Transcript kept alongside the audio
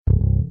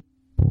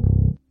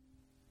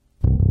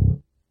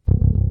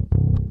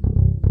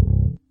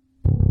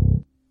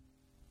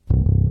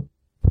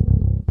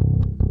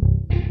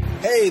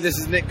Hey, this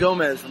is Nick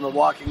Gomez from The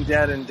Walking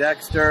Dead and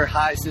Dexter.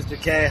 Hi, Sister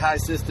K. Hi,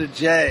 Sister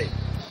J.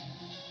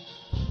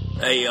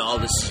 Hey, y'all,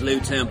 this is Lou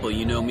Temple.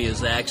 You know me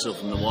as Axel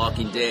from The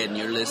Walking Dead, and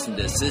you're listening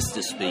to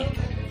Sistah Speak.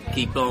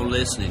 Keep on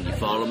listening, you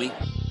follow me?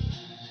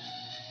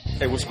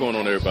 Hey, what's going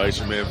on, everybody? It's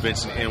your man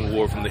Vincent M.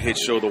 Ward from the hit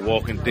show The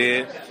Walking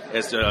Dead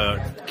as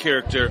the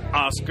character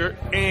Oscar,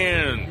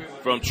 and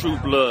from True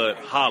Blood,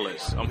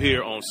 Hollis. I'm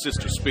here on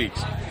Sistah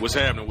Speaks. What's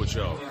happening with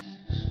y'all?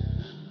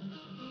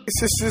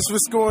 Sisters,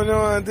 what's going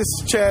on? This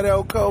is Chad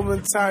L.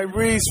 Coleman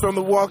Tyrese from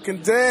The Walking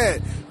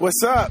Dead.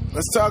 What's up?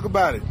 Let's talk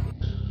about it.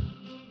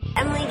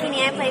 I'm Lincoln,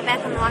 I play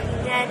Beth on The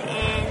Walking Dead,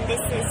 and this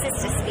is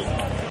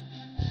Sistah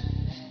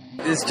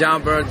Speak. This is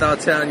John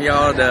Bernthal telling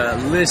y'all to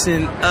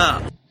listen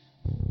up.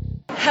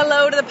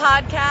 Hello to the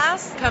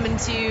podcast, coming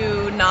to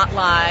you not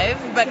live,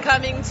 but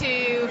coming to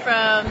you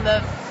from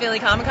the Philly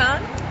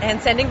Comic-Con,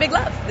 and sending big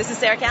love. This is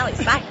Sarah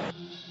Callies. Bye.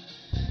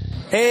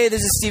 Hey,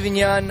 this is Steven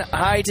Yun.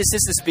 Hi to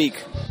Sistah Speak.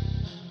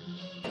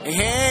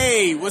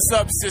 Hey, what's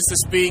up,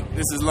 Sistah Speak?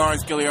 This is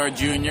Lawrence Gilliard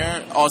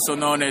Jr., also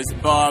known as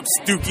Bob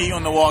Stookie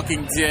on The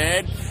Walking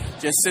Dead.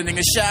 Just sending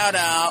a shout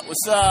out.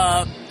 What's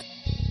up?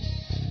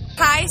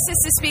 Hi,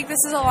 Sistah Speak. This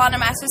is Alana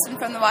Masterson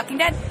from The Walking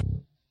Dead.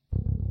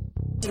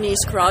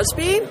 Denise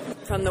Crosby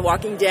from The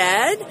Walking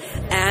Dead,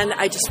 and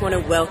I just want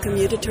to welcome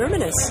you to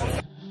Terminus.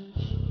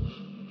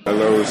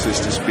 Hello,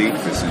 Sistah Speak.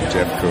 This is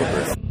Jeff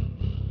Cooper.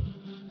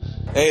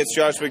 Hey, it's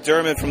Josh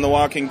McDermott from The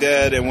Walking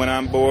Dead, and when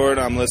I'm bored,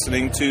 I'm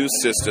listening to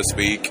Sistah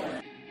Speak.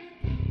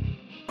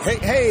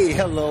 Hey,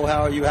 hello,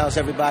 how are you? How's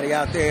everybody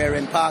out there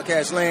in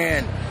podcast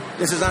land?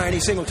 This is Iron E.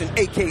 Singleton,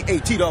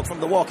 a.k.a. T-Dog from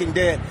The Walking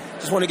Dead.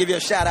 Just want to give you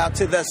a shout-out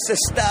to the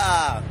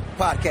Sistah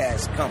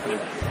podcast company.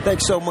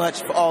 Thanks so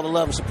much for all the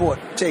love and support.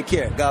 Take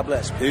care. God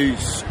bless.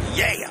 Peace.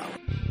 Yeah.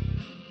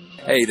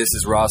 Hey, this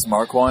is Ross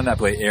Marquand. I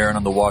play Aaron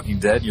on The Walking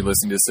Dead. You're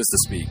listening to Sistah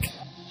Speak.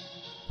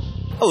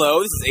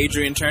 Hello, this is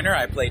Adrian Turner.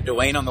 I play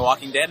Dwayne on The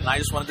Walking Dead, and I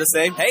just wanted to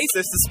say, hey,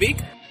 Sistah Speak.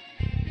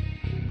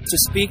 To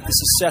speak, this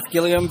is Seth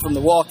Gilliam from The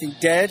Walking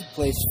Dead,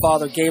 plays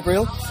Father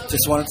Gabriel.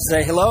 Just wanted to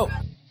say hello.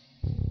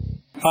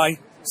 Hi,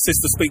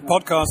 Sistah Speak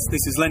podcast.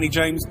 This is Lenny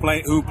James,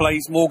 who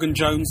plays Morgan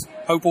Jones.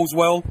 Hope all's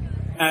well.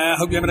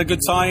 Hope you're having a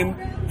good time.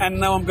 And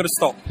now I'm going to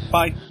stop.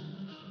 Bye.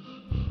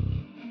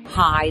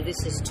 Hi,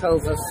 this is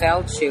Tova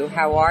Felchu.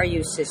 How are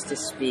you, Sistah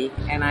Speak?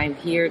 And I'm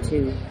here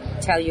to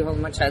tell you how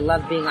much I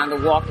love being on The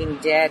Walking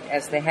Dead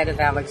as the head of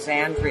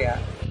Alexandria.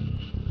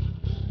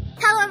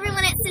 Hello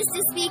everyone at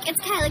Sistah Speak, it's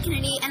Kyla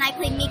Kennedy, and I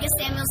play Mika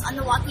Samuels on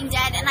The Walking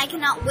Dead, and I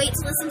cannot wait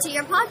to listen to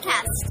your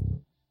podcast.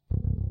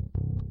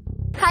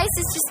 Hi,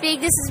 Sistah Speak,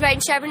 this is Ryan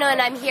Charbonneau,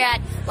 and I'm here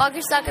at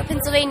Walker Stalker,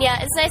 Pennsylvania.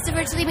 It's nice to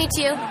virtually meet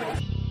you.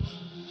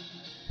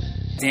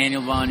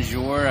 Daniel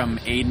Bonjour. I'm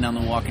Aiden on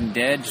The Walking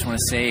Dead. Just want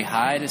to say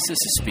hi to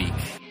Sistah Speak.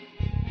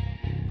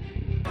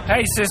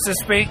 Hey, Sistah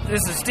Speak.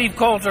 This is Steve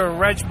Coulter,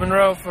 Reg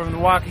Monroe from The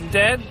Walking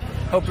Dead.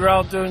 Hope you're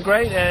all doing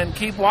great and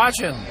keep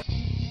watching.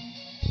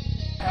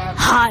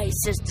 Hi,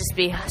 Sistah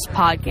Speak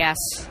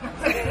podcast.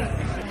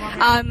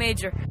 I'm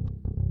Major.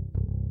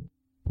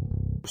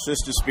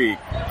 Sistah Speak.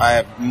 I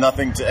have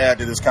nothing to add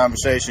to this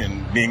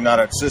conversation, being not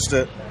a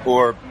sister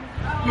or,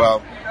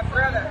 well,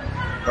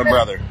 a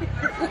brother.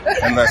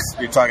 Unless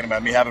you're talking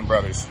about me having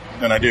brothers.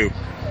 And I do.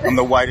 I'm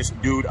the whitest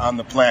dude on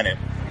the planet.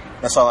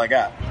 That's all I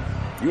got.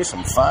 You're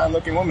some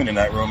fine-looking woman in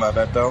that room, I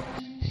bet, though.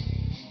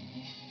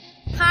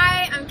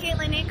 Hi, I'm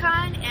Caitlin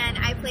Akon, and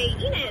I play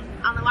Enid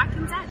on The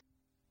Walking Dead.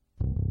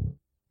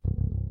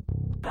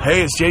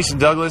 Hey, it's Jason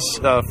Douglas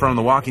from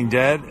The Walking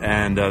Dead,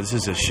 and this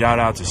is a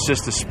shout-out to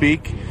Sistah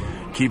Speak,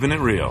 keeping it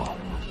real.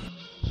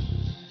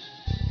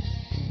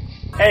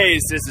 Hey,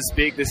 Sistah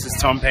Speak. This is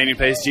Tom Payne, who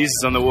plays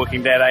Jesus on The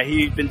Walking Dead. I hear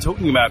you've been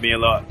talking about me a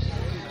lot.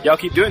 Y'all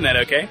keep doing that,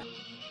 okay?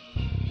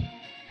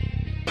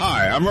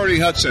 Hi, I'm Ernie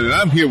Hudson, and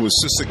I'm here with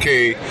Sister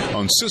K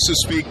on Sistah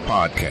Speak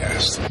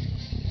podcast.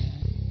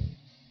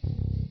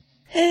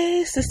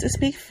 Hey, Sistah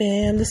Speak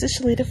fam. This is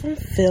Shalita from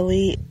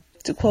Philly.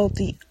 To quote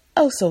the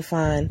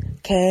oh-so-fine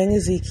Kang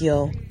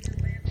Ezekiel,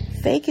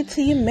 fake it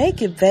till you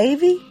make it,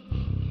 baby.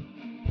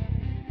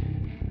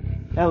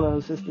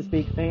 Hello, Sistah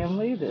Speak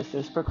family. This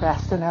is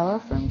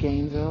Procrastinella from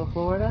Gainesville,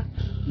 Florida.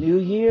 New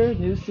year,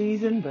 new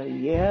season, but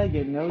yeah,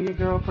 you know your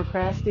girl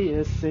Procrasti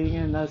is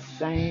singing the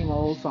same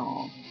old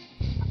song.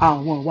 I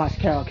don't want to watch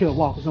Carol kill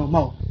walkers no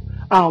more.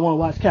 I don't want to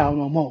watch Carol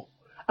no more.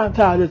 I'm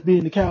tired of this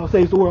being the Carol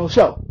Saves the World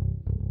show.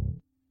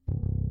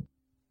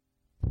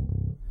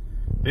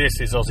 This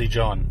is Ozzy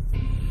John,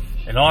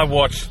 and I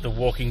watch The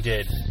Walking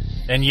Dead,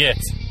 and yet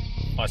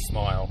I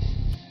smile.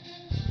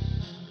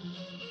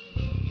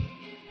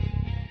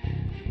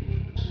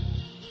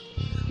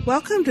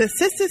 Welcome to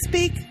Sistah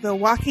Speak, The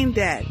Walking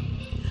Dead,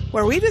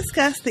 where we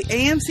discuss the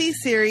AMC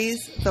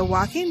series The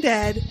Walking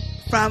Dead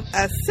from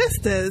a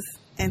sister's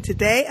and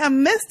today a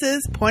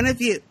mister's point of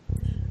view.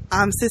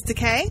 I'm Sister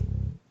K.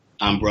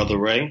 I'm Brother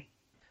Ray.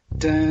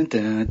 I'm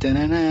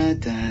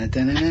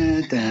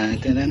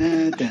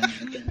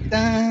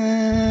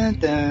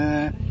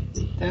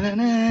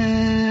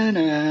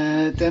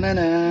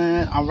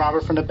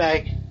Robert from the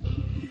back.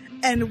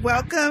 and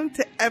welcome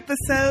to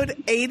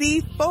episode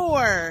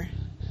 84.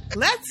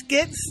 Let's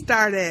get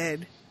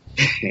started.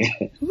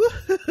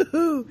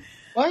 Woo-hoo-hoo.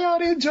 Why y'all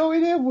didn't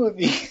join in with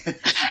me?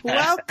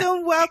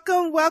 Welcome,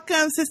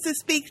 Sistah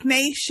Speak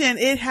Nation.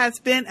 It has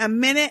been a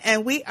minute,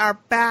 and we are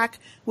back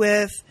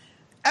with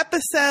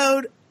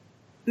episode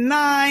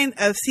 9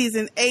 of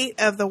season 8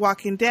 of The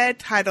Walking Dead,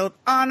 titled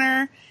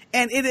Honor.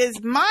 And it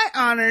is my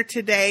honor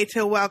today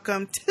to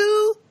welcome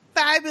two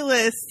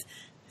fabulous,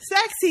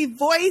 sexy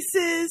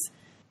voices,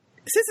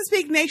 Sistah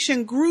Speak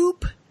Nation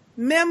group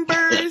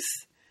members,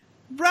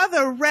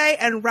 Brother Ray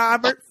and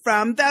Robert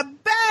from the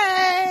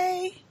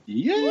Bay.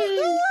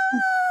 Yeah.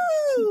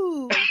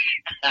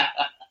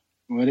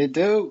 What it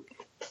do?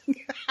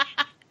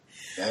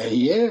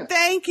 Yeah.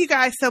 Thank you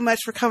guys so much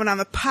for coming on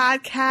the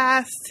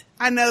podcast.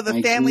 I know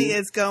the family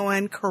is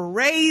going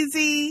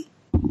crazy.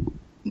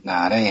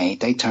 Nah, they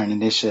ain't. They turning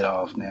this shit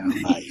off now.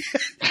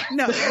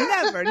 No,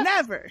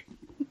 never.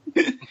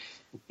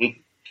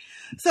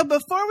 So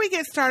before we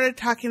get started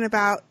talking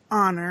about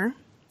Honor,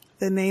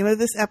 the name of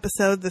this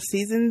episode, the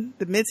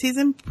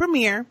mid-season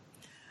premiere,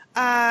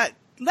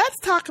 let's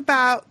talk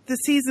about the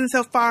season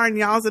so far and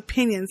y'all's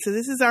opinions. So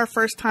this is our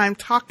first time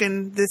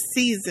talking this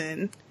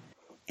season,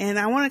 and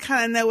I want to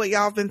kind of know what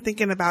y'all have been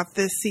thinking about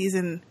this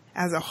season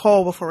as a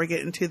whole before we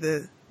get into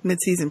the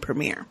mid-season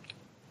premiere.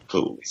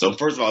 Cool. So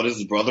first of all, this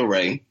is Brother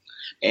Ray,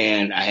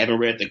 and I haven't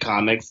read the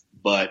comics,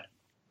 but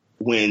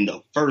when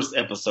the first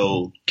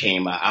episode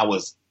came out, I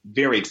was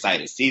very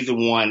excited.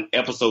 Season 1,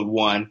 episode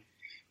 1, it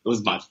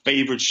was my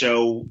favorite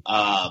show.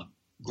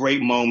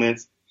 Great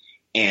moments.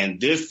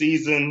 And this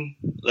season,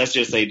 let's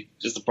just say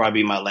this will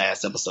probably be my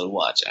last episode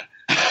watching.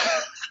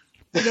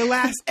 The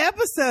last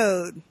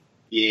episode?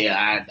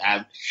 Yeah,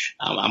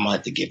 I'm gonna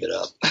have to give it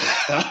up.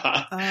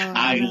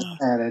 I'm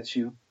mad at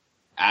you.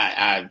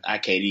 I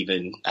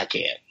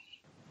can't.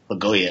 But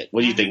go ahead.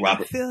 What do you think,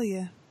 Robert? I feel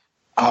you.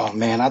 Oh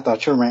man, I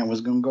thought your rant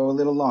was gonna go a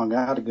little longer.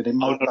 I had to get in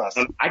my thoughts.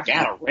 No, I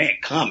got a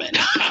rant coming.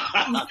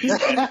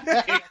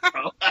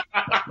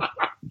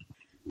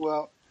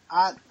 Well,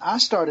 I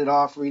started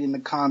off reading the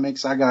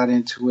comics. I got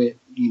into it,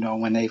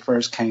 when they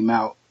first came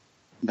out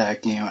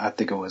back in, I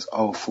think it was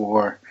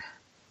 2004,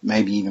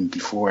 maybe even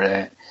before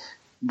that.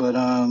 But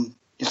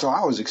so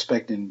I was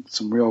expecting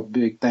some real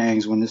big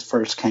things when this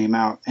first came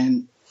out,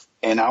 and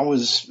I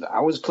was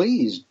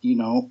pleased.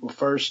 The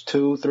first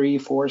 2, 3,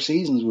 4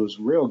 seasons was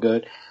real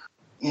good,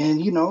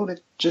 and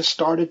it just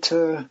started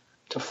to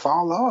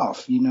fall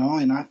off.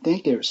 And I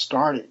think it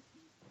started.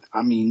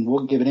 I mean,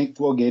 we'll get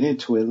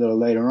into it a little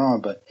later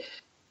on, but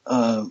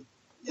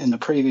in the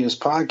previous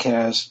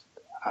podcast,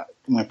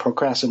 when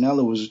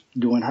Procrastinella was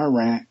doing her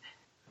rant,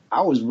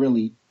 I was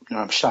really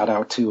shout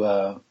out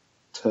to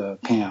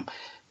Pam.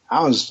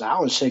 I was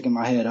shaking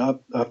my head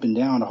up and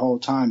down the whole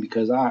time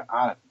because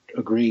I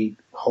agreed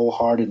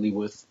wholeheartedly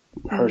with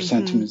her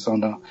sentiments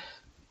on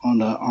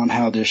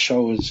how this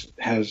show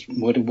has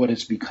what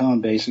it's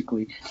become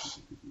basically,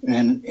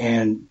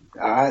 and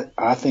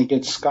I think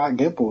it's Scott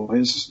Gimple.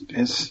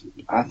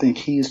 I think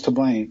he's to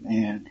blame.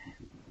 And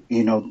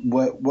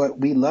what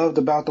we loved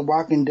about The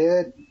Walking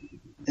Dead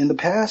in the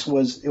past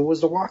was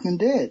The Walking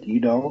Dead.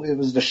 It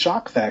was the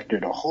shock factor,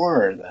 the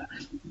horror,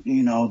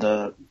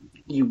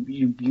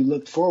 you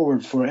looked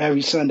forward for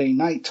every Sunday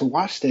night to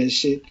watch that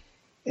shit.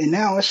 And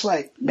now it's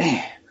like,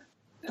 man,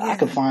 I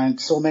could find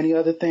so many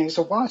other things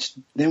to watch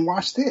than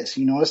watch this.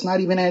 It's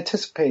not even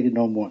anticipated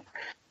no more.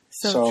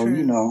 So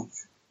true.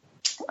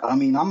 I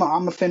mean, I'm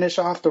gonna finish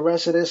off the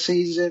rest of this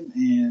season,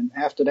 and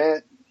after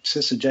that,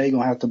 Sister J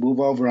gonna have to move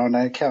over on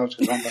that couch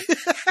because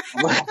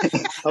I'm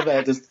gonna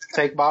have to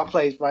take my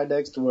place right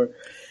next to her,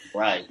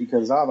 right?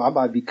 Because I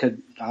might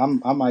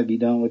be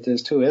done with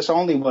this too. It's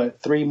only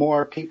 3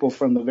 more people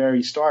from the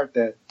very start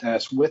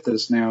that's with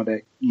us now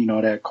that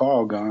that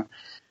Carl gone.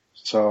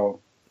 So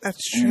that's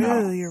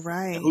true. You're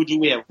right. Who do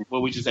we have?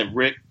 Well, we just have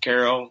Rick,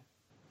 Carol,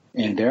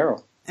 and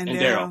Daryl. And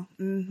Daryl.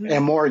 Mm-hmm.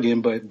 And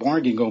Morgan, but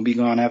Morgan gonna be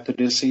gone after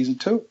this season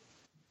too.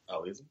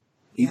 Oh, is he?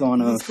 He's going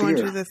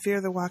through the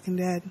Fear the Walking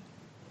Dead.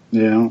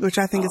 Yeah. Which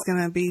I think is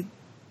gonna be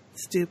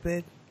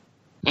stupid.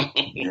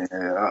 Yeah,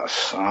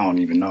 I don't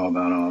even know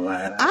about all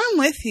that. I'm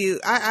with you.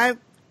 I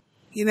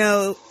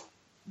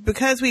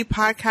because we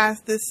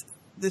podcast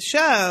the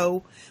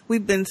show,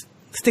 we've been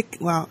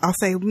I'll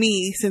say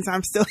me since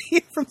I'm still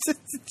here from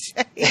Sister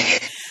J.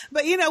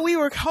 But we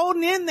were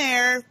holding in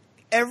there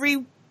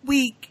every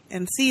week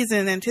and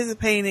season,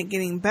 anticipating it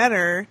getting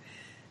better,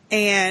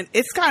 and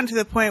it's gotten to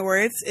the point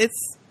where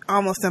it's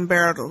almost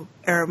unbearable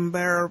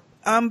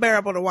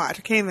to watch.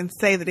 I can't even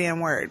say the damn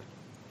word.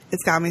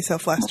 It's got me so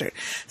flustered.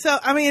 So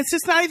I mean, it's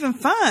just not even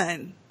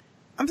fun.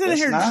 I'm sitting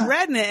here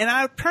dreading it, and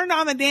I turned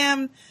on the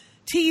damn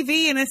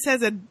TV and it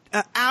says an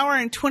hour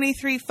and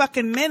 23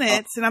 fucking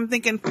minutes, and I'm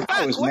thinking, fuck,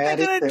 what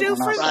they gonna do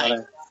for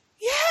that?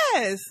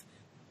 Yes.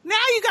 Now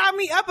you got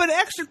me up an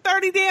extra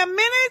 30 damn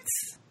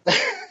minutes.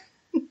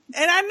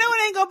 And I know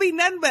it ain't gonna be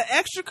nothing but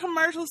extra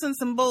commercials and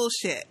some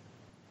bullshit.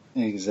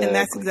 Exactly. And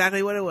that's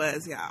exactly what it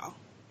was, y'all.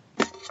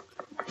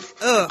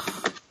 Ugh.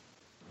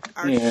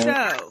 Our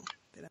show.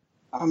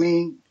 I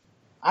mean,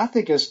 I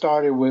think it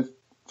started with,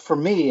 for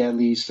me at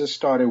least, it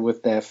started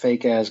with that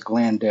fake ass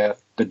Glenn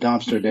death, the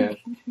dumpster death.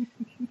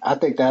 I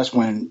think that's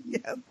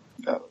when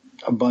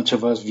a bunch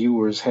of us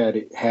viewers had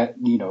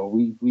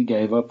we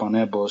gave up on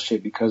that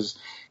bullshit because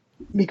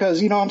you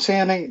know what I'm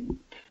saying.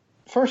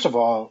 First of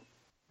all,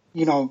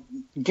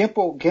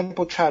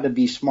 Gimple tried to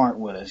be smart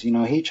with us.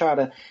 He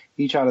tried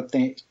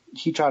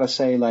to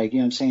say, like, you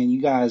know what I'm saying,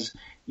 you guys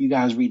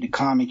read the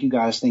comic, you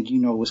guys think you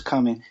know what's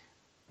coming.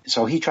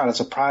 So he tried to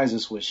surprise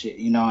us with shit,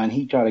 and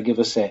he tried to give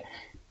us that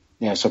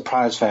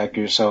surprise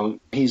factor. So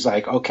he's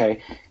like,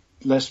 okay,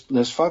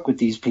 let's fuck with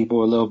these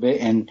people a little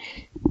bit and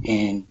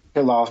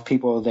kill off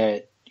people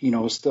that,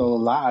 are still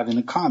alive in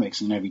the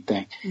comics and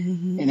everything.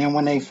 Mm-hmm. And then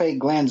when they fake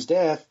Glenn's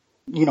death,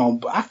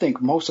 I think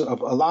a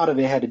lot of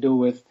it had to do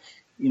with,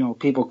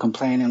 people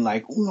complaining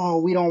like, no,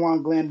 we don't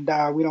want Glenn to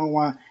die. We don't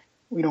want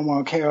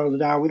Carol to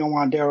die. We don't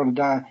want Daryl to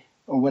die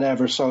or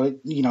whatever. So,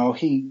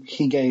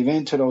 he gave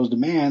in to those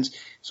demands.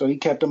 So he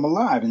kept him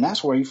alive. And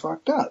that's where he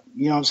fucked up.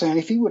 You know what I'm saying?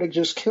 If he would have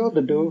just killed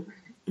the dude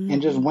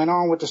and just went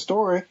on with the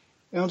story,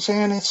 you know what I'm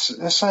saying?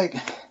 It's like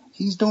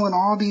he's doing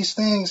all these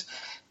things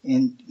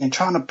and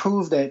trying to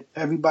prove that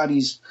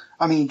everybody's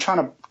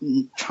untouchable.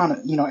 You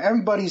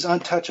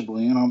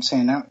know what I'm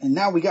saying?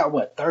 Now we got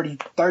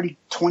 30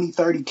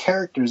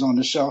 characters on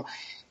the show.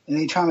 And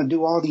they trying to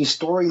do all these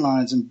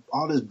storylines and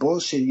all this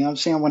bullshit. You know what I'm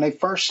saying? When they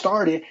first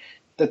started,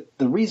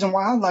 the reason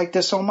why I liked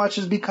this so much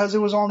is because it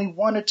was only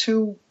one or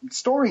two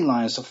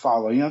storylines to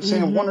follow. You know what I'm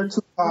saying? Mm-hmm. One or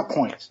two plot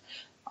points.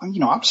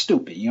 I'm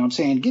stupid. You know what I'm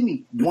saying? Give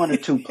me one or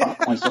two plot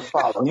points to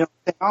follow. You know what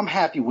I'm saying? I'm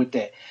happy with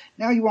that.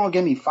 Now you want to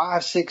give me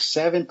 5, 6,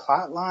 7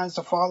 plot lines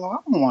to follow? I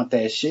don't want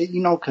that shit.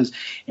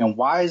 And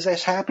why is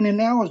that happening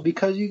now? Is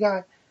because you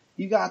got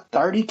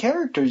 30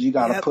 characters you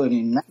got to put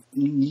in.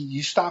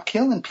 You stop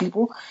killing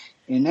people.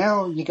 And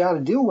now you got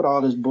to deal with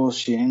all this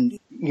bullshit. And,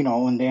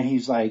 and then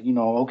he's like,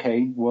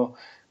 okay, well,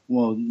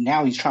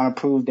 now he's trying to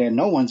prove that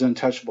no one's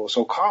untouchable.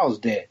 So Carl's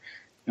dead.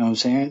 You know what I'm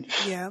saying?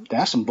 Yeah.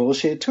 That's some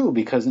bullshit too,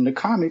 because in the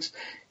comics,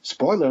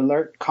 spoiler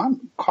alert,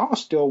 Carl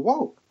still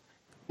woke.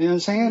 You know what I'm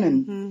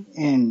saying?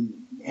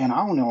 And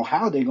I don't know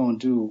how they're going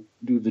to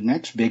do the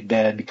next big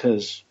bad,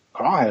 because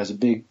Carl's a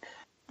big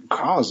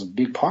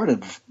part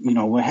of,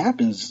 what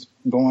happens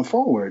going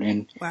forward.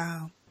 And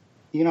wow.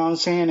 You know what I'm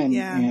saying?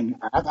 And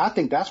I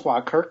think that's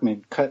why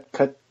Kirkman cut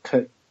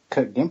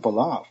Gimple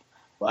off.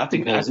 Well, I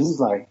think because he's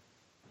like,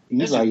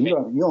 you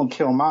don't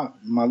kill my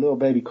little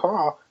baby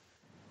Carl,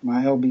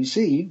 my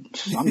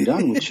LBC. I'm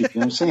done with you. You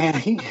know what I'm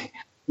saying?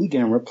 He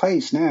getting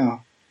replaced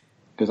now,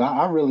 because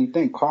I really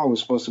think Carl was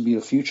supposed to be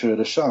the future of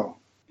the show.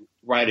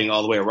 Writing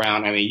all the way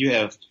around. I mean, you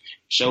have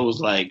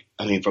shows like,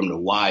 from The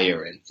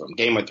Wire and from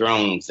Game of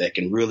Thrones that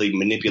can really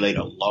manipulate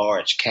a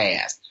large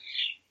cast.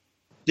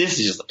 This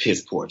is just a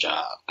piss poor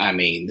job.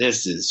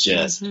 This is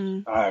just,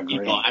 I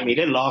agree.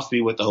 They lost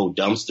me with the whole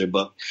dumpster,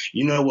 but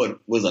you know what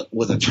was a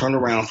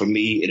turnaround for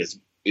me?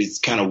 It's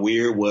kind of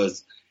weird,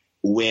 was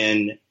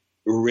when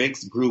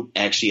Rick's group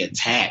actually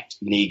attacked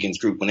Negan's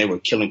group when they were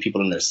killing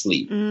people in their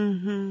sleep.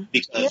 Mm-hmm.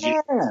 Because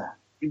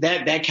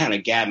that kind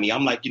of got me.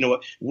 I'm like, you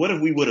know what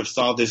if we would have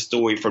saw this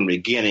story from the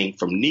beginning,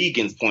 from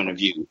Negan's point of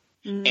view?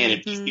 Mm-hmm. And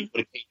if these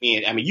people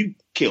came in, you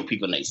kill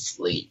people in their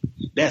sleep.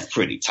 That's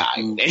pretty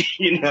tight,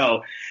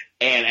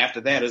 And after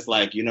that, it's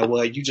like, you know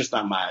what? You just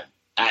not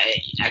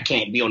I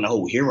can't be on the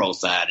whole hero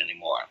side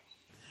anymore.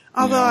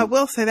 Although I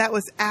will say that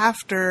was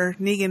after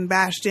Negan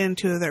bashed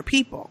into their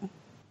people.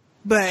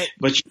 But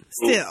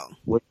still.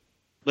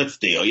 But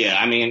still,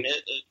 yeah.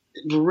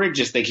 Rick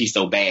just think he's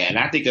so bad. And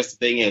I think that's the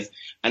thing is,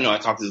 I know I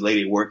talked to this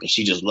lady at work and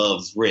she just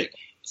loves Rick.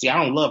 See,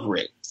 I don't love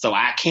Rick, so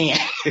I can't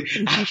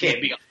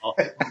be all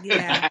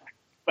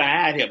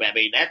behind him.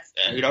 That's,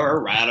 her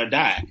ride or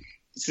die.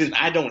 Since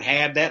I don't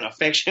have that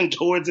affection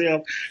towards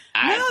him.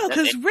 No,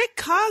 because Rick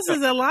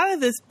causes a lot of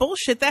this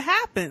bullshit that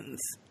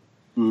happens.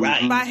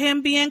 Right. By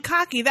him being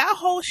cocky. That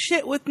whole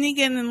shit with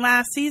Negan in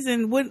last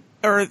season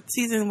or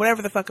season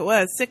whatever the fuck it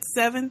was, 6,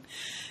 7,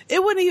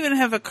 it wouldn't even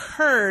have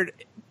occurred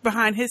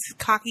behind his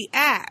cocky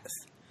ass.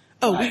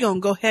 Oh, right. We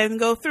gonna go ahead and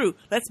go through.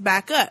 Let's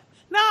back up.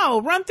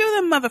 No, run through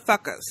them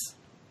motherfuckers.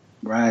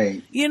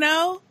 Right.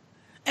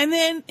 And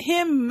then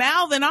him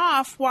mouthing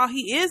off while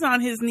he is on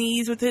his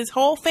knees with his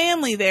whole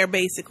family there,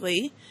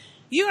 basically.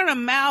 You're going to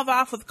mouth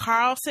off with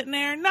Carl sitting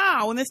there?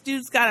 No, when this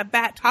dude's got a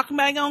bat talking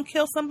about going to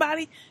kill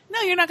somebody?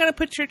 No, you're not going to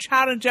put your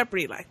child in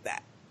jeopardy like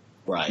that.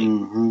 Right.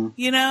 Mm-hmm.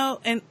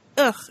 And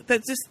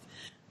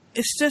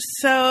it's just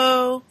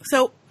so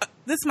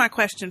this is my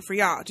question for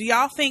y'all. Do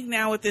y'all think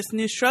now with this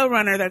new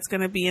showrunner that's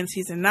going to be in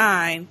season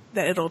 9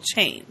 that it'll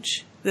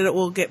change? That it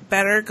will get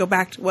better, go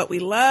back to what we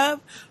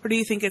love? Or do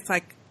you think it's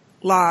like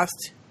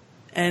lost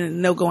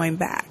and no going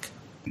back?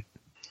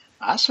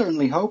 I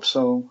certainly hope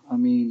so.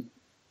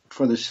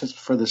 For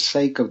the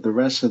sake of the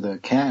rest of the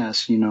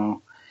cast,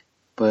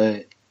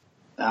 but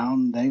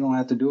they gonna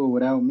have to do it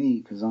without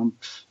me, because I'm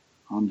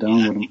done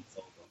with them.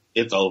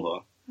 It's over.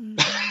 Mm-hmm.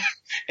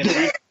 And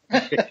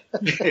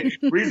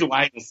the reason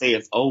why I can say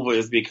it's over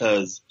is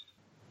because,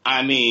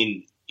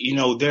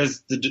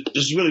 there's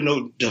really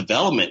no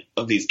development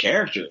of these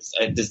characters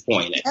at this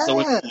point. Yes.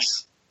 So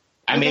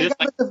they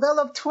gotta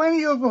develop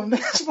 20 of them.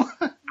 That's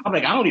why. I'm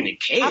like, I don't even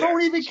care. I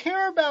don't even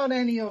care about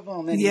any of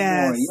them anymore.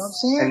 Yes. You know what I'm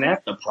saying? And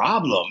that's the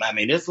problem. I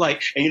mean, it's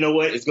like, and you know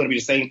what? It's going to be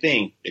the same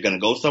thing. They're going to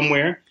go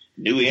somewhere,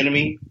 new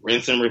enemy,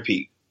 rinse and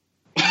repeat.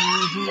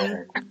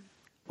 Mm-hmm.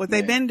 What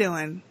they've been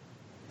doing,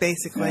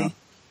 basically.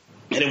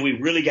 Yeah. And if we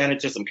really got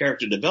into some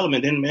character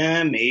development, then,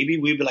 man, maybe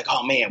we'd be like,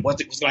 oh, man,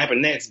 what's going to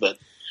happen next? But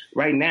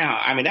right now,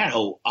 I mean,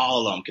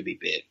 all of them could be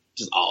big.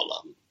 Just all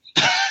of them.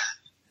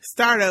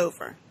 Start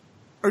over.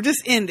 Or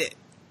just end it.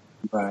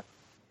 Right.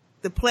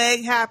 The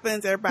plague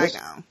happens, everybody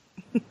gone.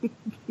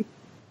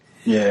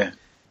 Yeah.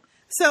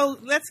 So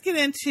let's get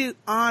into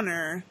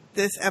Honor,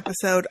 this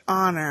episode,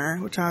 Honor,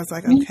 which I was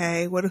like,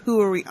 okay,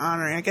 who are we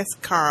honoring? I guess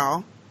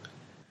Carl.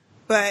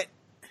 But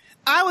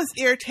I was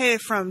irritated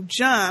from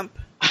jump.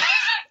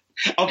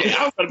 Okay,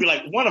 I was going to be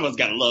like, one of us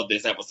got to love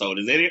this episode.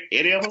 Is it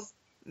any of us?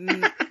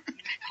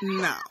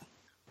 No.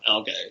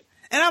 Okay.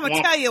 And I'm going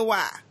to tell you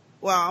why.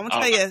 Well, I'm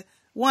going to tell you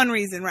one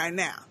reason right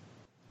now.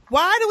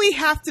 Why do we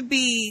have to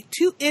be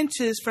 2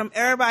 inches from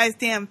everybody's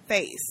damn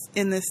face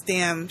in this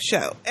damn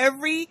show?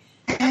 Every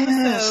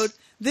episode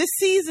this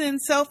season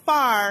so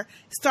far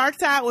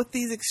starts out with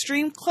these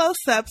extreme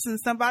close-ups in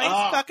somebody's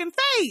fucking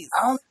face.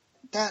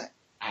 Man,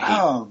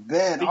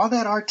 all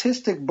that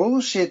artistic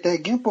bullshit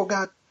that Gimple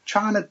got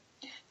trying to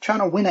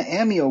win an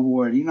Emmy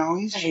award. He's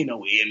ain't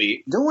no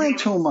Emmy doing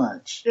too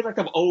much. It's like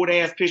them old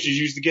ass pictures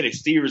you used to get a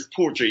Sears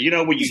portrait.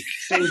 When you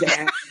sit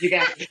down, you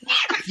got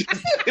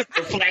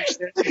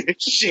reflection and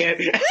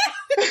shit.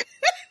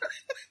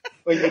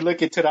 When you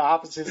look into the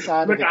opposite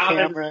side of the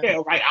camera,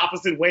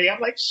 opposite way.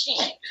 I'm like,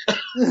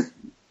 shit.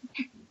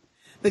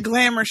 The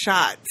glamour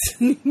shots.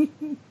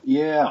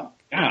 Yeah.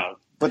 Oh,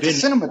 but the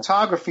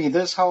cinematography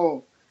this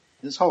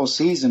whole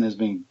season has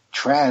been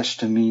trash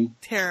to me.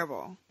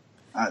 Terrible.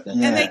 Yeah.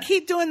 And they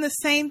keep doing the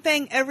same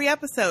thing every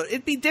episode.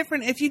 It'd be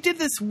different if you did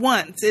this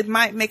once. It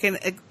might make an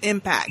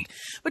impact.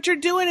 But you're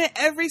doing it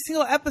every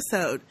single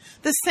episode.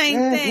 The same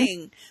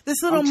thing.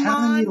 This little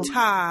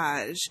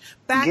montage.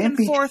 Back and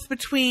forth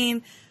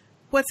between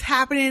what's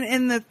happening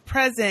in the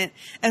present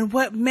and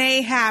what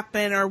may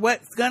happen or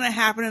what's going to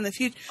happen in the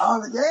future.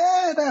 Oh,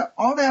 yeah.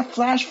 All that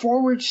flash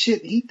forward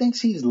shit. He thinks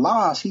he's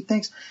lost. He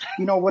thinks,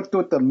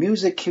 with the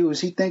music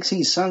cues, he thinks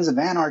he's Sons of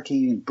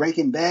Anarchy and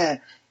Breaking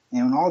Bad.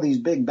 And all these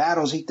big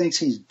battles, he thinks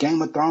he's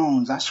Game of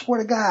Thrones. I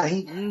swear to God,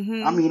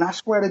 I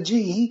swear to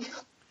G,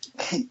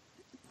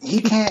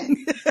 he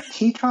can't.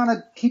 He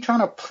trying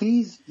to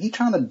please. He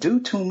trying to do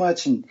too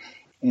much and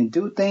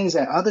do things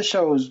that other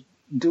shows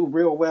do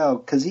real well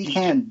because he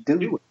can't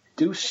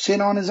do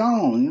shit on his own.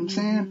 You know what I'm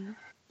saying?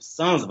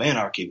 Sons of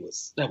Anarchy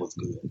was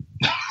good.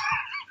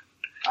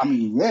 I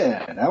mean,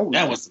 yeah,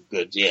 that was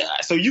good. Yeah,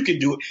 so you can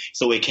do it.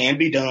 So it can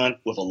be done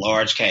with a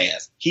large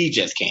cast. He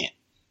just can't.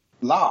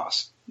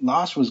 Lost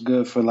was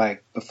good for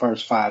like the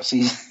first 5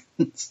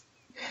 seasons,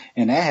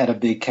 and that had a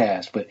big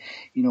cast. But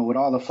with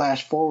all the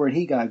flash forward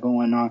he got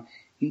going on,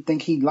 he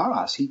think he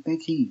lost. He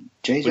think he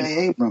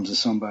J.J. Abrams or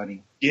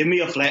somebody. Give me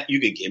you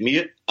can give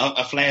me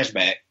a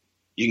flashback.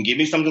 You can give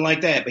me something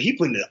like that. But he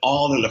putting it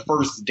all in the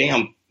first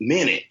damn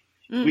minute.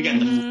 Mm-hmm. We got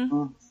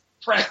the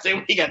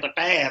pressing, we got the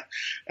fast.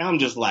 And I'm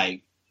just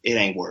like, it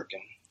ain't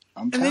working.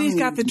 And then he's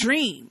got the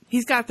dream.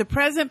 He's got the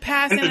present,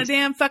 past, and a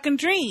damn fucking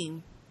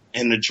dream.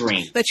 And the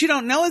dream that you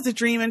don't know is a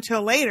dream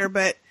until later,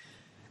 but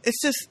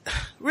it's just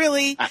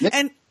really.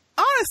 And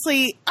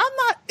honestly,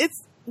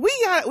 we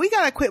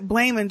gotta quit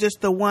blaming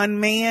just the one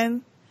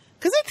man,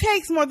 because it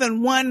takes more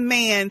than one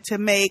man to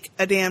make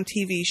a damn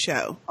TV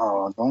show.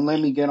 Oh, don't let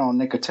me get on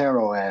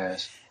Nicotero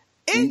ass.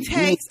 It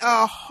takes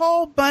a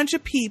whole bunch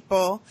of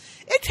people.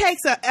 It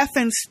takes a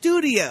effing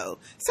studio.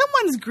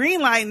 Someone's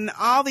greenlighting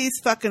all these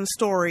fucking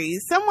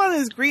stories. Someone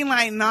is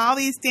greenlighting all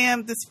these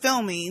this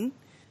filming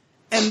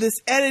and this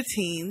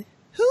editing.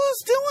 Who's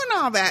doing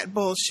all that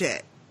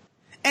bullshit?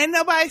 And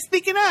nobody's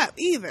speaking up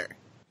either.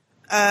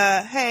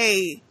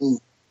 Hey,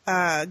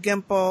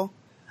 Gimple,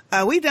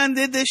 we done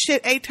did this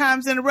shit 8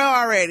 times in a row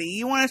already.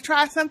 You want to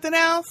try something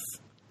else?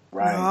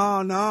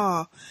 Right.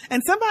 No.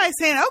 And somebody's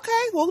saying,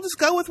 okay, we'll just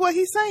go with what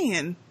he's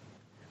saying.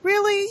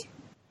 Really?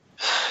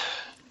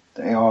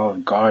 They all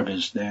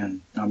garbage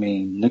then. I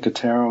mean,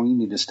 Nicotero, you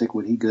need to stick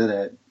what he good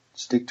at.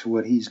 Stick to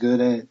what he's good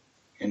at.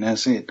 And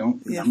that's it.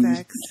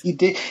 Facts.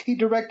 He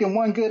directed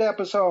one good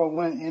episode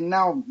and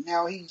now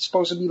he's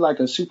supposed to be like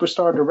a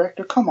superstar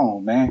director. Come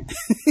on, man.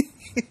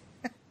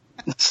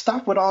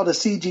 Stop with all the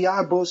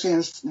CGI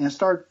bullshit and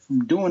start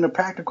doing the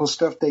practical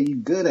stuff that you're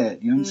good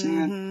at. You know what I'm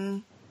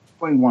saying?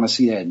 I don't want to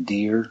see that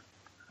deer.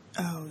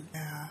 Oh,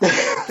 yeah.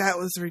 That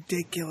was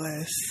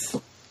ridiculous.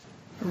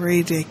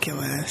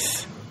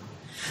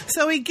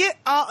 So we get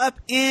all up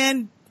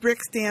in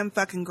Rick's damn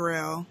fucking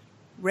grill.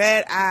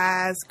 Red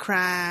eyes,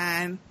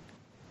 crying.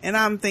 And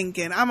I'm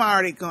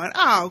already going,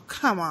 oh,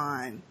 come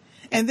on.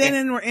 And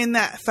then we're in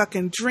that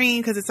fucking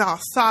dream because it's all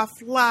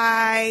soft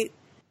light.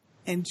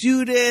 And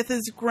Judith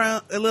is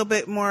grown a little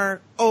bit more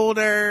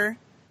older.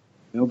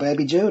 Little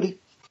baby Judy.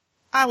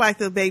 I like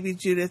the baby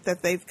Judith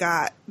that they've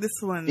got. This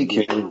one. Be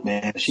cute,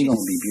 man. She's going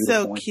to be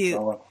beautiful. So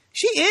cute.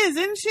 She is,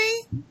 isn't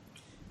she?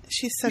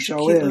 She's such a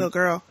cute little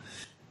girl.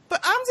 But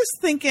I'm just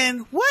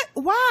thinking,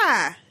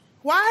 why?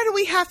 Why do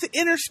we have to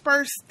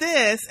intersperse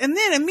this and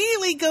then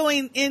immediately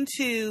going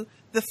into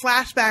the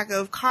flashback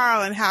of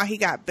Carl and how he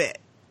got bit?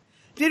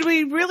 Did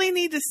we really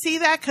need to see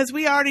that? Because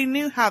we already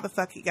knew how the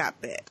fuck he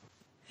got bit.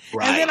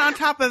 Right. And then on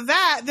top of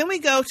that, then we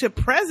go to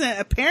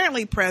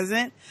apparently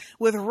present,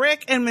 with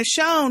Rick and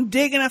Michonne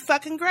digging a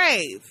fucking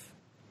grave.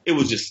 It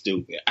was just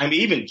stupid. I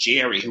mean, even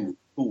Jerry, who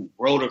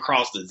rode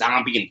across the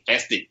zombie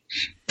infested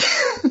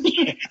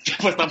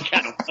for some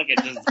kind of fucking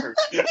dessert.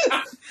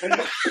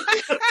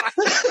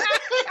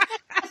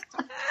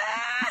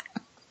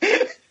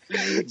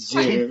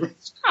 Jerry.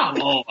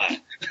 Come on.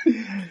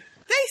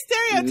 They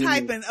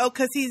stereotyping,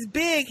 because he's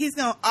big, he's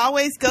going to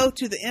always go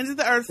to the ends of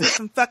the earth for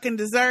some fucking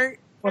dessert.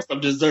 For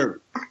some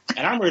dessert.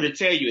 And I'm ready to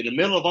tell you, in the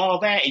middle of all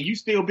that, and you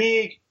still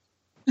big?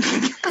 You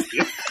put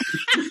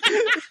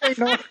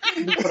a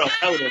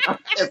notice. I'm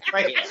just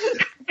saying.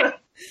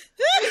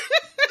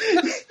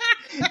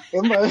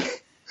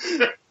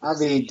 I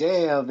mean,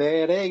 damn, man,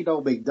 there ain't no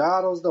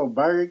McDonald's, no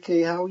Burger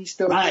King. How he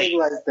still big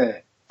like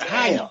that?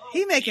 Damn.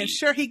 He making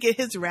sure he get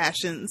his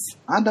rations.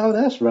 I know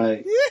that's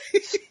right.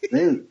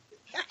 Dude.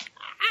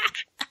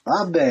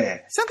 I'm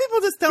bad. Some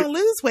people just don't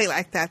lose weight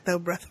like that, though,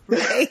 brother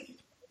Ray.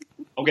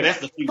 Okay, that's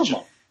the future.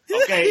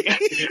 Okay.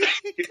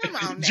 Come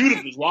on, now.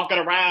 Judith was walking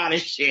around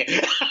and shit.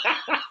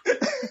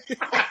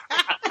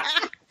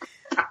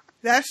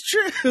 That's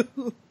true.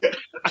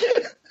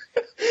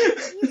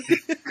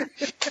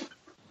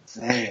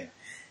 Man.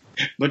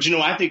 But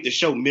I think the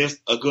show missed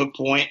a good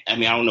point. I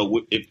mean, I don't know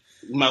if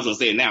we might as well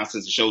say it now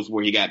since the show's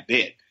where he got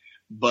bit.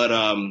 But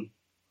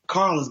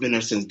Carl has been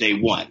there since day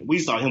one. We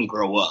saw him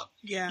grow up.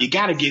 Yeah. You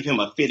got to give him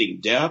a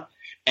fitting death.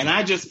 And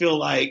I just feel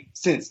like,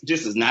 since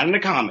this is not in the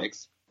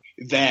comics,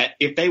 that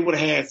if they would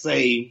have had,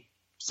 say,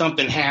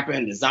 something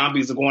happen, the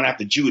zombies are going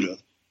after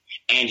Judith,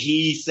 and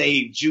he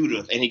saved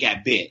Judith and he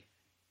got bit.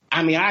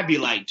 I mean, I'd be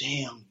like,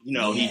 damn,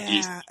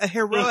 he's a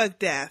heroic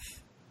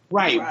death.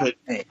 Right, but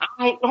I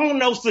don't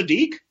know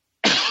Sadiq.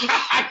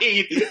 I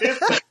mean,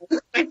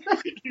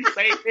 you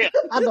saved him.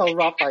 I know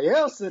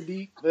Raphael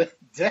Sadiq, but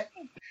damn.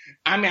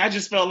 I mean, I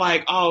just felt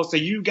like, so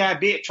you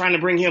got bit trying to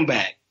bring him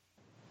back.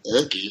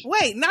 Okay.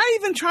 Wait, not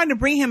even trying to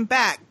bring him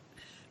back.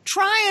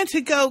 Trying to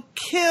go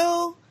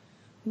kill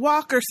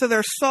Walker so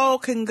their soul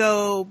can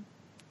go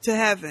to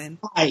heaven.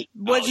 Right.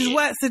 Which is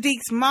what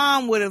Sadiq's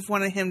mom would have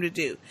wanted him to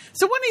do.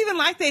 So it wasn't even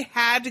like they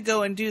had to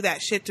go and do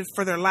that shit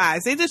for their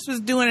lives. They just was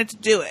doing it to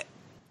do it.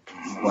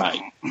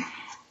 Right.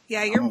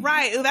 Yeah, you're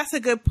right. Ooh, that's a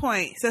good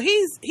point. So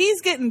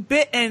he's getting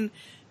bit and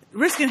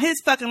risking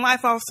his fucking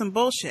life off some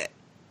bullshit.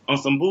 On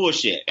some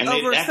bullshit. And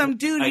over some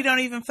dude you don't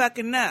even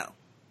fucking know.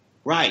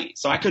 Right.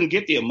 So I couldn't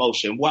get the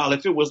emotion. While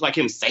if it was like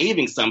him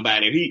saving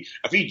somebody,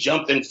 if he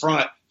jumped in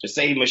front to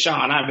save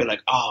Michonne, I'd be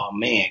like, oh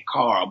man,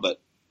 Carl. But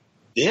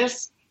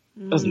this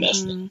was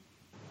messed up.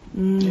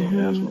 Mm-hmm. Yeah,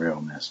 that's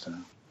real messed up.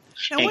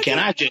 And can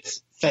I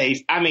just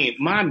say, I mean,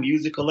 my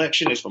music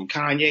collection is from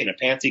Kanye and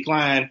Patsy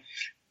Cline.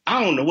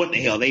 I don't know what the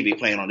hell they be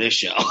playing on this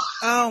show.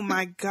 Oh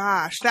my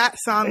gosh, that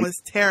song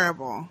was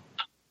terrible.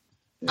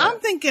 Yeah. I'm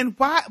thinking,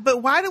 why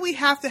do we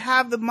have to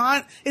have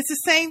it's the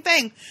same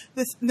thing.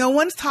 No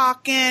one's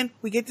talking.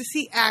 We get to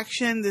see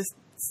action. This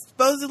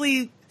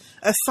supposedly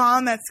a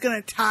song that's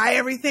going to tie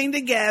everything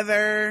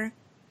together.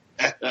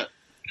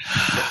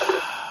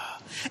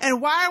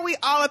 And why are we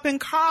all up in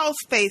Carl's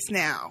face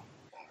now?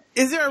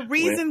 Is there a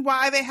reason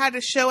why they had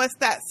to show us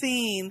that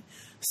scene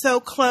so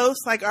close?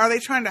 Like, are they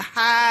trying to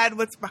hide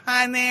what's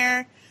behind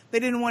there? They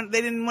didn't want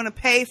to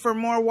pay for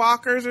more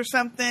walkers or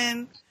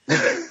something.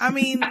 I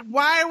mean,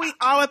 why are we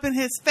all up in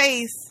his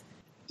face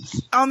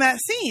on that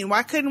scene?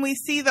 Why couldn't we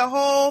see the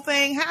whole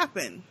thing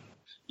happen?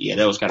 Yeah,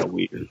 that was kind of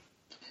weird.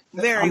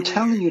 I'm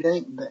telling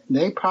you,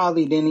 they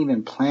probably didn't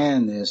even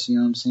plan this. You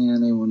know what I'm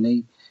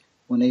saying?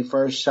 When they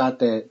first shot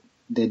that,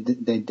 they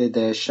did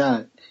that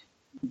shot.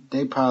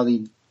 They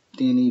probably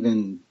didn't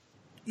even.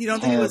 You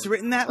don't think it was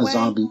written that way?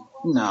 Zombie?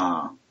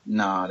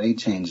 No, they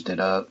changed it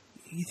up.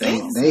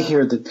 They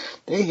hear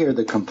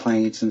the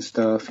complaints and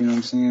stuff. You know what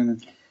I'm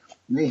saying?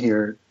 They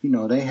hear,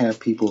 they have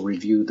people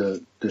review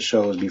the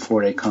shows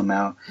before they come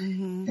out,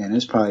 and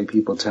there's probably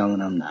people telling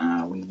them,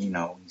 we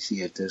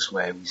see it this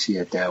way, we see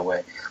it that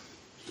way.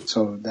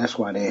 So that's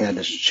why they had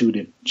to shoot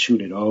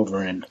it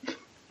over and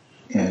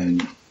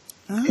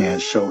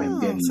show him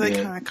getting so bit.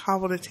 they kind of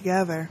cobbled it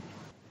together.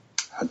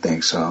 I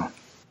think so,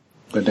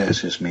 but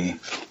that's just me.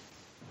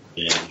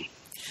 Yeah.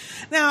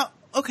 Now,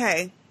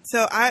 okay,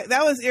 so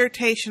that was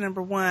irritation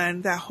number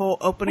one. That whole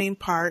opening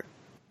part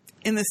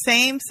in the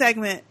same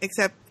segment,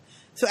 except.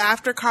 So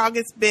after Carl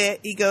gets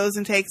bit, he goes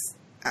and takes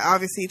a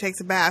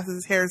bath because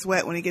his hair is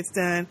wet when he gets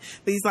done.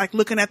 But he's like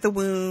looking at the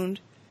wound.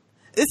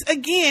 This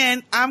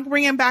again, I'm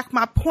bringing back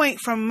my point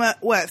from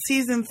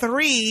season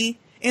 3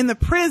 in the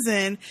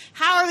prison.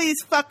 How are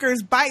these fuckers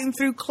biting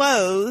through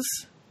clothes?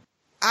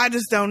 I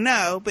just don't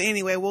know. But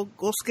anyway, we'll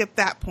skip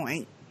that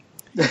point.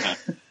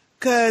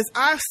 Because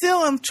I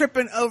still am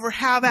tripping over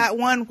how that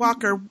one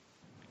walker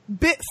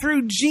bit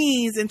through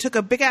jeans and took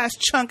a big-ass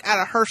chunk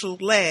out of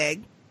Herschel's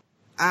leg.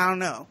 I don't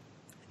know.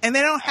 And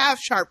they don't have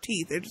sharp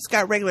teeth. They just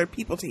got regular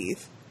people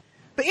teeth.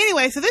 But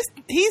anyway, so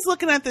he's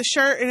looking at the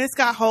shirt and it's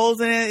got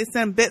holes in it. It's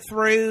been bit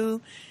through.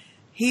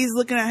 He's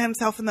looking at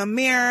himself in the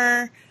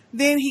mirror.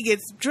 Then he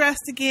gets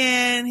dressed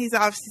again. He's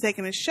obviously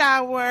taking a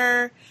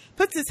shower.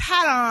 Puts his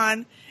hat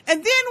on.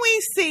 And then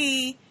we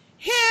see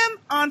him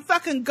on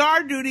fucking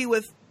guard duty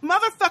with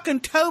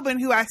motherfucking Tobin,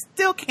 who I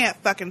still can't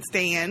fucking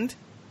stand.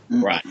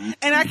 Right.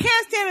 And I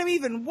can't stand him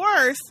even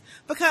worse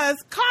because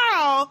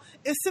Carl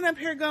is sitting up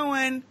here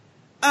going,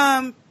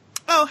 oh,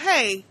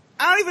 hey,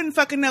 I don't even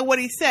fucking know what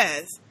he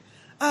says.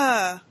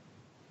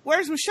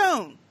 Where's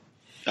Michonne?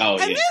 Oh,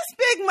 and this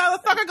big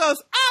motherfucker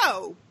goes,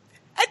 oh,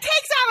 and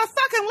takes out a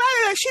fucking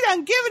letter that she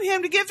done given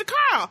him to give to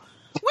Carl.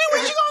 When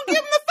was you gonna give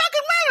him the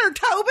fucking letter,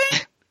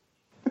 Tobin?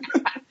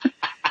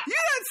 You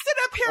done sit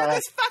up here with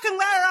this fucking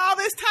letter all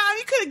this time.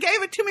 You could have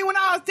gave it to me when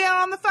I was down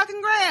on the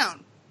fucking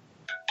ground.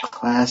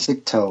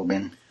 Classic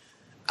Tobin.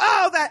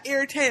 Oh, that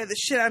irritated the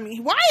shit out of me.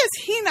 Why is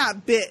he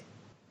not bit?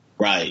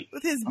 Right.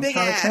 With his big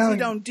ass, he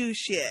don't do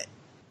shit.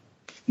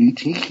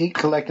 He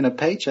collecting a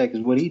paycheck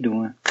is what he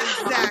doing.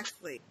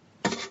 Exactly.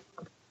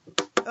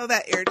 Oh,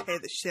 that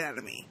irritated the shit out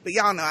of me. But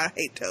y'all know I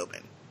hate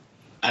Tobin.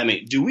 I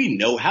mean, do we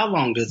know how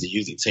long does it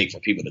usually take for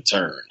people to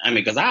turn? I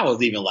mean, because I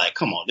was even like,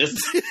 come on, this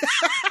is...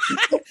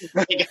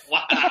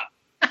 Wow.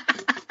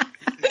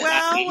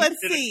 Well, let's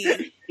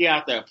see. He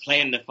out there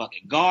playing the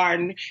fucking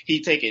garden.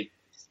 He taking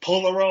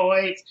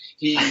Polaroids.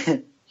 He's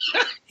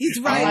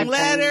writing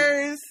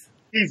letters.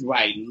 He's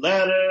writing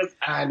letters.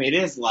 I mean,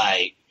 it's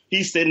like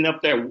he's sitting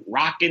up there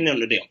rocking on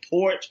the damn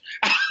porch.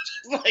 I was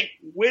just like,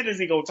 when is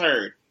he gonna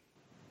turn?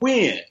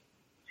 When?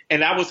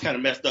 And I was kind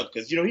of messed up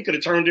because, you know, he could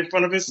have turned in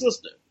front of his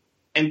sister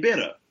and bit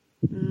her.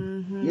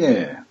 Mm-hmm.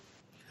 Yeah.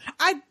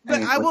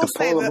 But I will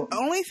say the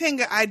only thing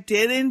that I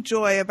did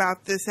enjoy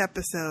about this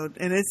episode,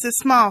 and it's a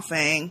small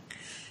thing,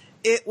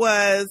 it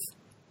was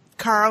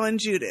Carl and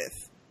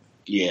Judith.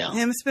 Yeah.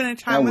 Him spending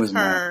time with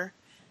her.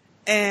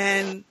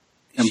 And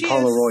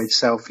Polaroid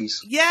selfies.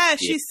 Yeah,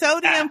 she's so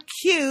damn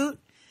cute.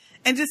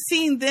 And just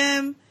seeing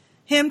him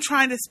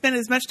trying to spend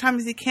as much time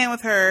as he can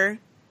with her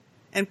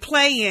and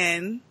play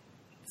in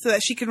so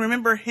that she can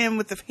remember him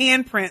with the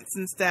handprints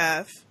and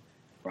stuff.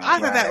 Right. I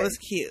thought that was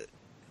cute.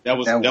 That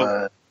was.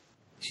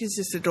 She's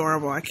just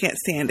adorable. I can't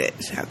stand it,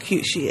 how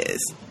cute she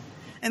is.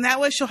 And that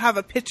way she'll have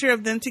a picture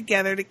of them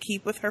together to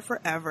keep with her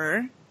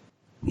forever.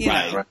 You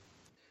know.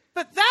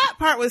 But that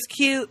part was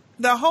cute.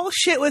 The whole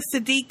shit with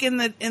Sadiq in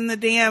the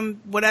damn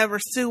whatever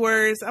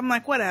sewers. I'm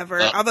like,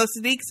 whatever. Although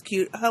Sadiq's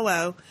cute.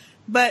 Hello.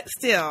 But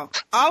still,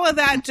 all of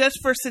that just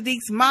for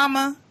Sadiq's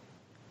mama?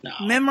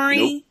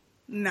 Memory?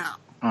 Nope. No.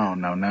 I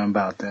don't know nothing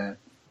about that.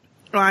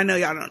 Well, I know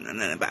y'all don't know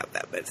nothing about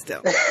that, but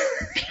still.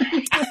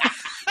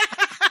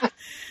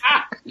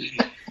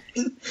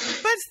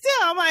 But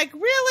still, I'm like,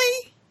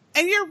 really?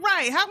 And you're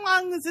right. How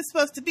long is this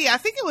supposed to be? I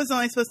think it was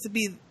only supposed to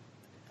be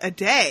a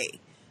day.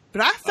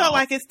 But I felt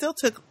like it still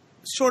took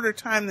shorter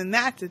time than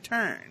that to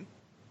turn.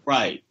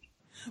 Right.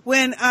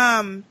 When,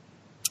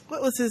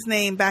 what was his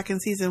name back in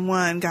season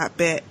 1 got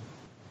bit?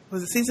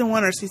 Was it season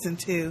 1 or season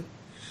 2?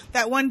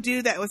 That one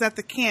dude that was at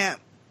the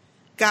camp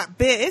got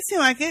bit. It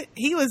seemed like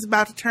he was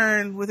about to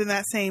turn within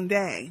that same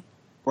day.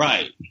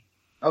 Right.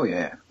 Oh,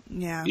 yeah.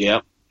 Yeah.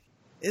 Yep.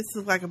 This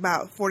is like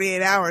about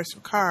 48 hours for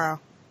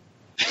Carl.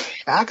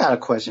 I got a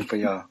question for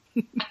y'all.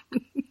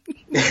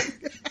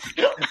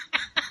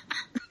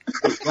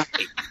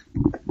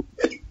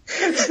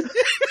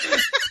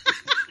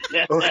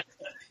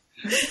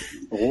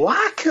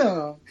 Why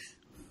come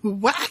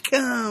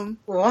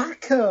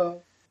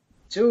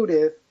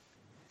Judith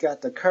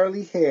got the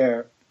curly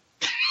hair?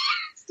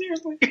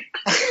 Seriously.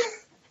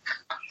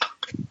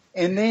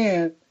 And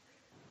then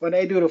when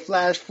they do the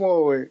flash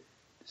forward,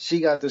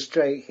 she got the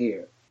straight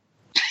hair.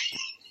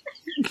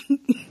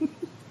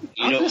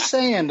 I'm just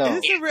saying, though.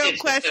 This is a real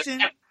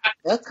question.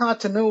 That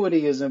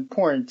continuity is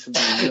important to me.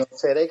 You know what I'm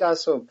saying? They got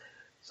some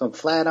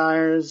flat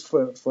irons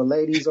for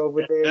ladies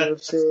over there.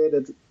 It's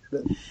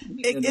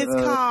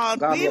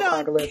called, we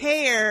don't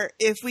care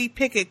if we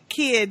pick a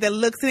kid that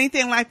looks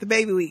anything like the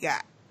baby we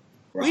got.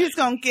 Right. We just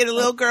going to get a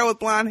little girl with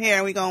blonde hair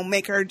and we're going to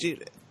make her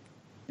Judith.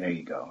 There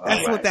you go.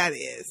 That's what that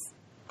is.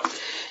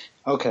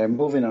 Okay,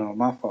 moving on.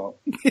 My fault.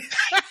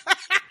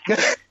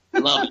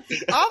 Love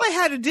it. All they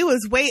had to do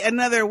was wait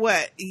another,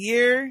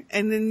 year,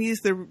 and then use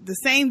the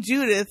same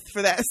Judith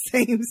for that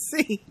same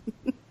scene.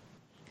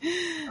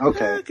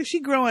 Okay. Because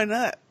she's growing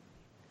up.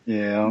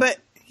 Yeah. But,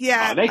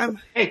 yeah.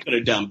 They could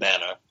have done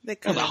better.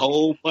 There's a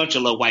whole bunch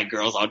of little white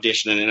girls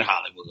auditioning in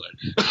Hollywood.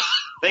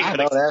 I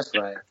know that's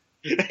right.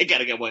 They got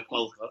to get one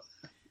closer.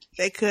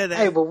 They could have.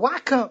 Hey, but why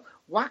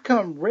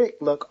come Rick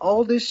look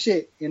old as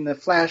shit in the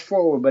flash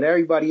forward, but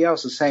everybody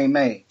else the same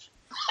age?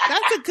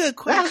 That's a good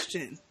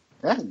question.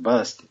 That's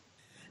busted.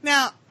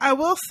 Now, I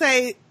will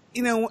say,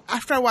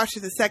 after I watched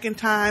it the second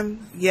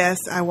time, yes,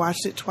 I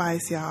watched it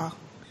twice, y'all.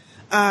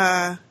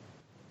 And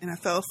I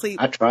fell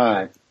asleep. I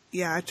tried.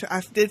 Yeah,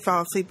 I did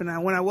fall asleep,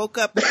 and when I woke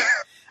up,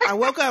 I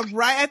woke up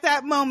right at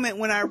that moment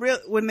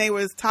when they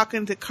was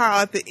talking to Carl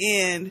at the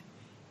end,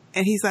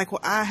 and he's like,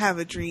 "Well, I have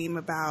a dream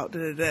about da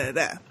da da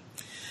da,"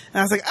 and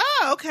I was like,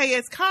 "Oh, okay,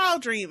 it's Carl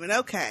dreaming.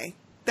 Okay,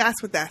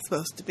 that's what that's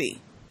supposed to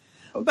be."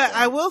 Okay. But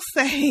I will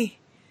say,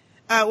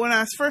 when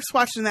I was first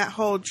watching that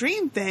whole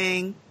dream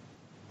thing,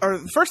 or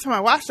the first time I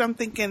watched it, I'm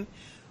thinking,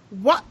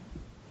 what?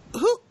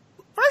 Who?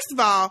 First of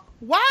all,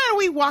 why are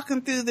we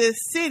walking through this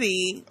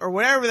city, or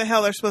whatever the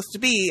hell they're supposed to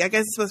be? I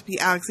guess it's supposed to be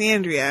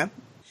Alexandria.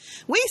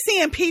 We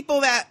seeing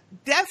people that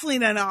definitely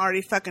done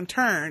already fucking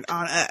turned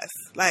on us.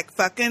 Like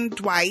fucking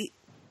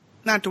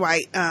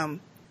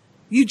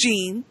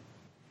Eugene.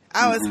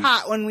 I was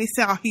hot when we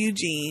saw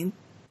Eugene.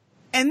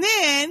 And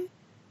then,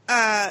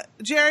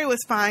 Jerry was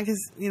fine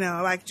because,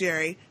 I like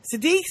Jerry.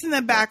 Sadiq's in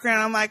the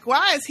background. I'm like,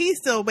 why is he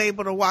still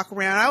able to walk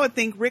around? I would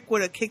think Rick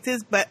would have kicked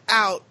his butt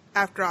out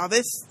after all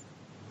this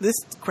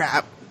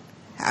crap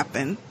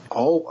happened.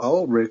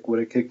 Oh, Rick would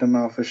have kicked him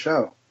out for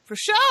sure. For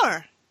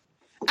sure.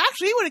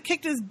 Actually, he would have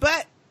kicked his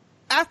butt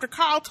after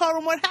Carl told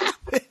him what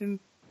happened.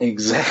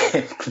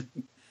 Exactly.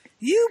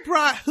 You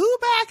brought who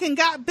back and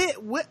got bit?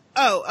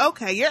 Oh,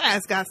 okay, your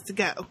ass got to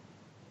go.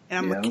 And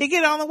I'm going to kick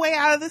it on the way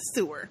out of the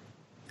sewer.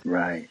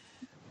 Right.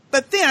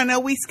 But then, I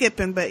know we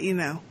skipping, but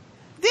Then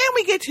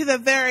we get to the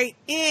very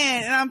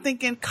end, and I'm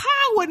thinking,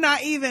 Carl would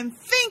not even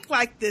think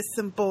like this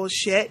some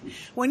bullshit.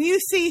 When you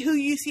see who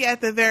you see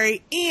at the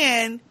very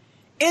end,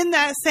 in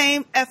that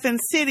same effing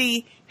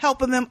city,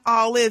 helping them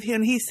all live,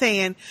 and he's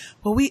saying,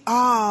 well, we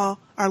all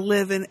are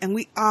living, and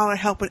we all are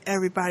helping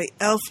everybody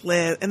else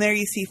live. And there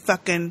you see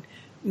fucking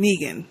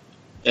Negan.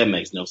 That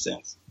makes no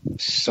sense.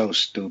 So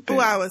stupid. Oh,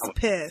 I was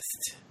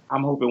pissed.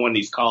 I'm hoping one of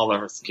these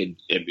callers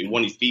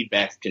one of these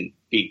feedbacks can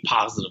be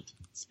positive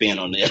spin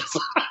on this.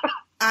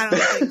 I don't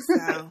think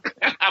so.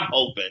 I'm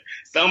hoping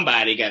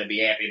somebody got to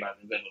be happy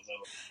about this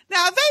episode.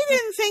 Now, they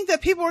didn't think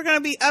that people were going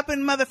to be up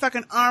in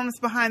motherfucking arms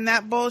behind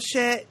that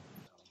bullshit.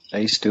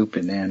 They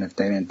stupid, man, if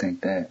they didn't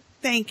think that.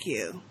 Thank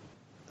you.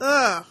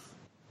 Ugh.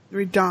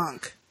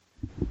 Redonk.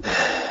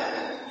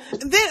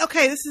 Then,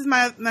 okay, this is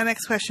my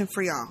next question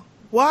for y'all.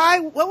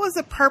 What was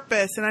the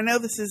purpose, and I know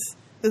this is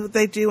what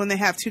they do when they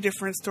have two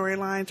different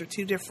storylines or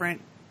two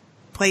different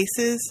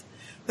places,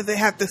 that they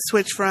have to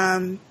switch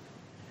from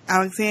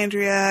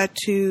Alexandria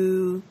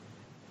to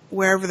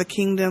wherever the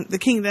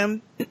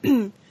kingdom.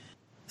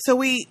 So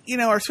we,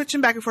 are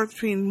switching back and forth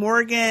between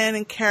Morgan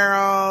and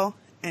Carol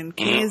and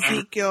King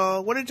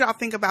Ezekiel. What did y'all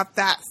think about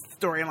that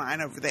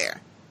storyline over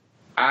there?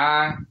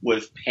 I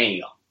was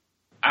pale.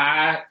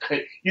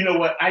 You know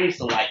what? I used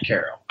to like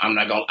Carol.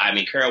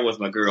 Carol was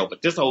my girl,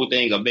 but this whole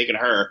thing of making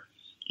her,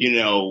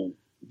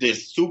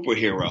 this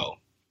superhero,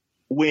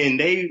 when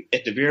they,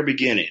 at the very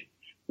beginning,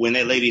 when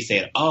that lady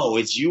said, oh,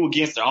 it's you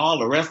against all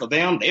the rest of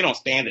them, they don't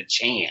stand a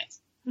chance.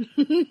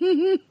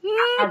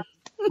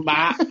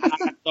 My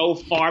eyes so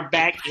far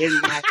back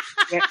in my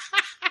head,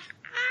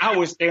 I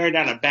was staring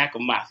down the back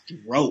of my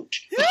throat.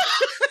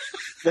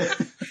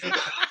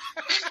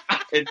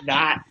 I could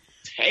not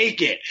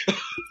take it.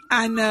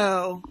 I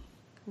know,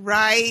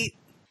 right?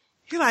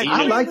 You're like,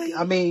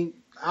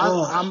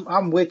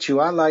 I'm with you.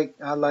 I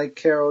like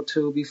Carol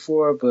too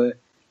before, but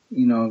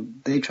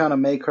they trying to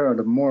make her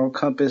the moral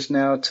compass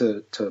now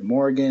to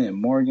Morgan, and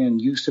Morgan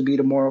used to be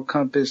the moral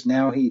compass.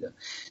 Now he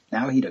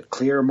the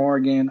clear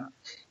Morgan.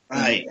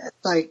 Right.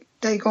 It's like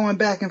they going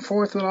back and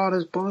forth with all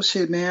this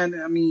bullshit, man.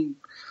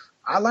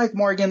 I like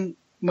Morgan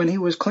when he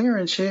was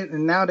clearing shit,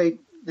 and now they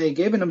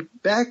giving him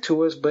back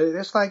to us, but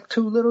it's like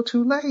too little,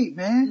 too late,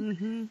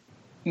 man.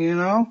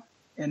 Mm-hmm.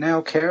 And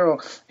now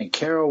Carol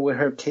with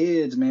her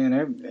kids,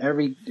 man.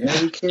 Every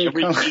kid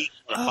comes.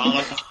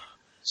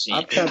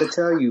 I'm trying to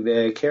tell you,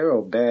 man,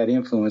 Carol, bad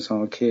influence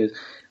on kids,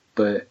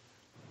 but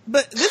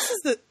this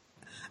is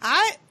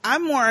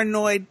I'm more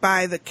annoyed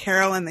by the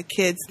Carol and the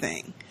kids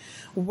thing.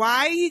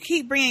 Why do you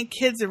keep bringing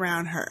kids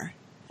around her?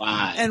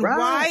 Why? And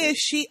why is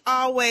she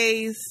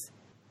always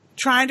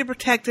trying to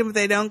protect them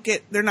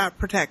if they're not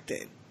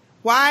protected?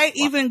 Why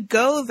even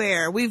go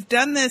there? We've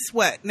done this,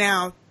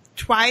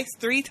 twice,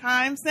 3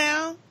 times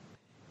now?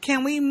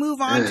 Can we move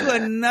on to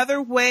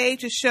another way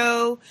to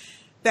show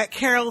that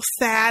Carol's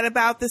sad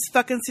about this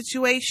fucking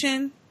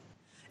situation?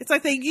 It's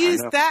like they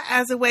use that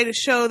as a way to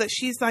show that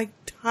she's like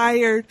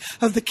tired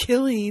of the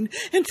killing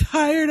and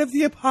tired of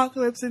the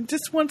apocalypse and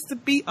just wants to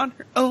be on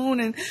her own,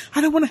 and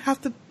I don't want to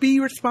have to be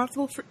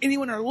responsible for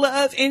anyone or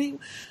love anyone.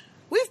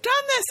 We've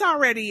done this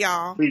already,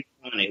 y'all. We've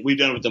done it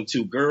with them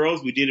 2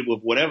 girls. We did it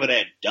with whatever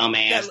that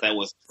dumbass that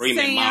was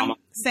screaming mama.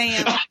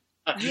 Sam.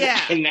 Yeah.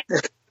 And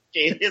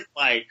it's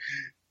like,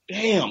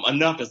 damn,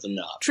 enough is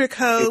enough. Trick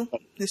hoe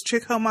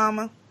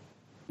mama.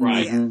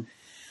 Right. Yeah.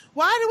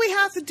 Why do we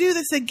have to do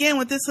this again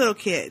with this little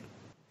kid?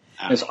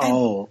 It's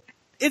old.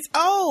 It's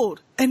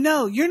old. And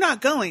no, you're not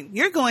going.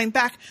 You're going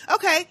back.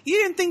 Okay,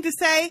 you didn't think to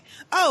say,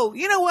 oh,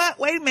 you know what?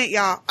 Wait a minute,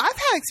 y'all. I've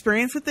had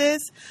experience with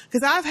this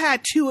because I've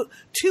had two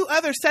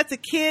other sets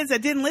of kids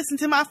that didn't listen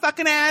to my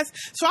fucking ass.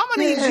 So I'm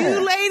going to need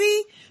you,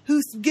 lady,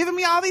 who's giving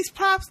me all these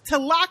props, to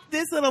lock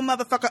this little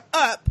motherfucker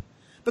up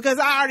because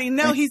I already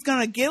know he's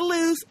going to get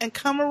loose and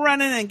come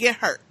running and get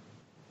hurt.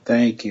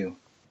 Thank you.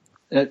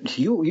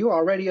 You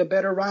already a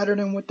better rider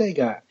than what they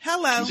got.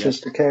 Hello.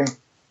 Sister K.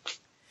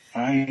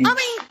 I mean, they're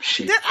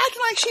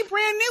acting like she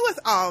brand new with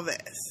all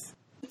this.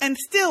 And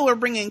still we're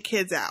bringing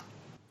kids out.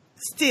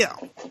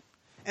 Still.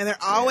 And they're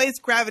always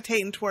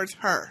gravitating towards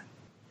her.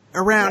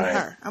 Around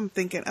her. I'm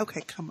thinking,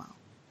 okay, come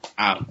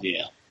on.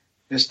 Yeah.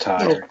 It's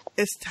tired.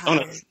 It's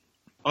tired.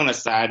 On a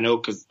side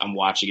note, because I'm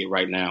watching it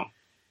right now.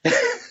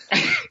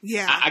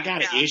 Yeah. I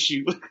got an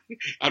issue.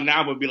 I'm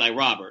now going to be like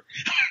Robert.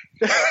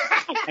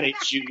 I got an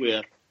issue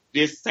with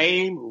this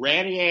same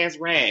ratty-ass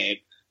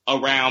rag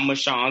around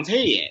Michonne's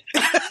head.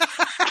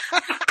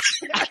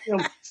 I am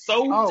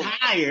so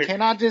tired.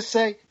 Can I just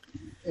say,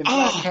 in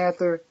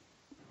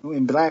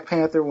Black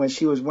Panther, when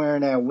she was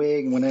wearing that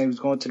wig, when they was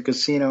going to the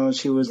casino, and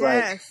she was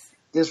like,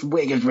 this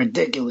wig is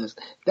ridiculous.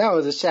 That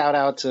was a shout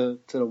out to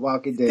The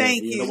Walking Dead.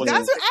 Thank you.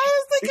 That's what I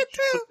was thinking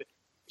too.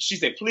 She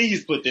said,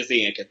 please put this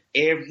in, because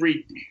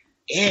every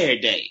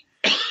day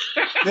on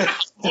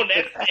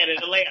that set in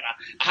Atlanta,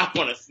 I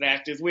want to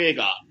snatch this wig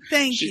off.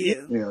 Thank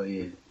you. Hell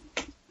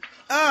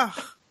yeah.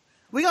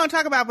 We're going to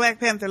talk about Black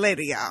Panther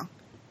later, y'all.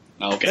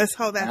 Okay. Let's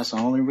hold that. That's the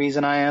only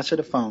reason I answer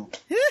the phone.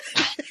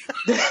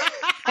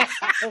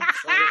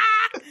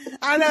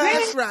 I know,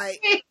 that's right.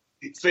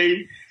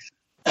 See?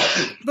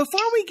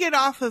 Before we get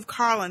off of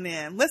Carl and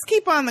them, let's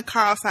keep on the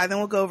Carl side, then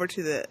we'll go over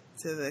to the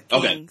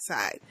King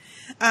side.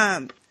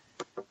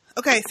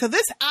 Okay, so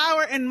this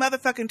hour and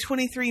motherfucking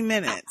 23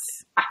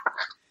 minutes.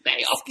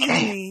 Excuse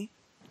me.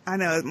 I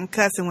know, I'm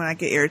cussing when I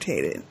get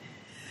irritated.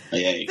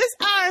 Hey. This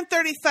hour and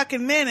 30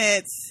 fucking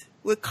minutes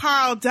with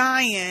Carl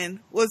dying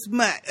was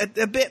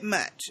a bit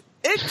much.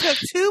 It took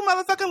too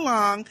motherfucking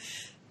long.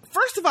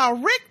 First of all,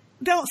 Rick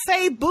don't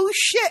say boo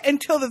shit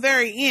until the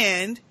very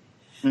end.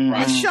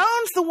 Right.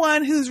 Michonne's the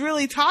one who's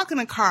really talking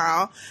to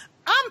Carl.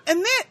 And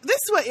then, this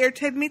is what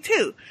irritated me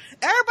too.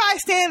 Everybody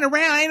standing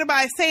around, ain't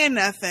nobody saying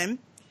nothing.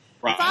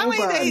 Right.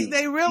 Finally,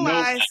 they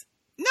realize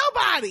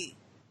nobody.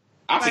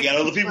 I forgot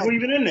other people were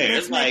even in there.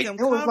 It's like it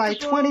was like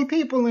 20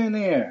 people in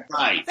there.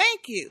 Right.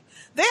 Thank you.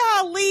 They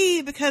all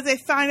leave because they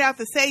find out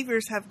the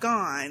saviors have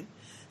gone.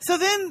 So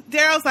then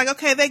Daryl's like,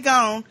 okay, they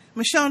gone.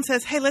 Michonne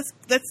says, hey, let's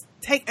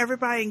take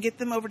everybody and get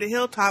them over to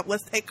Hilltop.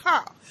 Let's take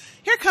Carl.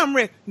 Here come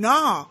Rick.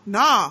 No,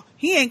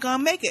 he ain't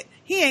gonna make it.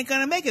 He ain't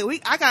gonna make it.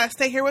 I gotta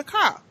stay here with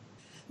Carl.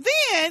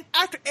 Then,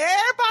 after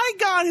everybody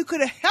gone who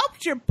could have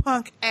helped your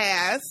punk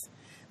ass,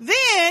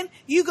 then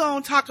you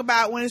gonna talk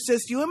about when it's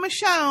just you and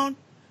Michonne.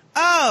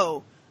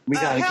 Oh, we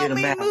gotta get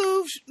him out.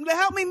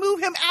 Help me move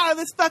him out of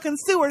this fucking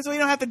sewer so he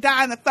don't have to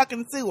die in the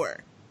fucking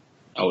sewer.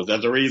 Oh, is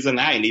that the reason?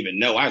 I didn't even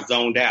know. I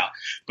zoned out.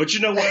 But you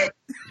know what?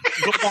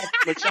 Go back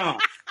to Michonne.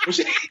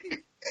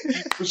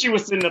 When she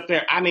was sitting up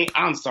there, I mean,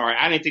 I'm sorry.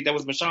 I didn't think that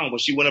was Michonne when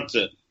she went up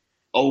to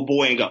old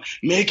boy and go,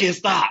 make it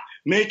stop.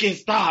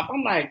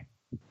 I'm like,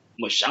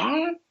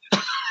 Michonne?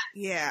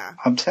 Yeah.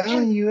 I'm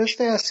telling you, it's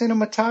that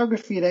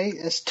cinematography.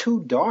 It's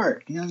too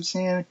dark. You know what I'm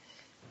saying?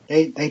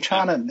 They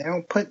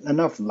don't put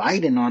enough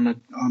lighting on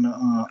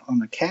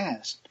the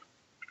cast.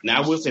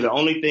 Now I will say the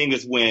only thing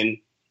is when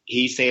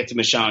he said to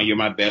Michonne, "You're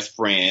my best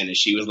friend," and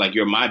she was like,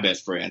 "You're my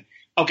best friend."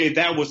 Okay,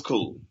 that was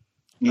cool.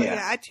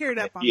 Yeah, I teared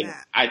up on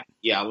that. I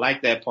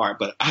like that part,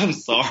 but I'm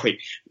sorry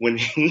when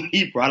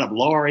he brought up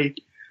Laurie,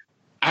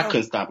 I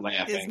couldn't stop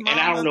laughing, and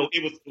I don't know.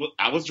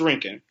 I was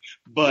drinking,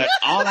 but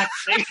all I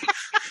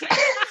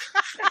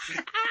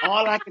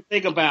could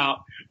think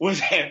about was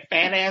that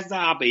fat ass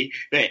zombie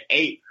that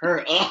ate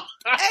her up.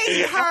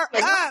 Ate her up.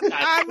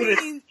 I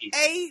mean,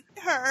 ate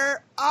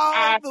her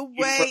all the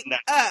way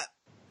up.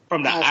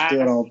 From the I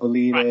still don't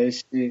believe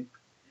that shit.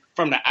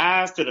 From the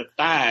eyes to the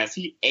thighs,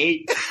 he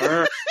ate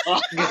her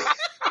up.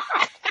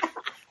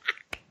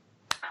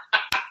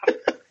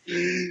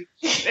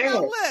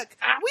 Now look,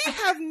 we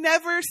have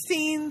never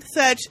seen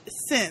such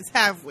sense,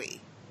 have we?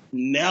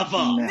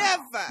 Never.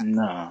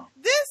 No.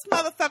 This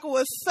motherfucker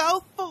was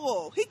so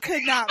full, he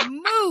could not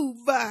move.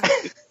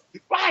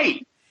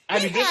 Right.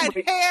 He had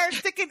hair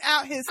sticking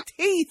out his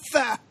teeth.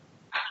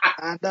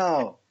 I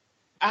know.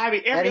 I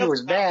mean, and he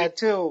was bad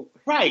too.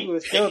 Right. He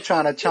was still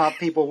trying to chomp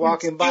people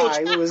walking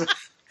by.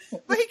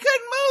 But he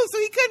couldn't move, so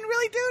he couldn't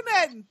really do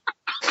nothing.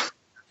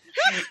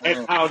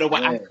 And I don't know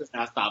why I could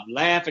not stop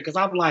laughing because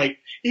I'm like,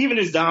 even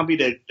this zombie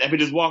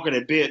just walking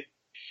a bit,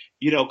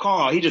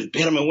 Carl, he just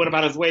bit him and went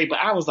about his way. But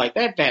I was like,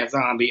 that fat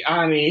zombie.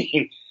 I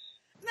mean,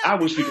 I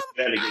wish we could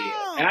do that again.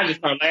 And I just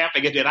started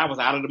laughing and then I was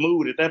out of the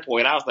mood at that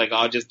point. I was like,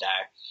 oh, just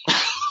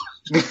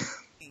die.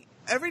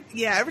 Every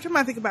time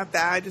I think about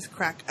that, I just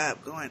crack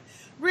up going,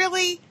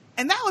 really?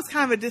 And that was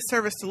kind of a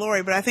disservice to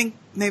Lori, but I think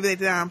maybe they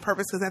did that on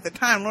purpose because at the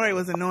time, Lori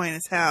was annoying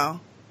as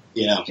hell.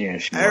 Yeah.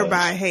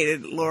 Everybody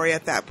hated Lori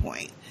at that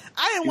point.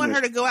 I didn't want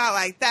her to go out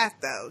like that,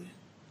 though.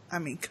 I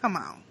mean, come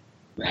on.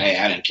 Hey,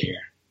 I didn't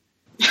care.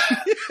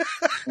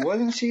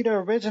 Wasn't she the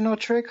original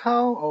trick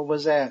hoe, or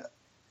was that?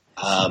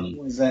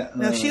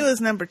 No, she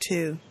was number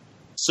 2.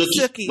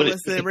 Sookie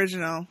was the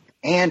original.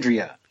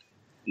 Andrea.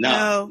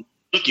 No.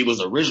 Sookie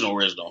was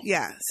original.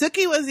 Yeah,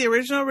 Sookie was the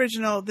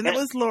original. Then it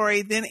was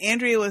Lori. Then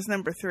Andrea was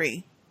number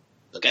 3.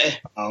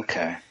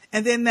 Okay.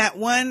 And then that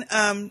one,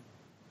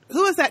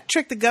 who was that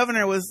trick the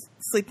governor was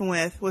sleeping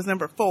with was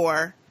number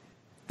 4.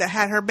 That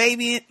had her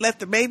baby,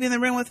 left her baby in the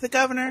room with the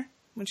governor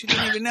when she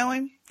didn't even know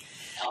him.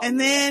 And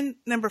then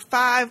number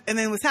 5, and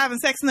then was having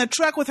sex in the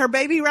truck with her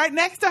baby right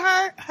next to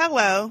her.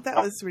 Hello, that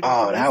was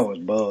ridiculous. Oh, that was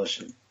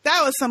bullshit.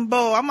 That was some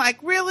bull. I'm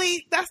like,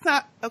 really? That's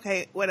not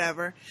okay.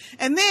 Whatever.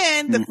 And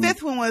then the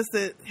 5th one was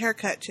the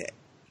haircut chick.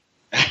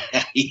 And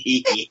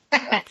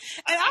I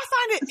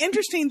find it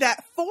interesting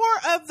that 4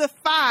 of the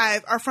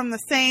 5 are from the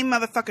same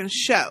motherfucking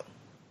show.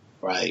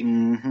 Right.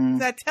 Mm-hmm.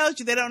 That tells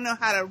you they don't know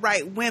how to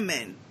write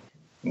women.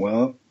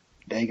 Well,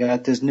 they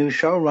got this new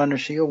showrunner.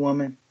 She a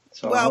woman.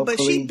 So well, but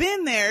she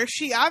been there.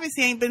 She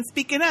obviously ain't been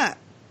speaking up.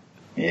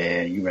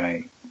 Yeah, you're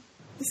right.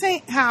 This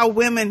ain't how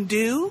women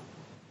do.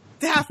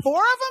 To have 4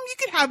 of them, you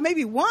could have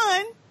maybe 1.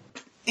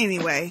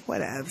 Anyway,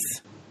 whatevs.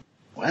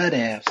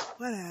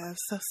 Whatevs.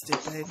 So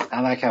stupid.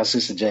 I like how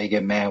Sister J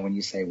get mad when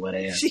you say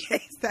whatevs. She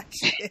hates that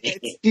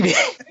shit.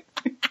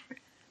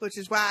 Which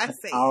is why I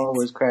say it. I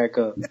always crack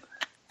up.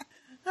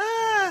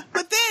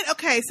 But then,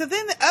 okay, so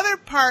then the other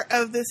part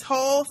of this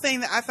whole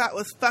thing that I thought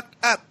was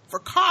fucked up for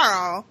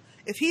Carl,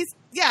 if he's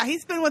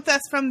been with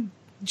us from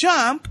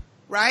Jump,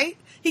 right?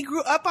 He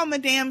grew up on the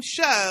damn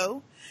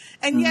show,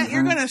 and yet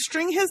you're going to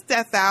string his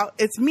death out.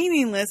 It's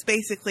meaningless,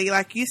 basically,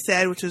 like you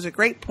said, which was a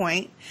great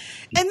point.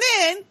 And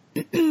then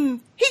he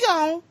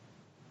going to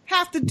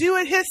have to do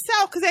it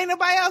himself because ain't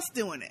nobody else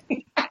doing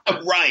it.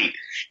 Right.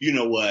 You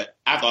know what?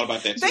 I thought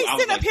about that too. They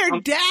sit up here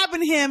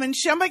dabbing him and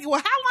shit. I'm like, well,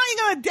 how long are you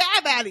going to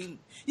dab at him?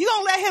 You going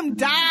to let him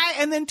die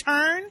and then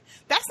turn?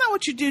 That's not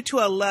what you do to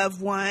a loved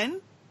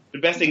one. The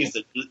best thing is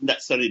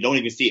so they don't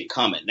even see it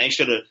coming. They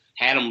should have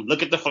had him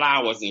look at the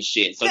flowers and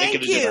shit, so they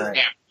could have just stabbed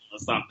him or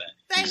something.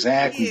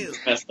 Exactly. You.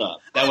 Messed up.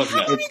 That was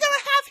messed up. How are you going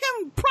to have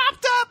him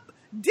propped up,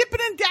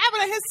 dipping and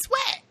dabbing in his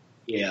sweat?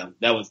 Yeah,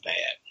 that was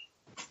bad.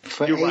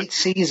 For 8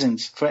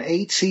 seasons,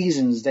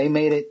 they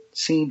made it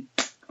seem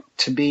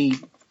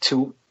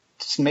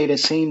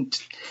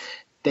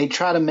they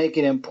try to make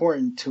it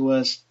important to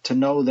us to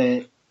know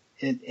that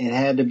you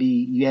had to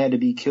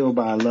be killed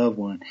by a loved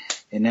one,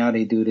 and now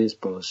they do this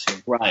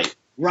bullshit. Right.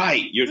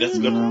 That's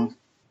good.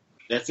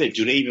 That's it.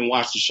 Do they even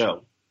watch the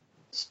show?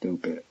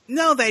 Stupid.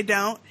 No, they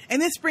don't.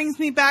 And this brings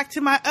me back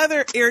to my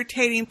other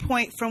irritating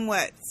point from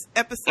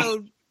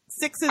episode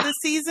 6 of the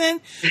season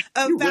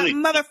of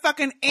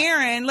motherfucking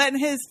Aaron letting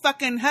his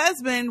fucking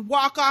husband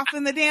walk off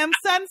in the damn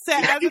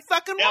sunset as a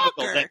fucking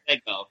walker. Let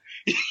that go.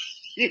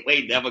 You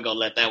ain't never gonna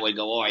let that one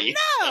go, are you?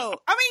 No.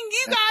 I mean,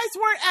 you guys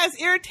weren't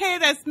as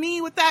irritated as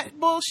me with that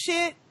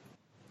bullshit.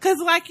 Because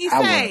like you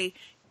say,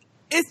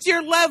 it's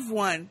your loved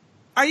one.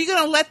 Are you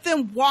going to let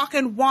them walk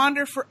and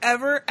wander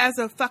forever as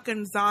a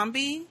fucking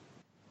zombie?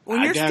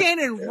 When you're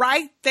standing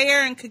right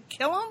there and could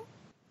kill them?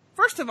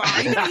 First of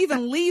all, you don't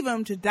even leave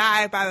them to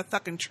die by the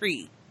fucking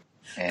tree.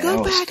 Yeah,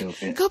 Go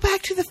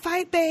back to the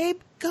fight, babe.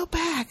 Go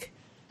back.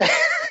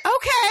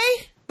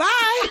 Okay.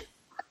 Bye.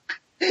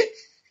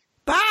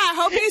 Bye.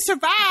 Hope you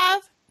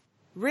survive.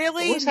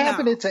 Really? What's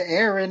happening to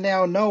Aaron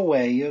now? No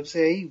way. You know what I'm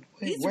saying?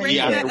 He's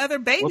raising that other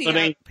baby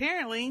up,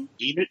 apparently.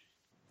 Enid?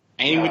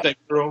 Ain't he with that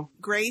girl?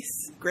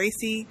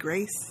 Gracie.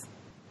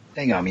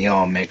 They got me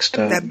all mixed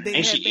up.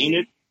 Ain't she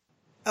Enid?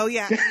 Oh,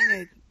 yeah,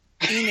 Enid.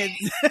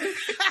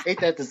 Ain't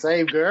that the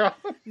same girl?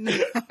 No.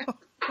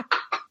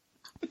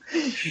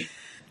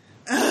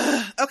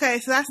 Okay,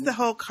 so that's the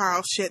whole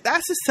Carl shit.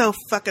 That's just so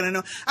fucking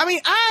annoying. I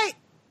mean,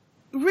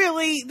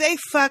 they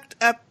fucked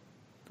up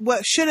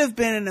what should have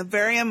been a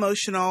very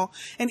emotional,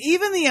 and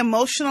even the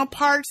emotional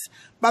parts,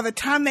 by the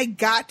time they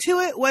got to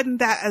it, wasn't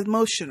that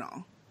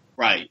emotional.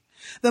 Right.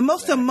 The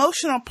most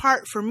emotional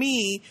part for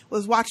me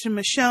was watching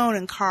Michonne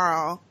and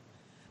Carl,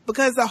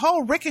 because the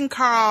whole Rick and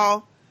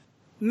Carl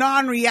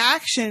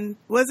non-reaction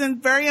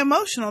wasn't very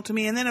emotional to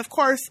me. And then, of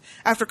course,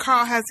 after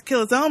Carl has to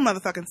kill his own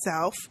motherfucking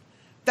self,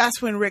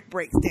 that's when Rick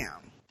breaks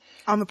down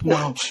on the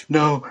porch.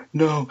 No,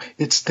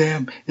 it's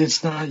them.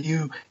 It's not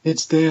you.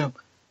 It's them.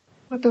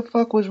 What the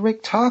fuck was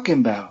Rick talking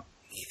about?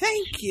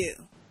 Thank you.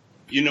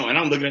 You know, and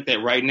I'm looking at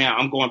that right now.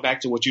 I'm going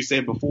back to what you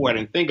said before. I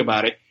didn't think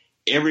about it.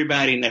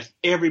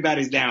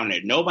 Everybody's down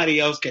there. Nobody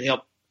else can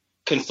help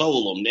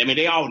console them. I mean,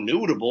 they all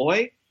knew the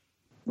boy.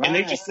 Right. And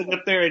they just sitting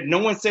up there and no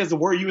one says a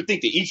word. You would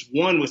think that each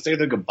one would say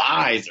their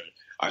goodbyes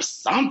or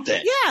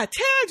something. Yeah,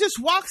 Tara just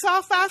walks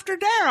off after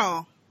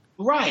Daryl.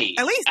 Right.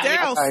 At least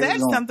Daryl said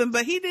something,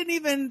 but he didn't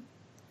even,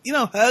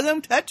 hug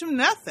him, touch him,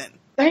 nothing.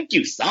 Thank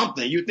you,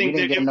 something. You think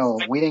we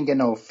didn't get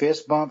no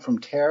fist bump from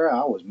Tara?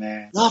 I was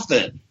mad.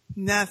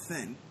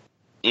 Nothing.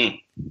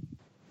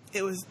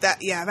 It was that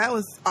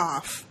was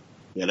off.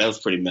 Yeah, that was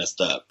pretty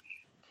messed up.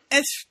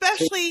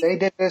 Especially if they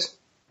did this.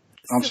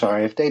 I'm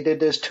sorry. If they did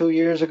this 2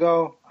 years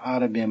ago, I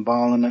would have been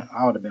balling.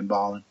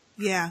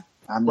 Yeah.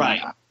 I mean,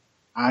 right.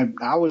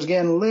 I was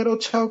getting a little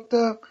choked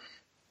up,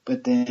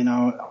 but then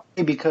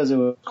because it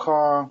was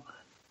Carl,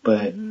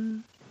 but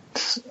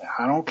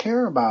I don't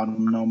care about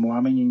him no more. I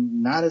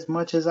mean, not as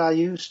much as I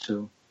used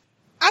to.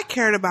 I I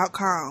cared about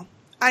Carl.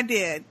 I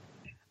did.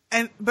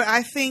 But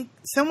I think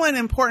someone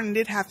important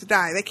did have to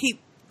die. They keep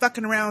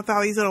fucking around with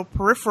all these little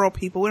peripheral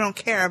people we don't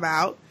care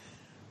about.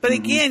 But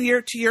again,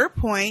 to your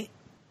point,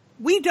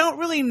 we don't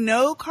really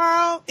know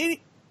Carl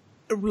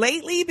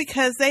lately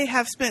because they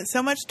have spent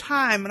so much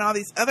time on all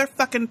these other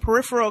fucking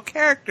peripheral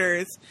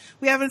characters.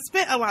 We haven't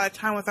spent a lot of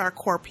time with our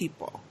core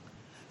people.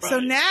 Right. So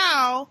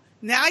now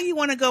you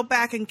want to go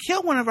back and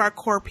kill one of our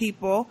core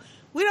people.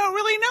 We don't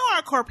really know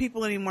our core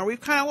people anymore.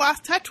 We've kind of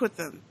lost touch with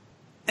them.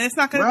 And it's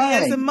not going to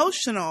be as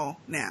emotional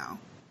now.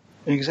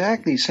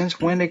 Exactly. Since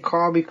when did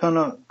Carl become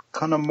a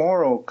kind of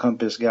moral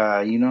compass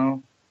guy? You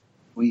know,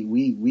 when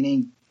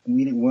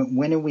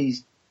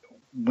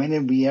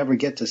did we ever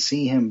get to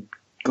see him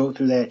go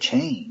through that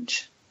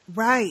change?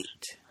 Right.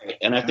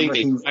 And I think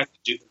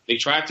they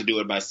tried to do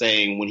it by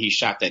saying when he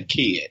shot that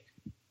kid.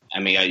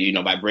 I mean,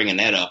 by bringing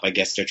that up, I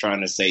guess they're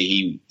trying to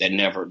say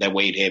that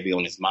weighed heavy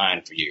on his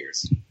mind for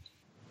years.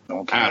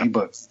 Okay,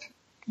 but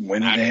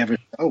when did they ever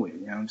show it?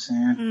 You know what I'm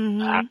saying?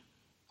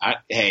 Mm-hmm.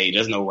 Hey,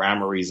 there's no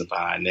rhyme or reason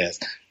behind this.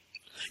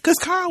 Because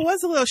Carl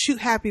was a little shoot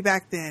happy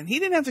back then. He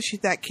didn't have to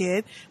shoot that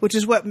kid, which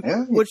is what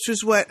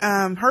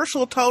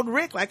Herschel told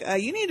Rick. Like,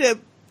 you need to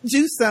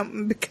do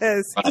something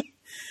because,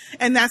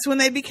 and that's when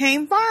they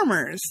became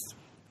farmers.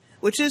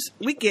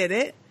 We get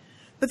it.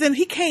 But then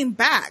he came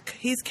back.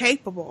 He's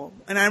capable.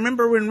 And I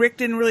remember when Rick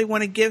didn't really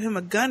want to give him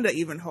a gun to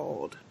even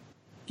hold,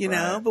 you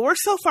know. But we're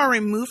so far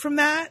removed from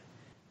that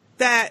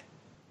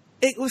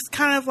it was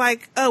kind of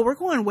like, oh, we're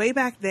going way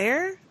back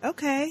there?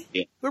 Okay.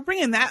 Yeah. We're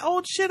bringing that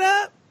old shit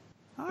up?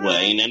 All well,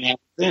 ain't nothing happened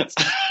since.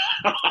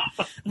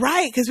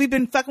 Right, because we've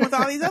been fucking with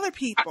all these other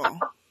people.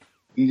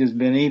 You just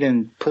been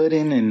eating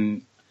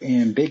pudding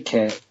and Big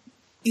Cat.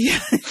 Yeah.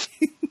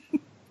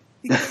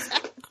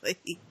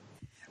 Exactly.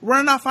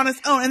 Running off on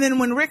his own. And then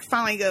when Rick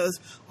finally goes,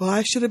 well,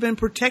 I should have been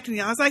protecting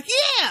you. I was like,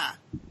 yeah,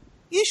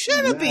 you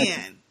should have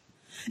been.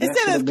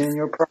 Instead of been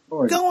your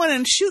priority. Going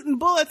and shooting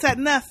bullets at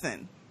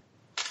nothing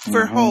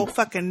for a whole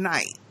fucking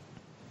night.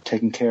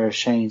 Taking care of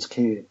Shane's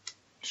kid.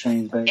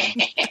 Shane's baby.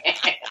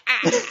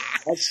 Now,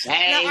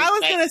 I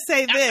was going to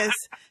say this.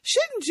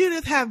 Shouldn't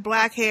Judith have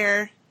black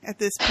hair at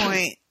this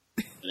point?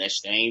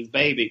 That's Shane's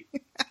baby.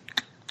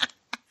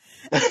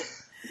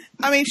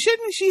 I mean,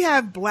 shouldn't she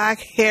have black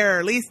hair, or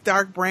at least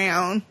dark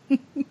brown?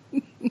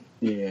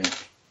 Yeah,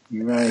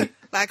 you're right.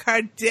 Like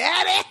her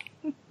daddy.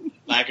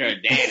 Like her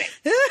daddy.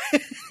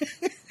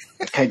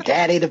 Her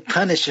daddy the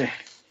Punisher.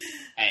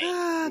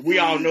 Hey, we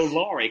all know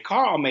Laurie.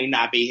 Carl may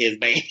not be his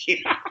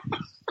baby.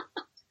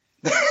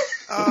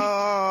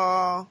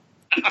 Oh.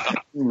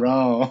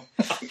 Wrong.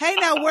 Hey,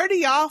 now where do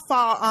y'all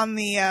fall on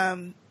the,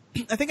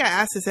 I think I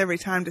ask this every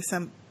time to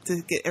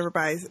get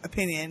everybody's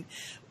opinion.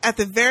 At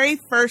the very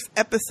first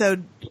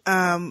episode,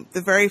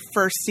 the very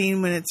first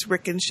scene when it's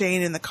Rick and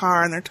Shane in the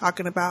car and they're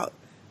talking about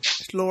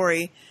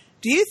Laurie,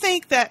 do you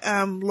think that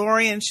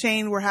Laurie and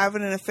Shane were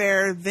having an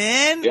affair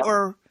then,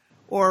 or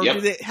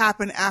did it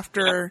happen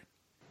after?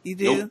 You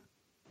do? Nope.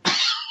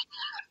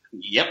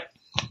 Yep.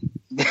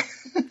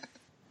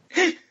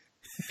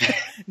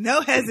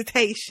 No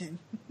hesitation.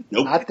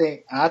 Nope.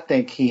 I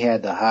think he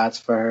had the hots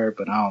for her,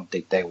 but I don't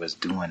think they was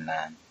doing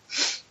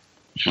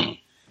nothing.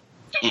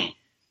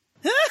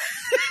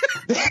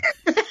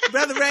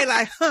 Brother Ray,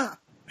 like,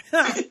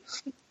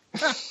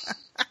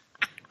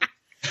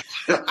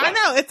 I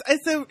know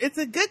it's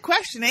a good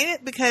question, ain't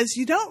it? Because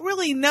you don't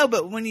really know,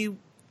 but when you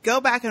go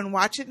back and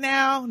watch it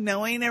now,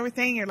 knowing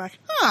everything, you're like,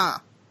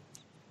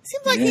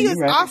 seems like he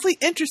was awfully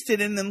interested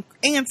in the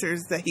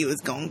answers that he was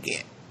gonna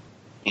get.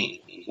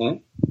 Mm-hmm.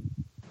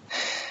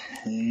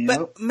 Yep.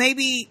 But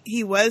maybe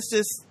he was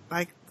just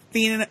like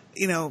feeling,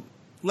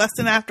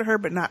 lusting after her,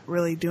 but not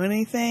really doing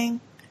anything.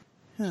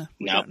 I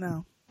don't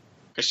know.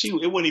 Because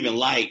it wasn't even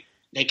like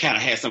they kind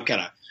of had some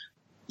kind of,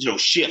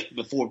 shift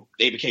before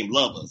they became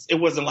lovers. It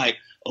wasn't like,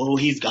 oh,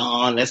 he's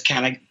gone, let's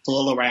kind of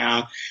fool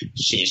around.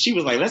 Shit, she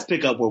was like, let's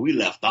pick up where we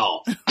left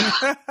off.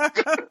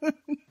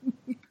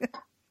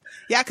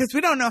 Yeah, because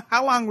we don't know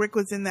how long Rick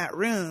was in that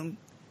room,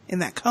 in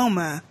that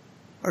coma,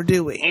 or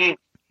do we?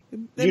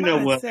 You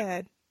know what?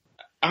 Said.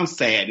 I'm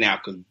sad now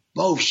because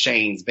both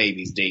Shane's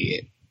babies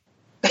dead.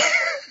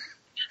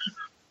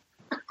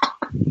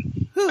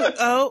 Who?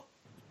 Oh,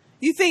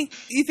 you think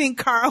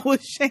Carl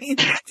was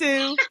Shane's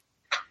too?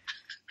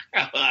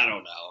 I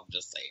don't know. I'm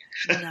just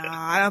saying. No,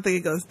 I don't think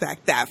it goes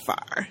back that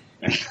far.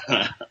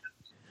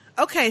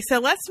 Okay, so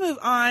let's move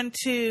on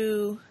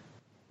to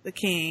the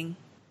king.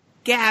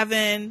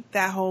 Gavin,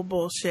 that whole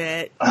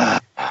bullshit.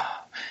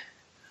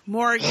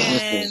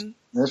 Morgan.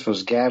 This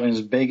was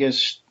Gavin's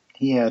biggest.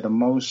 He had the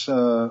most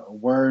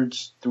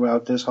words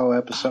throughout this whole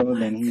episode.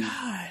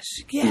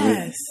 Gosh,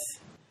 yes.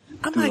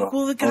 I'm like,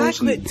 will the guy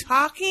quit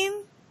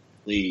talking?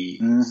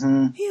 Please.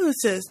 Mm-hmm. He was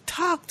just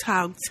talk.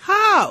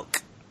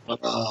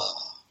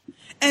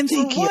 And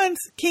for once,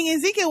 King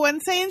Ezekiel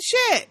wasn't saying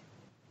shit.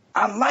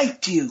 I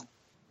liked you.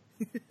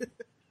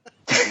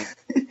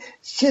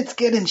 Shit's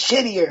getting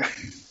shittier.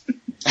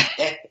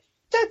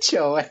 Shut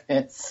your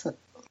ass.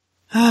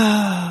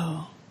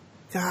 Oh.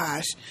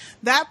 Gosh,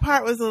 that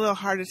part was a little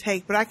hard to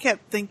take, but I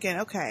kept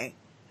thinking, okay,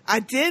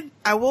 I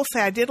will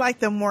say I did like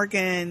the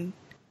Morgan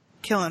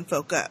killing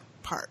folk up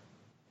part.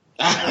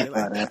 I really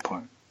like that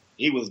part.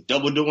 He was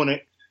double doing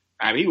it.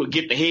 I mean, he would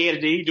get the head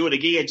and then he'd do it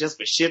again just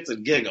for shits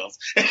and giggles.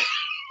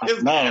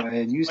 No,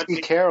 and you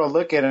see Carol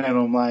looking at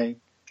him like,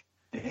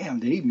 damn,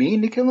 did he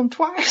mean to kill him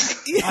twice?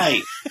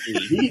 Right.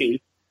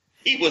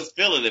 He was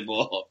feeling it,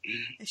 boy.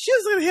 She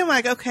was looking at him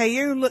like, okay,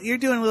 you're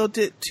doing a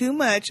little too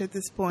much at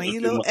this point.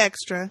 You're a little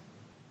extra.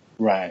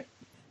 Right.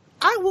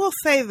 I will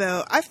say,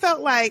 though, I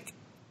felt like,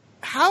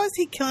 how is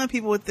he killing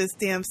people with this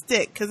damn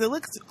stick? Because it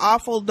looks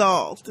awful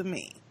dull to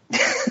me.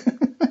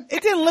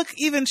 It didn't look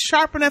even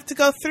sharp enough to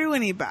go through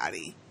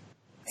anybody.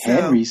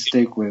 Henry's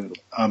stick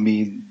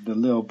the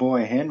little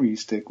boy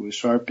Henry's stick was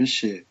sharp as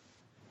shit.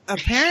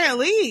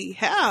 Apparently,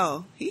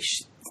 hell, he's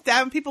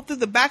stabbing people through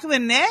the back of the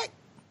neck.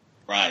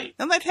 Right.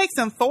 Don't that take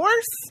some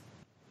force?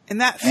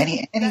 And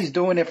he's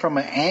doing it from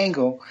an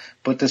angle,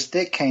 but the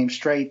stick came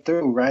straight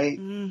through, right?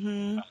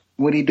 Mm-hmm.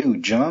 What'd he do?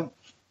 Jump?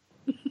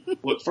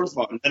 Well, first of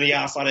all, none of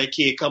y'all saw that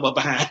kid come up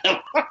behind him.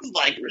 I was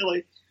like,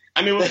 really?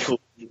 I mean, it was cool.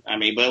 I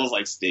mean, but it was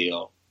like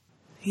still.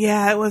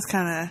 Yeah, it was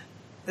kind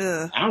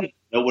of. I don't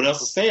know what else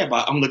to say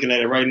about. I'm looking at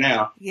it right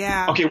now.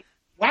 Yeah. Okay.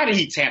 Why did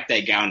he tap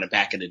that guy on the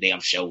back of the damn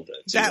shoulder?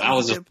 That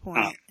was a good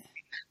point.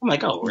 I'm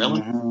like, oh,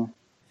 really? Mm-hmm.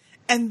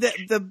 And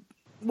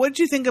what did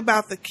you think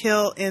about the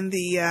kill in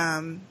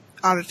the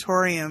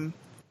auditorium?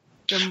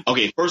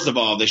 Okay, first of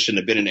all, they shouldn't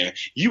have been in there.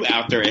 You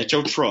out there at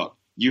your truck.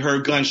 You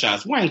heard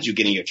gunshots. Why didn't you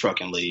get in your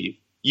truck and leave?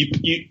 You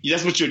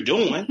that's what you're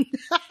doing.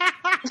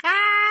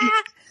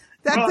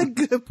 That's a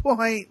good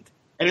point.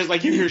 And it's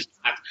like, you hear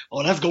shots. Oh,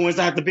 let's go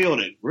inside the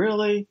building.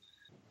 Really?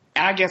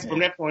 I guess from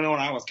that point on,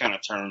 I was kind of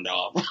turned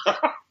off.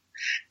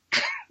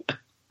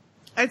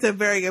 That's a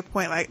very good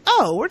point. Like,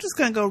 oh, we're just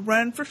going to go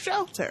run for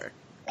shelter.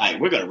 Right,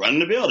 we're going to run in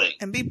the building.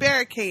 And be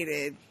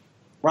barricaded.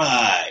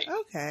 Right.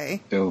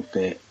 Okay.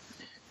 Stupid.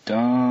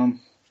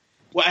 Dumb.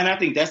 Well, and I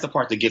think that's the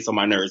part that gets on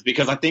my nerves,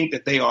 because I think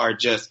that they are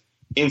just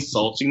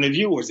insulting the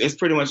viewers. It's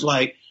pretty much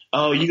like,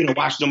 oh, you're going to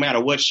watch no matter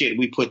what shit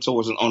we put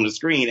towards on the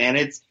screen. And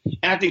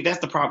I think that's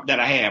the problem that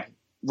I have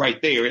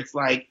right there. It's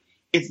like,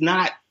 it's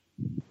not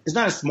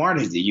as smart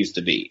as it used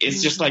to be.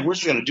 It's just like, we're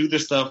just going to do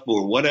this stuff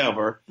for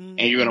whatever, and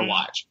you're going to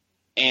watch.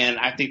 And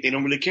I think they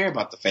don't really care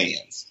about the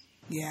fans.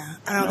 Yeah,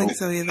 I don't think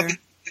so either.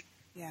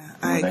 Yeah,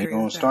 I agree. They're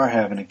going to start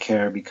having to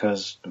care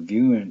because the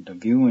viewing's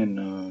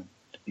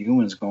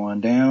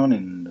going down,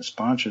 and the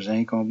sponsors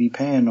ain't going to be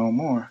paying no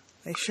more.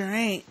 They sure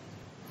ain't.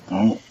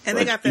 Oh, and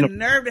they got the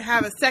nerve to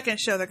have a second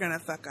show they're going to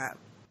fuck up.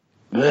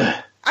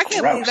 I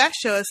can't believe that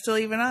show is still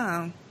even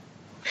on.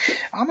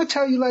 I'm going to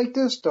tell you like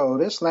this, though.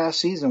 This last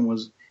season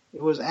was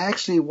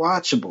actually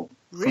watchable.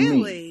 Really?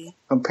 For me,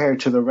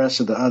 compared to the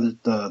rest of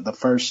the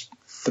first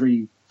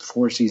 3-4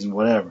 seasons,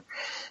 whatever.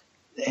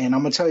 And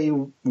I'm going to tell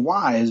you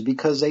why, is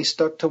because they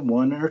stuck to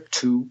one or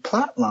two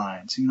plot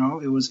lines. You know,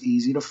 it was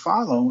easy to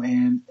follow,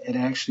 and I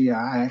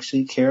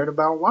actually cared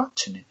about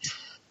watching it.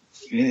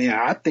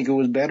 Yeah, I think it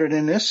was better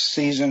than this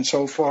season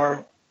so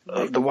far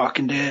of The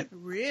Walking Dead.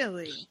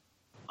 Really?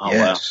 Oh,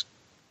 yes.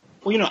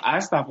 Well, I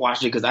stopped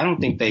watching it because I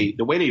don't think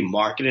the way they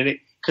marketed it,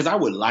 because I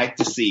would like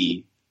to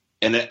see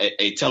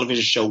a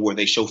television show where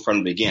they show from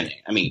the beginning.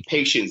 I mean,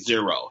 Patient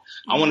Zero.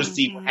 I want to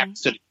see what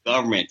happens to the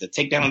government, the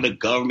takedown of the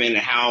government, and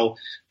how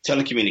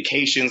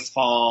telecommunications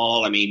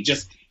fall. I mean,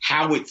 just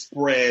how it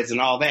spreads and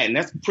all that. And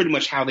that's pretty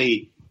much how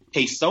they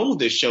sold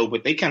this show,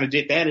 but they kind of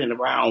did that in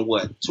around,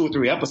 2 or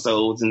 3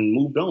 episodes and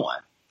moved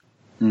on.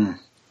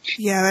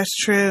 Yeah, that's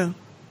true.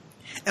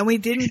 And we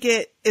didn't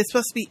it's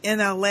supposed to be in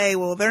LA.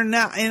 Well, they're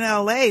not in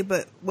LA,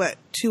 but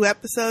 2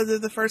 episodes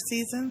of the first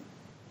season?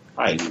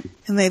 Right.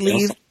 And they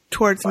leave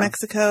towards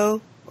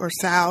Mexico or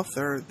south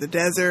or the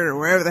desert or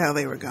wherever the hell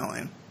they were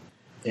going.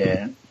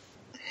 Yeah.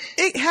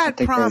 It had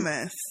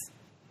promise.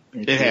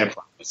 It had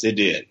promise. It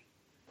did.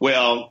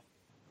 Well,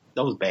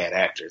 those bad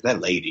actors. That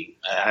lady.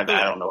 I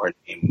don't know her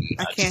name.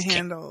 I can't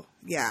handle.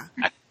 Yeah.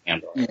 I can't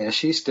handle her. Yeah,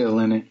 she's still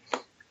in it.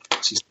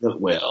 She's still,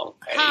 well.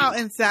 How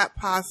is that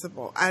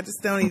possible? I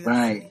just don't even.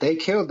 Right. They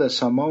killed the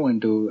Samoan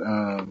dude.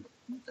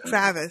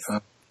 Travis.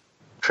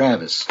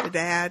 Travis. The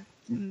dad.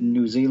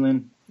 New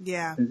Zealand.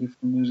 Yeah. Is he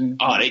from New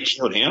Zealand? Oh, they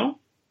killed him?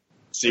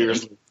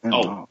 Seriously?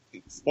 Oh,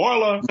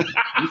 spoiler.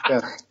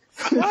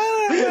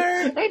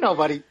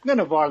 Ain't none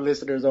of our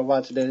listeners are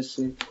watching that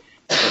shit.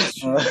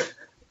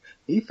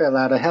 He fell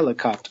out of a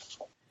helicopter.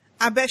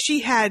 I bet she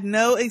had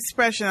no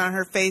expression on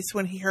her face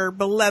when her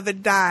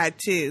beloved died,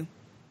 too.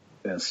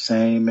 The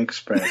same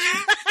expression.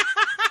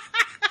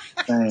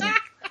 Same.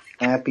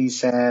 Happy,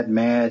 sad,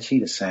 mad. She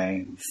the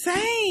same.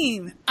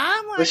 Same.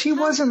 I'm like, but she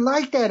wasn't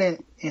like that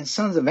in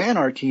Sons of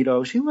Anarchy,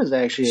 though. She was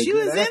actually she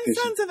was in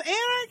Sons of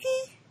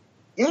Anarchy?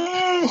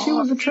 Yeah, she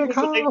was a trick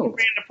hoe. They ran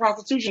the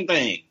prostitution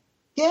thing.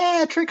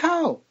 Yeah, trick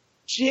hoe.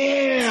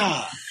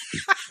 Yeah.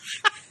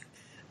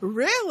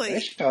 Really? They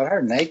showed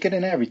her naked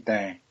and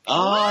everything.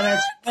 Oh,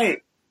 that's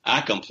right.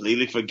 I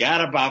completely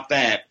forgot about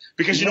that.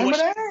 Because you know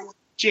what?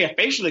 She had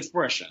facial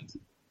expressions.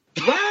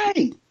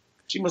 Right.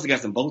 She must have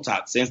got some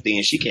Botox since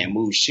then. She can't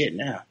move shit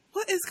now.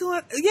 What is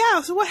going?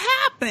 Yeah. So what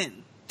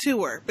happened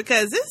to her?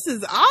 Because this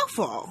is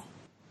awful.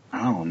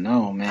 I don't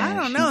know, man. I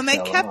don't know. And they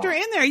kept her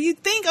in there. You'd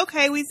think,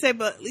 okay, we'd say,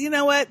 but you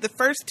know what? The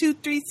first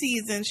 2-3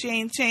 seasons, she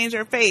ain't changed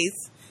her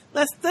face.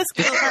 Let's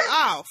kill her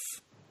off.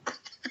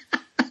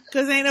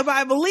 Because ain't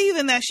nobody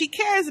believing that she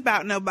cares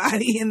about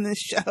nobody in this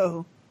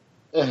show.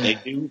 They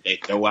do. They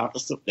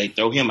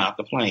throw him out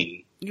the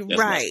plane. That's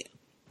right.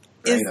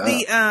 Is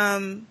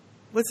the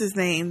what's his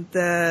name?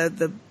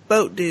 The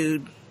boat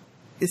dude.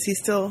 Is he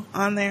still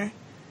on there?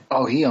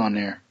 Oh, he on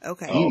there.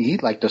 Okay. He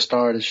like the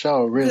star of the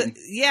show, really.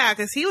 Yeah,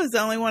 because he was the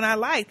only one I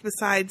liked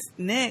besides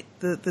Nick,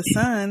 the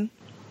son.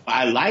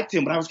 I liked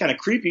him, but I was kind of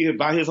creepy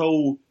about his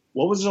whole.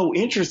 What was his whole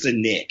interest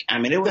in Nick? I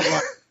mean, it was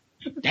like,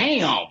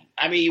 damn.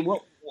 I mean,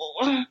 what?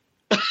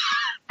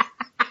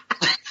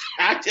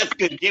 I just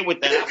couldn't get with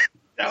that.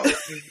 No.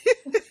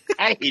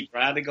 I ain't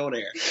trying to go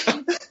there.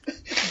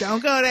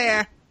 Don't go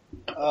there.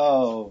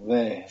 Oh,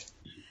 man.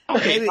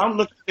 Okay, I'm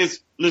looking at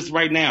this list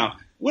right now.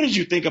 What did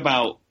you think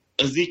about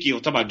Ezekiel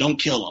talking about don't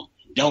kill him?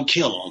 Don't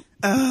kill him.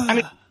 I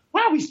mean,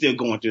 why are we still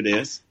going through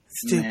this?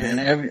 Stupid.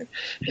 Man,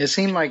 it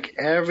seemed like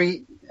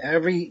every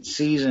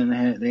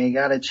season they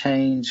got to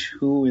change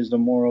who is the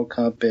moral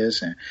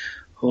compass and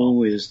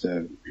who is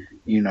the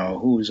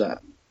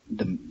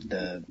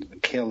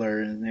killer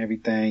and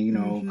everything, you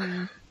know.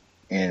 Mm-hmm.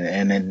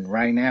 And then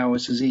right now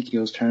it's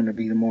Ezekiel's turn to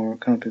be the moral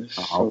compass.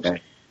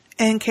 Okay.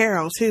 And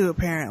Carol too,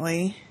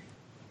 apparently.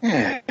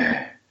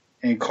 Yeah.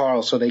 And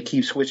Carl, so they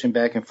keep switching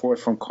back and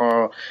forth from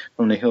Carl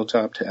from the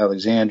hilltop to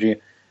Alexandria.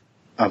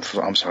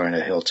 I'm sorry,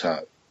 the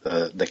hilltop,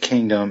 the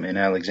kingdom in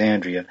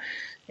Alexandria.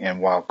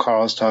 And while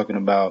Carl's talking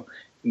about,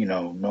 you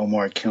know, no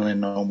more killing,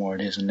 no more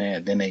this and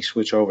that, then they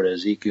switch over to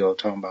Ezekiel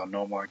talking about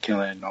no more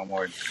killing, no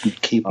more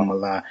keep them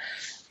alive.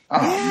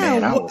 Oh, yeah,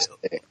 man,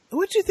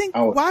 what'd you think?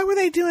 Why were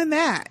they doing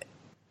that?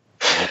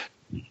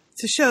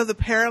 To show the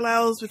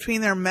parallels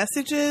between their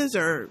messages,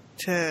 or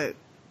to...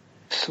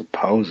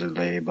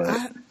 Supposedly, but...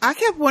 I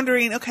kept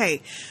wondering,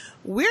 okay,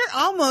 we were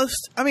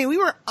almost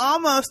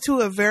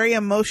to a very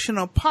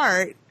emotional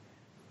part.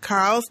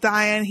 Carl's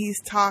dying, he's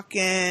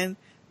talking,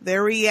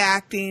 they're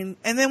reacting,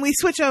 and then we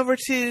switch over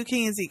to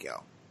King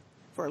Ezekiel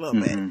for a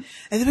little bit. And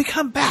then we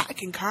come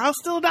back, and Carl's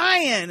still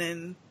dying,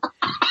 and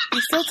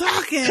he's still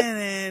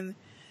talking,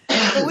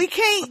 but we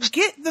can't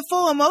get the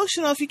full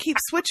emotional if you keep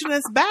switching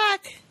us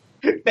back.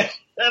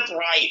 That's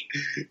right.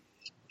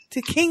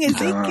 To King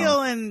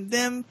Ezekiel and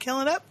them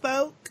killing up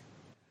folk.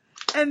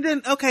 And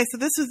then, okay, so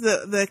this was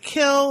the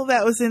kill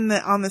that was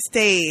on the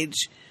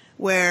stage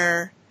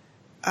where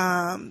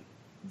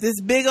this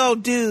big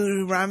old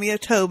dude, Ramia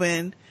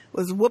Tobin,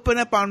 was whooping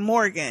up on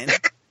Morgan.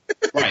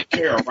 Right,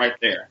 Carol right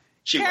there.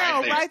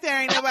 Carol right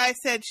there. Ain't nobody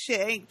said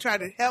shit. Ain't tried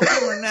to help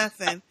him or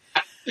nothing.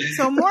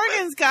 So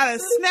Morgan's got to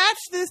snatch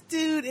this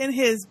dude in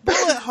his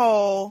bullet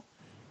hole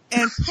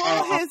and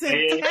pull his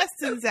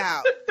intestines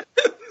out.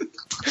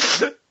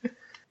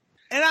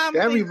 And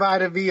that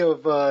reminded me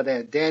of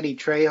that Danny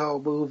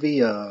Trejo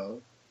movie,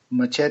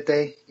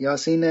 Machete. Y'all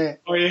seen that?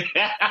 Oh, yeah.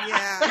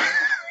 Yeah.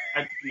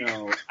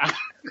 No.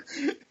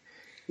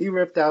 He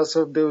ripped out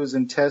some dude's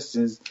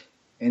intestines,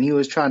 and he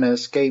was trying to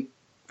escape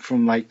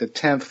from like the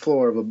 10th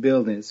floor of a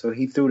building. So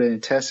he threw the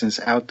intestines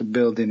out the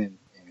building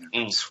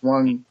and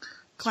swung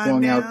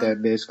out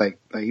that bitch like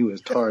he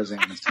was Tarzan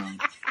or something.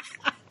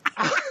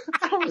 I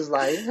was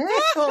like,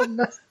 hell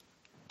no.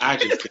 I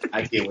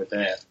get with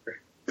that.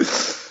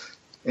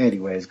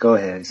 Anyways, go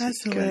ahead.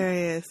 That's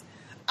hilarious.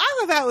 I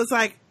thought that was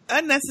like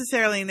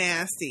unnecessarily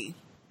nasty.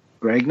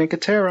 Greg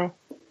Nicotero.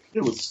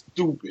 It was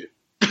stupid.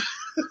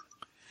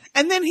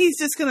 And then he's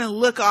just going to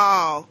look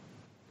all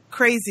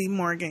crazy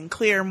Morgan,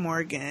 clear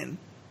Morgan.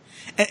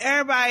 And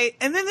everybody,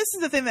 and then this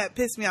is the thing that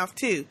pissed me off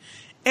too.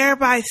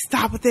 Everybody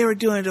stopped what they were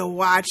doing to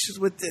watch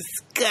with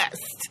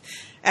disgust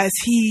as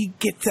he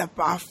gets up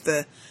off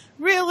the...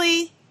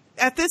 Really?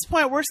 At this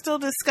point, we're still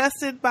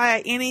disgusted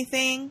by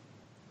anything?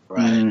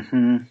 Right.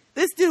 Mm-hmm.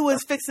 This dude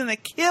was fixing to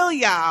kill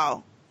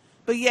y'all.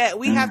 But yet,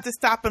 we have to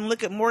stop and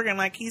look at Morgan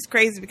like he's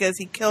crazy because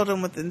he killed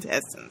him with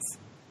intestines.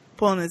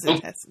 Pulling his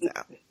intestines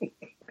out.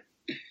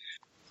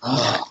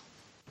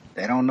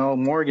 They don't know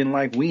Morgan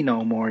like we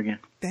know Morgan.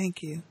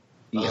 Thank you.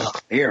 Yeah,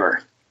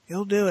 clearer.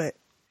 He'll do it.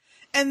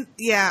 And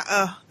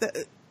yeah,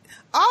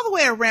 all the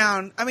way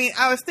around, I mean,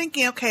 I was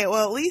thinking, okay,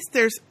 well, at least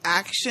there's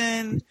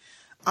action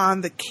on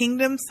the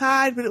kingdom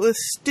side, but it was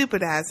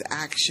stupid ass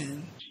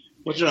action.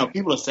 But you know,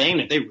 people are saying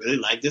that they really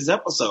like this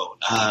episode.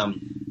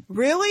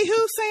 Really?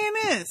 Who's saying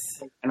this?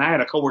 And I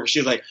had a coworker, she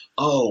was like,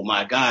 oh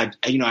my God,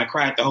 you know, I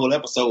cried the whole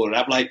episode. And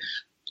I'm like,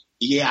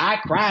 yeah, I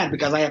cried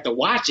because I have to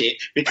watch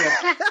it because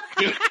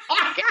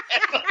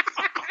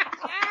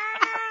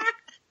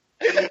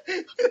that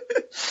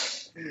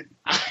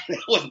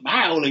was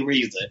my only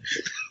reason.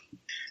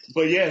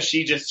 But yeah,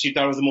 she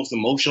thought it was the most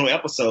emotional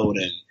episode,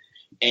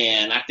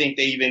 and I think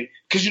they even,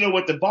 because you know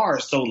what, the bar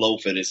is so low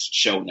for this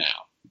show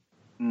now.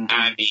 Mm-hmm.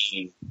 I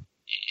mean,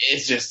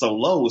 it's just so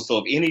low. So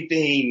if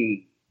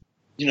anything,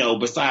 you know,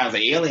 besides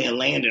an alien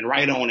landing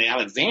right on in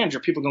Alexandria,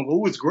 people are gonna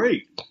go, "Oh, it's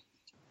great."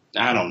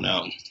 I don't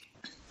know.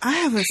 I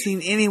haven't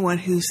seen anyone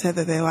who said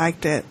that they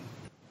liked it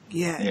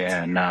yet.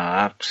 Yeah,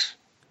 nah,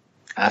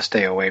 I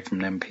stay away from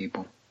them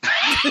people.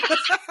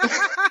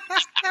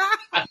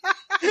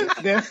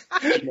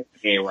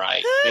 Ain't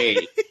right.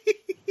 Hey,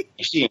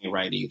 she ain't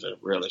right either.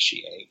 Really,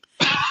 she ain't.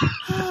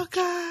 Oh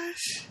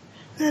gosh,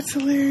 that's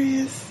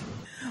hilarious.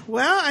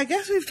 Well, I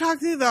guess we've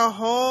talked through the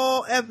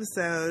whole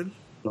episode.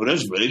 Well,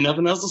 there's really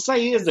nothing else to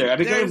say, is there? I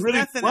mean, There's really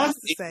nothing else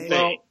to say.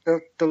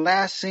 Well, the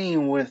last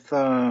scene with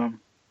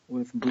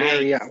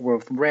Blurry,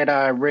 with Red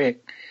Eye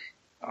Rick,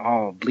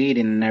 all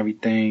bleeding and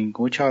everything.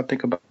 What y'all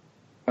think about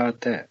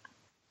that?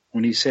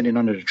 When he's sitting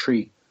under the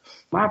tree.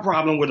 My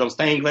problem with those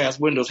stained glass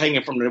windows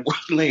hanging from the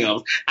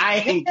limbs,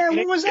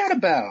 what was that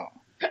about?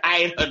 I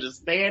didn't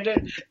understand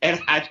it, and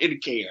I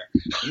didn't care.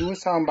 He was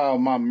talking about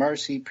my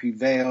mercy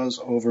prevails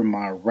over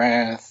my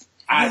wrath.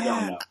 I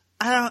don't know.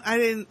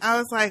 I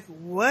was like,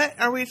 what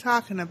are we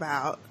talking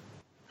about?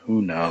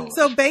 Who knows?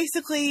 So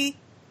basically,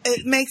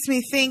 it makes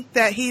me think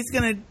that he's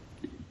going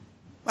to,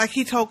 like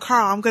he told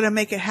Carl, I'm going to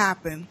make it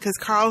happen. Because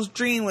Carl's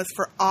dream was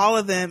for all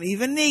of them,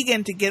 even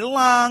Negan, to get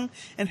along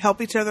and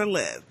help each other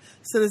live.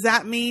 So does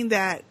that mean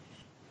that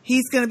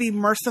he's going to be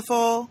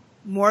merciful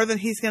more than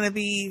he's going to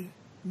be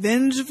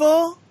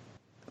vengeful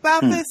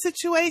about this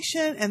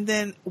situation and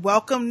then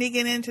welcome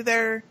Negan into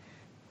their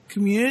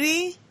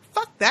community?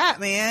 Fuck that,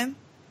 man.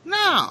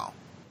 No.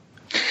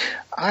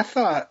 I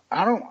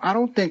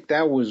don't think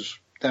that was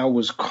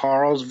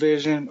Carl's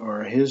vision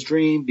or his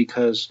dream,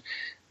 because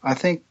I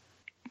think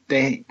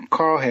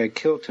Carl had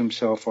killed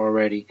himself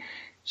already.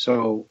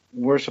 So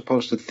we're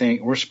supposed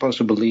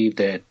to believe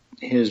that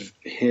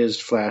his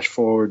flash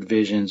forward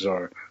visions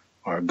are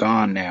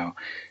gone now.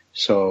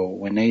 So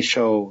when they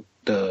show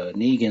the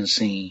Negan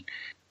scene,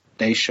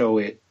 they show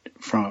it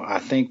from, I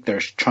think they're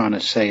trying to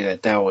say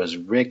that was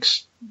Rick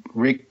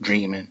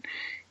dreaming,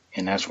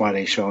 and that's why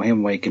they show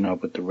him waking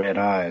up with the red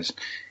eyes.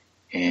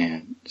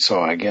 And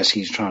so I guess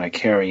he's trying to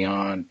carry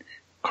on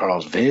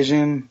Carl's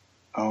vision.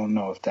 I don't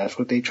know if that's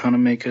what they're trying to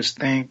make us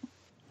think.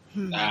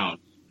 Y'all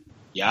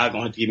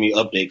gonna have to give me an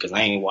update because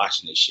I ain't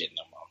watching this shit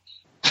no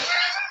more.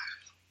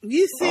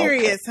 You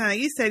serious, huh?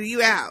 You said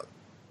you out.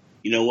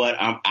 You know what?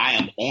 I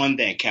am on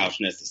that couch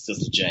next to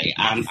Sister J.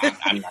 I'm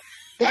not.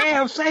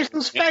 Damn, save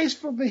some space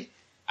for me.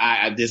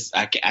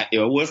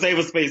 We'll save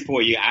a space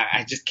for you.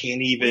 I just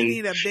can't even.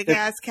 We need a big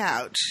ass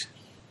couch.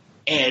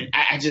 And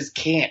I just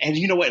can't. And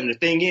you know what? And the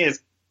thing is,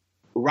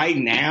 right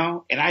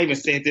now, and I even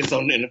said this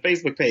in the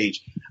Facebook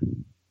page,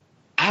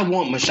 I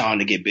want Michonne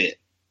to get bit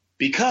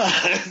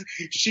because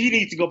she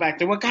needs to go back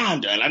to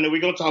Wakanda. And I know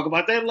we're going to talk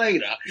about that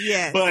later.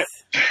 Yes. But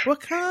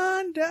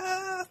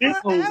Wakanda this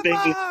whole thing,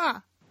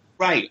 forever.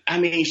 right. I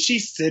mean,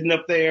 she's sitting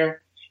up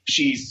there.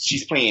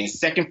 She's playing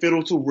second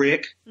fiddle to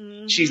Rick.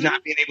 Mm-hmm. She's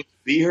not being able to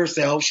be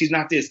herself. She's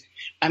not this.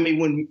 I mean,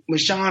 when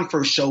Michonne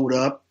first showed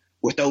up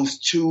with those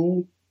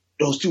two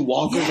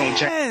walkers on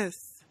Jack,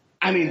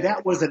 I mean,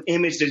 that was an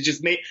image that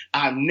just made,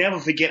 I'll never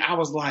forget. I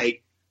was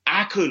like,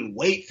 I couldn't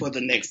wait for the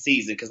next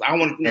season because I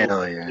wanted to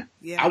know. Hell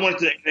yeah. I wanted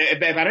to,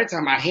 by that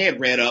time I had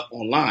read up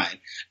online.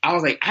 I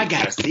was like, I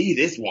got to see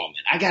this woman.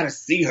 I got to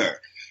see her.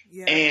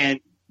 Yeah. And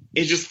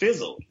it just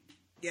fizzled.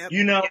 Yep.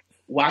 You know,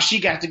 while she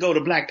got to go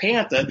to Black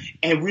Panther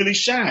and really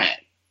shine.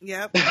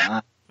 Yep.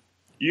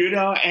 You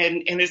know,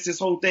 and it's this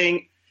whole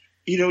thing,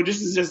 you know,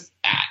 this is just,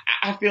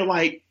 I feel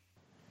like,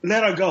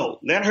 let her go.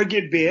 Let her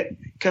get bit.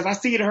 Because I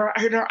see it in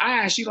her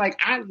eyes. She's like,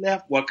 I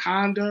left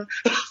Wakanda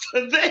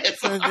for this.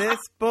 For this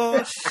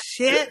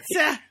bullshit.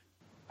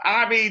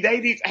 I mean, they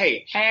need,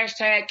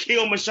 hashtag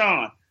kill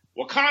Michonne.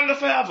 Wakanda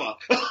forever.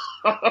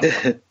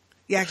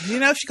 Yeah, because you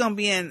know she's going to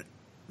be in,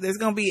 there's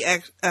going to be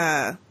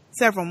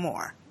several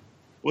more.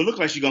 Well, it looks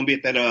like she's going to be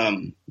at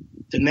that,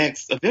 the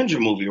next Avenger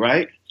movie,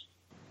 right?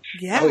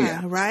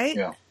 Yeah, right?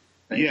 Yeah.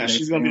 Yeah,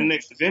 she's going to be the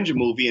next Avenger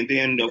movie, and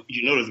then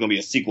you know there's going to be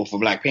a sequel for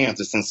Black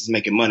Panther since it's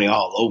making money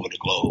all over the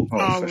globe.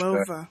 All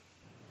over.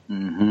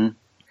 Mm-hmm.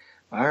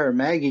 I heard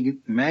Maggie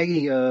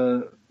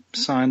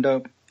signed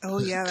up. Oh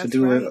yeah, that's to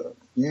do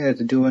right.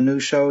 to do a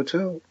new show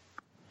too.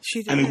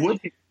 She did. I mean,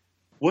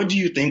 what do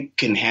you think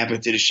can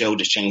happen to the show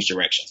to change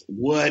directions?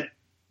 What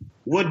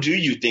do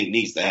you think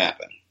needs to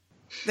happen?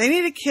 They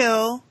need to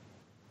kill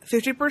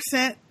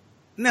 50%.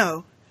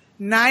 No.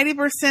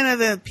 90% of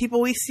the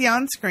people we see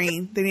on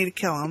screen, they need to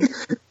kill them.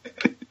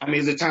 I mean,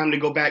 is it time to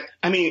go back?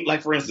 I mean,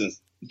 like, for instance,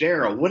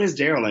 Daryl. What is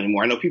Daryl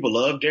anymore? I know people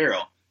love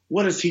Daryl.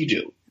 What does he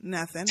do?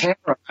 Nothing. Tara.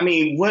 I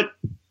mean, what?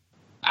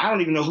 I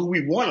don't even know who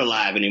we want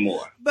alive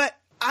anymore. But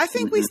I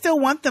think we still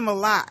want them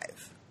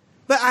alive.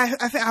 But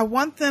I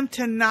want them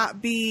to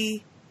not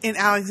be in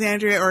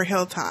Alexandria or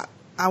Hilltop.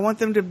 I want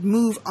them to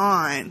move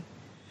on.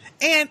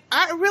 And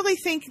I really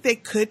think they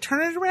could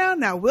turn it around.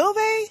 Now, will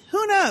they?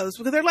 Who knows?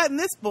 Because they're letting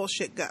this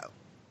bullshit go.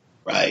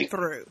 Right.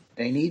 Through.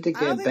 They need to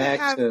get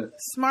back to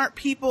smart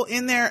people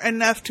in there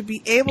enough to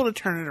be able to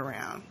turn it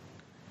around.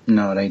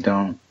 No, they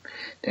don't.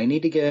 They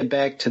need to get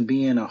back to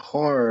being a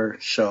horror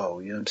show.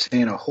 You know what I'm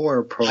saying? A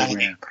horror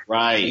program.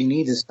 Right. They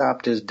need to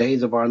stop this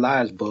Days of Our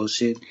Lives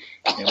bullshit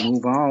and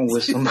move on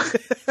with some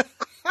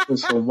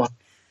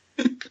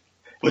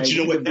But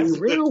you know what? That's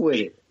real with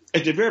it.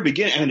 At the very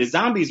beginning, and the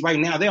zombies right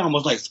now, they're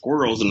almost like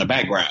squirrels in the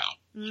background.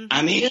 Mm-hmm.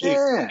 I mean,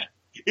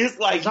 it's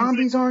like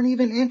zombies aren't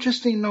even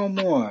interesting no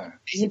more.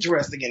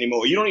 Interesting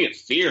anymore. You don't even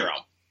fear them.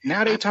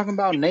 Now they talking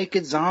about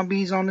naked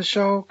zombies on the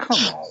show. Come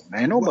on,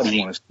 man. Nobody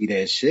want to see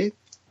that shit.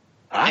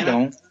 I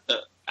don't.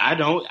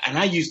 And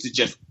I used to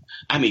just,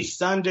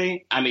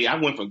 Sunday, I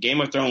went from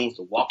Game of Thrones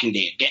to Walking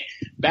Dead,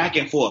 back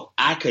and forth.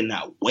 I could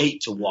not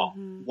wait to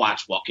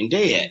watch Walking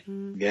Dead.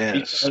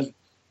 Yes. Because,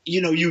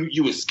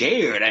 you were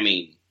scared.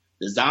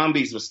 The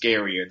zombies were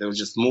scarier. There was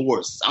just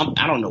more.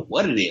 I don't know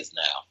what it is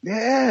now.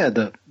 Yeah,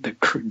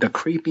 the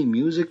creepy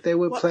music they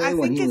would play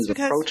when he was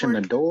approaching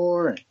the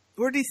door.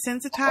 We're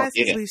desensitized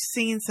because we've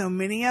seen so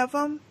many of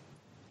them.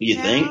 You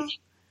think?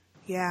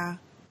 Yeah.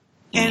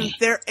 And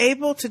they're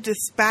able to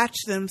dispatch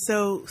them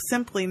so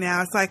simply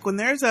now. It's like when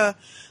there's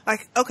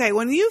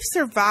when you've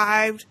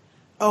survived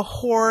a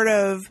horde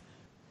of,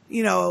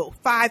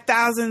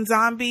 5,000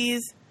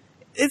 zombies,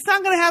 it's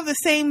not going to have the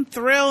same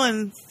thrill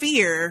and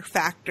fear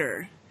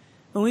factor.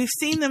 When we've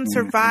seen them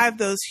survive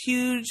those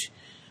huge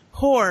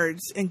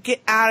hordes and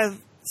get out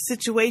of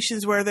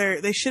situations where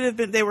they should have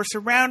been, they were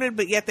surrounded,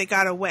 but yet they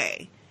got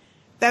away.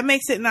 That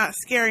makes it not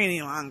scary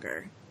any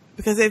longer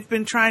because they've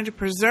been trying to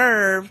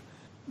preserve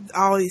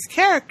all these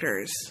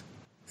characters.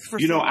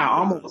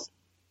 I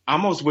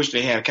almost wish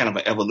they had kind of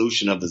an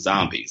evolution of the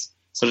zombies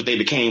so that they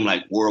became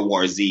like World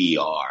War Z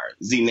or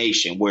Z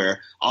Nation,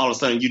 where all of a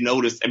sudden you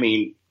notice,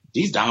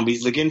 these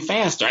zombies are getting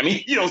faster.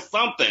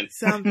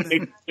 Something. They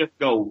just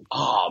go,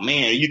 oh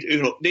man,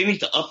 they need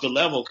to up the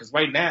level because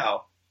right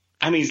now,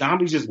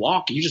 zombies just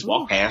walk. You just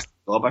walk past,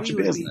 go about your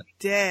business. Be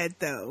dead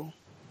though.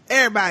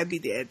 Everybody be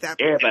dead.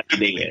 Everybody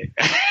be dead.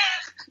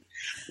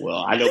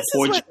 Well, I know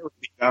poor Jerry would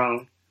be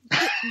gone.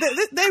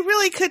 They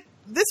really could.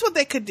 This is what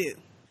they could do.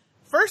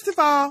 First of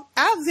all,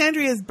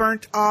 Alexandria is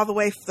burnt all the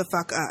way the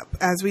fuck up,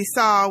 as we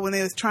saw when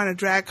they was trying to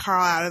drag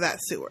Carl out of that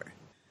sewer.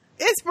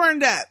 It's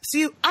burned up.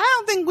 So I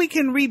don't think we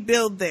can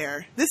rebuild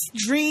there. This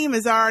dream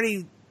is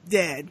already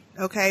dead.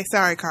 Okay?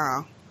 Sorry,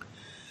 Carl.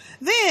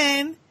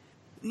 Then,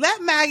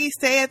 let Maggie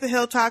stay at the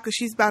hilltop because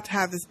she's about to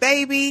have this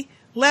baby.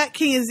 Let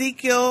King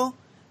Ezekiel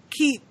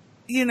keep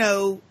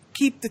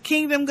the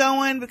kingdom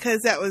going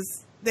because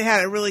they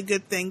had a really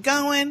good thing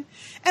going.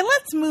 And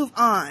let's move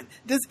on.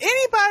 Does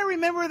anybody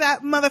remember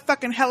that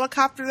motherfucking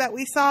helicopter that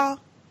we saw?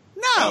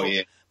 No. Oh,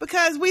 yeah.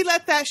 Because we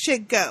let that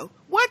shit go.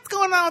 What's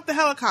going on with the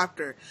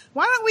helicopter?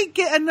 Why don't we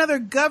get another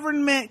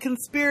government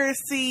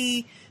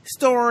conspiracy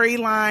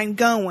storyline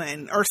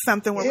going or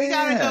something where we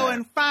gotta go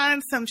and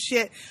find some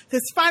shit to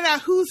find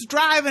out who's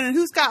driving and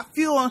who's got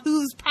fuel and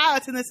who's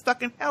piloting this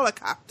fucking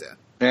helicopter?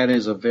 That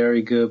is a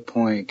very good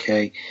point,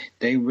 Kay.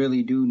 They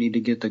really do need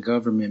to get the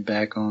government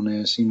back on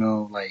this,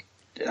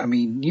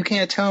 you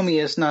can't tell me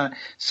it's not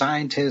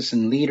scientists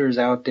and leaders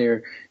out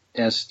there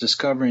that's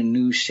discovering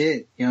new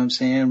shit. You know what I'm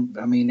saying?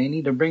 They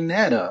need to bring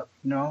that up,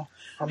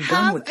 I'm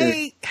done with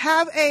this.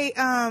 Have a,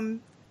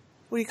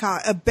 what do you call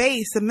it? A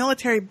base, a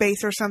military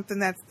base or something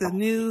that's the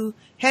new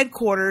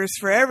headquarters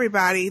for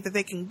everybody that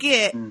they can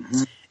get.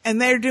 Mm-hmm. And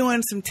they're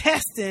doing some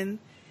testing.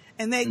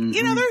 And they,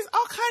 there's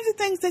all kinds of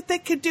things that they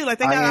could do. Like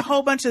they got a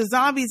whole bunch of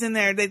zombies in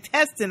there they're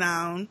testing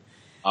on.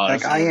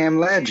 Like I Am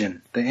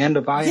Legend. The end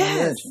of I Am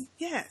Legend.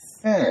 Yes.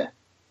 Yeah.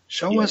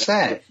 Show us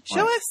that.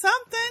 Show us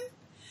something.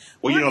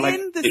 Well, We're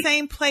in the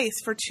same place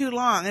for too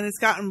long and it's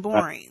gotten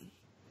boring.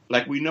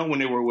 Like we know when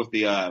they were with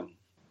the,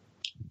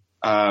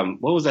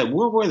 what was that?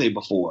 Where were they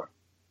before?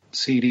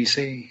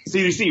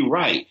 CDC,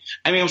 right.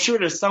 I'm sure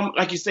there's some,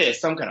 like you said,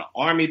 some kind of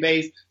army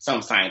base,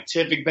 some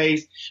scientific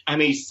base.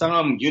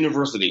 Some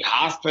university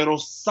hospital,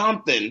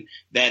 something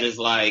that is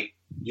like,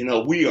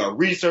 we are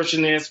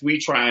researching this. We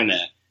trying to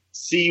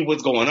see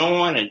what's going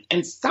on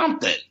and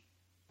something.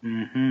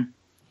 Mm-hmm.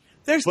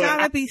 There's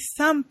got to be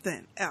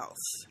something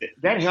else.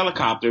 That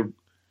helicopter,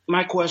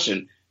 my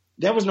question,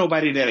 there was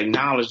nobody that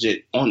acknowledged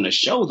it on the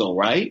show though,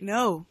 right?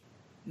 No.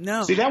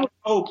 See, that was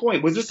the whole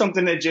point. Was this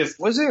something that just...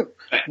 Was it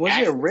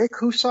Rick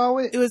who saw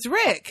it? It was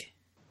Rick.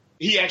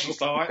 He actually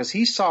saw it? Because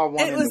he saw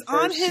one in the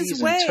first season, too. It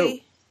was on his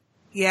way.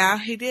 Yeah,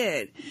 he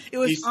did. It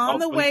was on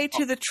the way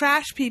to the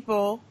trash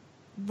people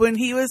when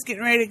he was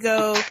getting ready to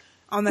go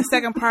on the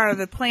second part of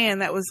the plan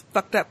that was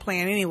fucked up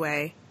plan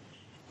anyway.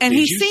 And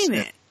he's seen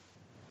it.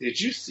 Did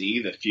you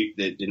see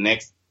the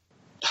next...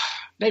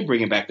 They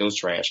bringing back those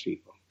trash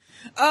people.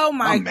 Oh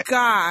my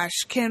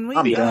gosh. Can we...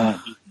 I'm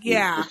done.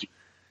 Yeah.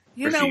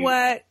 You know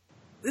what?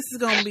 This is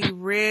going to be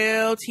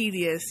real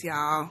tedious,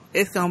 y'all.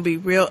 It's going to be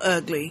real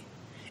ugly.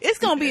 It's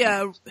going to be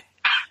a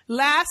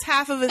last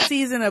half of a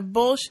season of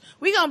bullshit.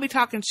 We're going to be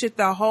talking shit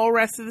the whole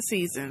rest of the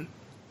season.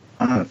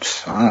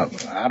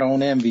 I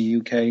don't envy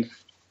you, Kay,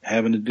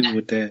 having to do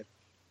with that.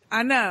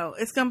 I know.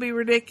 It's going to be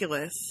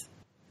ridiculous.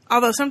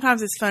 Although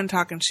sometimes it's fun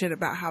talking shit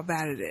about how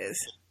bad it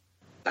is.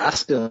 I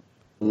still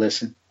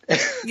listen.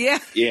 Yeah.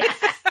 Yeah.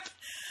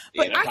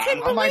 But I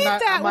couldn't believe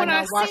that I might when I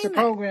not watch the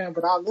program,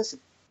 but I'll listen.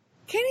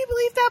 Can you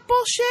believe that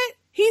bullshit?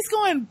 He's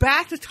going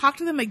back to talk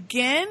to them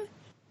again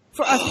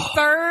for a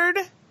third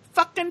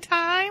fucking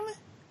time?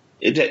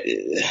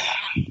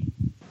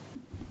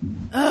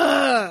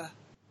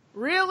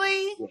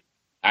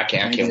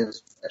 can't.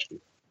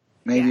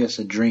 Maybe it's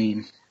a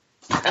dream.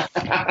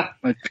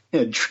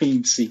 A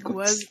dream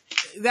sequence.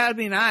 That would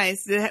be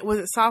nice. Was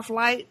it soft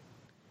light?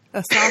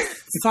 A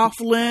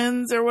soft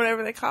lens or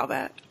whatever they call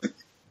that?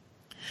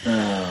 Oh,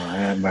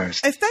 have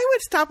mercy. If they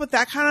would stop with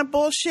that kind of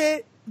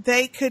bullshit,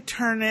 they could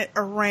turn it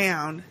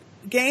around.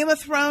 Game of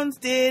Thrones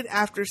did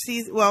after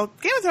season... Well,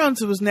 Game of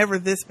Thrones was never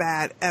this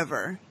bad,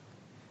 ever.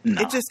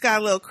 No. It just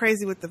got a little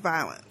crazy with the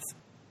violence.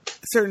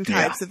 Certain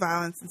types of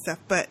violence and stuff.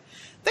 But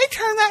they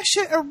turned that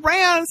shit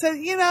around and said,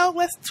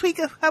 let's tweak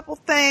a couple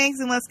things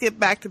and let's get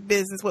back to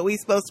business, what we're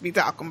supposed to be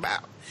talking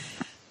about.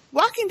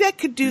 Walking Dead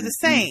could do the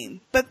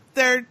same, but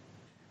they're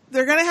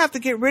going to have to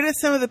get rid of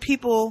some of the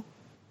people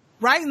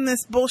writing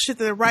this bullshit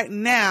that they're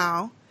writing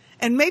now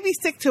and maybe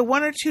stick to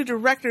one or two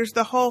directors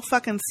the whole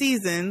fucking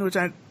season, which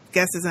I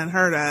guess is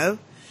unheard of,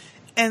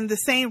 and the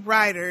same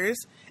writers.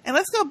 And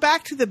let's go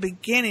back to the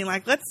beginning.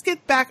 Like, let's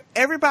get back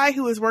everybody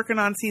who was working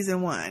on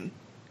season 1.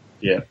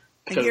 Yeah.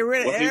 And get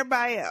rid of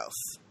everybody else.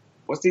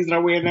 What season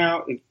are we in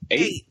now?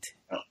 8?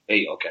 Oh,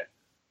 8, okay.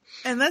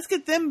 And let's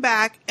get them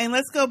back, and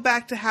let's go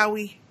back to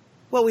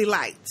what we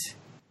liked.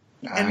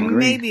 I agree.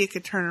 Maybe it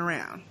could turn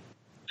around.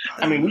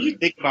 I mean, when you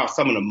think about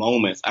some of the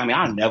moments,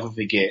 I'll never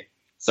forget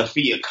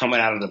Sophia coming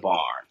out of the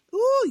barn.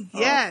 Ooh,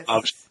 yes.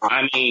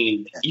 I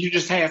mean, you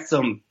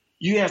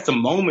had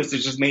some moments that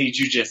just made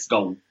you just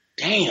go,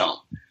 damn.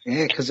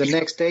 Yeah, because the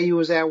next day you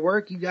was at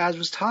work, you guys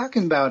was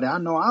talking about it. I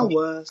know I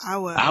was. I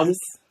was.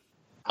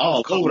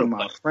 Oh, calling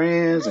my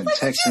friends and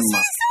texting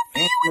my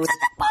family. Was in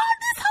the barn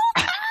this whole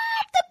time.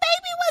 The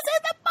baby was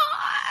in the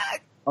barn.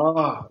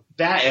 Oh,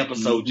 that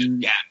episode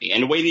just got me.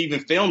 And the way they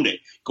even filmed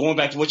it, going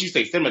back to what you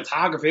say,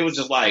 cinematography, it was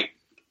just like,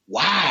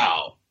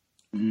 wow.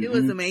 It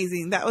was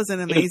amazing. That was an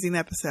amazing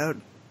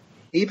episode.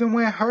 Even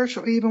when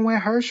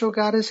Herschel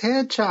got his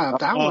head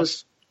chopped, I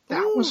was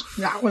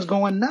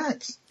going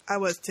nuts. I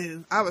was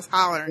too. I was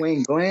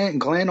hollering. When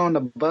Glenn on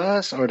the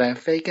bus, or that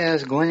fake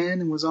ass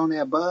Glenn was on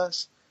that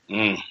bus.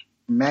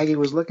 Maggie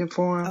was looking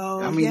for him. Oh,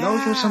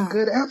 those were some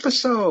good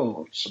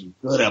episodes.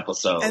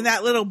 And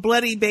that little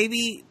bloody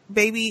baby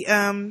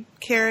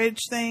carriage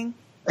thing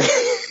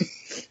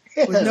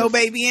with no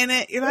baby in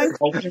it. You're like,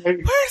 where's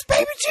baby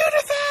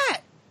Judith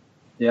at?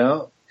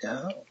 Yeah.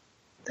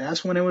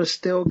 That's when it was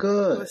still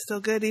good. It was still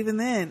good even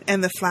then.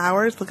 And the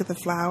flowers. Look at the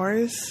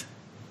flowers.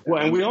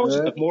 Well, and we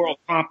also the moral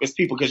compass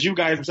people, because you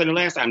guys were saying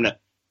last time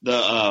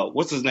the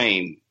what's his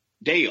name,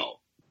 Dale.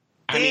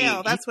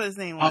 That's what his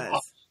name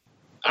was.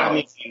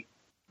 I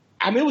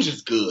mean, it was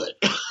just good.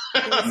 It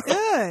was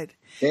good.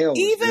 Dale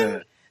was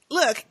good.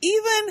 Look,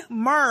 even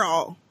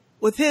Merle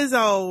with his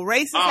old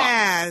racist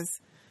ass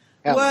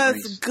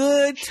was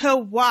good to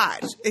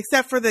watch,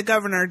 except for the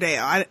Governor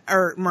Dale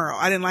or Merle.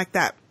 I didn't like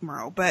that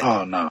Merle, but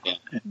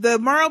the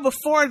Merle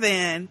before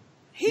then,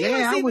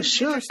 he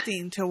was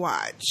interesting to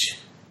watch.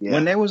 Yeah.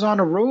 When they was on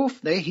the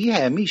roof, he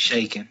had me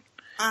shaking.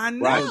 I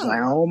know. I was like,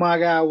 oh my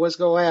God, what's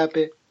going to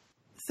happen?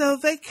 So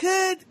they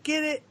could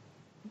get it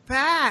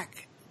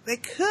back. They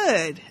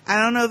could. I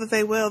don't know that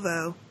they will,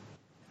 though.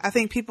 I don't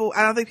think people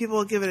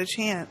will give it a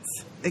chance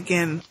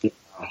again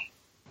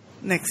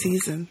next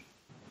season.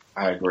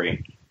 I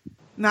agree.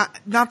 Not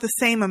the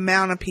same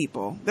amount of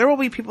people. There will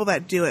be people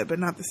that do it, but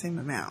not the same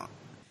amount.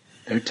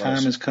 Their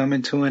time is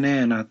coming to an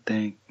end, I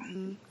think.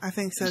 I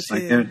think so,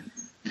 too.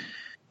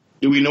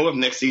 Do we know if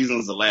next season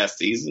is the last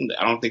season?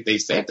 I don't think they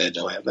said that,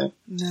 Joe, have they?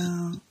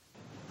 No.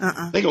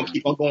 They're going to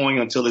keep on going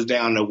until it's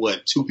down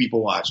to, 2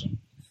 people watching?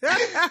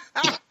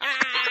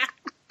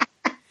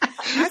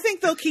 I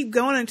think they'll keep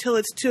going until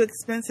it's too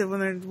expensive.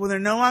 When they're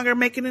no longer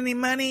making any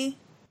money,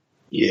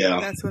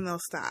 that's when they'll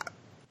stop.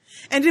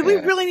 And did we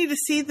really need to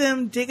see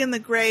them digging the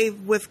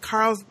grave with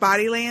Carl's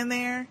body laying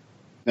there?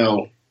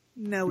 No.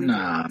 No, we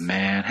didn't.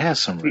 Man, have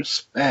some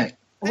respect.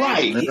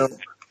 Right. Little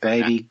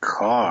baby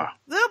Carl.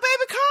 Little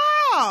baby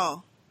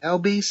Carl.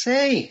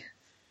 LBC.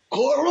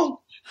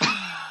 Coral.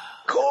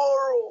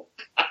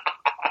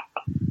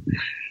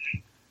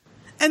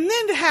 And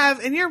then to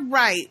have, and you're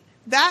right,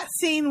 that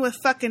scene with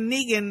fucking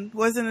Negan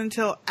wasn't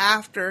until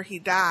after he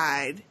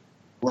died.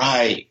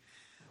 Right.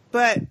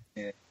 But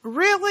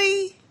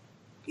really?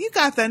 You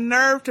got the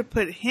nerve to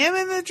put him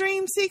in the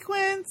dream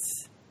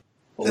sequence?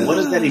 Well, what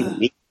does that even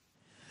mean?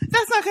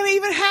 That's not going to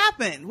even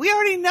happen. We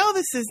already know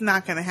this is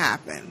not going to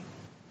happen.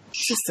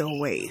 It's just a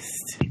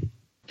waste.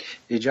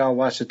 Did y'all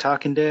watch The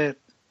Talking Dead?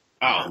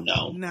 Oh,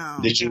 no. No.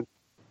 Did you?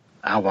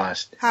 I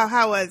watched it.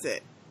 How was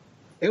it?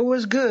 It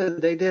was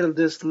good. They did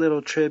this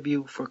little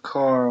tribute for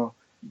Carl,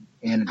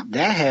 and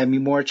that had me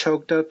more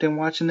choked up than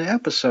watching the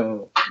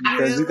episode.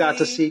 Because you got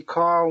to see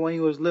Carl when he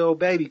was little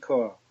baby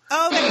Carl.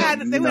 Oh, they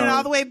went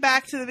all the way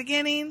back to the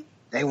beginning?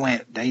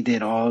 They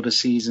did all the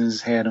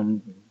seasons, had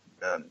him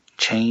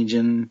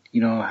changing,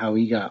 how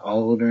he got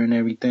older and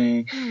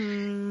everything.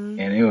 And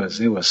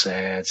it was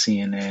sad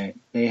seeing that.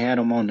 They had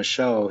him on the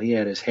show. He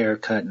had his hair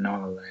cut and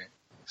all that.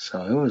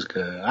 So it was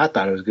good. I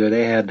thought it was good.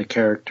 They had the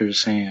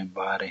characters saying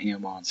bye to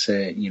him on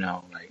set,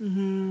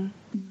 giving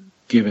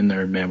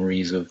their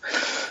memories of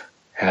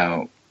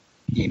how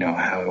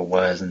it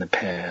was in the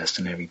past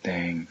and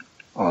everything.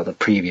 all the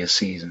previous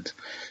seasons.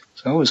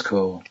 So it was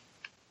cool.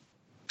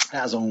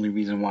 That's the only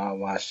reason why I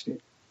watched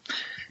it.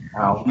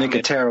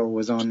 Nicotero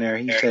was on there.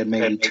 He said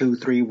maybe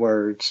 2-3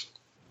 words.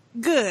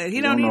 Good.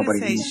 He don't need to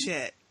say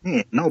shit.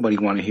 Yeah, nobody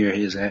want to hear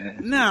his ass.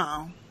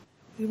 No.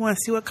 You want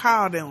to see what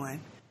Carl doing.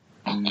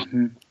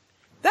 Mm-hmm.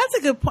 That's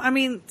a good point. I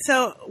mean,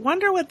 so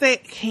wonder what they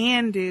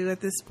can do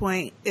at this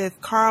point if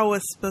Carl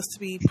was supposed to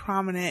be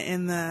prominent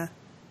in the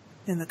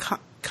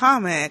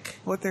comic.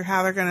 How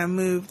they're going to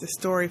move the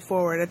story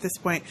forward at this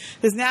point?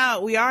 Because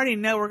now we already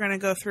know we're going to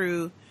go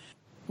through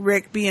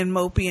Rick being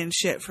mopey and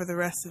shit for the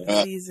rest of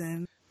the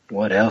season.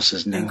 What else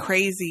is new? And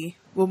Crazy.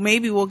 Well,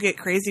 maybe we'll get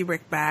Crazy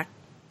Rick back.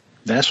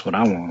 That's what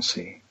I want to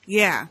see.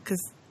 Yeah,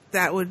 because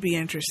that would be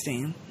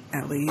interesting,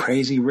 at least.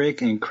 Crazy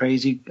Rick and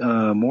Crazy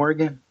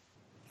Morgan?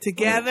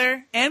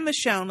 Together. And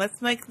Michonne.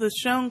 Let's make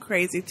Michonne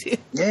crazy, too.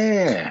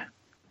 Yeah.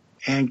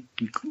 And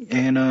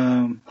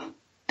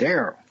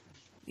Daryl.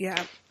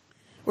 Yeah.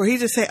 Where he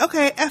just say,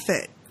 okay, F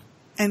it.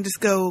 And just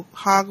go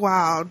hog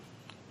wild,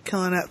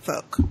 killing up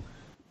folk.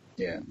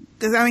 Yeah.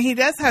 Because, I mean, he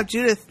does have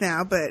Judith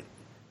now, but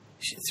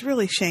it's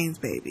really Shane's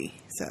baby,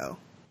 so.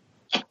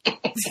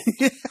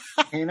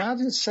 And I'll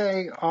just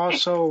say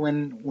also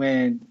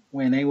when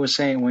he was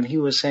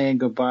saying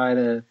goodbye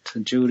to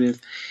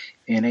Judith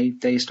and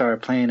they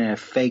started playing that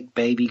fake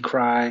baby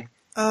cry.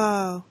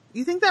 Oh.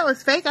 You think that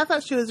was fake? I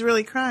thought she was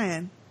really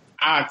crying.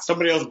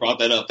 Somebody else brought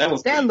that up.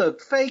 That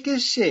looked fake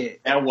as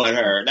shit. That wasn't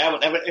her.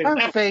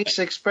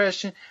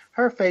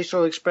 Her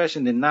facial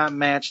expression did not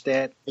match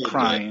that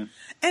crying.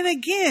 And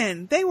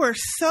again, they were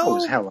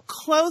so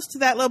close to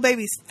that little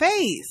baby's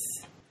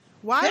face.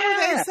 Why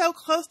were they so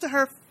close to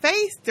her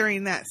face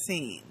during that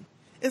scene?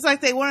 It's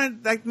like they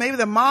wanted, like maybe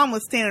the mom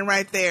was standing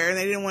right there and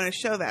they didn't want to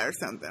show that or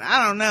something.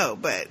 I don't know,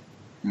 but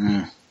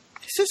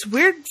it's just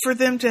weird for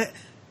them to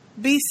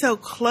be so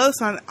close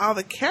on all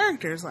the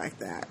characters like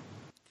that.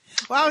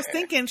 Well, I was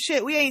thinking,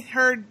 shit, we ain't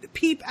heard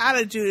peep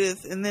out of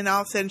Judith and then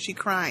all of a sudden she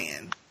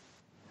crying.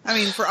 I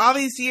mean, for all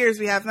these years,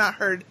 we have not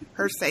heard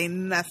her say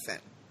nothing.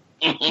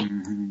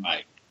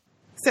 Right.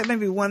 Except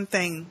maybe one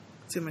thing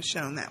to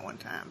Michonne that one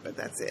time, but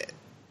that's it.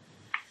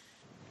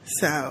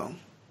 So,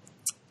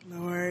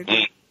 Lord.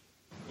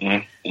 I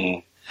think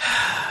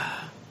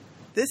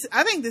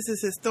this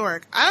is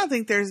historic. I don't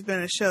think there's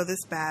been a show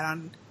this bad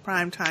on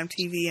primetime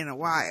TV in a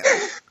while.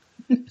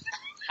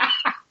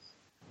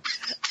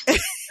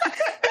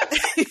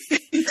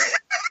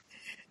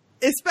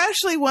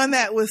 Especially one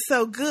that was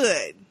so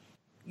good.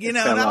 You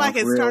know, not like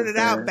it started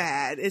out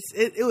bad.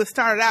 It was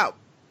started out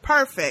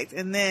perfect,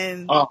 and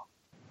then,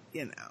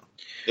 you know.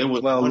 It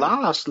was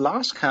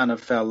Lost kind of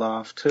fell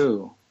off,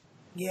 too.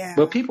 Yeah.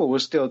 But people were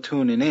still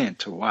tuning in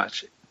to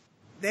watch it.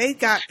 They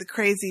got the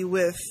crazy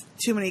with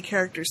too many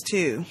characters,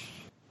 too.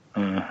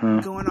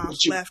 Going off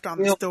left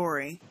on the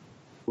story.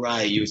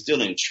 Right. You were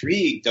still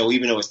intrigued, though,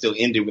 even though it still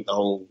ended with the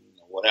whole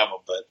whatever.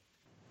 But,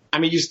 I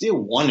mean, you still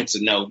wanted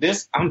to know.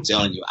 This, I'm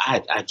telling you,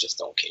 I just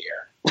don't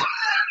care.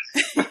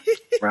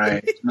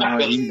 Right. No,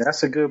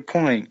 that's a good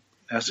point.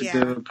 That's a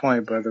good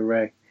point, Brother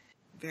Ray.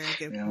 Very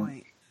good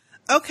point.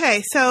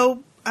 Okay,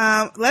 so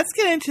let's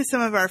get into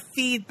some of our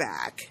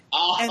feedback.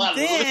 And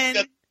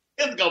then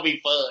it's going to be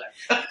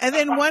fun. And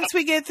then once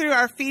we get through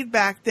our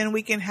feedback, then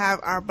we can have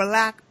our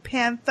Black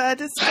Panther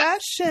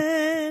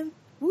discussion.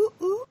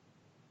 Woo-oo.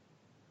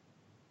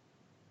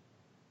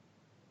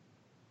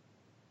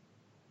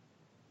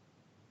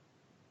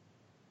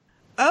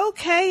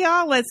 Okay,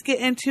 y'all, let's get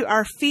into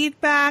our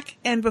feedback.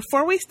 And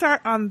before we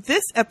start on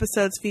this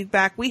episode's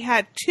feedback, we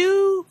had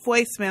 2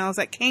 voicemails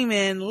that came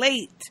in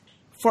late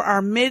for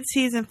our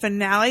mid-season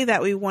finale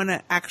that we want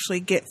to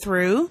actually get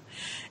through.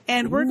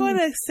 And we're going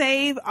to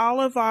save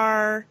all of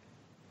our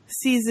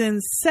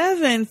season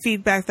 7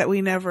 feedback that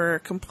we never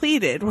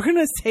completed. We're going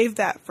to save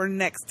that for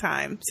next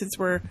time since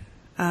we're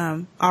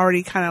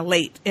already kind of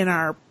late in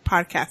our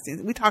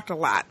podcasting. We talked a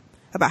lot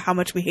about how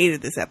much we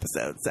hated this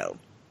episode, so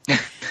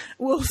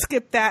we'll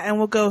skip that and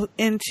we'll go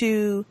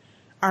into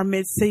our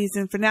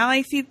mid-season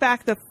finale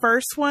feedback. The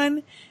first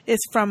one is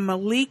from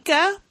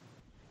Malika.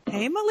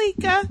 Hey,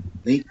 Malika.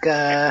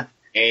 Malika.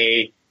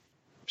 Hey.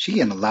 She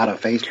in a lot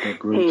of Facebook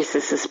groups. Hey,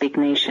 Sistah Speak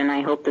Nation.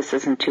 I hope this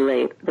isn't too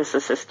late. This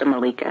is Sister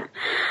Malika.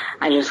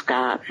 I just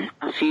got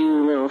a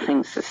few little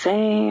things to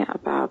say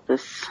about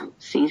this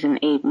season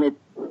 8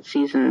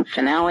 mid-season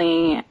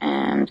finale.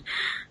 And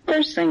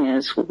first thing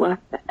is, what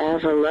the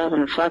ever love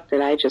and fuck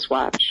did I just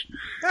watch?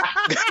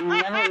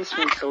 None of this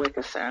makes a lick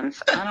of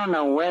sense. I don't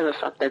know where the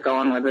fuck they're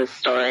going with this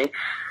story.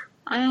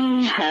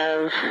 I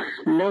have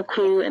no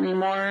clue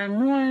anymore,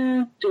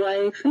 nor do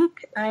I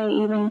think I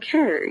even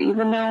care,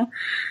 even though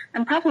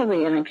I'm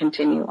probably going to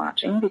continue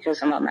watching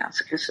because I'm a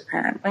masochist,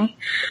 apparently.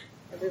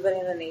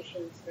 Everybody in the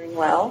nation's doing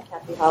well.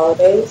 Happy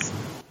holidays.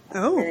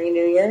 Oh. Merry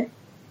New Year.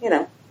 You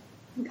know,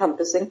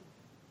 encompassing.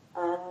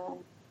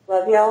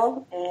 Love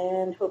y'all,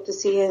 and hope to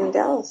see you in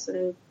Dallas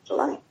in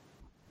July.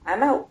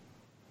 I'm out,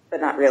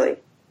 but not really.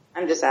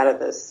 I'm just out of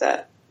this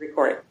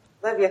recording.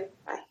 Love you.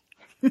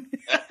 Bye.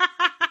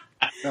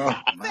 Oh,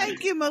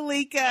 thank you,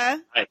 Malika.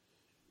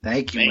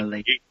 Thank you,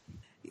 Malika.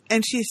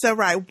 And she's so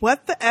right.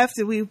 What the F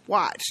did we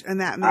watch in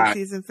that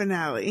mid-season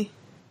finale?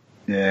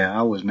 Yeah,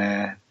 I was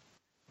mad.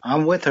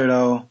 I'm with her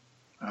though.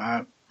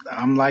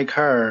 I'm like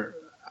her.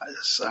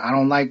 I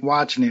don't like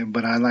watching it,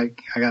 but I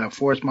gotta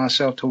force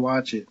myself to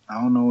watch it. I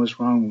don't know what's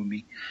wrong with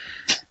me.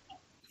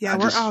 Yeah,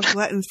 we're all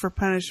gluttons for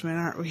punishment,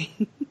 aren't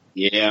we?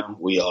 Yeah,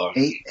 we are.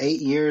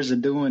 8 years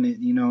of doing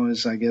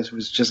it, I guess it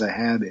was just a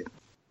habit.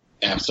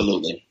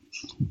 Absolutely.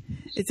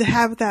 It's a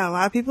habit that a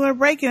lot of people are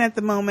breaking at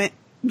the moment.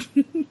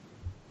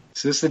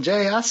 Sister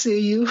J, I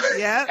see you.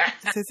 Yep.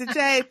 Sister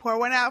J, pour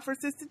one out for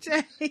Sister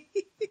J.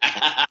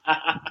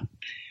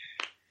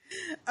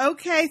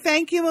 Okay,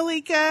 thank you,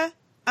 Malika.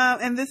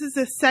 And this is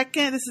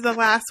the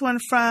last one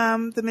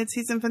from the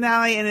mid-season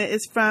finale, and it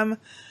is from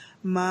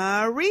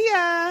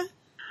Maria.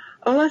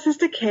 Hola,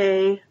 Sister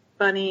Kay,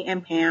 Bunny,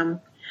 and Pam.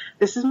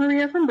 This is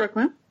Maria from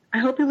Brooklyn. I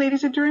hope you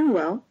ladies are doing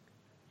well.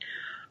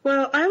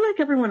 Well, I, like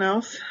everyone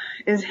else,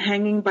 is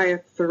hanging by a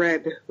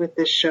thread with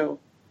this show.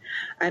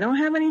 I don't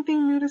have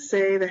anything new to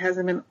say that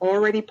hasn't been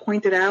already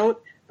pointed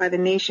out by the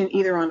nation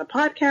either on the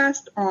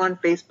podcast or on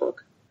Facebook.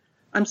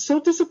 I'm so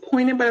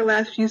disappointed by the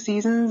last few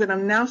seasons that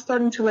I'm now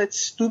starting to let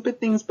stupid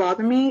things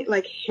bother me,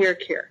 like hair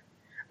care.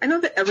 I know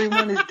that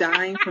everyone is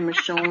dying for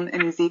Michonne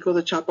and Ezekiel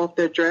to chop off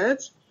their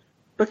dreads,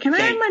 but can I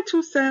add my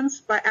 2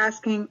 cents by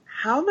asking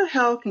how the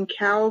hell can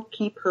Carol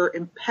keep her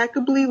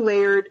impeccably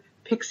layered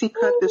pixie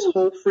cut this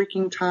whole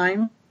freaking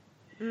time?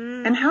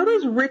 And how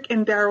does Rick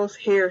and Daryl's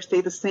hair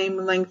stay the same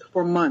length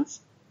for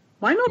months?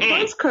 Why no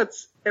buzz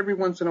cuts every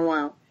once in a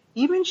while?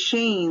 Even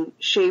Shane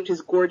shaved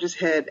his gorgeous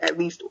head at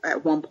least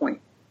at one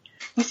point.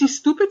 You see,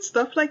 stupid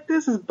stuff like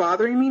this is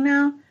bothering me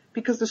now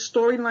because the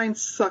storyline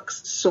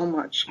sucks so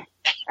much.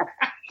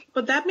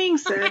 But that being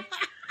said,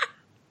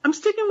 I'm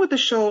sticking with the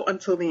show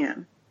until the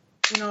end.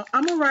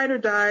 I'm a ride or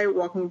die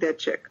Walking Dead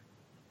chick.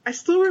 I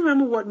still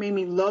remember what made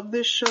me love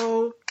this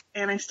show,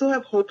 and I still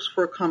have hopes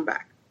for a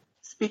comeback.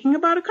 Speaking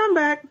about a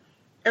comeback,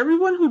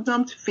 everyone who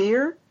dumped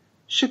Fear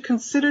should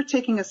consider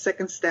taking a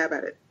second stab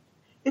at it.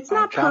 It's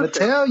not perfect,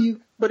 tell you,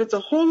 but it's a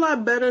whole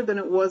lot better than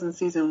it was in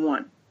season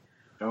 1.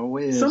 Oh,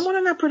 it is. Someone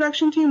on that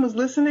production team was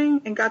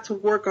listening and got to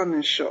work on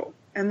this show,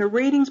 and the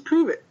ratings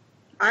prove it.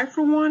 I,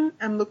 for one,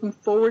 am looking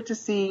forward to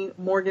seeing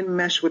Morgan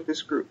mesh with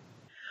this group.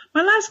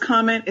 My last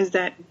comment is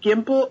that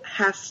Gimple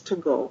has to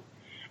go,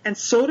 and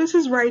so does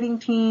his writing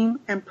team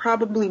and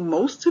probably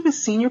most of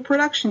his senior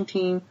production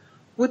team,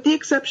 with the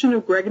exception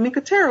of Greg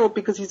Nicotero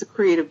because he's a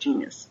creative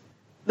genius.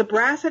 The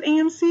brass at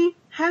AMC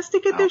has to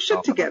get their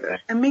shit together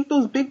and make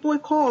those big boy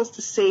calls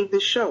to save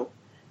this show.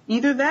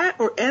 Either that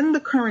or end the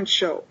current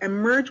show and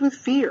merge with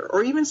Fear,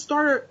 or even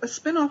start a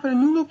spinoff at a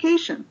new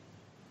location.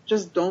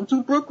 Just don't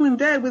do Brooklyn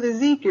Dead with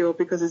Ezekiel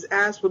because his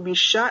ass would be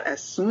shot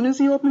as soon as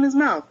he opened his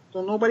mouth.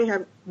 So nobody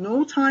have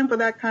no time for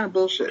that kind of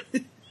bullshit.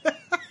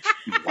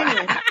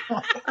 Anyway,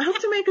 I hope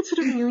to make it to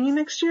the reunion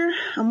next year.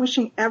 I'm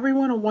wishing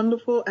everyone a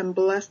wonderful and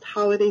blessed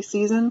holiday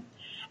season.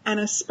 And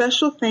a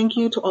special thank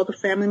you to all the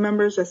family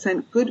members that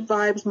sent good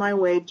vibes my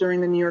way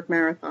during the New York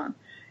Marathon.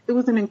 It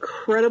was an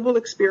incredible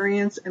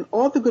experience, and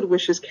all the good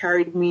wishes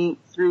carried me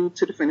through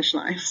to the finish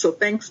line. So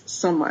thanks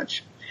so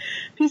much.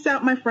 Peace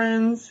out, my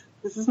friends.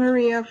 This is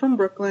Maria from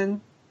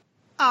Brooklyn.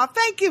 Oh,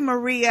 thank you,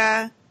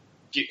 Maria.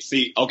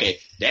 See, okay,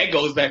 that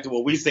goes back to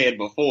what we said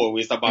before. We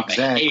was talking about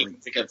the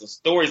hate because the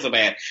story's so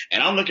bad.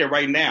 And I'm looking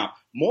right now,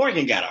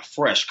 Morgan got a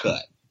fresh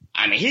cut.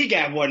 I mean, he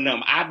got one of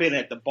them. I've been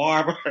at the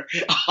barber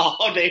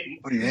all day.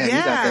 Oh, yeah, he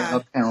got that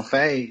uptown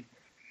fade.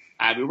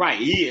 I mean, right,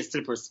 he is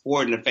super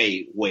sporting the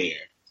fade wear.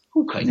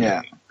 Who cut you?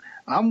 Yeah,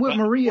 I'm with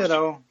Maria,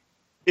 though.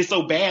 It's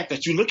so bad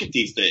that you look at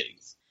these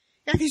things.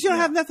 Yeah, because you don't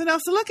have nothing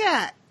else to look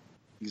at.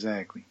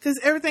 Exactly. Because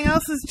everything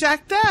else is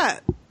jacked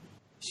up.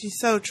 She's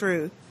so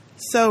true.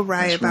 So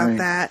right about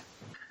that.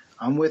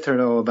 I'm with her,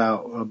 though,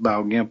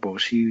 about Gimple.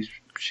 She's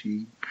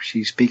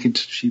speaking,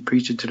 she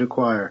preaching to the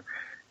choir.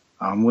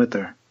 I'm with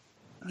her.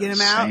 Get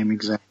him out? Same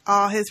exact.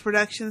 All his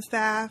production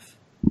staff?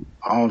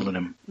 All of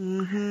them.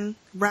 Mm-hmm.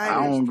 Right.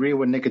 I don't agree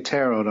with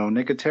Nicotero, though.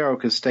 Nicotero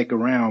could stick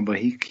around, but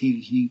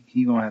he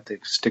gonna have to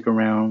stick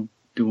around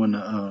doing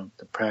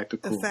the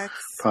practical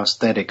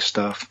prosthetic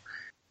stuff.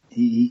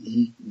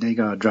 They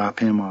gotta drop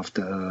him off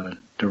the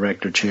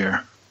director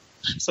chair.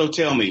 So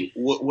tell me,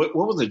 what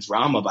was the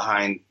drama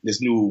behind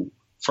this new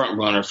front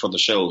runner for the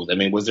shows? I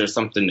mean, was there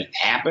something that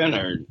happened,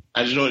 or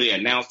I just know they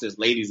announced this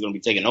lady's going to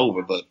be taking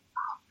over, but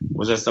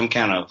was there some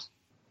kind of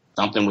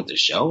something with the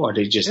show, or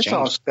they just it's changed?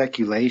 All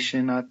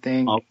speculation, I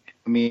think.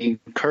 I mean,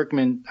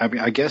 Kirkman.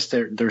 I guess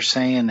they're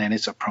saying that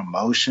it's a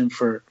promotion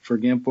for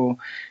Gimple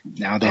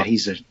now that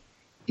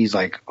he's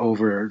like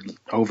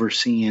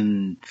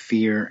overseeing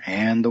Fear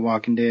and The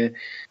Walking Dead.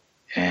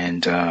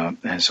 And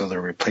so they're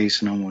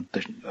replacing him with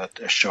the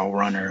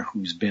showrunner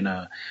who's been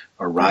a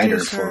writer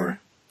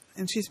for,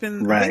 and she's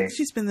been I think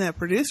she's been the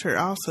producer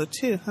also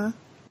too, huh?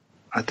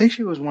 I think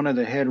she was one of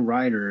the head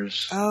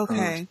writers.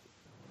 Okay. Of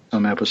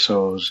some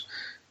episodes,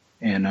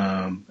 and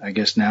I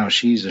guess now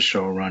she's a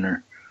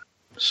showrunner.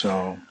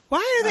 So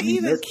why are they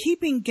even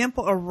keeping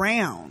Gimple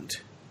around?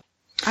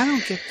 I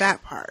don't get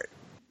that part.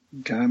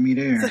 Got me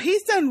there. So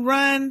he's done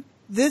run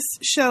this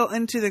show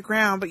into the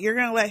ground, but you're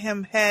going to let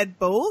him head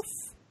both?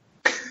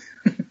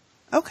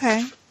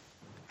 Okay.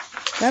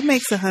 That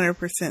makes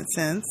 100%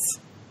 sense.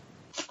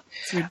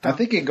 I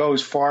think it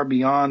goes far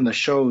beyond the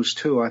shows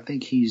too. I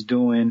think he's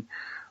doing,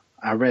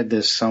 I read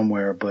this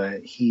somewhere,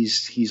 but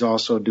he's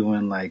also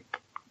doing like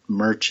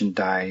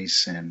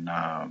merchandise and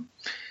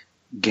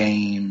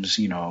games,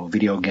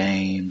 video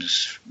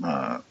games,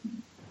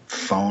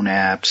 phone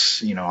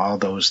apps, all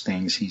those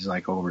things. He's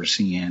like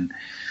overseeing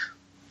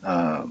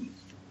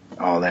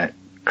all that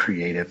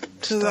creative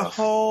so stuff. The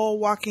whole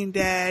Walking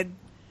Dead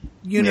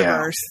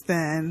universe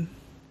then.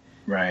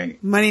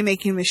 Right.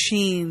 Money-making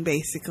machine,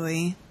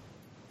 basically.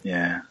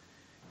 Yeah.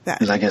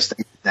 Because I guess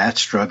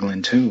that's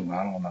struggling too.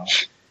 I don't know.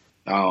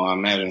 Oh, I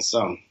imagine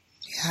so.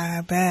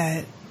 Yeah,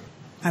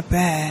 I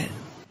bet.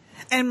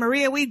 And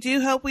Maria, we do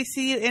hope we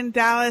see you in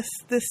Dallas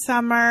this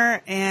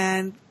summer,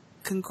 and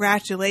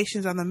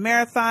congratulations on the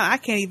marathon. I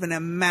can't even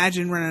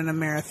imagine running a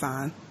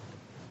marathon.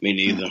 Me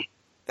neither.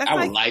 That's I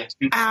would like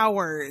to.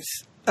 Hours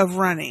of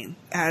running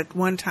at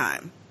one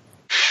time.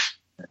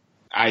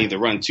 I either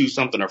run to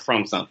something or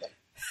from something.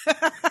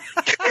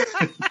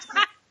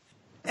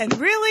 And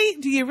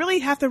really, do you really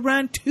have to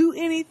run to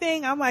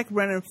anything? I'm like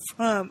running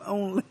from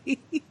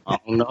only. Oh,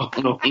 no, I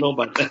don't know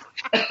about that.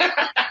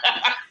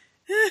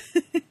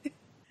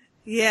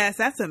 Yes,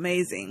 that's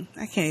amazing.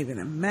 I can't even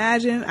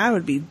imagine. I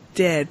would be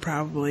dead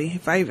probably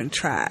if I even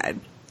tried.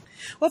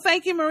 Well,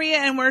 thank you, Maria,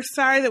 and we're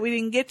sorry that we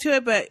didn't get to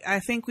it, but I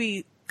think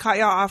we caught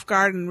y'all off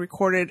guard and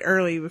recorded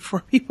early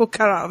before people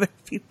got all their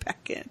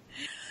feedback in.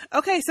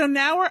 Okay, so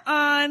now we're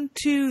on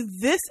to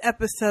this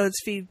episode's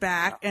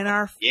feedback, and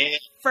our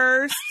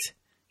first...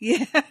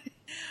 Yeah.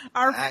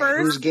 Our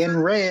first. Who's getting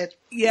read?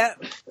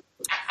 Yep.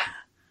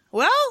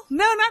 Well,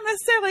 no, not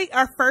necessarily.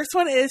 Our first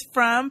one is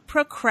from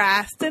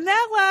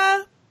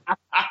Procrastinella.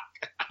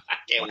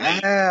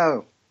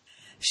 Wow.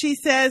 She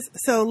says,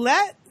 so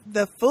let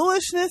the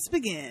foolishness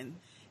begin.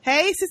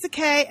 Hey, Sister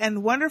K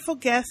and wonderful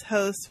guest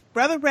hosts,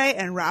 Brother Ray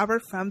and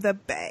Robert from the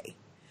Bay.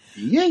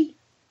 Yay.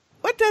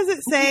 What does it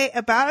say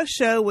about a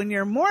show when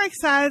you're more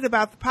excited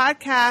about the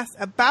podcast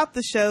about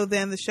the show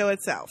than the show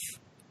itself?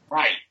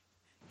 Right.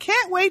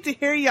 Can't wait to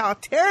hear y'all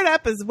tear it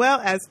up as well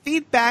as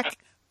feedback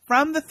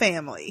from the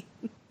family.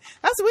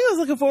 That's what we was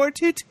looking forward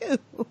to, too.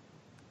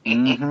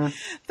 Mm-hmm.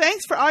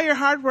 Thanks for all your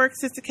hard work,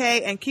 Sister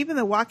K, and keeping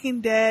the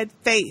Walking Dead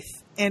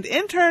faith, and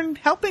in turn,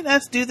 helping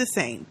us do the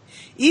same,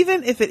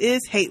 even if it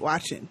is hate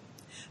watching.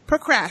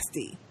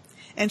 Procrasti.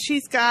 And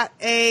she's got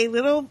a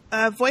little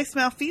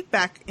voicemail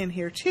feedback in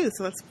here, too,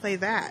 so let's play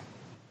that.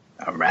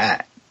 All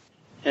right.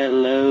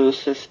 Hello,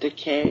 Sister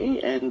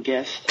K and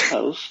guest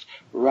host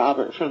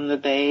Robert from the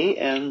Bay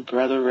and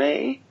Brother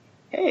Ray.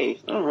 Hey,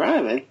 I'm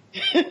rhyming.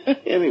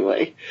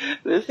 Anyway,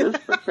 this is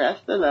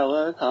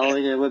Procrastinella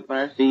calling in with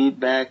my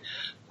feedback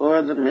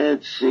for the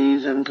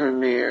mid-season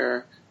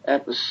premiere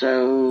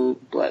episode,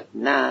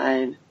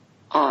 9,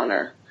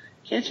 Honor.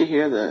 Can't you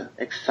hear the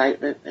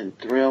excitement and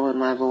thrill in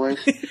my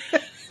voice?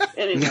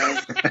 Anyway,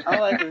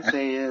 all I can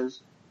say is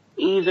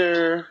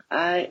either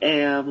I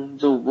am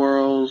the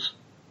world's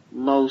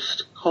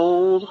most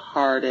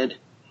cold-hearted,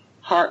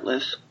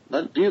 heartless,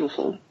 but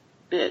beautiful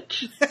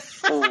bitch,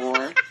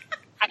 or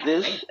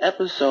this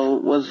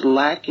episode was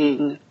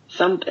lacking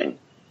something.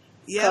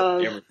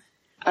 Yeah.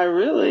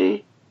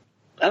 I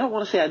don't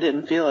want to say I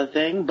didn't feel a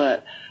thing,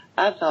 but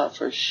I thought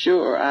for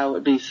sure I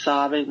would be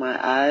sobbing my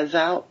eyes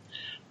out,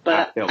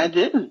 but I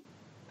didn't.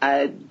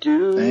 I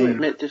do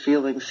admit to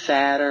feeling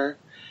sadder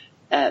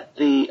at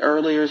the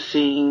earlier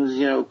scenes,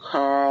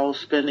 Carl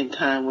spending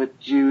time with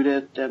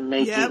Judith and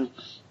making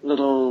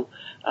little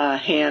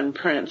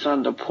handprints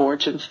on the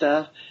porch and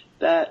stuff.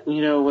 That,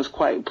 was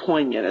quite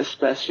poignant,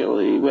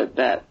 especially with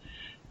that,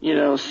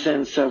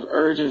 sense of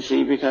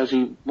urgency because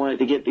he wanted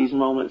to get these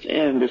moments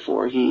in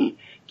before he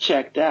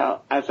checked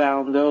out. I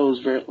found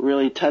those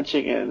really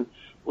touching and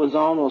was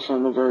almost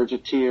on the verge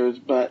of tears.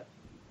 But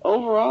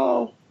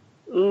overall,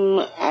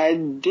 I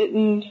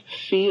didn't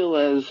feel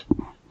as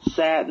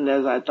saddened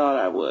as I thought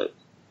I would.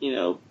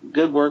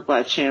 Good work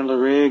by Chandler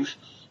Riggs.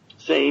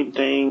 Same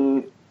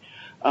thing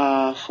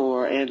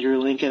for Andrew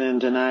Lincoln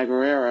and Denai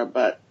Guerrera,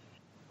 but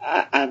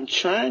I'm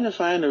trying to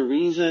find a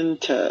reason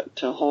to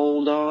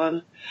hold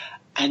on.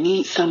 I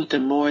need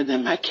something more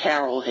than my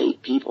Carol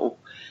hate, people.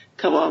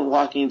 Come on,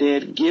 Walking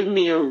Dead, give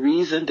me a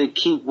reason to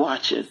keep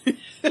watching.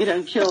 You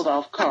done killed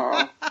off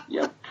Carl.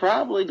 You're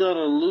probably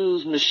gonna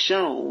lose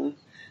Michonne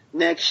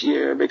next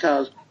year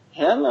because,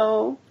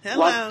 hello.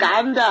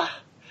 Wakanda.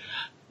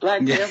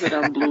 Black Panther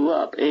done blew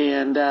up,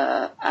 and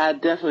I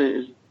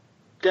definitely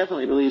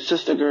believe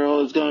Sister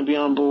Girl is going to be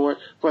on board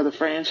for the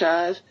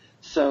franchise.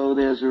 So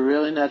there's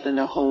really nothing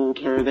to hold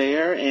her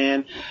there.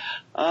 And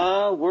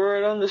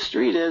word on the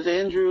street is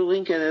Andrew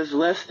Lincoln is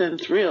less than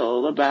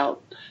thrilled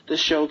about the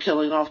show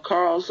killing off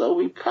Carl. So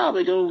we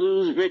probably going to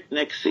lose Rick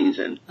next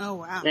season. Oh,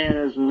 wow. And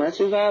as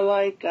much as I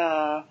like,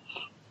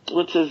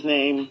 what's his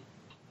name?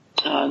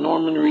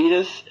 Norman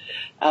Reedus,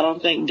 I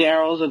don't think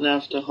Daryl's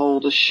enough to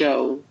hold the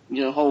show,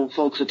 hold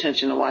folks'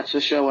 attention to watch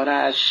the show. And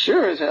I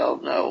sure as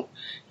hell know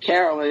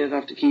Carol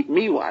enough to keep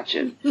me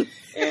watching.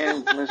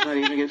 And let's not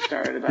even get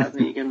started about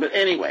Negan. But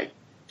anyway,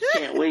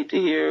 can't wait to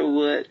hear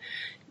what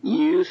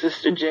you,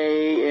 Sister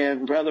J,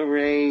 and Brother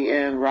Ray,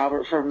 and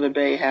Robert from the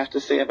Bay have to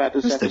say about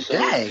this episode.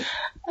 J.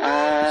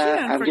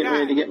 I'm getting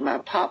ready to get my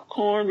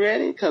popcorn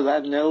ready because I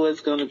know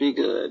it's going to be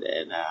good.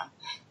 And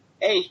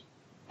hey,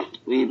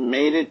 we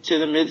made it to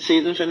the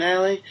mid-season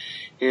finale.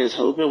 Here's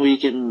hoping we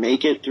can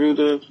make it through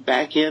the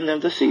back end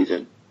of the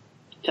season.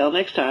 Till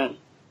next time,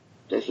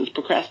 this is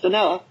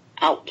Procrastinella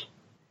out.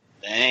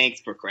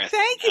 Thanks, Procrastinella.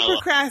 Thank you,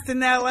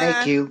 Procrastinella.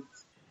 Thank you.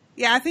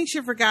 Yeah, I think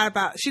she forgot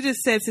about. She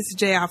just said Sister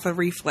J off of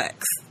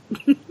reflex.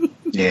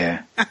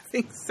 Yeah, I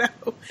think so.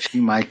 she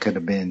might could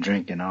have been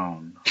drinking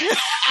on.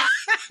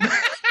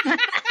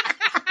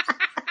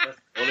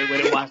 Only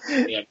way to watch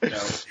the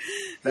episode.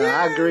 No,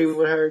 I agree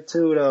with her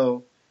too,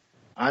 though.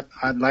 I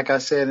like I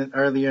said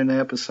earlier in the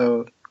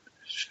episode,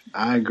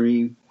 I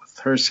agree with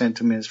her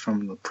sentiments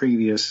from the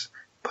previous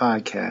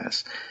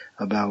podcast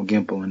about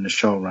Gimple and the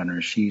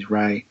showrunner. She's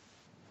right.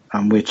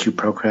 I'm with you,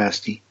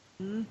 Procrasti.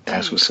 Mm-hmm.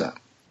 That's what's up.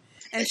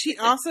 And she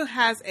also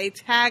has a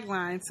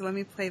tagline, so let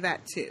me play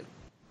that too.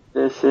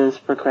 This is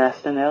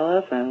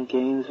Procrastinella from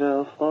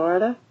Gainesville,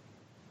 Florida.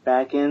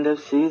 Back end of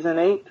season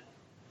 8.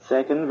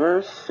 Second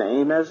verse,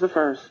 same as the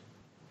first.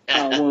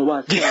 I don't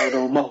want to watch Carol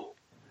no more.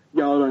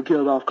 Y'all done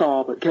killed off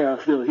Carl, but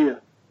Carol's still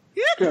here.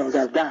 Carol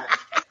gotta die.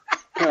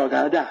 Carol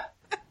gotta die.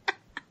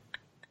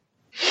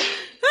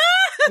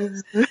 I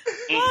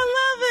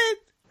love it.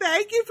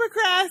 Thank you,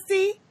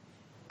 Procrasti.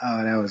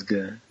 Oh, that was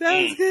good.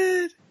 That was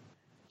good.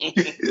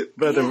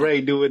 Brother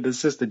Ray doing the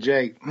Sister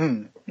J.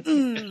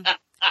 Hey.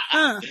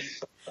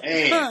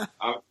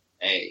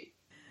 Hey.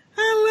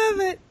 I love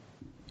it.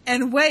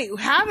 And wait,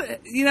 we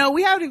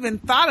haven't even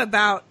thought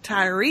about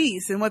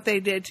Tyrese and what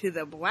they did to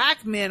the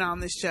black men on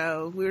the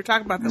show. We were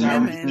talking about the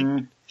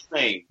women.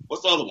 Name.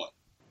 What's the other one?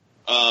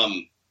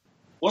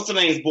 What's the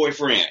name's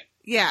boyfriend?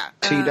 Yeah.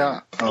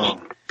 T-Dot. The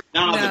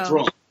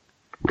drunk.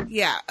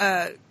 Yeah.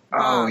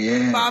 Bob,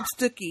 yeah. Bob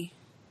Stuckey.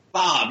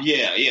 Bob,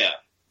 yeah.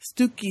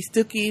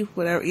 Stuckey,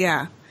 whatever,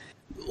 yeah.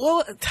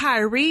 Well,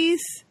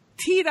 Tyrese,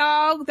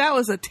 T-Dog, that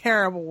was a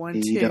terrible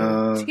one,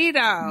 T-Dog. too.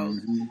 T-Dog.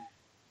 Mm-hmm.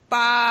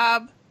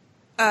 Bob,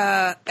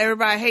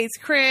 Everybody Hates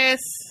Chris.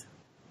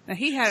 Now,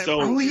 he had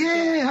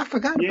I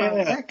forgot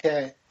about that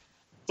cat.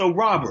 So,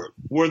 Robert,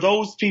 were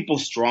those people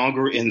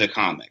stronger in the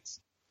comics?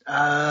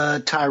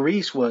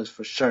 Tyrese was,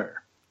 for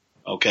sure.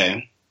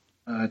 Okay.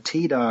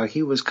 T-Dog,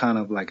 he was kind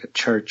of like a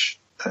church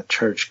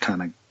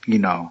kind of,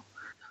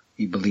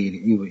 he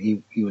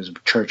believed he was a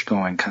church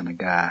going kind of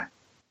guy.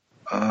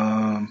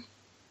 I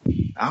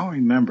don't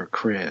remember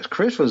Chris.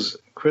 Chris was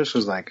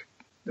like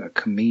a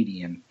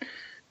comedian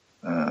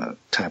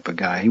type of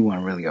guy. He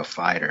wasn't really a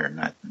fighter or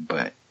nothing.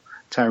 But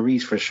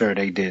Tyrese, for sure,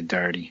 they did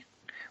dirty.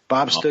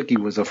 Bob Stuckey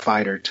was a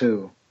fighter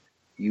too.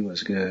 He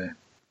was good.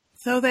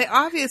 So they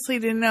obviously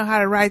didn't know how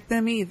to write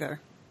them either.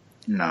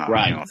 No,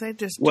 right? They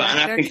just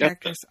dragged their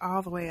characters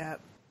all the way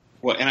up.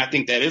 Well, and I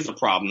think that is a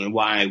problem, and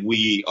why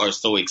we are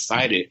so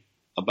excited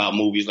about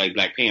movies like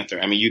Black Panther.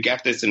 I mean, you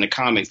got this in the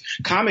comics.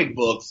 Comic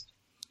books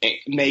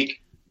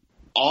make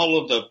all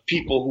of the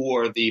people who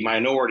are the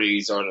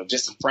minorities or the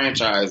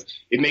disenfranchised,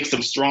 it makes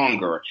them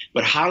stronger.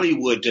 But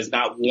Hollywood does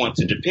not want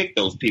to depict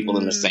those people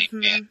in the same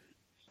manner.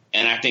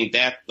 And I think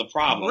that's the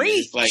problem.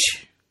 It's like,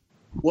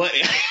 what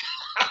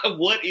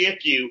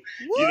if you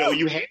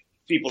have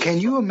people... Can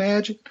you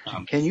imagine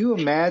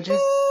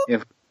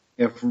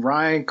if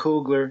Ryan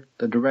Coogler,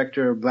 the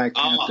director of Black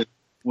Panther,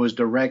 was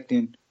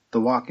directing The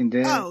Walking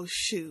Dead? Oh,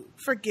 shoot.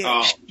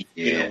 Forget it.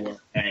 Yeah.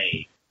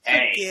 Hey.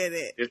 Forget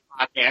it. This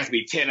podcast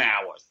be 10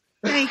 hours.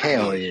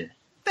 Hell yeah.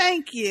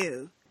 Thank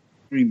you.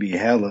 We'd be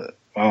hella...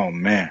 Oh,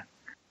 man.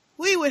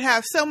 We would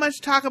have so much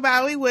to talk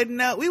about, we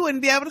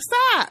wouldn't be able to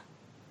stop.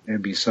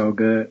 It'd be so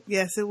good.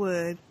 Yes, it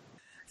would.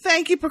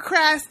 Thank you,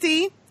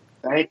 Procrasti.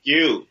 Thank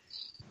you.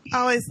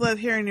 Always love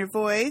hearing your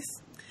voice.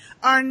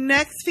 Our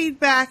next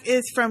feedback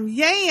is from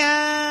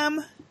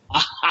Yam.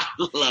 I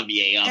love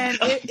Yam. And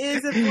it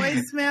is a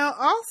voicemail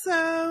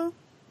also.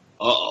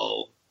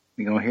 Uh-oh.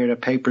 We're going to hear the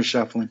paper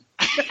shuffling.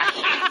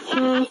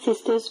 Hi,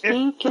 Sister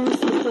Speak and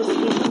Sister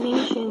Speak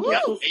Nation.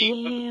 This is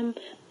Yam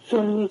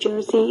from New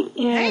Jersey,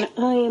 and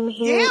I am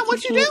here to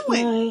give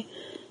my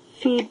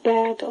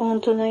feedback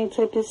on tonight's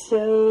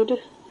episode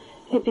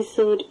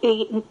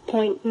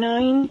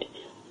 8.9,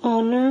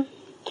 Honor.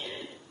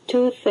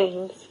 Two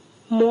things.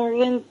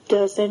 Morgan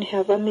doesn't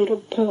have a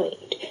middle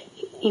point.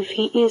 If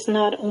he is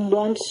not on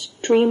one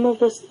stream of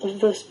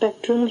the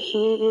spectrum,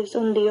 he is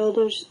on the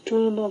other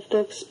stream of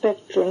the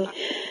spectrum.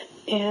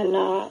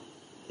 And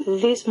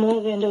this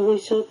Morgan that we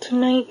saw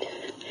tonight,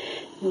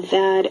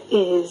 that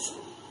is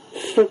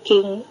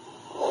freaking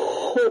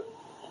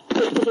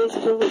it is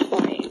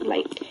horrifying.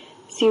 Like,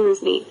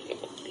 seriously,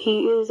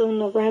 he is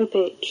on a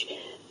rampage.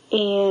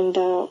 And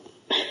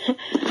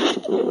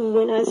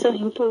when I saw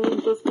him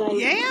pulling this guy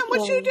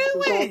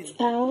guts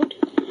out,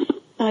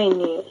 I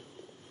knew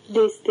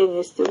this thing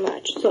is too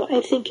much. So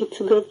I think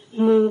it's a good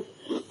move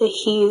that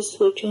he is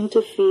switching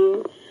to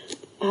fear.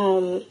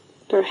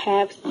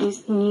 perhaps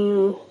this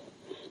new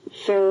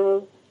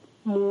Pharaoh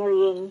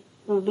Morgan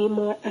will be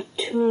more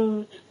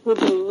attuned with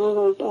the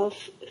world of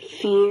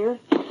fear.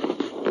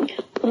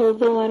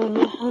 Although I don't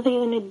know how they're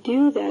going to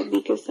do that,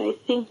 because I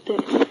think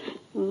that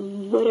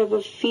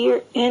whatever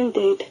fear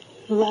ended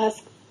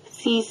last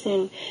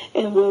season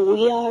and where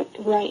we are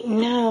right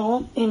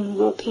now in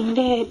Walking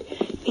Dead,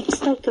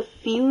 it's like a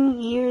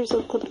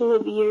couple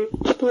of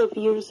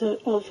years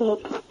of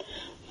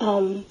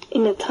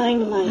in the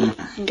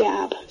timeline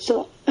gap.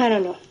 So I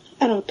don't know.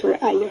 I don't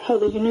care either how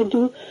they're gonna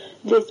do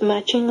this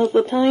matching of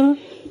the time.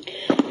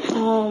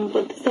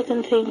 But the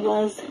second thing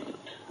was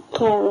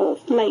Carl.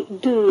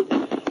 Like, dude,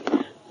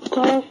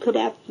 Carl could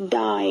have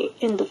died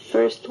in the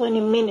first 20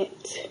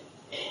 minutes,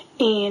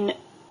 and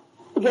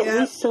what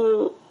we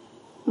saw,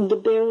 the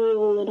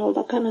burial and all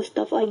that kind of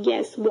stuff, I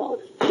guess,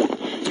 well, yeah,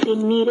 they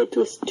needed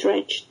to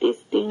stretch this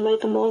thing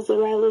like a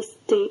mozzarella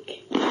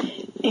stick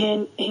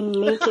and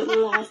make it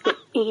last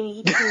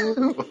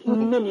 82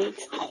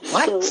 minutes.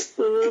 What?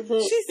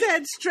 So, she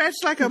said stretch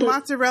like a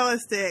mozzarella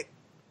stick.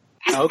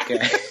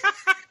 Okay.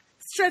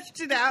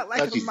 Stretched it out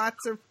like a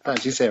mozzarella. I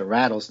thought you said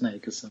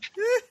rattlesnake or something.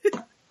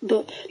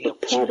 The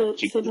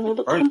products and all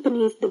the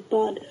companies that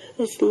bought,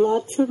 there's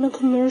lots in the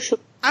commercial.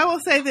 I will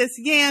say this,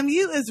 Yam,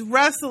 you is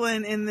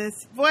rustling in this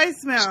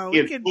voicemail.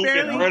 We could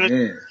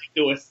barely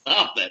doing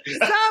something.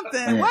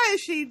 Something. What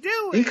is she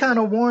doing? He kind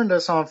of warned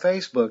us on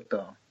Facebook,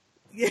 though.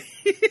 Yeah.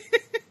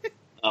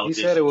 He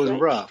said it was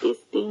rough. This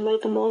thing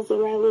like a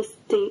mozzarella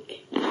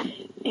stick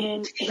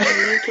and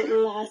make it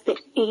last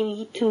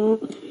 82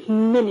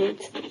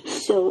 minutes.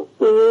 So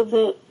all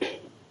the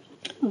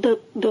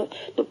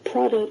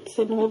products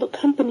and all the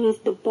companies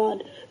that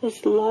bought the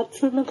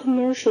slots and the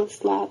commercial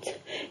slots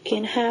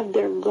can have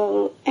their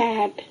go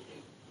at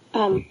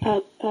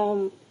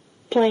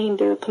playing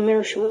their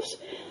commercials,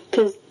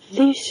 because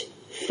this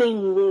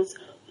thing was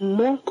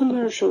more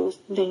commercials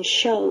than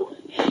show,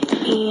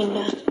 and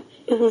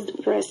it was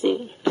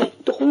depressing.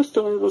 Like, the whole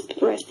story was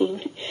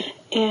depressing,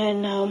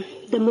 and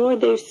the more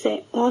they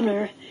said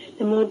honor,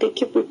 the more they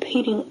kept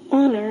repeating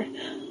honor.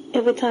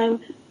 Every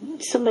time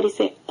somebody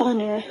said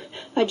honor,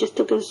 I just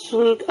took a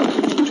swig of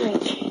my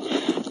drink.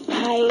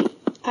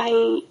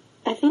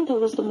 I think that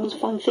was the most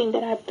fun thing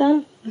that I've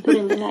done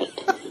during the night.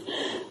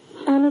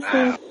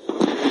 Honestly,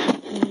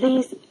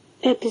 this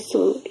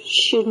episode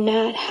should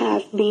not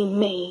have been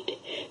made,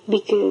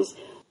 because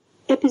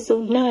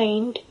episode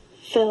 9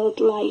 felt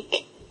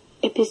like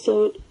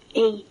episode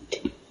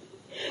 8.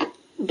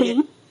 They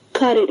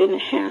cut it in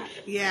half.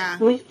 Yeah.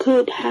 We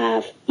could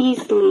have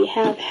easily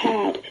have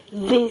had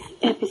this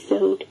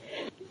episode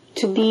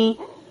to be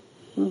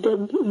the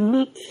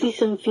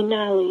mid-season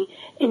finale,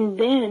 and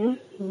then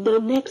the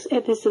next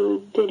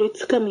episode that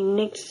it's coming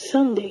next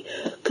Sunday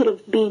could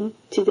have been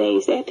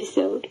today's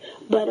episode.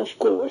 But of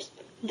course,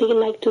 they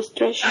like to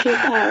stretch shit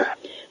out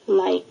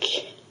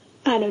like,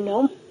 I don't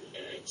know.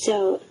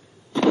 So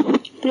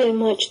pretty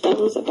much that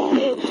was about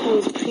it. I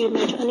was pretty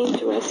much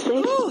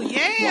uninterested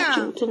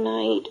watching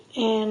tonight,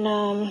 and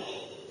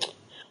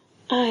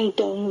I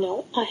don't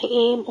know. I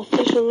am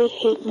officially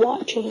hate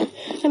watching.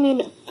 I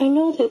mean, I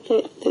know that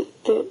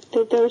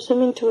there are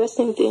some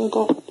interesting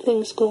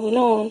things going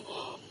on,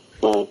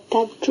 but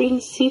that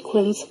dream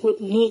sequence with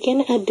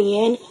Negan at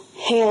the end,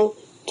 hell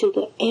to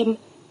the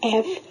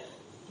MF,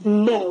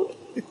 no.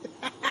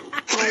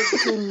 I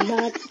do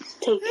not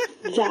take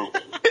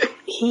that.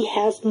 He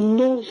has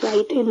no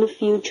right in the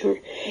future.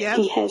 Yep,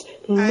 he has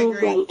no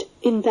right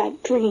in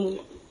that dream.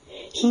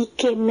 He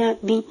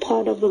cannot be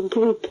part of a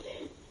group.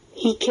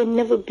 He can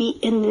never be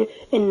in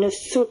the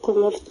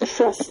circle of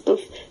trust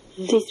of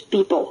these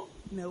people.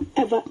 Nope.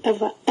 Ever,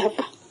 ever,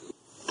 ever.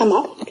 I'm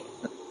out.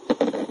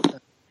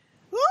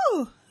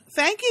 Ooh,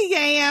 thank you,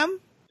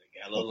 Yam.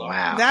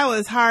 Wow. That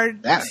was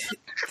hard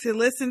to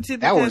listen to.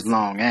 That was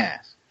long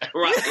ass. It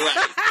was.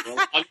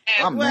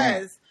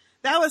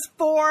 That was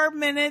 4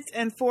 minutes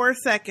and 4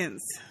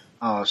 seconds.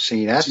 Oh,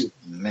 see, that's,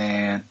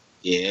 man.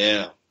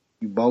 Yeah.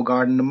 You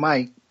bogarting the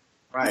mic.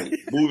 Right.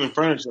 Moving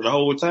furniture the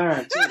whole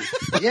time, too.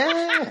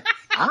 Yeah.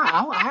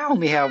 I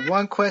only have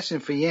one question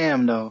for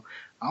Yam, though.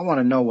 I want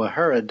to know what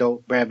her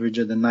adult beverage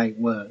of the night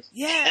was.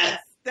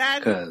 Yes,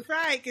 that's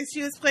right, because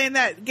she was playing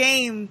that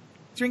game,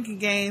 drinking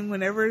game,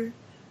 whenever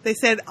they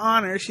said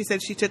honor, she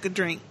said she took a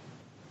drink.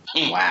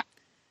 Wow.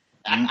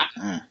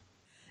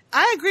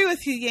 I agree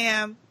with you,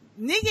 Yam.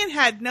 Negan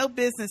had no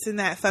business in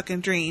that fucking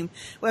dream.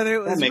 Whether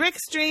it was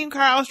Rick's dream,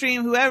 Carl's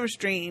dream, whoever's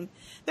dream.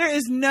 There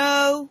is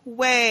no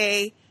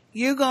way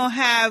you're going to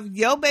have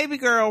your baby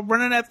girl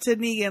running up to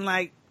Negan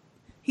like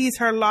he's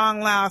her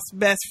long-lost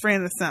best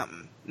friend or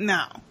something.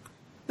 No.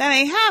 That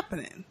ain't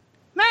happening.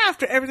 Not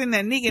after everything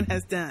that Negan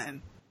has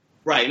done.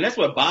 Right, and that's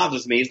what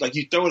bothers me. It's like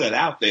you throw that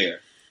out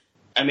there.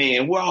 I mean,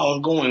 and we're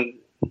all going,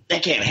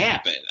 that can't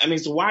happen. I mean,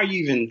 so why are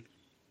you even...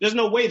 There's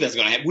no way that's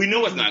going to happen. We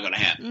know it's not going to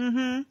happen.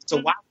 Mm-hmm.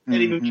 So why would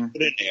that even be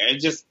put in there?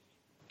 It's just,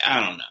 I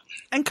don't know.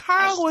 And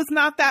Carl was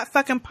not that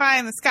fucking pie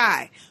in the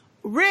sky.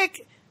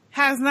 Rick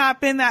has not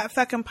been that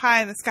fucking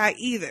pie in the sky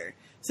either.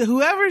 So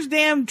whoever's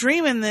damn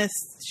dreaming this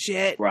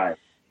shit, right,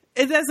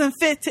 It doesn't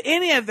fit to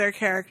any of their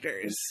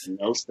characters.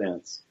 No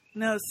sense.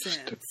 No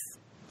sense.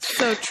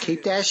 So true.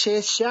 Keep that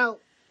shit short.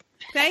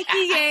 Thank you,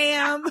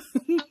 Yam.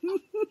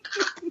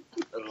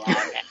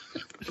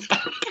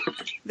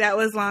 That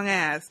was long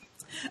ass.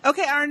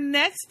 Okay, our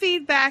next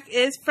feedback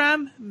is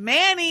from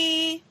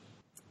Manny.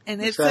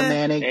 And it's What's up,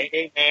 Manny?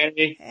 Hey,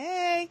 Manny.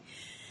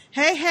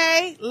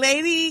 Hey,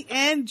 lady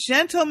and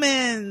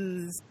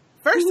gentlemen.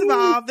 First of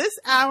all, this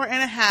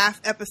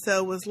hour-and-a-half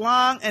episode was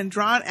long and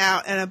drawn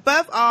out, and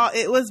above all,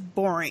 it was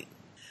boring.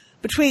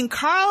 Between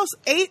Carl's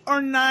 8th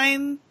or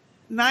 9th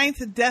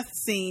death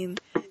scene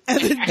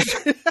and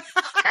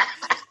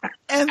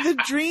the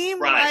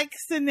dream-like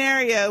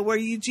scenario where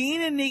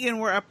Eugene and Negan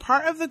were a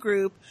part of the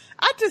group,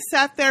 I just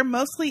sat there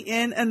mostly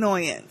in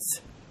annoyance.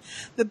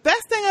 The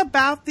best thing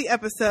about the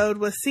episode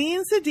was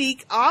seeing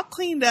Siddiq all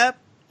cleaned up,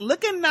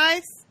 looking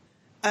nice,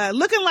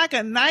 looking like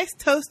a nice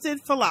toasted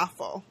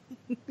falafel.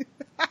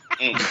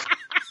 Ooh,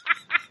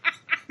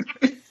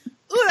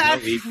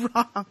 that's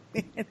wrong,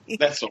 Manny.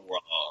 That's so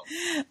wrong.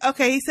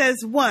 Okay, he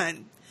says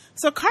 1.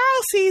 So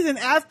Carl sees an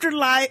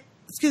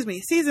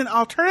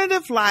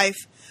alternative life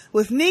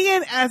with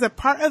Negan as a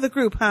part of the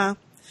group, huh?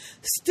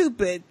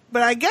 Stupid,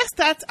 but I guess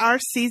that's our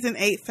season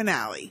 8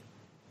 finale.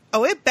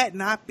 Oh, it bet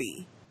not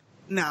be.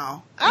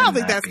 No, I don't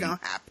think that's going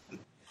to happen.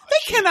 They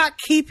cannot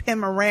keep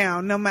him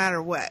around no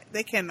matter what.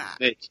 They cannot.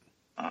 They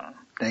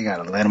got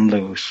to let him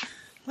loose.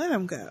 Let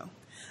him go.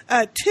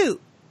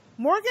 2.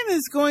 Morgan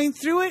is going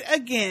through it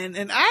again,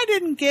 and I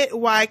didn't get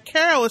why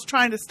Carol was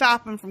trying to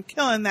stop him from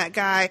killing that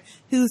guy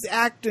whose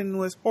acting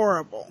was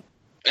horrible.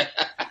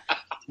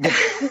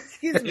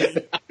 Excuse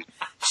me.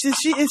 Is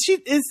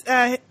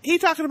he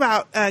talking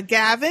about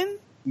Gavin?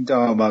 You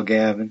talking about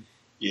Gavin?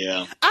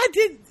 Yeah.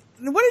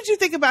 What did you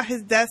think about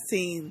his death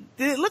scene?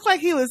 Did it look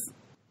like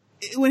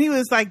when he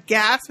was like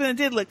gasping? It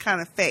did look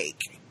kind of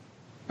fake.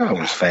 That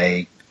was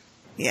fake.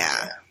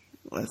 Yeah.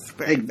 It was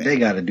they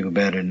got to do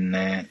better than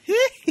that.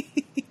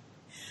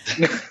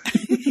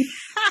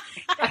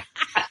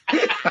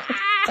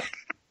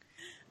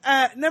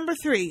 Number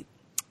 3.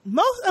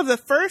 Most of the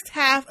first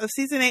half of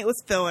season 8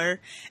 was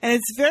filler, and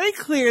it's very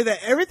clear that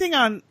everything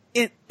in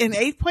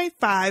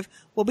 8.5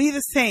 will be the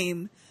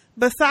same,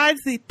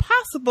 besides the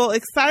possible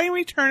exciting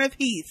return of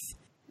Heath.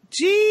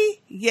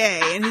 Gee,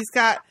 yay. And he's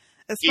got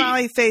a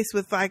smiley face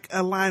with like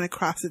a line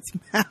across its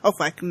mouth.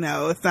 Like,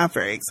 no, it's not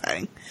very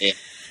exciting. Yeah.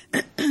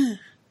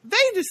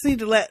 They just need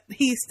to let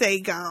Heath stay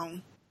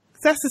gone.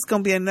 That's just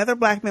going to be another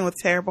black man with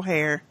terrible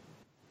hair.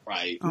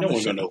 Right. No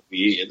one's going to know who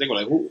he is. They're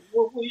going to like,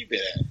 where you been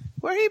at?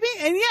 Where he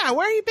been? And yeah,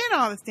 where he been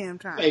all this damn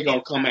time? They going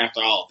to come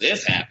after all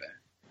this happened.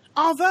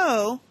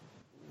 Although,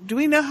 do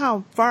we know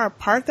how far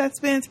apart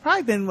that's been? It's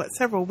probably been,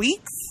 several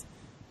weeks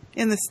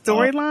in the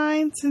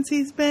storyline since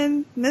he's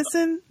been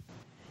missing?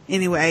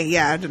 Anyway,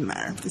 yeah, it doesn't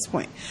matter at this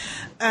point.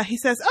 He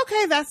says,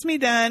 okay, that's me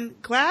done.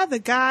 Glad the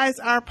guys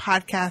are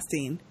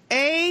podcasting.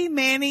 A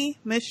Manny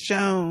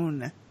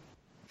Michonne.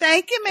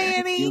 Thank you,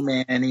 Manny. Thank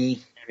you, Manny.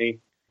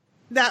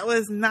 That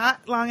was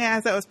not long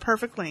as that was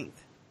perfect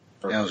length.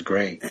 That was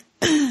great.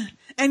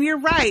 And you're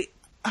right.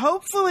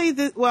 Hopefully,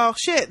 this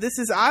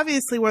is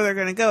obviously where they're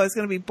going to go. It's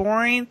going to be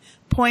boring,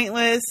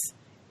 pointless,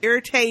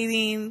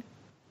 irritating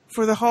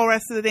for the whole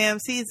rest of the damn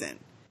season.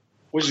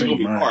 Which is going to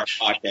be part of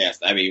the podcast.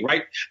 I mean,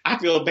 right? I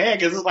feel bad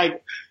because it's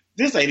like,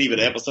 this ain't even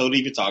an episode to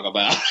even talk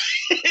about.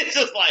 It's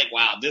just like,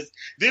 wow, this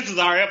is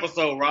our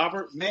episode,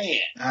 Robert. Man.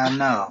 I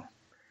know.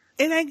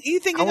 And you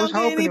think it's going to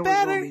get any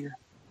better?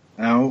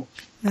 No.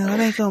 No, it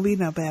ain't going to be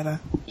no better.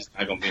 It's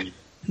not going to be any better.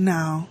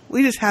 No.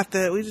 We just have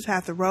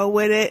to roll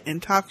with it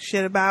and talk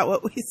shit about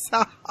what we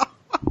saw.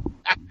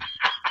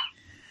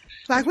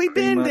 Like we've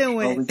been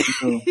doing.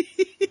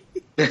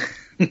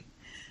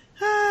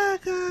 Oh,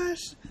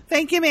 gosh.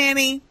 Thank you,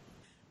 Manny.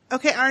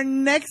 Okay, our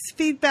next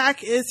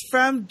feedback is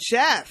from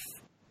Jeff.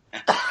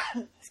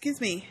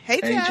 Excuse me. Hey,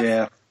 Jeff. Hey,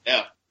 Jeff.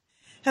 Yeah.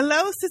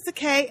 Hello, Sister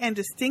K and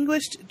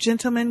distinguished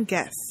gentlemen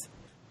guests.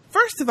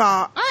 First of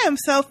all, I am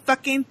so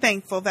fucking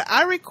thankful that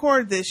I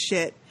record this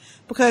shit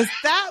because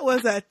that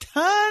was a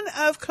ton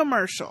of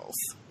commercials.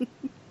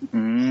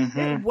 Mm-hmm.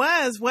 It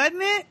was,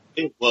 wasn't it?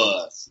 It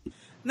was.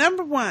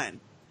 Number 1,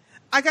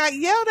 I got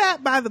yelled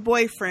at by the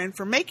boyfriend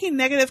for making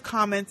negative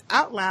comments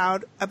out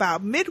loud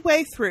about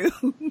midway through.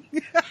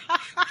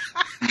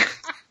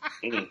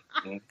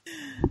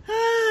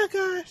 Oh,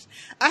 gosh.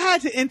 I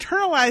had to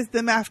internalize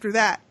them after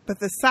that, but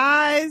the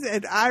sighs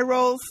and eye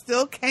rolls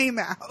still came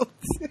out.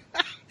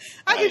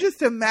 I could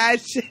just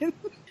imagine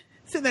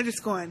sitting there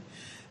just going.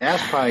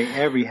 That's probably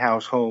every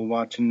household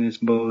watching this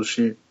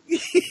bullshit.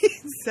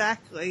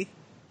 Exactly.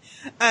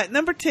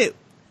 Number 2,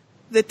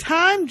 the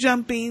time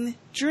jumping,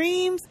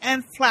 dreams,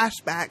 and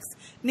flashbacks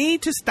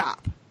need to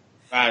stop.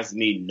 Drives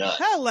me nuts.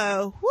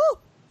 Hello. Woo.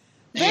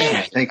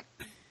 They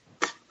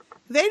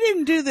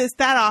didn't do this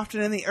that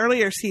often in the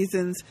earlier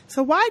seasons,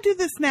 so why do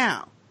this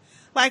now?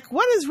 Like,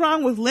 what is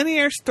wrong with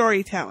linear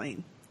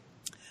storytelling?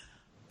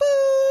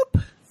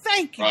 Boop.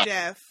 Thank you,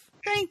 Jeff.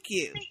 Thank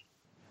you.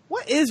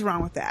 What is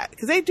wrong with that?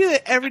 Because they do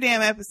it every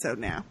damn episode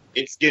now.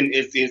 It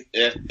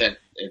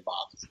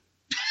bothers.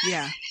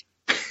 Yeah.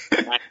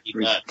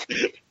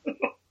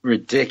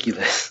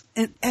 Ridiculous.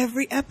 In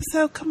every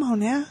episode? Come on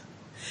now.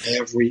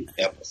 Every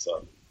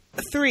episode.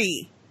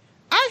 3.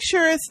 I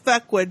sure as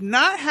fuck would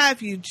not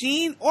have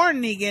Eugene or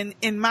Negan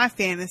in my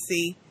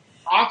fantasy.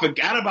 I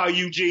forgot about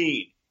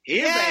Eugene.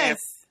 His ass.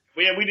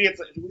 Yeah, we did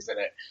say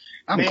that.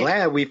 I'm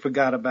glad we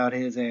forgot about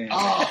his ass.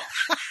 Oh.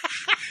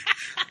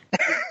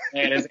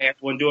 Man, his ass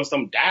wasn't doing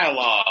some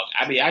dialogue.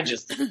 I mean, I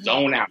just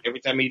zone out every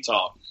time he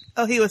talked.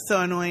 Oh, he was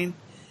so annoying.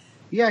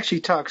 He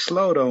actually talked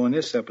slow, though, in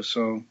this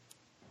episode.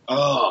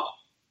 Oh.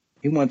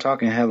 He wasn't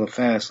talking hella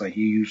fast like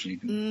he usually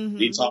do. Mm-hmm.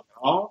 He talking,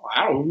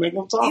 I don't remember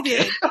him talking. He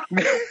did.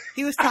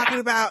 He was talking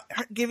about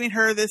giving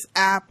her this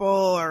apple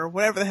or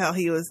whatever the hell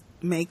he was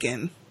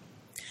making.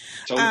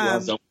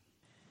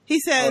 He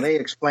said... Oh, they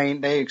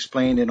explained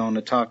it on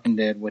The Talking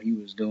Dead what he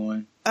was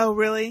doing. Oh,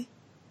 really?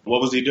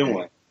 What was he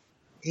doing?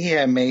 He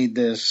had made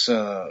this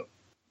oven.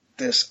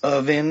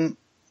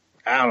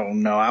 I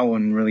don't know. I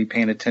wasn't really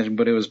paying attention,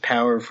 but it was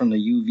powered from the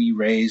UV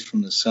rays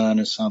from the sun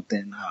or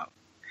something.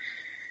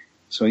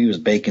 So he was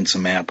baking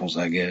some apples,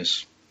 I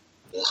guess.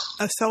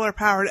 A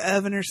solar-powered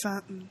oven or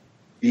something?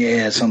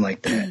 Yeah, something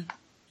like that.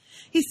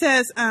 He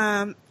says,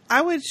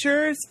 I would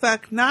sure as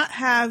fuck not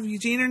have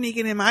Eugene or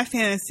Negan in my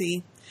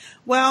fantasy.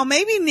 Well,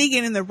 maybe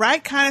Negan in the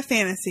right kind of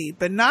fantasy,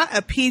 but not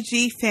a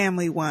PG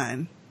family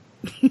one.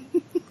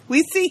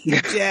 We see you,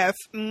 Jeff.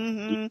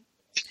 Mm-hmm.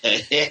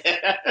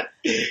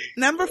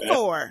 Number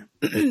 4.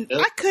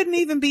 I couldn't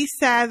even be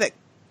sad that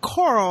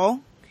Coral,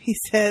 he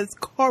says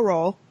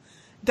Coral,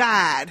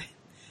 died.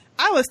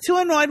 I was too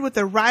annoyed with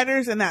the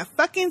writers and that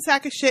fucking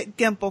sack of shit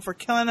Gimple for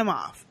killing him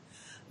off.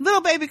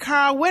 Little baby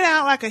Carl went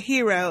out like a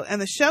hero, and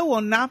the show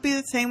will not be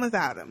the same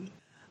without him.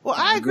 Well,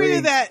 I agree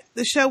that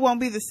the show won't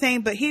be the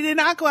same, but he did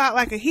not go out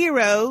like a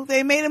hero.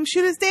 They made him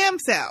shoot his damn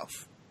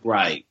self.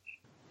 Right.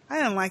 I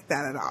didn't like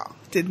that at all.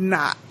 Did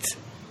not.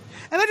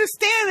 And they're just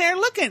standing there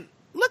looking.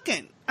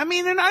 I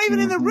mean, they're not even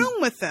in the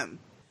room with them.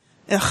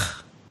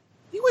 Ugh.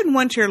 You wouldn't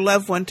want your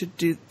loved one to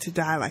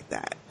die like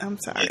that. I'm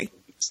sorry.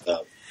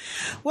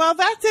 Well,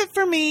 that's it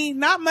for me.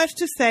 Not much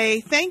to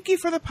say. Thank you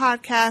for the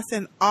podcast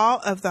and all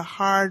of the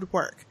hard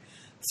work.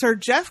 Sir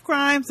Jeff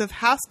Grimes of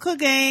House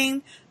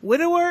Clegane,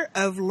 widower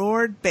of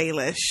Lord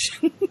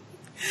Baelish.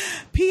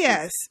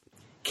 P.S.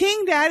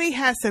 King Daddy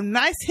has some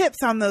nice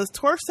hips on those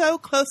torso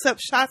close-up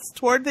shots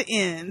toward the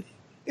end.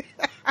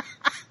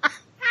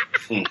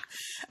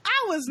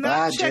 I was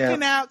not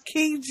checking out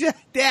King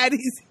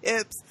Daddy's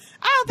hips.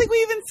 I don't think we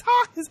even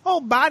saw his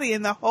whole body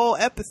in the whole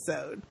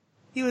episode.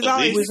 He was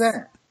always... Who was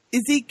that?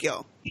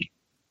 Ezekiel.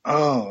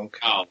 Oh, okay.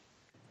 Oh.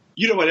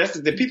 You know what? That's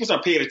the people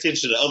start paying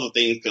attention to other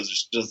things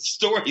because the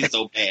story's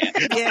so bad.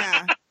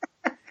 Yeah.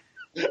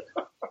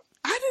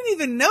 I didn't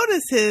even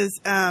notice his,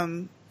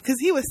 because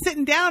he was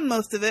sitting down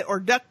most of it, or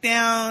ducked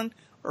down,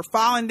 or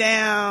falling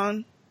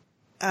down.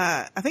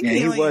 I think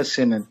he was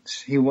sitting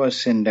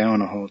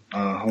down a whole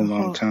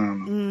long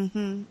time.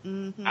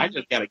 Mm-hmm. I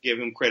just got to give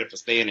him credit for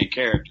staying in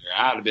character.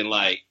 I'd have been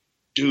like,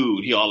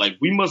 dude, he all like,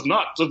 we must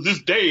not to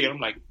this day. And I'm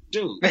like,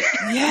 dude.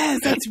 Yes,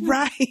 that's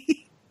right.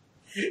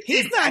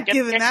 He's not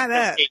giving that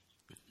up.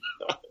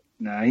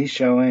 Nah, he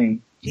sure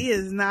ain't. He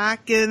is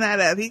not giving that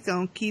up. He's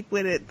gonna keep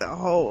with it the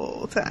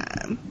whole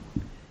time.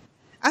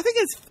 I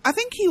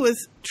think he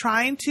was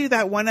trying to,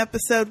 that one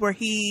episode where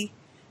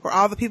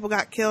all the people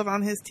got killed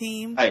on his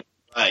team. Right.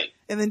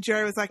 And then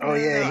Jerry was like,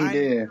 he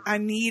did. I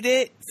need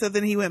it. So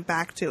then he went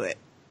back to it.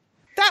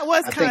 That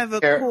was kind of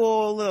a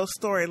cool little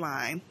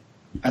storyline.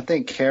 I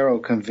think Carol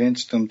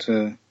convinced him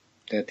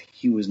that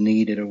he was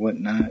needed or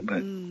whatnot,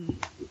 but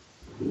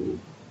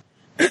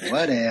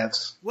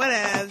whatevs.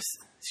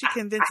 She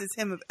convinces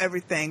him of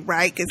everything,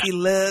 right? Because he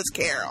loves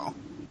Carol.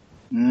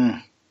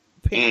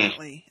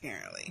 Apparently.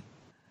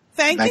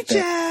 Thank you,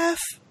 Jeff.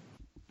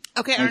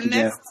 Okay, our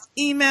next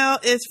email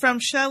is from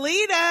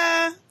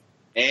Shalita.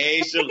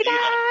 Hey, Shalita.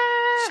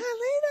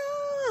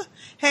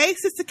 Hey,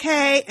 Sister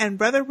K and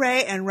Brother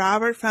Ray and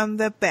Robert from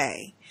the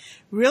Bay.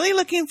 Really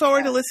looking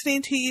forward to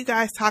listening to you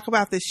guys talk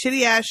about this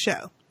shitty ass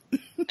show.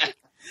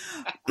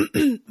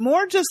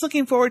 More just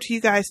looking forward to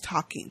you guys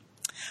talking.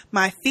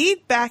 My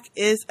feedback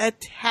is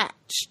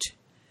attached.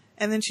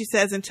 And then she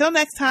says, until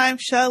next time,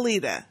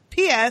 Shalita.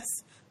 P.S.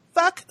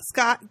 Fuck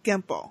Scott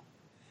Gimple.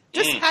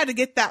 Just had to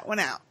get that one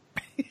out.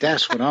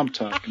 That's what I'm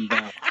talking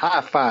about.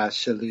 High five,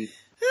 Shalita.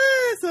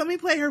 So let me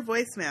play her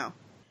voicemail.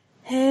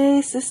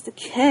 Hey, Sister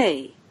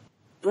K,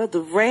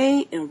 Brother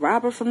Ray, and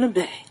Robert from the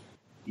Bay.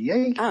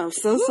 Yay. I'm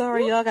so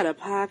sorry y'all got a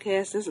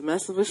podcast this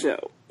mess of a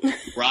show.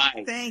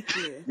 Right. Thank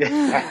you.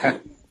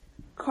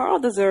 Carl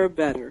deserved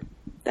better.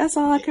 That's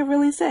all I can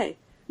really say.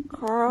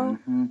 Carl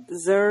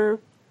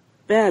deserved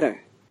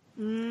better.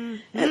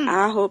 And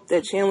I hope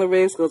that Chandler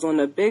Riggs goes on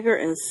to bigger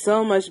and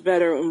so much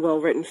better and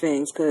well-written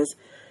things, because,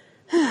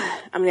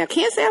 I mean, I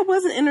can't say I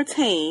wasn't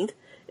entertained,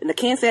 and I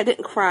can't say I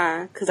didn't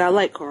cry, because I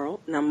like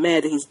Carl, and I'm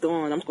mad that he's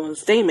gone. I'm going to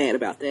stay mad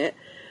about that.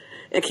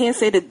 I can't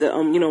say that the,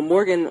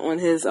 Morgan on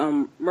his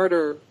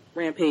murder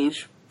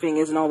rampage thing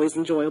isn't always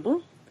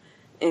enjoyable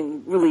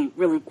and really,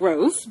 really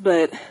gross,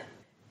 but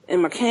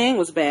And McCain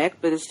was back,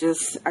 but it's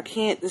just, I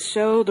can't, the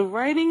show, the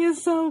writing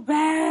is so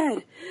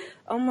bad.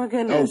 Oh my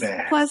goodness. So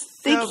bad. Plus,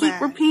 they So keep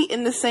bad.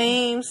 repeating the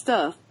same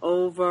stuff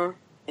over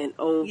and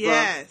over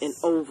Yes. and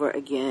over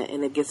again,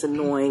 and it gets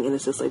annoying, and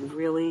it's just like,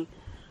 really?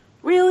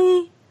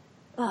 Really?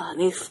 Oh, and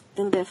they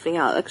extend that thing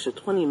out extra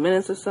 20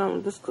 minutes or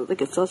something just because they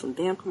could sell some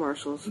damn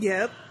commercials.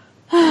 Yep.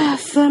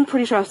 So I'm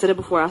pretty sure I said it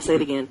before, I'll say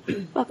it again.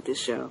 Fuck this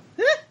show.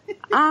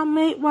 I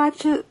may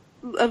watch it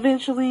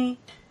eventually,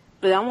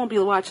 but I won't be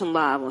watching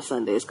live on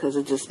Sundays because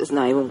it's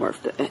not even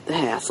worth the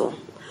hassle.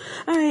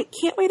 Alright,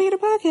 can't wait to hear the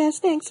podcast.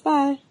 Thanks,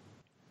 bye.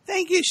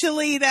 Thank you,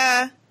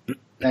 Shalita.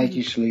 Thank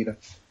you, Shalita.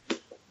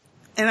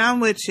 And I'm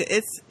with you.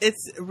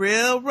 It's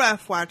real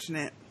rough watching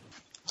it.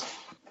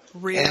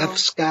 Real. F.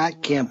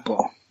 Scott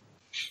Gimple.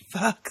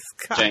 Fuck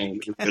Scott.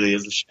 Shame. It really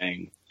is a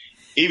shame.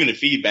 Even the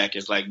feedback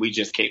is like, we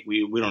just can't,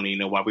 we don't even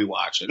know why we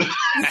watch it.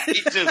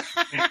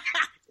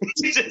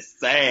 It's just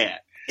sad.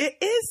 It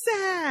is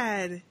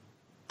sad.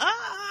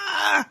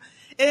 And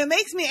it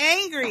makes me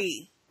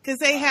angry because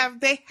they had,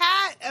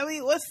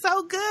 it was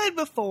so good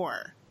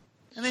before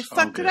and they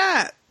fucked it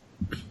up.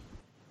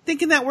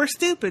 Thinking that we're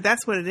stupid.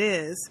 That's what it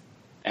is.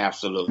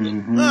 Absolutely.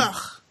 Mm-hmm.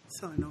 Ugh.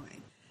 So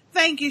annoying.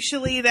 Thank you,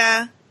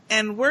 Shalita.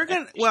 And we're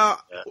going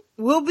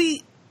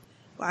to,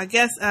 I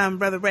guess,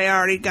 Brother Ray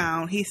already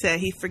gone. He said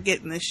he's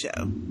forgetting this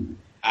show.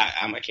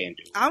 I can't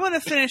do it. I'm going to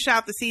finish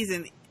out the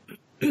season.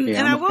 Yeah,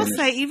 and I will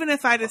say, even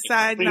if I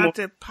decide not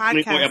to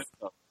podcast.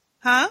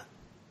 Huh?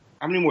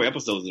 How many more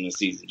episodes in the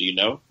season? Do you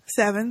know?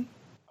 7.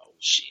 Oh,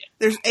 shit.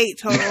 There's 8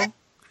 total.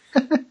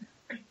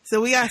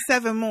 So we got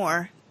 7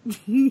 more.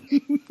 Because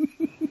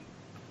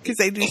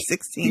they do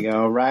 16. You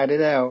gotta ride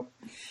it out.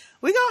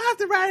 We're going to have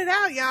to ride it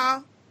out,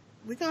 y'all.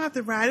 We're going to have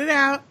to ride it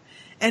out.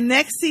 And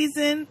next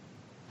season,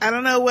 I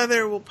don't know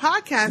whether we'll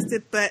podcast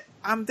it, but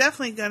I'm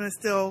definitely going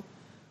to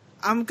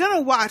I'm going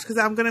to watch because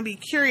I'm going to be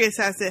curious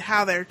as to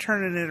how they're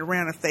turning it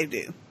around if they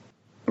do.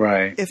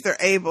 Right. If they're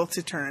able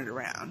to turn it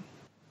around.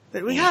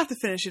 But we have to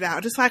finish it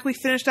out, just like we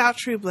finished out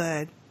True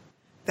Blood.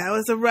 That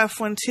was a rough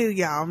one too,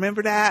 y'all.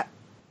 Remember that?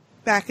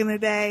 Back in the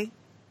day?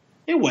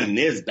 It wasn't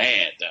this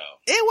bad, though.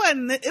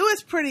 It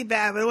was pretty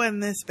bad, but it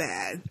wasn't this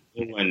bad.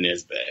 It wasn't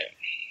this bad.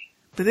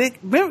 But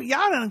remember,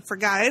 y'all done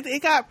forgot it.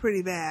 It got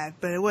pretty bad,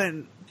 but it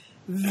wasn't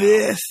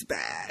this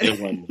bad. It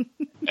wasn't.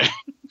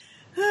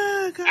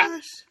 Oh,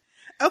 gosh.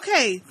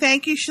 Okay.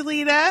 Thank you,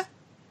 Shalita.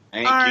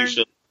 Thank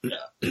you,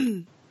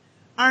 Shalita.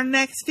 Our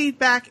next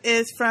feedback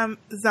is from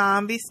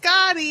Zombie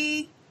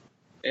Scotty.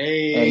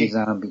 Hey,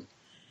 Zombie.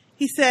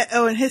 He said,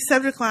 and his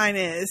subject line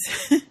is,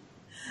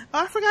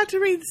 I forgot to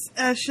read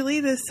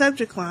Shalita's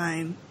subject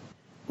line,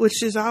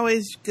 which is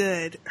always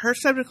good. Her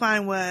subject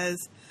line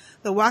was,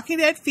 The Walking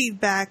Dead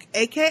feedback,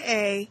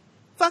 a.k.a.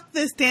 fuck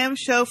this damn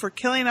show for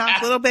killing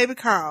off little baby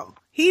Carl.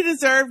 He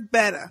deserved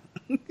better.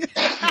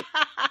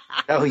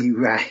 Oh, you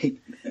right.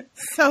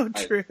 So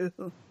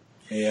true.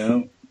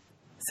 Yeah.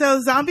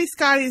 So Zombie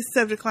Scotty's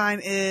subject line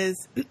is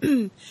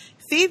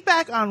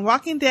feedback on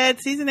Walking Dead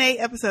Season 8,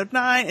 Episode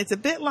 9. It's a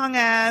bit long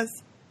as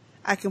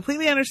I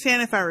completely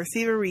understand if I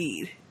receive a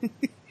read.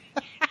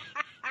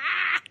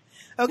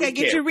 Okay,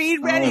 get your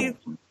read ready,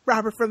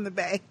 Robert from the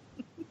Bay.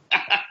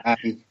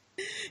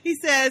 He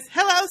says,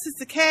 hello,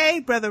 Sister K,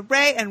 Brother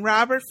Ray, and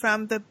Robert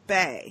from the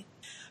Bay.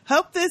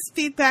 Hope this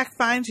feedback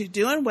finds you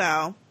doing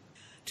well.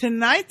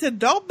 Tonight's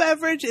adult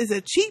beverage is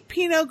a cheap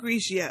Pinot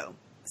Grigio.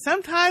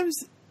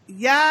 Sometimes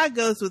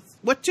goes with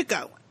what you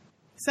going.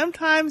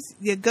 Sometimes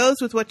it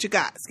goes with what you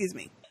got. Excuse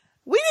me.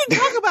 We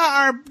didn't talk about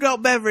our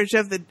adult beverage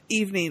of the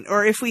evening,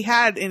 or if we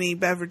had any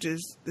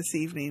beverages this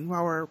evening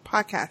while we're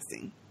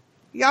podcasting.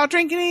 Y'all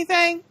drinking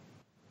anything?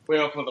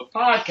 Well, for the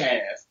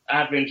podcast,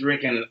 I've been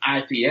drinking an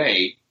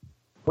IPA.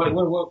 What kind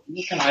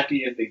of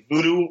IPA is it?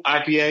 Voodoo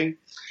IPA?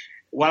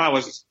 While I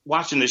was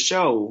watching the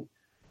show,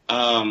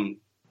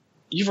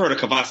 you've heard of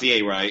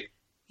Cavassier, right?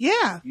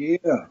 Yeah. Yeah.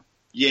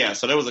 Yeah,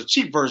 so there was a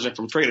cheap version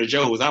from Trader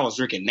Joe's. I was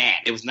drinking that.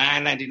 It was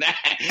 $9.99.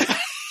 He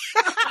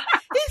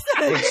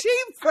said a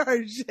cheap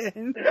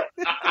version.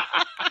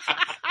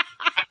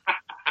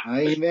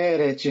 I ain't mad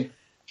at you.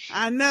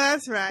 I know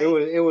that's right.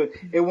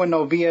 It wasn't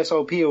no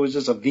VSOP. It was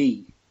just a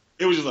V.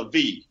 It was just a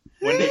V.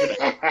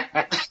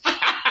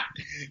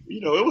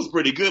 You know, it was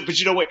pretty good, but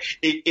you know what?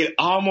 It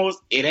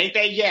ain't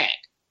that yak,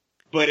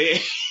 but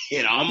it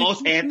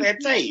almost had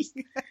that taste.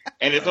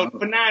 And it's only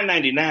for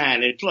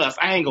 $9.99, and plus,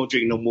 I ain't gonna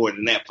drink no more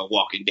than that for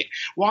Walking Dead.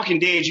 Walking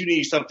Dead, you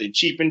need something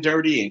cheap and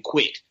dirty and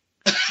quick.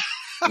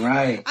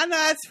 Right. I know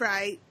that's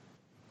right.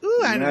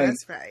 Ooh, I know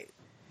that's right.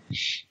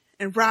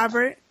 And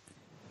Robert?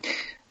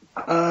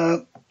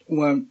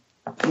 When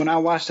I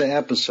watched the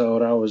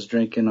episode, I was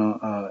drinking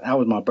on, that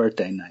was my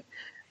birthday night.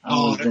 I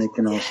was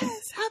drinking on some.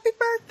 Happy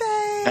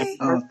birthday!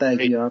 Oh,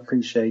 thank you. I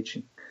appreciate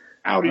you.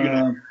 How do you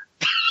know?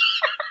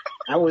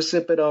 I was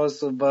sipping on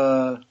some,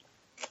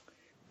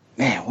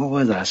 man, what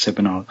was I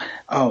sipping on?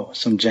 Oh,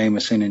 some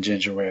Jameson and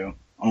ginger ale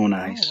on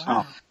ice. Oh,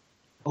 wow.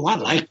 Oh, I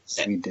like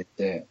that. We did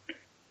that.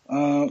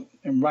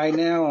 And right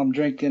now I'm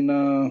drinking,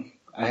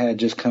 I had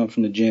just come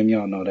from the gym.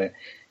 Y'all know that.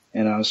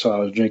 And so I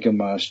was drinking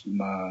my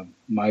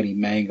Mighty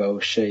Mango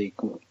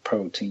shake with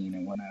protein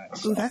and whatnot.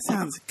 So. Ooh, that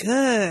sounds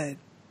good.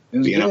 It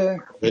was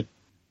good.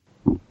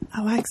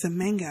 I like some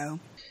mango.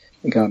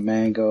 We got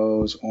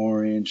mangoes,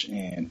 orange,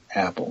 and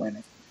apple in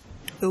it.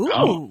 Ooh.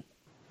 Oh,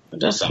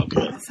 that sounds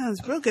good. That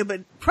sounds real good.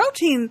 But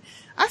protein,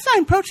 I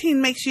find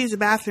protein makes you use the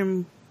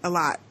bathroom a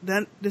lot.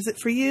 Does it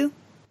for you?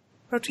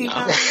 Protein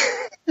powder?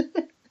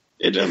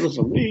 It doesn't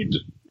for me.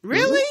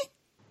 Really?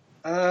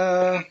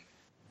 Nah.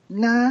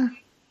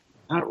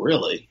 Not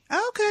really.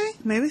 Okay.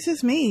 Maybe it's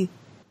just me.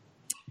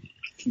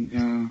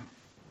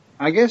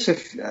 I guess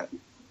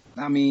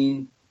I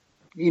mean,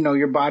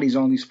 your body's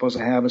only supposed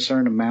to have a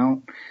certain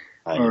amount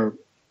or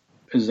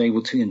is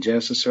able to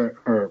ingest a certain,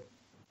 or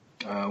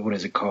what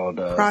is it called?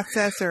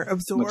 Process or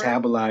absorb.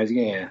 Metabolize,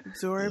 yeah.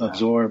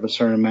 Absorb a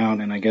certain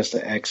amount, and I guess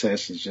the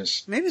excess is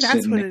just maybe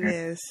that's what it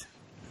is.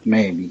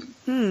 Maybe.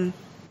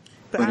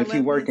 But if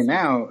you're working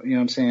out, you know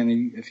what I'm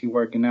saying? If you're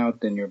working out,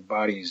 then your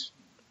body's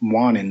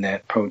wanting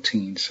that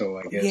protein. So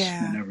I guess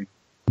whenever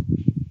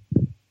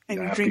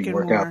after you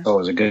work out, so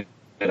it's a good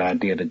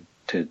idea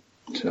to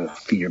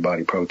feed your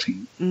body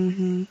protein.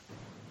 Mm-hmm.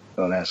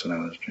 So that's what I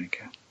was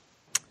drinking.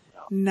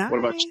 Nice. What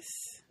about you?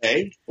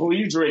 Hey, what were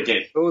you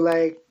drinking?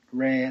 Kool-Aid,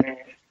 red.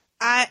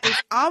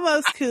 It's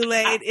almost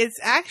Kool-Aid. It's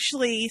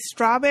actually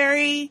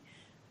strawberry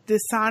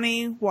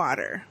Dasani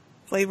water.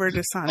 Flavored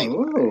Dasani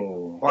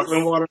water.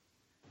 Sparkling water?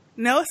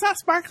 No, it's not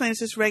sparkling. It's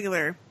just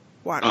regular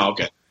water. Oh,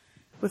 okay.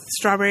 With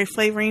strawberry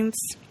flavorings.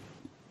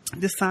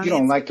 Dasani. You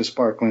don't like the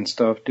sparkling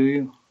stuff, do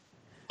you?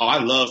 Oh,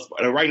 I love.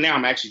 Right now,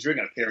 I'm actually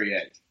drinking a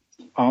Perrier.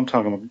 Oh, I'm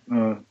talking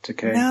about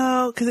Takei.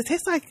 No, because it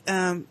tastes like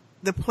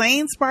the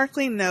plain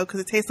sparkling. No, because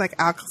it tastes like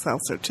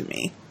Alka-Seltzer to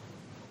me.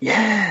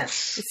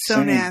 Yes, it's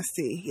so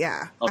nasty.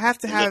 Yeah, I have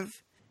to have.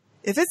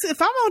 If I'm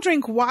gonna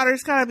drink water,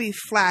 it's gotta be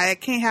flat.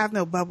 It can't have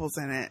no bubbles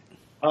in it.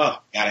 Oh,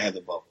 gotta have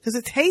the bubbles because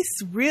it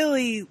tastes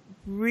really,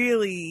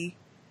 really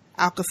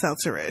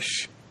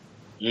Alka-Seltzer-ish,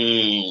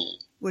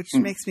 which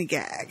makes me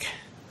gag.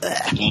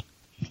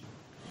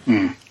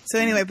 So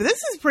anyway, but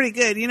this is pretty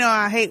good.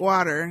 I hate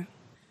water.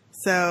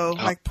 So,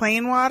 like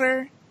plain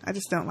water, I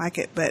just don't like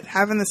it. But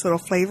having this little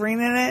flavoring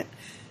in it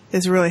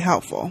is really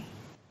helpful.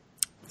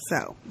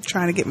 So, I'm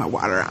trying to get my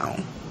water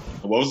on.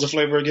 What was the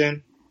flavor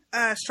again?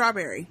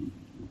 Strawberry.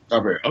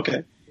 Strawberry,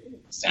 okay.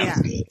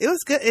 Sounds good. It was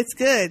good. It's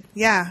good,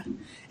 yeah.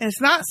 And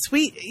it's not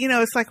sweet.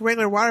 It's like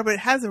regular water, but it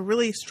has a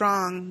really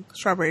strong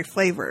strawberry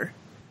flavor.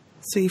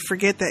 So, you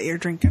forget that you're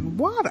drinking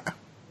water.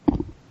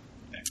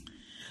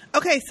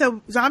 Okay,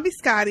 so Zombie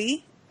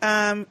Scotty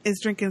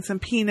is drinking some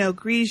Pinot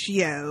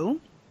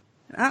Grigio.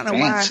 I don't know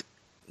why.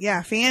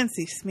 Yeah,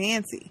 fancy,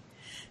 smancy.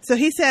 So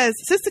he says,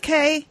 Sister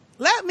K,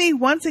 let me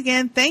once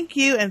again thank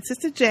you and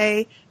Sister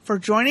J for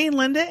joining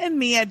Linda and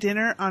me at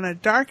dinner on a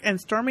dark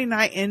and stormy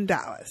night in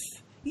Dallas.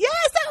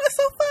 Yes, that was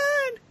so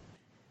fun.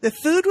 The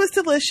food was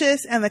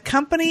delicious and the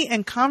company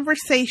and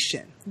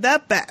conversation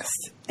the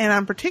best. And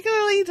I'm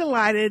particularly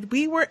delighted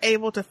we were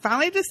able to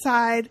finally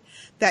decide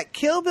that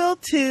Kill Bill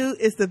 2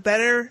 is the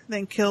better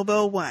than Kill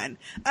Bill 1.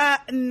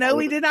 No,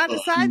 we did not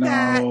decide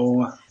that.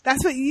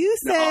 That's what you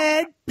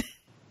said.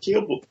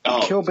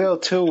 Kill Bill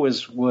 2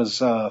 was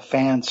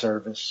fan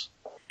service.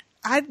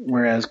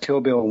 Whereas Kill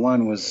Bill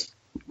 1 was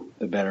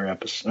the better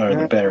episode, or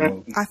the better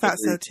movie. I thought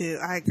so too.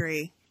 I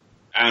agree.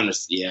 I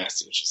understand. Yeah, I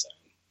see what you're saying.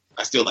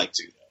 I still like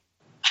 2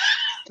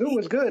 though. 2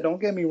 was good.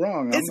 Don't get me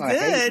wrong. It's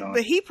good,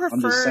 but he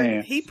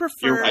preferred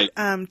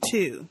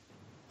 2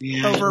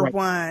 over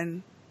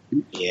 1.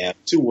 Yeah,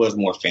 2 was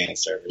more fan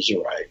service.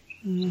 You're right.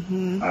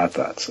 Mm-hmm. I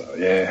thought so.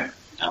 Yeah.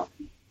 Oh.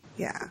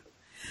 Yeah.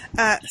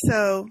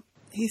 So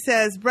he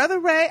says, Brother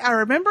Ray, I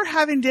remember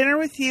having dinner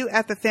with you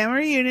at the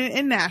family reunion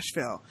in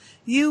Nashville.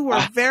 You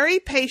were very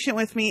patient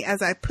with me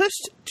as I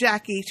pushed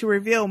Jackie to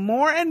reveal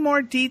more and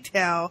more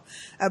detail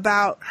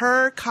about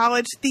her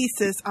college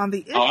thesis on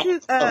the issue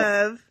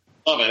of...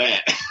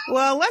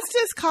 Well, let's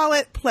just call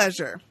it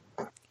pleasure.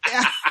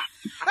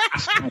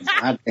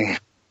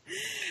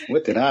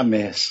 What did I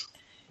miss?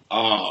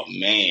 Oh,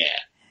 man.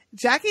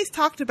 Jackie's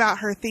talked about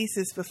her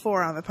thesis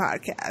before on the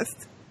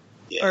podcast.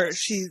 Yes. Or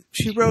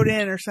she wrote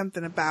in or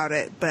something about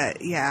it.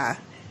 But, yeah.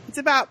 It's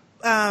about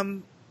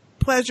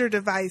pleasure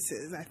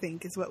devices, I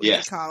think is what we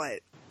would call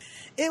it.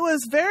 It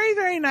was very,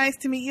 very nice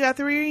to meet you at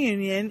the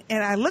reunion,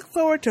 and I look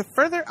forward to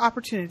further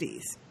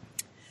opportunities.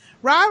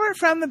 Robert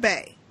from the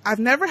Bay. I've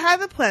never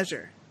had the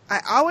pleasure. I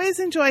always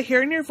enjoy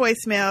hearing your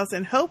voicemails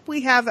and hope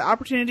we have the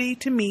opportunity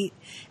to meet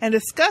and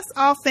discuss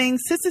all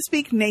things Sister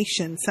Speak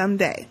Nation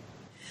someday.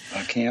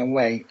 I can't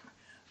wait.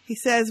 He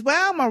says,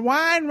 well, my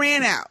wine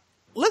ran out.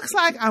 Looks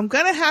like I'm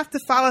going to have to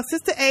follow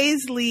Sister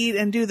A's lead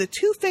and do the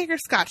 2-finger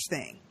scotch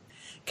thing.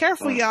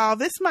 Careful, y'all.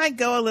 This might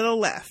go a little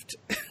left.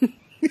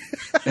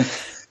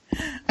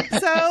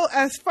 So,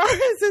 as far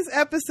as this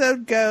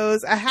episode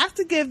goes, I have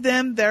to give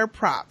them their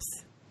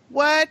props.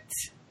 What?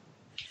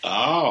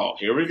 Oh,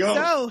 here we go.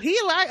 So,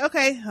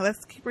 okay,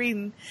 let's keep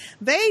reading.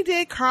 They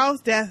did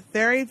Carl's death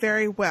very,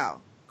 very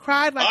well.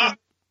 Cried like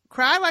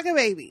a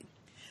baby.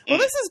 Well,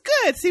 this is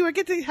good. See, we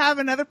get to have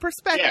another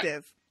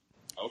perspective.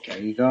 Yeah. Okay.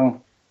 There you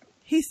go.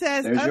 He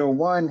says, "There's your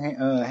one,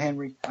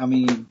 Henry.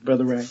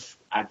 Brother Ray."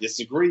 I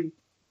disagree.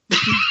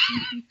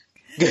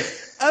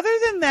 Other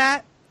than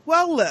that,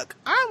 well, look,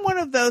 I'm one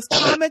of those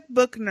comic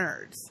book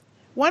nerds.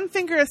 One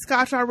finger of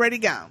scotch already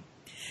gone.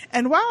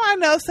 And while I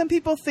know some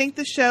people think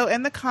the show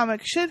and the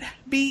comic should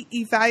be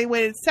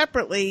evaluated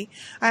separately,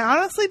 I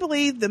honestly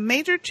believe the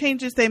major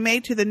changes they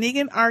made to the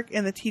Negan arc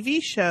in the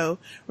TV show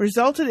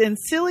resulted in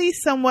silly,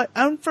 somewhat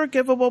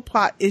unforgivable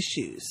plot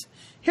issues.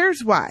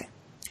 Here's why.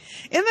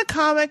 In the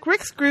comic,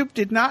 Rick's group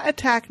did not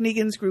attack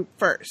Negan's group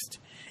first.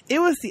 It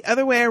was the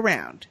other way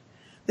around.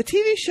 The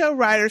TV show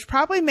writers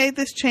probably made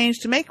this change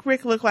to make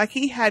Rick look like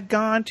he had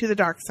gone to the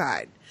dark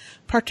side,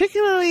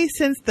 particularly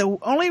since the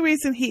only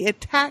reason he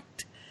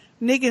attacked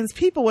Negan's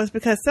people was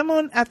because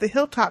someone at the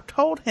hilltop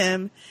told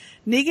him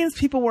Negan's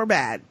people were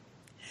bad.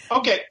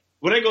 Okay,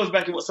 well, that goes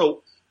back to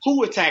so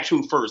who attacked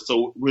who first?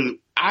 So really,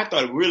 I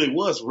thought it really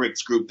was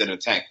Rick's group that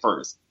attacked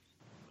first.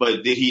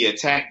 But did he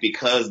attack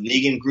because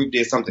Negan group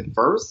did something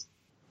first?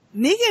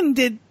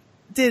 Negan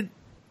did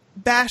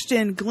bashed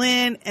in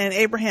Glenn and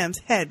Abraham's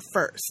head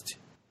first.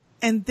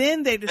 And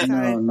then they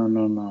decided...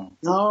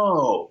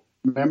 No.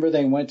 Remember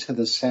they went to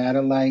the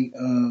satellite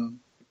place?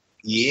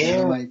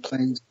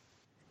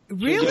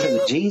 Really?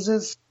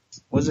 Jesus?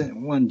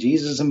 Wasn't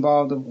Jesus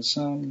involved with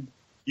something?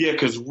 Yeah,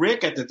 because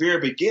Rick at the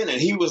very beginning,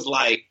 he was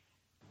like,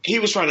 he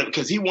was trying to,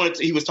 because he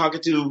was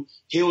talking to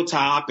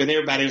Hilltop and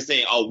everybody was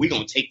saying, "Oh, we're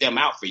going to take them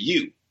out for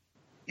you."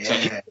 Yeah, so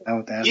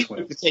he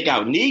wanted to take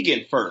out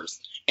Negan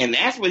first. And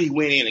that's when he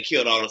went in and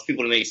killed all those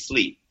people in their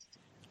sleep.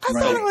 I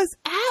thought it was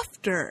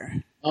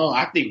after. Oh,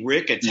 I think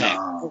Rick attacked.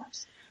 No.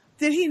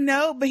 Did he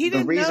know? But he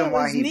didn't know. The reason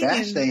why he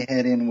bashed their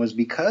head in was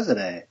because of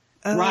that.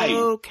 Oh, right.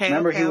 Okay.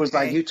 Remember, he was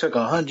like, "You took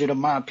 100 of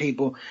my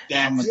people.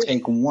 I'm going to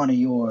take one of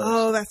yours."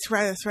 Oh, that's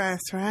right.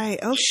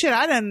 Oh, shit.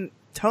 I done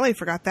totally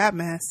forgot that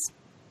mess.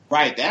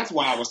 Right. That's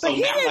why I was so But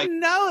he didn't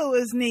know it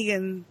was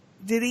Negan,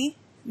 did he?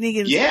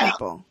 Negan's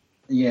people.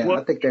 Yeah, well,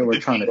 I think they were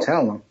trying to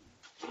tell him.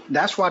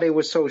 That's why they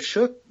were so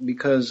shook,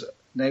 because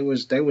they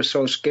were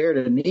so scared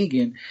of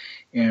Negan.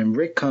 And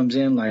Rick comes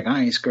in like,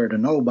 "I ain't scared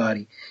of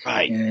nobody."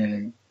 Right.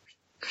 And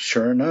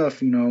sure enough,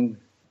 they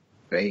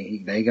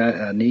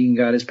got Negan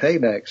got his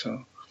payback.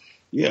 So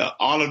yeah,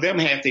 all of them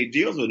had their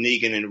deals with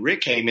Negan, and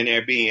Rick came in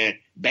there being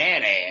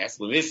badass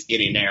with his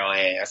skinny narrow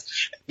ass,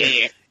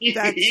 and he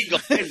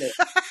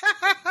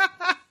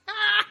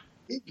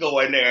go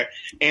in there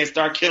and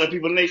start killing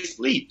people in their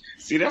sleep.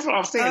 See, that's what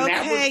I'm saying.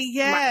 Okay,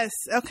 that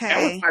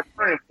was my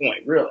turning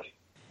point, really.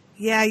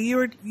 Yeah,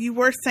 you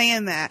were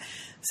saying that.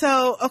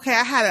 So, okay,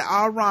 I had it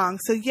all wrong.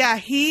 So, yeah,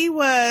 he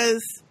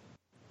was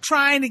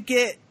trying to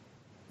get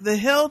the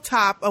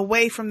Hilltop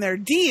away from their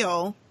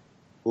deal.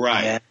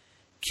 Right.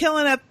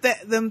 Killing up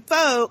them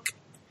folk.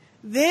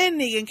 Then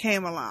Negan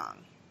came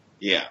along.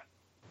 Yeah.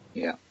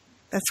 Yeah.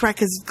 That's right,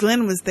 because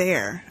Glenn was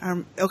there.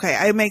 Okay,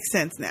 it makes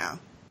sense now.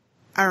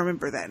 I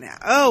remember that now.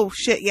 Oh,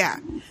 shit, yeah.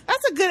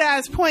 That's a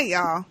good-ass point,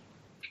 y'all.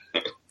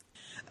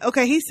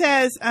 Okay, he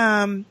says,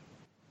 someone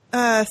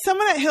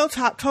at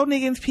Hilltop told him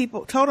Negan's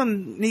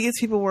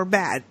people were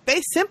bad.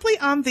 Based simply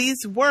on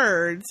these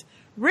words,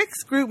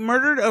 Rick's group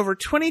murdered over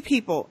 20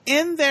 people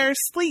in their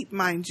sleep,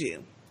 mind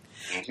you.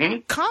 Mm-hmm.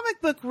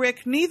 Comic book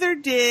Rick neither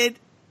did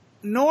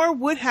nor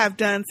would have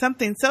done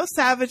something so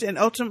savage and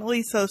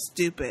ultimately so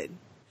stupid.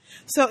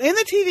 So in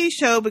the TV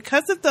show,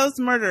 because of those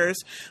murders,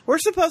 we're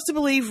supposed to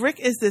believe Rick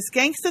is this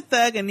gangsta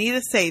thug in need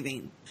of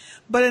saving.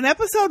 But in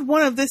episode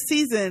 1 of this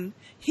season,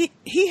 he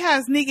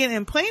has Negan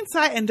in plain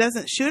sight and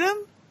doesn't shoot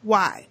him?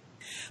 Why?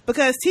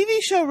 Because TV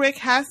show Rick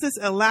has this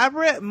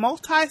elaborate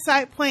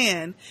multi-site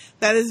plan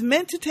that is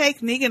meant to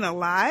take Negan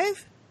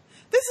alive?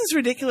 This is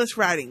ridiculous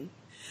writing.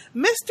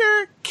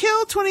 Mr.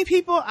 Kill 20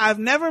 people I've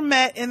never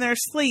met in their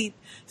sleep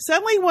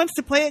suddenly wants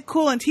to play it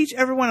cool and teach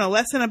everyone a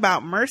lesson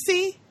about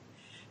mercy?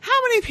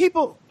 How many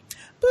people...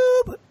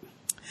 Sorry,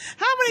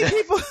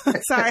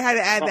 I had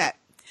to add that.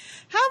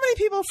 How many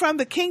people from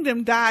the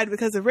kingdom died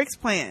because of Rick's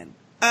plan?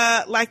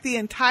 Like the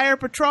entire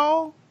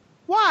patrol?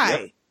 Why?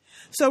 Yep.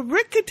 So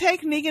Rick could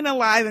take Negan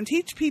alive and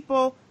teach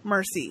people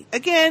mercy.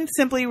 Again,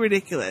 simply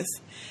ridiculous.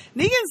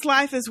 Negan's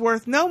life is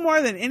worth no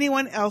more than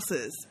anyone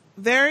else's.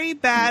 Very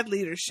bad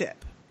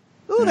leadership.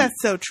 Ooh, that's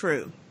so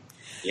true.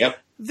 Yep.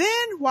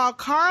 Then, while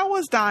Carl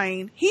was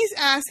dying, he's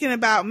asking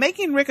about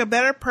making Rick a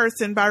better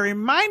person by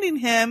reminding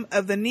him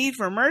of the need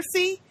for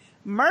mercy.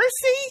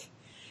 Mercy?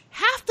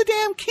 Half the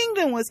damn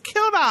kingdom was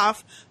killed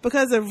off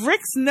because of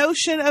Rick's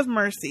notion of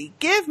mercy.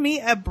 Give me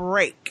a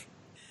break.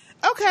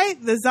 Okay,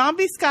 the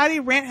zombie Scotty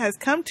rant has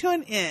come to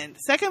an end.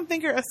 Second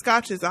finger of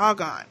scotch is all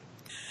gone.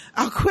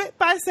 I'll quit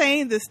by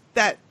saying this: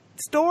 that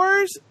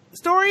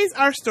stories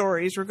are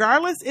stories,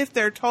 regardless if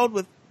they're told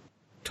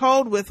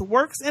with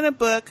works in a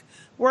book,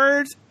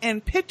 words,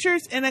 and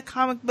pictures in a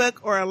comic book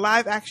or a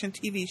live-action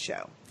TV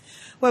show.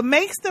 What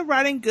makes the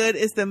writing good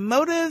is the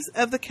motives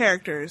of the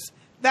characters.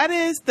 That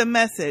is the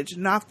message,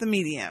 not the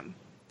medium.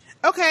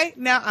 Okay,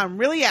 now I'm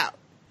really out.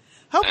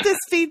 Hope this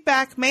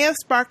feedback may have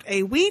sparked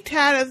a wee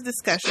tad of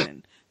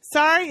discussion.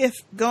 Sorry if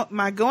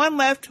my going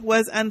left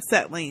was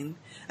unsettling.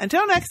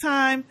 Until next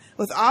time,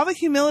 with all the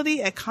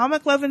humility a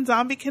comic-loving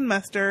zombie can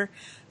muster,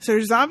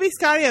 Sir Zombie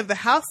Scotty of the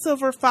House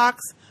Silver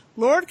Fox,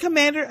 Lord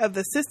Commander of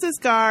the Sistah's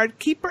Guard,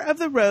 Keeper of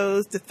the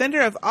Rose,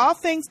 Defender of all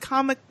things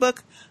comic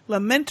book,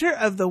 Lamenter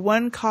of the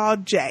one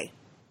called Jay.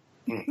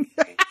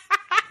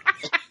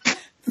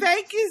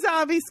 Thank you,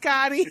 Zombie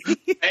Scotty.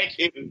 Thank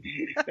you.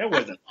 That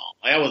wasn't long.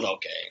 That was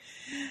okay.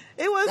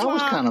 It was That long.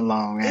 was kind of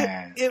long,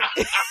 ass.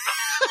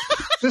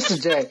 Sister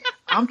J,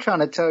 I'm trying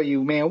to tell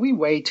you, man, we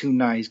way too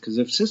nice. Because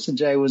if Sister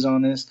J was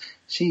on this,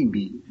 she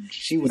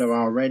would have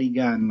already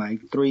gotten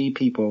like 3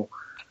 people.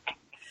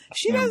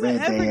 She doesn't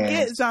ever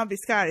get Zombie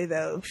Scotty,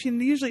 though. She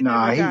usually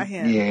never got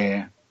him.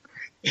 Yeah.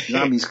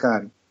 Zombie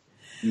Scotty.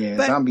 Yeah,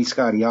 but Zombie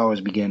Scotty always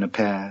be getting a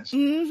pass.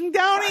 Mm-hmm,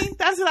 don't he?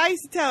 That's what I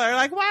used to tell her.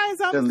 Like, why is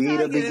Zombie Scotty the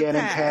leader be getting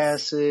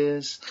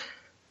passes?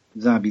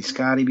 Zombie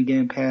Scotty be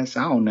getting passes.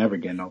 I don't never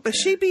get no pass. But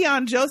she be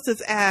on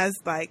Joseph's ass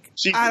like,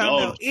 I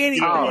don't know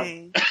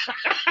anything.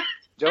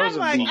 Joseph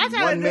like, be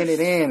 1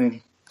 minute in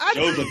and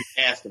Joseph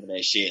be asking for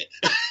that shit.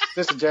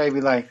 Sister J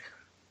be like,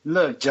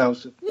 look,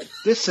 Joseph,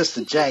 this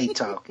Sister J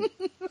talking.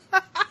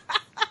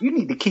 You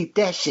need to keep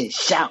that shit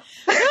shout.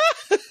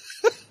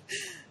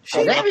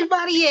 And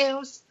everybody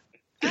else,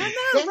 get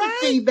the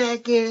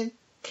feedback in.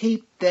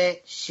 Keep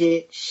that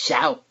shit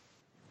shout.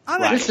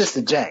 Right. This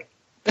Sister J.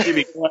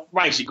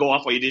 Right, she go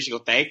off on you, then she go,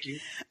 thank you.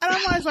 And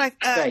I'm always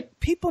like,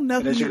 people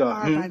know who you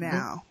are by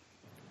now.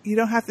 You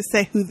don't have to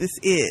say who this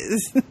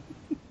is.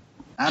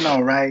 I know,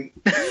 right?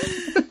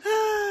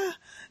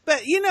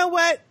 But you know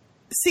what?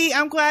 See,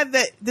 I'm glad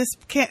that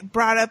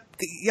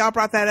y'all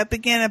brought that up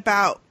again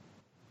about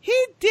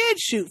he did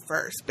shoot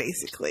first,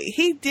 basically.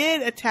 He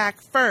did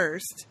attack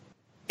first,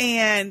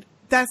 and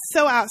that's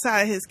so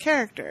outside of his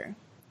character.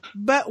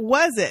 But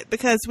was it?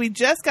 Because we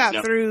just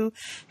got through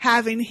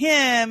having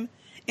him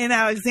in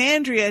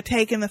Alexandria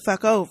taking the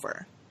fuck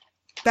over.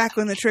 Back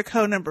when the Trick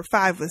Hoe number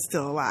 5 was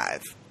still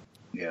alive.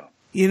 Yeah.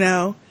 You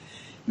know?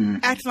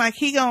 Acting like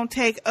he gonna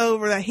take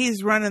over, like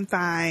he's running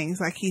things,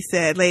 like he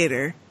said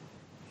later.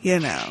 You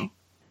know?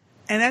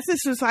 And that's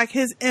just was like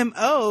his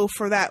MO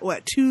for that,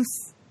 2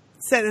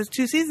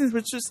 seasons,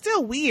 which was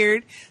still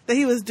weird that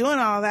he was doing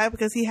all that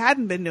because he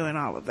hadn't been doing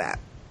all of that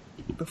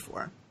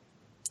before.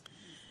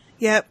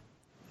 Yep.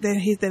 Then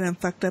he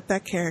fucked up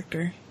that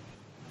character.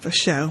 For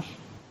show.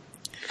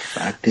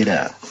 Fucked it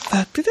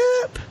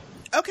up.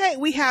 Okay,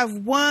 we have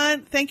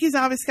one. Thank you,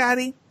 Zombie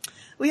Scotty.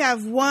 We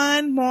have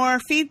one more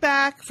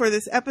feedback for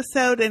this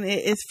episode, and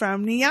it is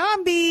from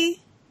Nyambi.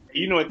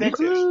 You know what?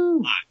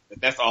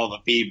 That's all the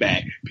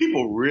feedback.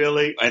 People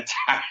really are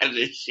tired of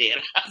this shit.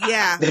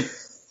 Yeah.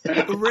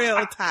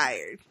 Real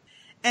tired.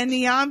 And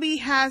Nyambi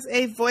has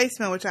a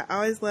voicemail, which I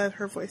always love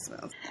her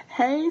voicemails.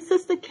 Hey,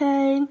 Sister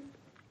K.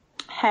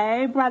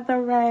 Hey,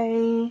 Brother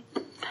Ray.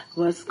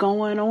 What's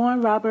going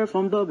on, Robert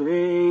from the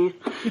Bay?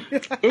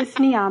 It's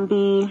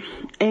Nyambi,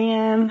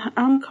 and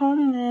I'm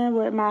calling in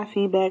with my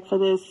feedback for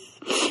this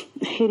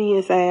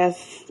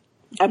hideous-ass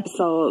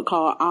episode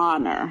called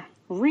Honor.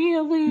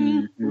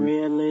 Really?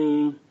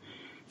 Really?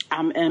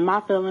 I'm in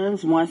my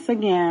feelings once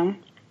again.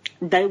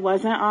 They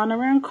wasn't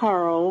honoring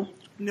Carl.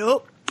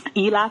 Nope.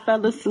 Eli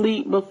fell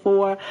asleep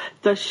before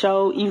the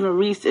show even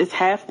reached its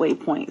halfway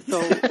point. So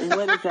what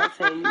does that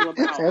tell you about?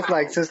 That's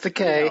like Sister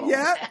K.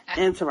 Yep.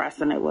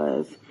 Interesting it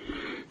was.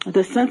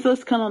 The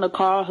senseless killing of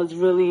Carl has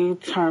really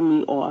turned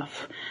me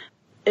off.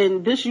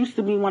 And this used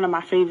to be one of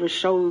my favorite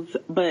shows,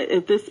 but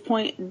at this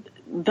point,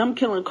 them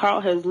killing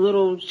Carl has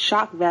little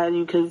shock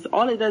value because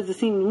all it does is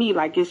seem to me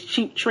like it's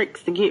cheap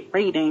tricks to get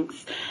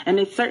ratings. And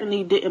it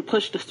certainly didn't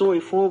push the story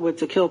forward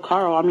to kill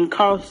Carl. I mean,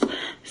 Carl's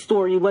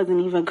story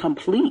wasn't even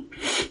complete.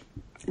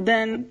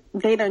 Then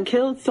they done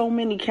killed so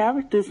many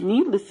characters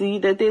needlessly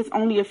that there's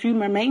only a few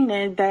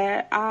remaining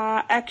that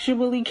I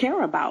actually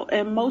care about.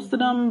 And most of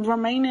them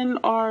remaining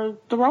are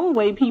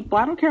throwaway people.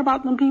 I don't care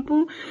about them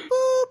people.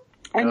 Boop.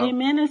 And they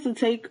managed to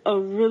take a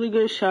really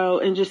good show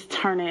and just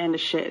turn it into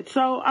shit.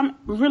 So I'm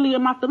really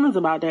in my feelings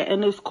about that.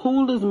 And as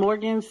cool as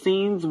Morgan's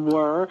scenes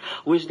were,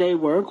 which they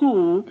were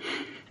cool,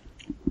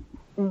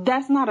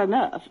 that's not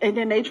enough. And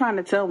then they trying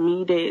to tell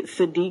me that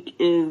Sadiq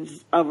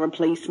is a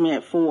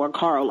replacement for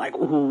Carl. Like,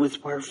 ooh,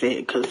 it's worth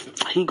it because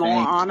he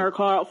gonna honor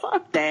Carl.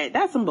 Fuck that.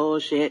 That's some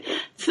bullshit.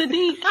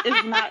 Sadiq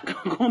is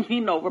not gonna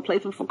be no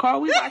replacement for Carl.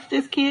 We watched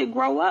this kid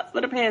grow up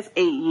for the past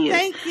 8 years.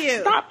 Thank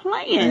you. Stop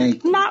playing.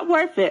 Not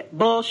worth it.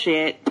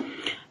 Bullshit.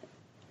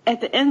 At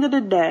the end of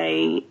the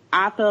day,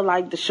 I feel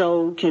like the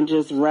show can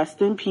just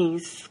rest in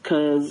peace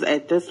because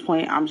at this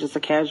point, I'm just a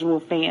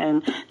casual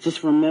fan,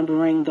 just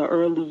remembering the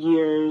early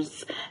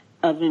years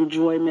of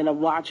enjoyment of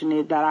watching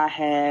it that I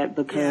had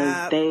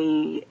because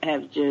they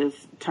have just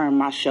turned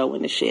my show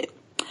into shit.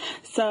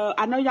 So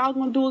I know y'all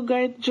gonna do a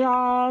good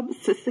job.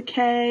 Sister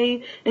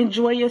K,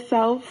 enjoy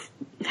yourself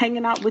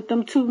hanging out with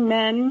them 2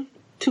 men,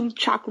 2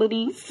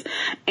 chocolaties,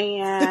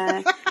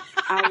 and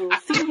I will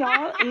see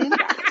y'all in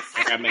Dallas.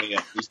 Nyambi,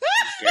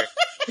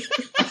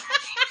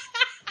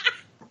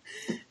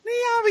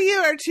 you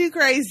are too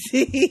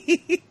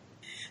crazy.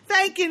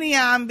 Thank you,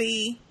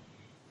 Nyambi.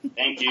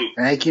 Thank you.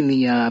 Thank you,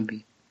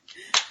 Miyabi.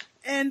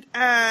 And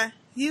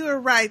you were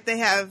right. They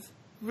have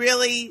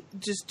really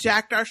just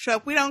jacked our show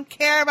up. We don't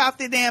care about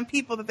the damn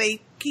people that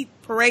they keep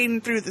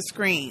parading through the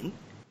screen.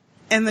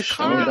 And the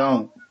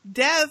Carl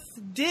death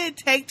did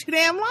take too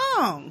damn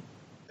long.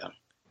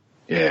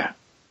 Yeah.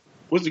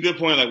 What's a good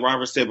point, like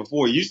Robert said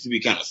before, it used to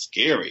be kind of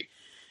scary.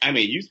 I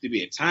mean, it used to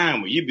be a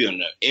time where you'd be on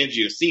the edge of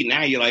your seat.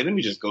 Now you're like, let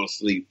me just go to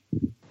sleep.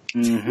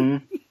 Mm-hmm.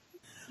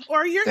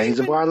 Or you're Days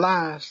of our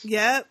lives.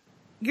 Yep.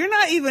 You're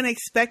not even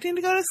expecting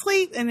to go to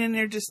sleep, and then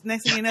they're just,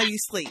 next thing you know, you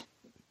sleep.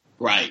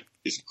 Right.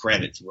 It's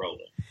credits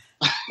rolling.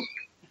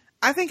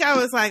 I think I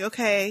was like,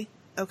 okay.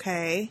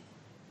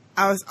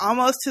 I was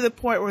almost to the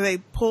point where they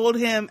pulled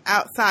him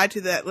outside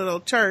to that little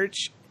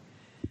church,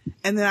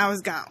 and then I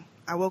was gone.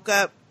 I woke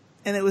up,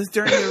 and it was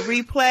during the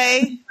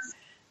replay,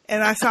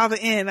 and I saw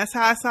the end. That's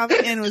how I saw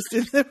the end, was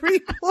in the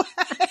replay.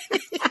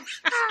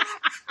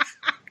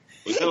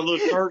 Was that a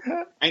little church?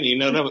 I didn't even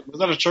know that. Was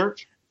that a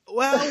church?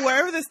 Well,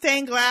 wherever the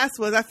stained glass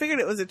was, I figured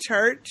it was a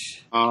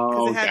church.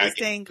 Oh, it had the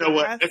stained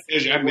glass.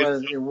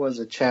 It was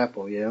a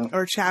chapel, yeah.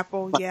 Or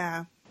chapel,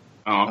 yeah.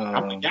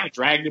 I mean, y'all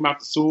dragged him out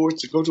the sewers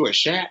to go to a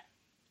shack.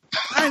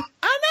 I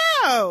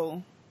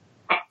know.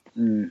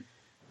 And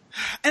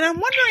I'm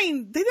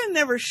wondering, they didn't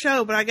ever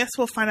show, but I guess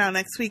we'll find out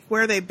next week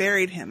where they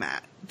buried him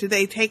at. Did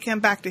they take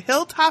him back to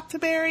Hilltop to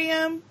bury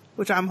him?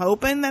 Which I'm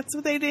hoping that's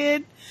what they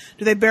did.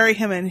 Did they bury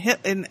him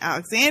in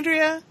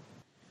Alexandria?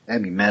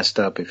 That'd be messed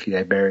up if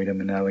they buried him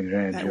in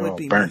Alexandria. That would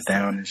be burnt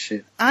down and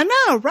shit. I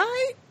know,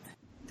 right?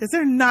 Because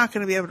they're not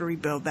going to be able to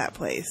rebuild that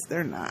place.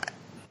 They're not.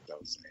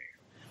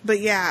 But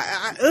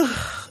yeah,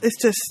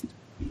 it's just.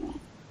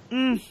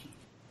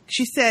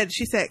 She said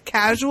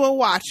casual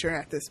watcher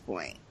at this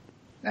point.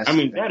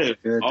 That is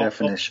good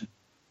definition.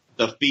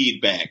 The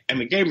feedback. I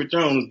mean, Game of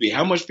Thrones be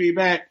how much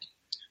feedback?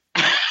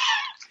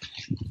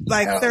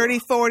 Like 30,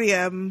 40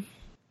 of them.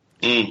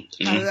 A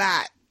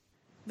lot.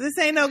 This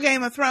ain't no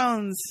Game of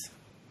Thrones.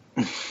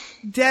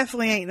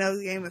 Definitely ain't no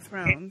Game of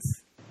Thrones.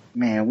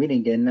 Man, we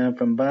didn't get none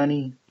from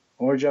Bunny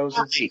or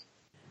Joseph.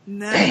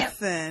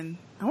 Nothing.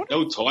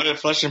 No toilet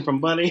flushing from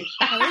Bunny.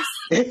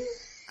 I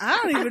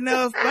don't even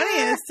know if Bunny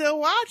is still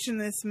watching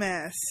this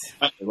mess.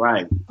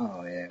 Right.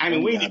 Oh, yeah. I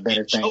mean, we got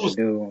better things to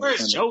do.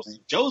 Where's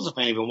Joseph? Joseph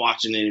ain't even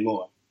watching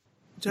anymore.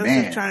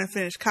 Joseph's trying to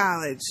finish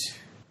college.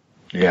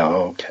 Yeah,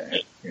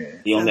 okay. Yeah.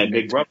 He on that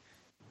Big Brother.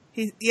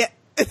 Yeah.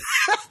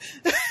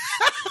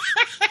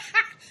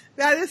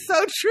 That is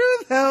so true,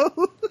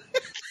 though.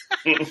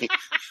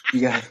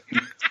 You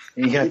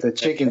got the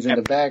chickens in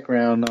the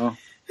background, though.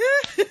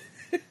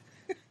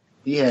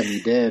 He had me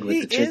dead with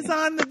the chickens. He is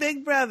on the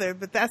Big Brother,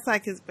 but that's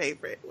like his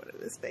favorite, one of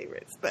his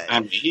favorites. But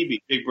I mean, he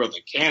be Big Brother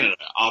Canada,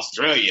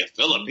 Australia,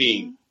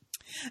 Philippines.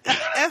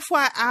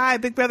 FYI,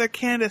 Big Brother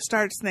Canada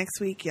starts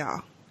next week,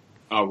 y'all.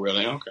 Oh,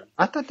 really? Okay.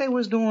 I thought they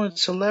was doing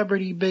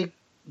Celebrity Big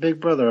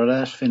Brother, or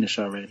that's finished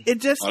already. It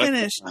just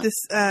finished this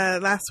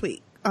last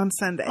week on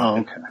Sunday. Oh,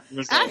 okay.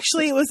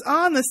 Actually, it was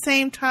on the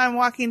same time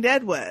Walking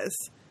Dead was.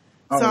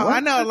 So I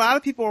know a lot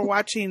of people were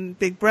watching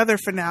Big Brother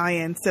finale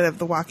instead of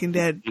the Walking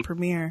Dead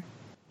premiere.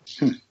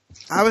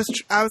 I was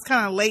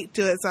kind of late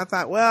to it, so I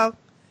thought, well,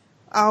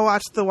 I'll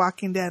watch The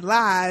Walking Dead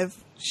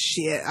live.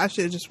 Shit, I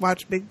should have just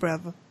watched Big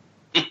Brother.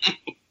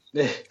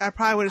 I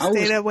probably would have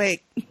stayed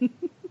awake.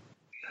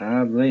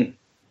 Probably.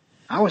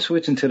 I was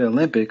switching to the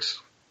Olympics.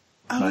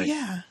 Oh,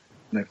 yeah.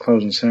 The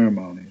closing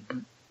ceremony.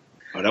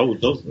 But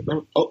those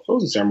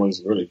closing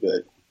ceremonies were really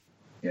good.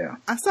 Yeah.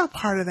 I saw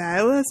part of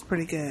that. It was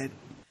pretty good.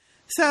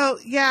 So,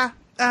 yeah.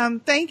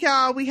 Thank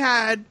y'all. We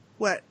had,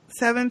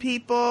 7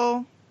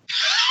 people?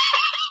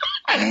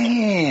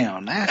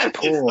 Damn, that's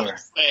poor.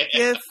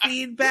 Give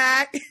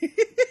feedback.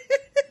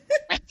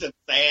 That's some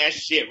sad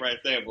shit right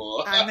there,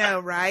 boy. I know,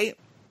 right?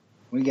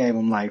 We gave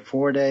them like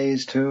 4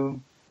 days,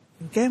 too.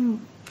 Gave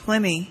them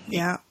plenty.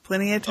 Yeah,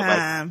 plenty of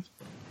time.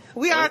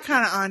 We are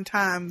kind of on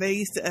time. They're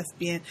used to us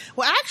being...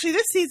 Well, actually,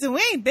 this season,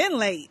 we ain't been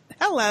late.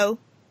 Hello.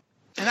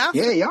 And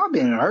y'all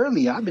been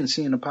early. I've been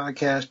seeing the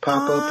podcast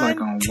pop up like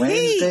on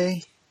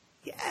Wednesday.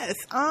 Yes,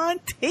 on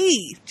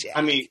teeth.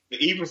 I mean,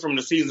 even from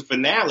the season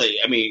finale,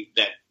 I mean,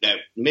 that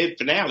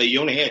mid-finale,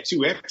 you only had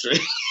 2 extras.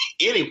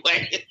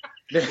 Anyway,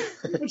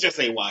 just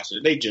ain't watching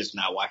it. They just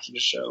not watching the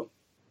show.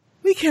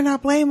 We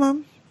cannot blame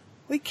them.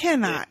 We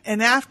cannot.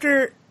 And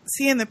after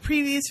seeing the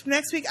previews for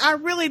next week, I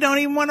really don't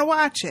even want to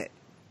watch it.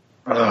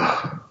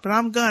 But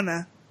I'm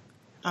gonna.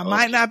 I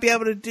might not be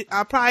able to do...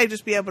 I'll probably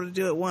just be able to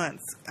do it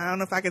once. I don't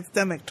know if I can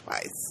stomach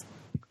twice.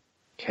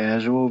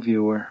 Casual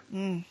viewer.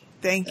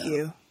 Thank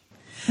you.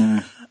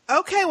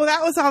 Okay, well,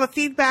 that was all the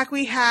feedback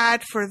we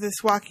had for this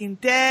Walking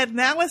Dead.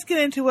 Now let's get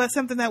into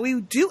something that we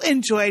do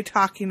enjoy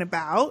talking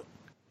about,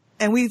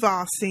 and we've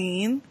all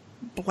seen,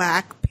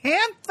 Black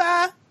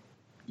Panther.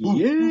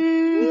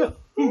 Yeah.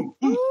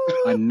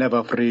 I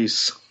never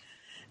freeze.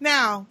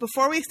 Now,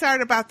 before we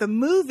start about the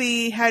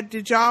movie,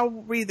 did y'all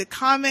read the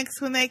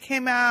comics when they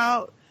came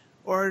out,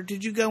 or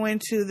did you go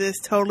into this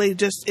totally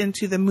just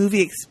into the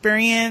movie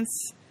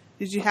experience?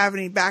 Did you have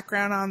any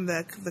background on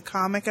the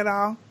comic at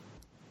all?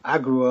 I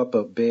grew up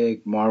a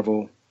big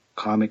Marvel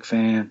comic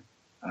fan.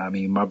 I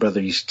mean, my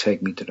brother used to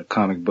take me to the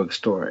comic book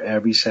store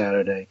every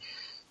Saturday.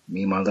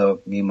 Me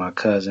and my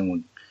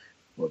cousin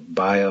would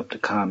buy up the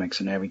comics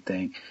and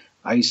everything.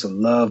 I used to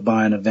love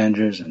buying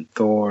Avengers and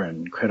Thor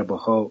and Incredible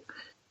Hulk.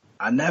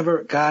 I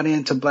never got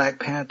into Black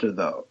Panther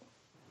though.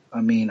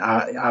 I mean,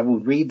 I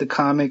would read the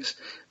comics,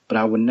 but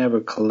I would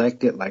never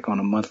collect it like on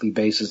a monthly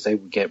basis. They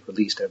would get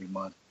released every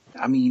month.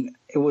 I mean,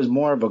 it was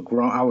more of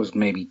I was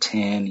maybe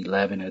 10,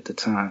 11 at the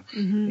time,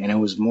 and it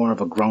was more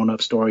of a grown-up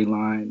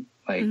storyline,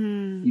 like,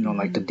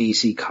 like the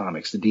DC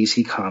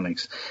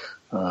Comics,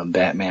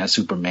 Batman,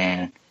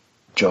 Superman,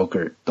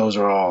 Joker. Those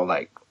are all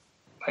like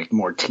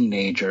more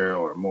teenager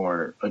or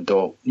more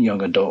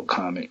young adult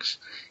comics.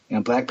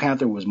 And Black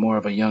Panther was more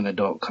of a young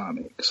adult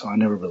comic, so I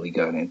never really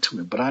got into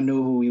it. But I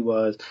knew who he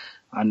was.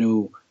 I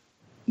knew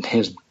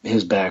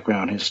his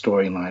background, his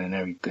storyline, and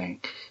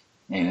everything.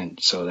 And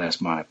so that's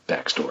my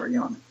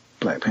backstory on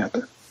Black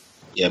Panther.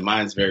 Yeah,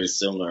 mine's very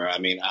similar. I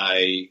mean,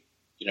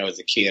 as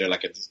a kid,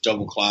 like at this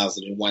double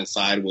closet, and one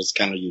side was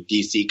kind of your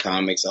DC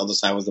comics, the other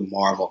side was the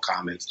Marvel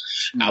comics.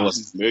 Mm-hmm. I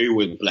was familiar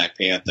with Black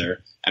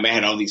Panther. I mean, I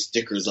had all these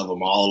stickers of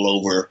them all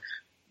over,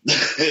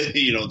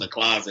 the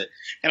closet.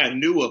 And I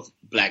knew of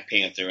Black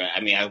Panther.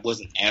 I mean, I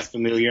wasn't as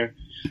familiar,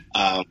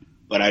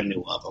 but I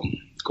knew of them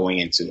going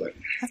into it.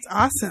 That's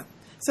awesome.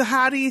 So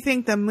how do you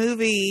think the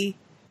movie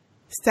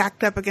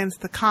stacked up against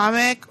the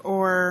comic,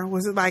 or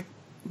was it like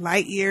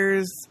light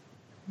years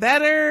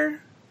better,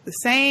 the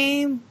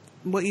same,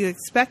 what you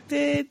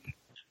expected?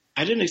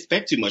 I didn't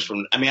expect too much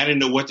I didn't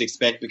know what to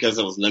expect because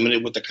I was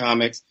limited with the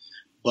comics,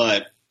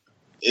 but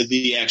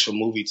the actual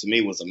movie to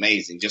me was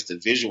amazing. Just the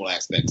visual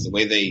aspects, the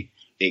way they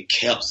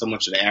kept so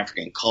much of the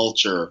African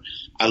culture.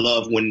 I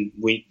love when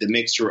the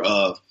mixture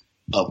of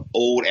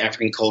old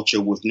African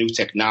culture with new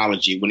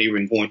technology when they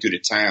were going through the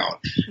town.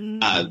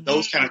 Mm-hmm.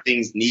 Those kind of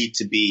things need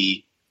to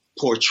be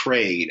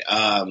portrayed.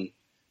 I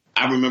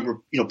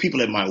remember,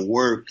 people at my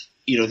work,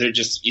 they're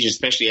just,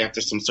 especially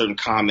after some certain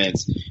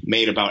comments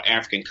made about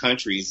African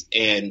countries,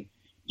 and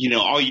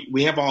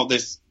we have all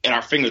this at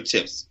our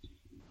fingertips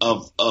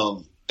of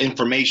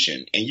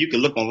information, and you can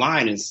look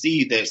online and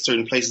see that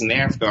certain places in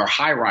Africa are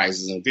high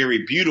rises and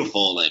very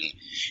beautiful,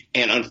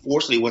 and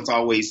unfortunately, what's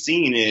always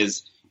seen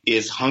is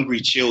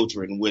hungry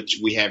children, which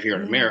we have here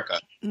in America.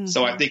 Mm-hmm.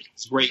 So I think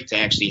it's great to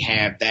actually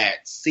have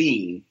that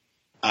seen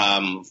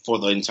for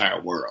the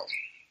entire world.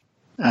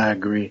 I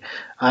agree.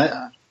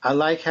 I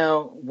like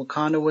how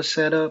Wakanda was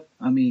set up.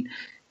 I mean,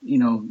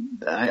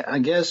 I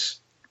guess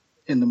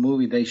in the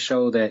movie they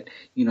show that,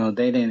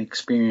 they didn't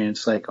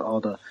experience like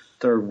all the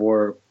third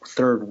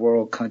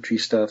world country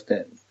stuff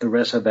that the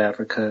rest of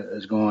Africa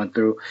is going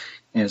through.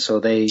 And so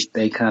they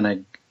kind of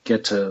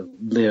get to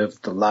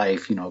live the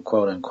life,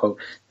 quote unquote,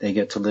 they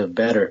get to live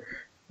better.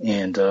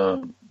 And,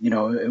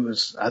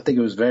 I think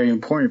it was very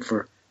important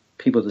for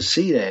people to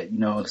see that,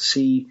 to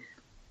see,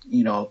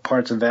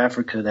 parts of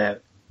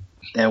Africa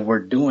that we're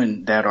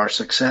doing, that are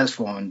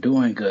successful and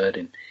doing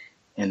good,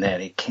 and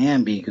that it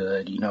can be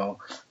good,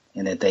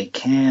 and that they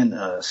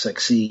can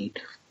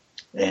succeed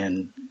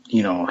and,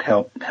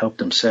 help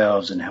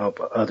themselves and help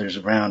others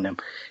around them.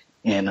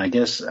 And I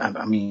guess,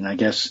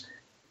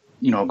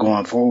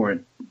 going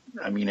forward,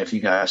 if you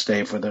guys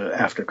stay for the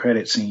after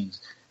credit scenes,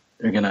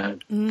 they're gonna,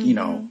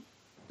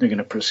 they're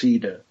gonna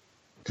proceed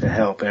to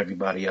help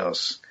everybody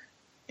else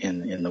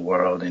in the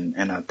world.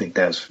 And I think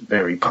that's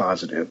very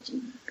positive.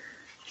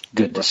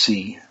 Good to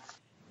see.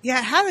 Yeah,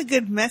 it had a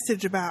good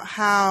message about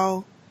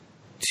how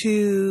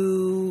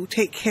to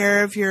take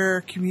care of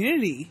your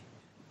community,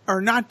 or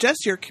not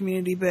just your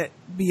community, but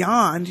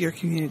beyond your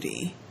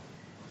community.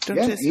 Don't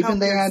just even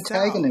the yourself.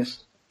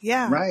 Antagonist.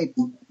 Yeah. Right.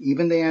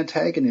 Even the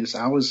antagonist.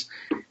 I was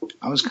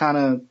kind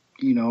of,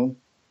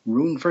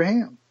 rooting for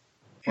him.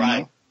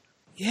 Right.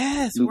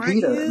 Yes.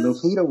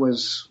 Lupita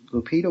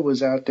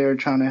was out there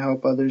trying to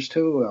help others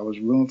too. I was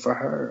rooting for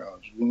her. I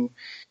was rooting,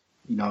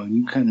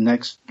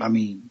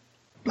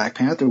 Black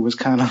Panther was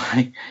kind of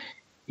like,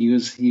 he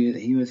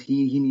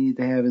needed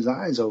to have his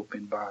eyes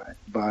opened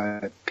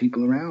by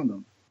people around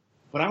him.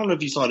 But I don't know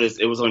if you saw this.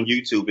 It was on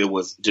YouTube. It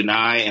was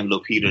Denai and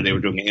Lupita. They were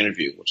doing an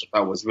interview, which I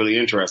thought was really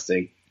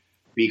interesting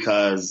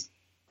because,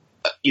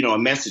 a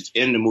message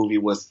in the movie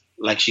was,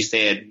 like she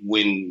said,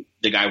 when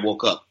the guy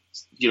woke up,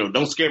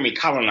 don't scare me,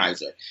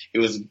 colonizer. It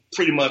was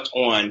pretty much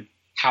on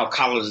how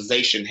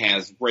colonization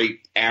has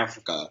raped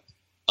Africa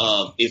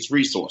of its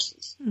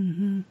resources.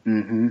 Mm-hmm.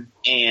 Mm-hmm.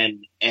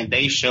 And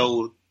they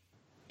showed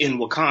in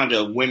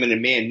Wakanda women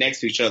and men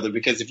next to each other,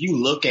 because if you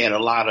look at a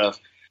lot of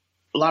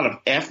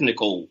ethnic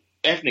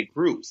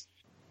groups,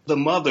 the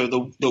mother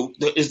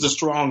is the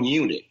strong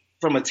unit.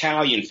 From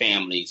Italian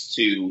families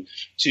to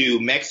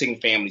Mexican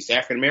families, to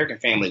African American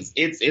families,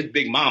 it's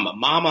Big Mama.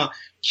 Mama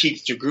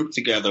keeps the group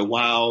together,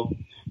 while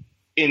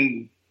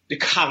in the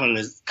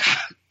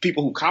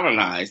people who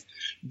colonized,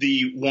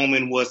 the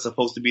woman was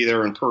supposed to be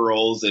there in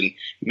pearls and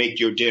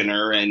make your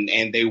dinner,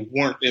 and they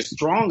weren't as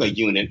strong a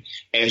unit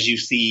as you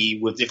see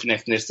with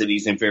different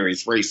ethnicities and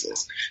various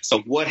races. So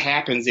what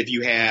happens if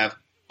you have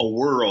a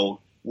world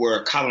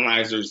where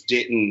colonizers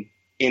didn't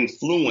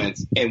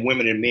influence and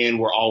women and men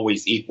were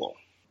always equal?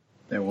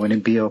 There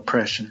wouldn't be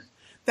oppression.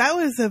 That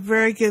was a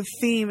very good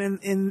theme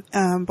in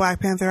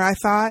Black Panther, I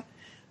thought,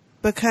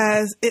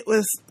 because it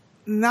was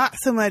not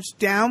so much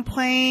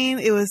downplaying.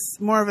 It was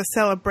more of a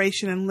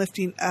celebration and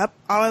lifting up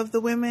all of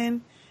the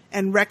women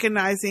and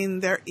recognizing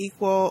their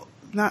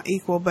not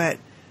equal, but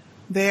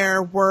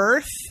their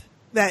worth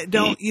that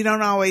you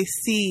don't always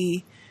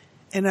see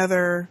in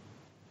other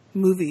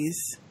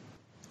movies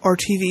or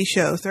TV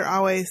shows. They're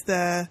always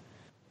the,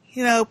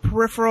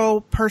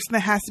 peripheral person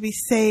that has to be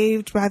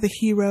saved by the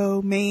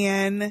hero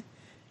man.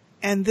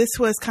 And this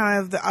was kind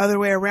of the other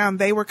way around.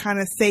 They were kind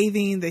of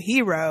saving the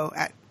hero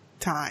at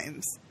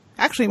times.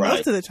 Actually,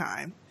 most of the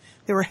time.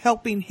 They were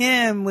helping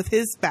him with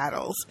his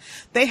battles.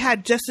 They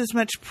had just as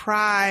much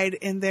pride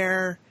in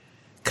their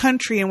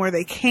country and where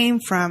they came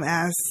from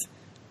as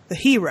the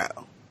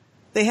hero.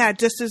 They had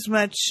just as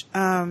much,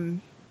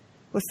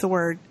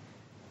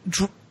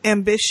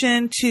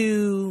 ambition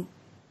to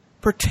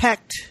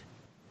protect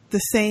the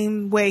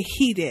same way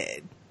he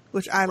did,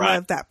 which I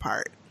love that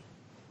part.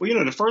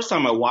 Well, the first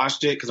time I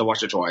watched it, because I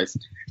watched it twice,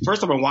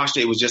 first time I watched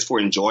it was just for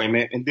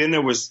enjoyment. And then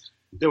there was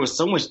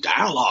so much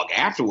dialogue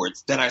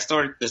afterwards that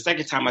the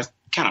second time I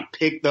kind of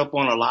picked up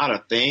on a lot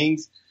of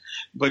things.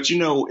 But,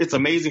 it's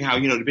amazing how,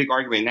 the big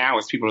argument now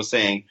is people are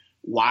saying,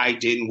 why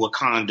didn't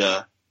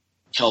Wakanda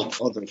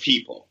help other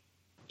people?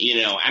 In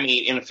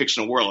a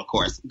fictional world, of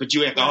course. But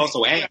you have to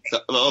also ask,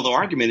 the other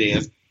argument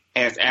is,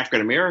 as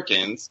African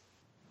Americans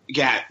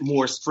got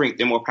more strength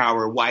and more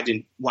power, why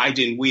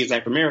didn't we as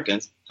African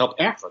Americans help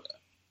Africa?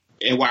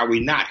 And why are we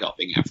not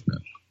helping Africa?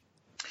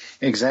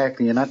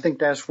 Exactly. And I think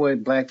that's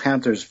what Black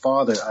Panther's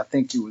father, I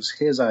think it was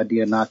his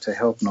idea not to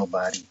help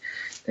nobody.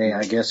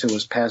 I guess it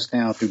was passed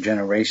down through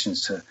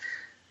generations to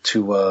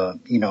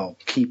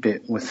keep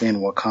it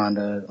within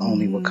Wakanda,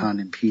 only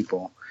Wakandan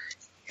people.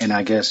 And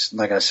I guess,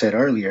 like I said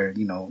earlier,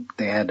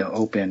 they had to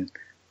open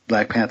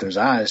Black Panther's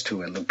eyes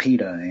to it.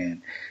 Lupita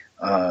and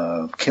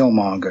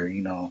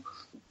Killmonger,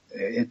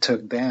 it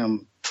took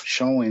them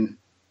showing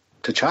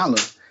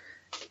T'Challa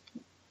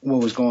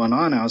what was going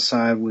on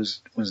outside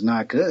was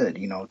not good,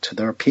 to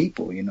their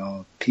people,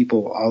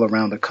 people all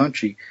around the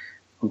country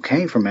who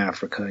came from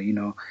Africa,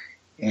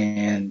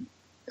 and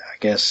I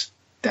guess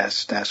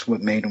that's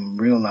what made him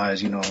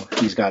realize,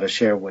 he's got to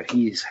share what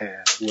he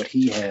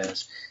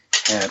has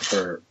had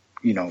for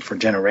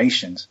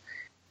generations.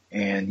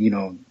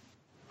 And,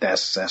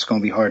 that's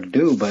going to be hard to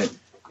do, but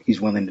he's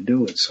willing to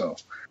do it. So.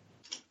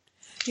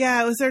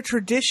 Yeah, it was their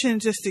tradition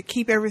just to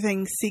keep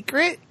everything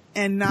secret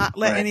and not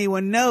let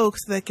anyone know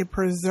so they could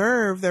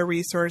preserve their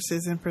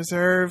resources and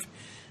preserve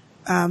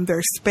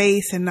their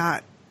space and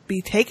not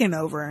be taken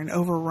over and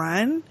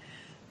overrun.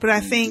 But I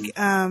think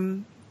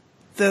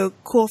the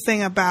cool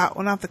thing about,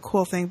 well, not the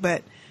cool thing,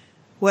 but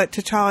what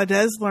T'Challa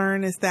does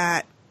learn is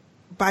that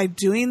by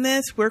doing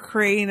this, we're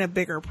creating a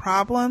bigger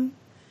problem.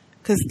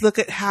 Because look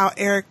at how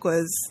Eric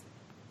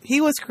he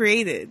was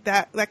created.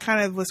 That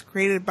kind of was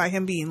created by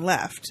him being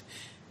left.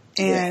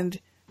 And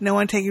no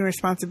one taking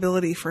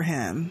responsibility for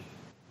him.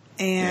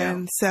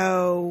 And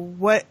so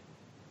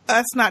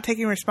us not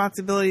taking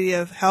responsibility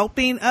of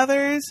helping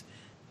others,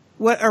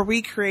 what are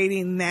we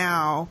creating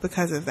now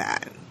because of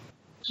that?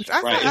 Which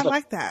I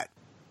like that.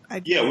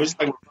 Which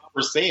like what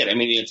Robert said. I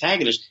mean, the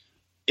antagonist,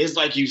 it's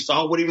like you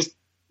saw what he was,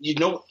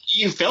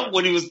 you felt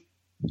what he was,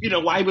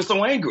 why he was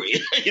so angry,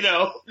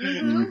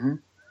 Mm-hmm.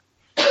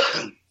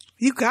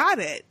 You got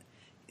it.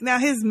 Now,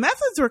 his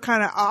methods were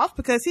kind of off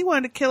because he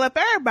wanted to kill up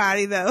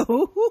everybody,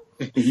 though.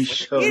 He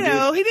sure did.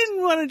 He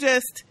didn't want to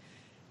just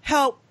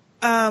help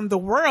the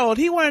world.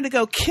 He wanted to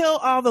go kill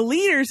all the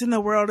leaders in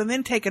the world and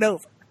then take it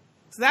over.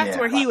 So that's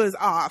where he was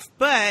off.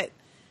 But,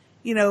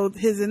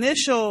 his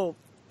initial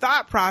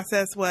thought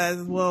process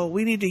was, well,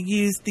 we need to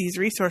use these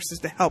resources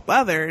to help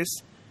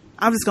others.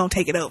 I'm just going to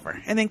take it over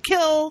and then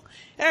kill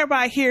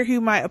everybody here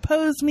who might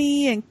oppose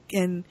me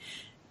and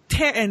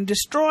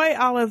destroy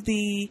all of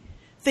the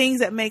things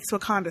that makes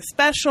Wakanda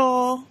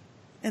special,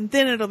 and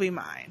then it'll be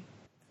mine.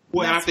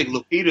 Well, I think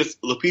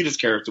Lupita's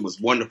character was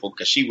wonderful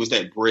because she was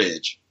that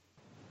bridge.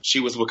 She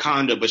was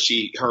Wakanda, but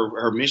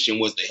her mission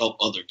was to help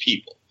other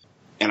people,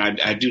 and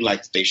I do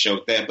like that they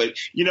showed that. But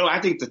I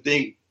think the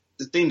thing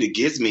that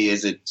gets me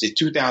is that in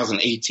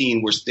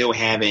 2018 we're still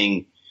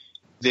having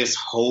this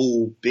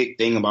whole big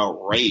thing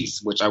about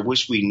race, which I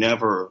wish we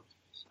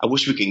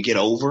can get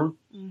over.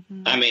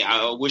 Mm-hmm. I mean,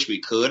 I wish we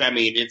could. I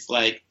mean, it's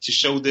like to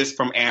show this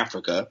from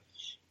Africa.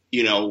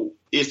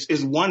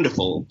 It's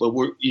wonderful, but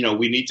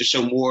we need to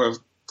show more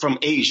from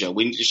Asia.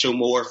 We need to show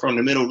more from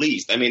the Middle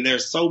East. I mean,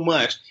 there's so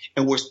much,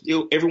 and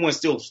everyone's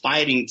still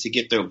fighting to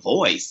get their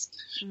voice.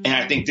 Mm-hmm. And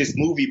I think this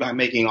movie, by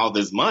making all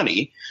this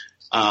money,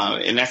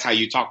 and that's how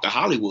you talk to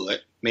Hollywood,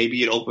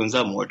 maybe it opens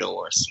up more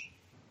doors.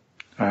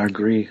 I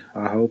agree.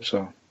 I hope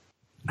so.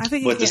 I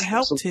think it can't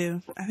help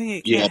to. I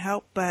think it can't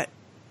help but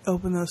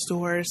open those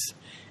doors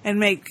and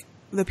make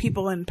the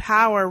people in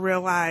power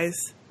realize,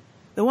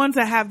 the ones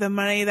that have the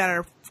money that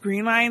are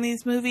greenlighting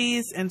these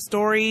movies and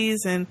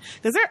stories, and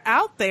because they're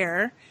out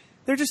there,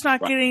 they're just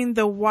not getting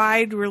the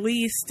wide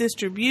release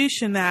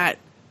distribution that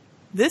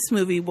this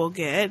movie will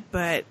get.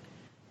 But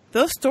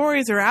those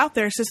stories are out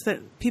there. It's just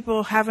that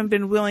people haven't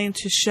been willing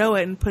to show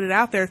it and put it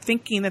out there,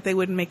 thinking that they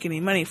wouldn't make any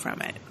money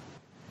from it.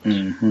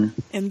 Mm-hmm.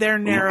 In their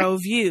narrow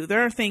view,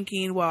 they're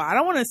thinking, well, I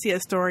don't want to see a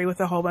story with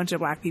a whole bunch of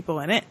black people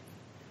in it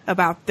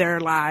about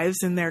their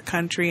lives and their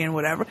country and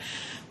whatever.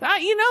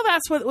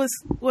 That's what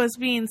was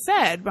being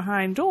said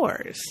behind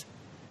doors.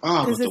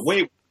 Oh, but the way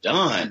it was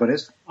done.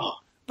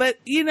 But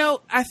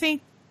I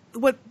think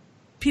what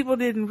people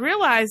didn't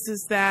realize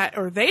is that,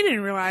 or they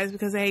didn't realize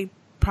because they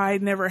probably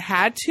never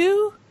had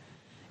to,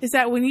 is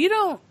that when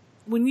you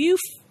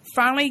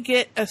finally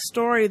get a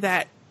story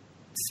that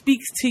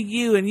speaks to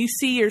you and you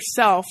see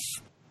yourself,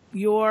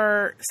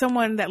 you're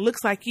someone that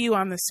looks like you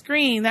on the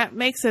screen, that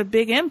makes a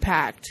big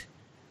impact.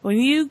 When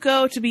you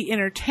go to be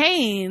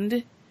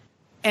entertained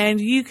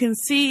and you can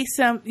see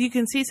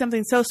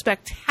something so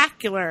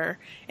spectacular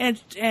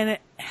and it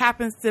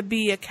happens to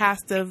be a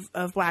cast of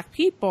black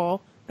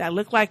people that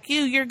look like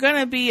you're going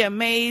to be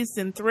amazed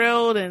and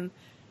thrilled and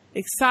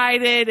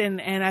excited.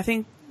 And I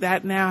think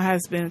that now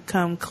has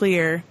become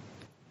clear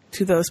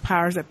to those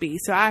powers that be.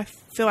 So I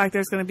feel like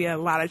there's going to be a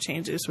lot of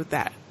changes with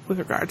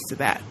regards to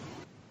that.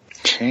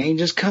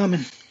 Change is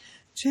coming.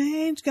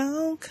 Change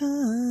gonna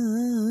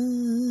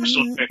come.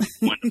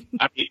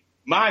 I mean,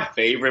 my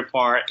favorite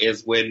part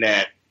is when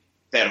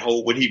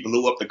when he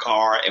blew up the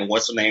car and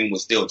what's her name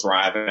was still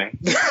driving.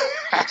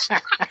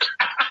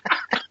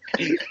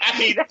 I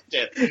mean, that's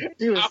just,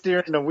 he was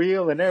steering the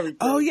wheel and everything.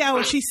 Oh yeah,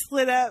 when she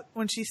slid. Yeah.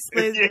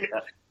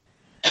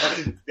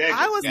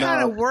 I was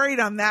kind of worried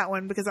on that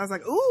one because I was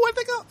like, "Ooh,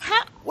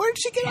 where did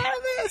she get out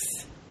of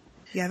this?"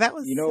 Yeah, that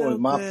was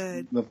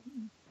good.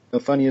 The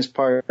funniest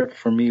part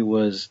for me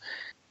was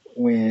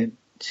when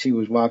she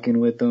was walking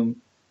with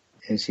him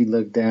and she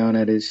looked down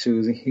at his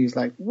shoes and he's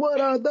like,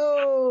 "What are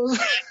those?"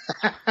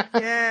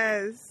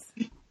 Yes.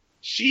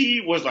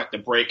 She was like the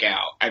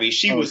breakout. I mean,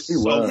 she was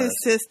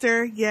his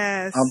sister.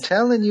 Yes. I'm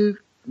telling you,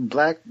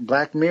 Black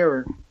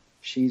Mirror.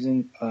 She's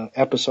in an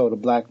episode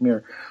of Black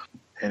Mirror,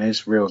 and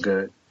it's real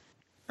good.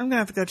 I'm gonna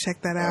have to go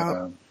check that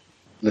out.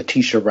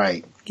 Letitia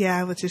Wright.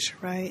 Yeah, Letitia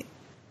Wright.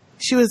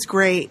 She was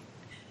great.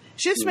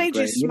 She just made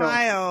you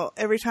smile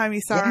every time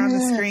you saw her on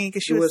the screen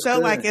because she was so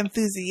good. Like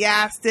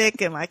enthusiastic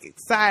and like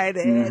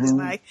excited and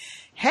like,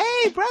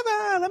 "Hey,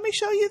 brother, let me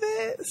show you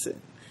this."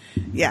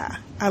 Yeah,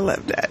 I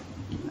love that.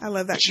 I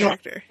love that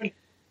character.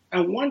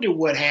 I wonder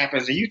what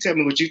happens, and you tell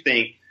me what you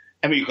think.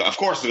 I mean, of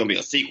course, there's going to be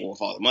a sequel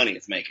with all the money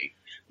it's making.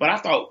 But I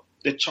thought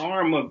the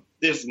charm of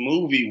this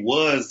movie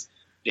was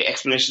the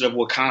explanation of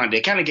Wakanda.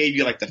 It kind of gave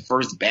you like the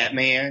first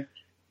Batman,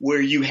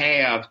 where you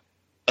have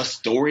a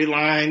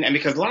storyline. And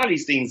because a lot of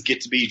these things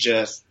get to be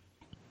just,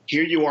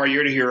 here you are,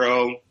 you're the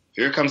hero.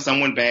 Here comes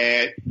someone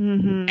bad.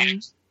 Mm-hmm.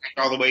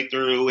 All the way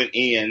through it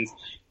ends.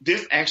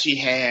 This actually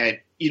had,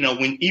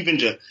 when even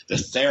the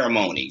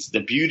ceremonies, the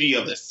beauty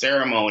of the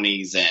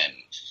ceremonies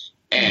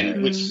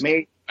and which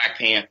made Black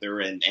Panther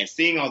and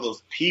seeing all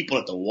those people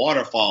at the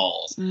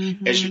waterfalls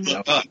as you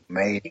look up,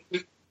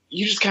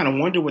 you just kind of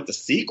wonder what the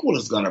sequel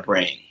is going to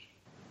bring.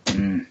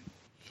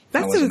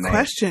 That's a good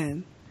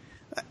question.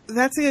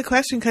 That's a good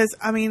question because,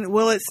 I mean,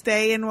 will it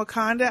stay in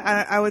Wakanda?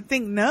 I would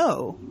think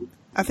no.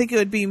 I think it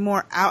would be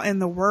more out in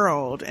the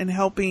world and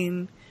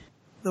helping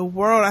the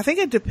world. I think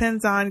it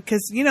depends on,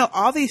 because,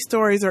 all these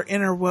stories are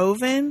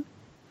interwoven,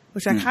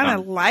 which I kind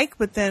of like,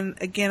 but then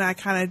again, I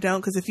kind of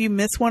don't, because if you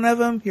miss one of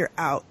them, you're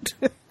out.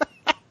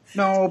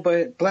 No,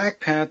 but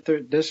Black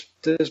Panther, this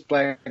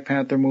Black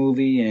Panther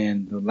movie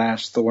and the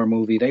last Thor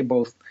movie, they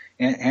both,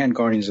 and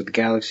Guardians of the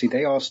Galaxy,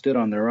 they all stood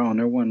on their own.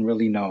 There wasn't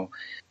really no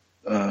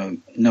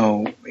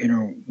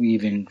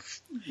interweaving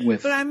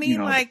with,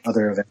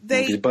 other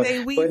movies. But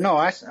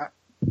no,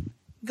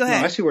 go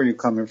ahead. No, I see where you're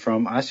coming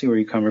from.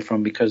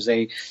 Because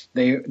they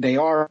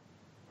are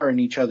in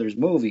each other's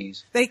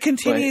movies. They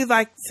continue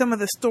like some of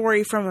the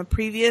story from a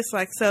previous,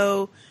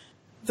 so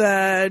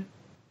the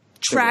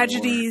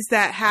tragedies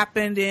that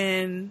happened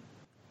in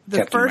the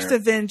Captain first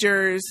America.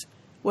 Avengers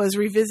was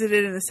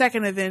revisited in the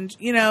second Avengers,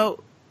 not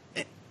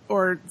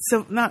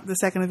the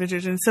second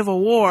Avengers, in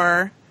Civil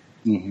War.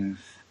 Mm-hmm.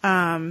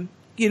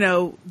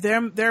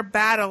 Their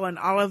battle and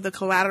all of the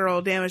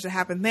collateral damage that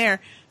happened there.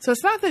 So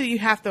it's not that you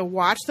have to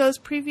watch those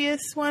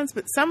previous ones,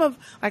 but some of,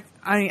 I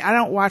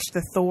don't watch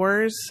the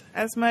Thors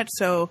as much,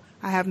 so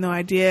I have no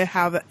idea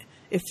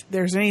if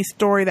there's any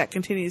story that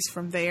continues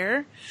from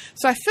there.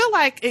 So I feel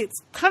like it's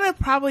kind of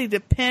probably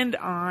depend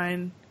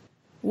on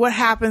what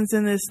happens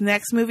in this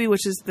next movie,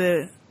 which is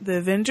the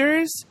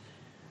Avengers.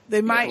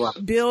 They might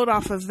build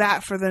off of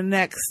that for the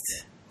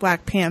next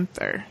Black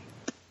Panther.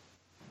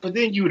 But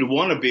then you would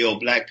want to build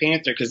Black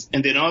Panther because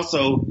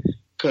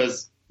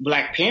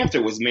Black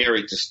Panther was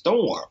married to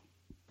Storm.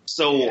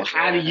 So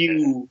how do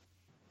you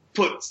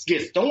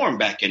get Storm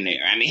back in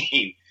there? I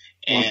mean,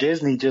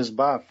 Disney just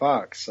bought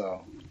Fox,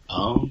 so.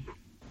 Oh.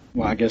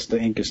 Well, I guess the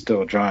ink is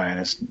still drying.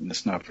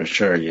 It's not for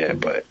sure yet,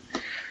 but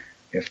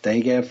if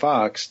they get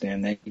Fox,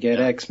 then they get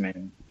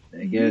X-Men.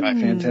 They get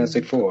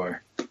Fantastic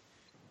Four.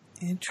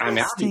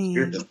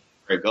 Interesting.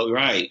 Go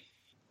right.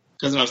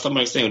 Because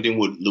somebody's saying, then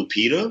would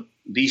Lupita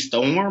be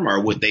Storm,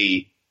 or would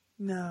they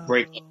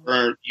break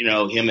up,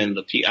 him and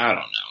Lupita. I don't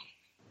know.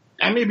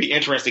 That may be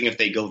interesting if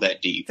they go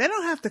that deep. They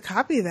don't have to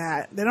copy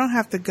that. They don't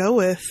have to go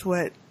with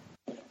what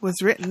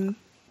was written.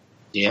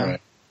 Yeah.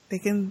 They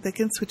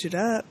can switch it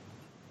up.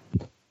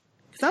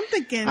 'Cause I'm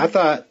thinking.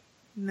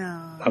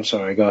 No. I'm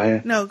sorry. Go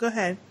ahead. No, go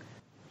ahead.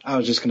 I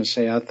was just going to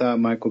say, I thought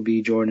Michael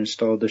B. Jordan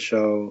stole the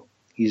show.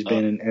 He's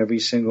been in every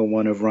single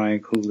one of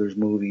Ryan Coogler's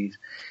movies,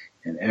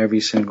 and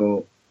every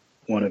single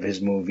one of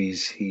his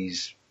movies,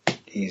 he's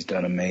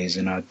done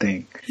amazing. I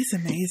think he's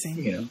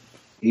amazing.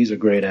 He's a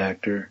great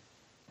actor.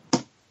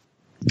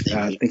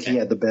 I think he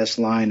had the best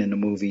line in the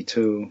movie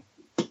too.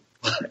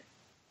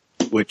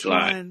 Which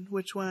line?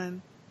 Which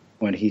one?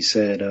 When he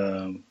said,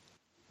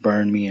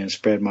 "Burn me and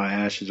spread my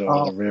ashes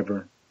over the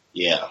river."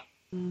 Yeah.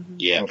 Mm-hmm.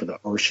 Yeah. Over the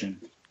ocean.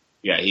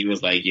 Yeah, he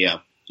was like, yeah.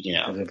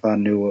 'Cause if I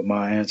knew what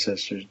my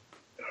ancestors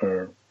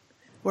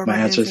my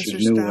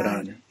ancestors knew died. what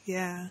I knew.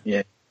 Yeah.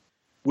 Yeah.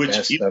 Which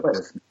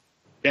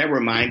that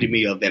reminded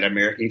me of that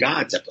American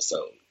Gods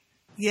episode.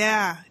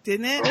 Yeah,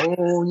 didn't it?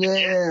 Oh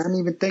yeah, I didn't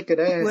even think of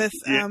that. With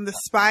the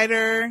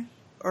spider,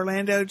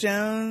 Orlando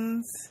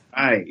Jones.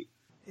 Right.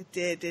 It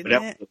did, didn't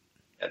it?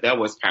 That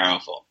was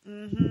powerful.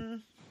 Mm-hmm.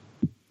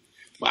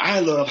 But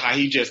I love how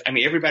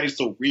everybody's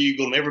so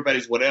regal and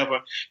everybody's whatever.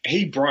 And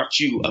he brought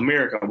you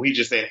America. We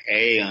just said,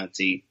 "Hey,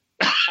 auntie."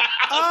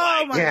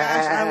 Oh my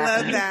gosh, I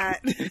love that.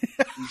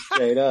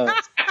 Straight up.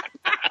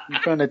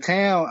 I'm from the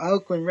town,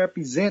 Oakland,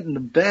 representing the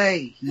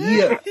Bay.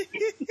 Yeah.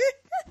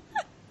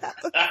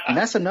 And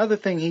that's another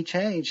thing he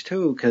changed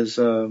too, because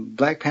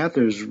Black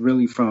Panther is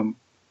really from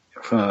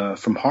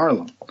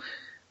Harlem,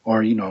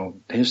 or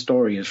his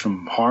story is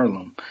from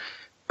Harlem.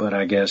 But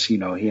I guess he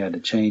had to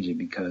change it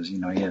because he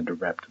had to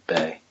rep the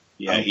Bay.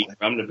 Yeah, he's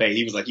from the Bay.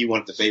 He was like, he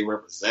wanted the Bay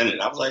represented.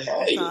 I was like,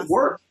 hey, awesome. It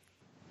worked.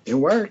 It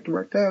worked. It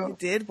worked out. It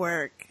did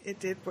work.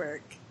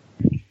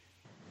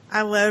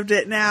 I loved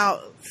it. Now,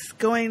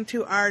 going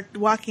to our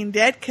Walking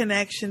Dead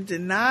connection,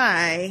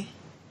 Denai.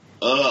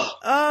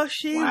 Oh,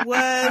 she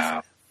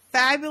was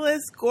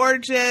fabulous,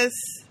 gorgeous.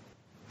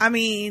 I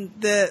mean,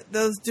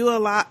 those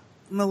Dora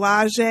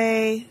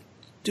Milaje.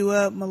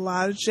 Dora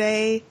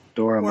Milaje,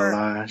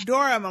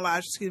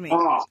 excuse me.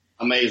 Oh,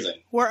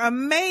 amazing. Were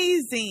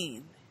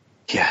amazing.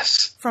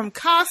 Yes. From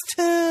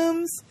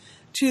costumes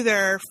to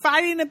their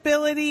fighting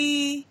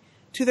ability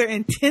to their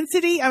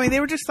intensity. I mean, they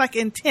were just like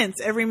intense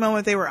every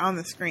moment they were on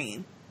the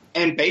screen.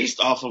 And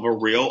based off of a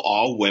real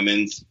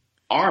all-women's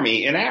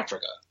army in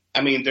Africa.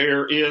 I mean,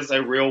 there is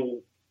a real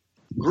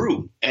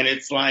group. And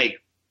it's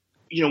like,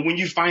 when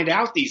you find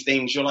out these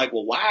things, you're like,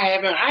 well, why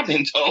haven't I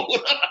been told?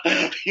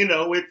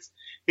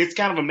 It's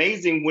kind of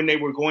amazing when they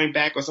were going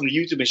back on some of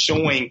YouTube and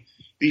showing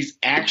these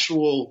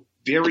actual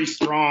very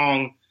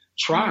strong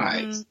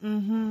tribes.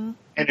 Mm-hmm.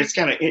 And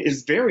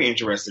it's very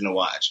interesting to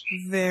watch.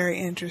 Very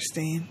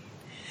interesting.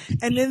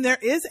 And then there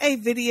is a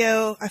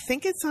video, I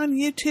think it's on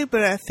YouTube,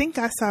 but I think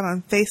I saw it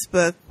on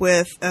Facebook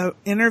with an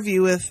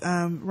interview with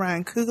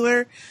Ryan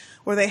Coogler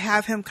where they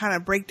have him kind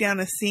of break down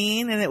a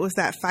scene, and it was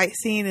that fight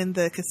scene in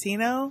the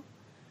casino.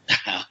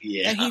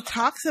 Yeah. And he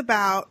talks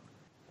about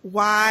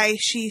why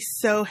she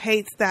so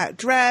hates that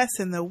dress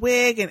and the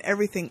wig and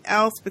everything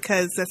else,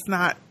 because that's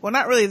not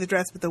really the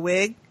dress, but the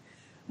wig,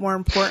 more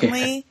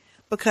importantly,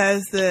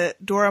 because the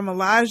Dora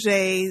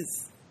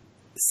Milaje's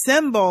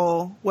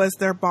symbol was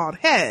their bald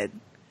head.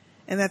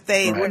 And that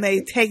when they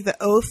take the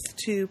oath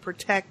to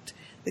protect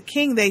the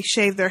king, they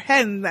shave their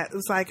head, and that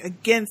was like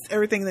against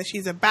everything that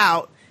she's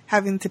about,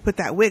 having to put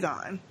that wig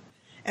on.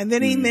 And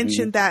then he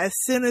mentioned that as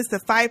soon as the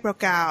fight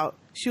broke out,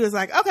 she was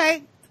like,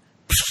 okay,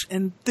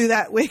 and threw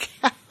that wig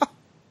out.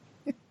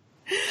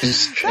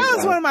 That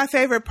was one of my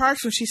favorite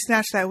parts, when she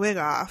snatched that wig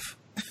off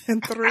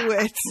and threw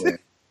it.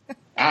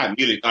 I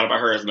immediately thought about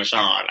her as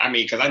Michonne. I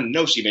mean, because I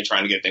know she'd been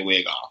trying to get that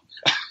wig off.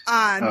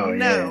 I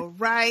know,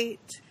 right?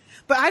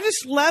 But I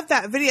just love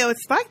that video.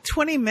 It's like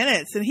 20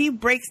 minutes, and he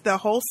breaks the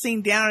whole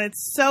scene down. And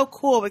it's so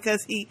cool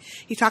because he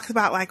talks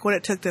about like what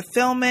it took to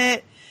film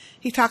it.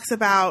 He talks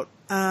about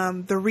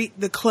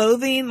the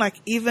clothing, like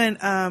even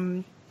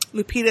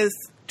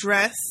Lupita's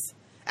dress.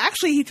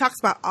 Actually, he talks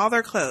about all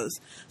their clothes.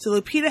 So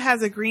Lupita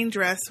has a green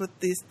dress with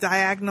these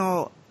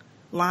diagonal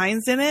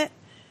lines in it,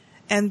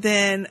 and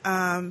then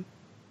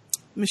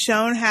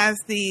Michonne has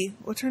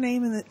what's her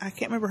name? I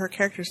can't remember her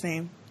character's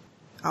name.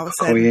 All of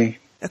a sudden,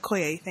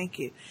 Okoye, thank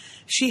you.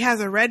 She has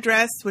a red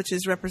dress, which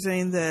is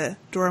representing the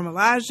Dora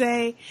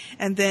Milaje,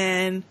 and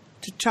then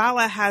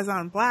T'Challa has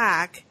on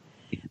black,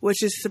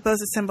 which is supposed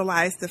to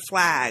symbolize the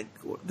flag,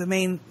 the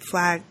main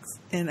flags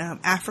in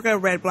Africa,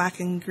 red, black,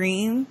 and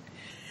green.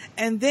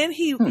 And then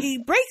he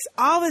breaks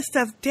all this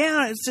stuff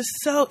down. It's just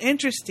so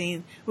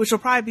interesting, which will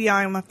probably be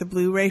on like the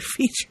Blu-ray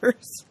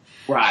features.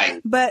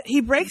 Right. But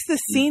he breaks the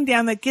scene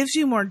down that gives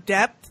you more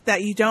depth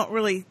that you don't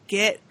really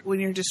get when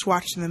you're just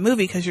watching the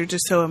movie, because you're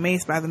just so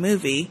amazed by the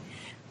movie.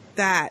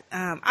 That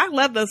I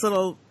love those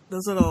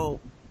little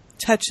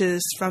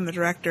touches from the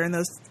director and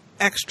those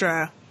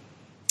extra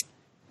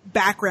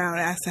background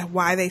as to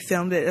why they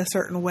filmed it a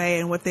certain way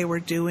and what they were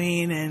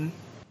doing. And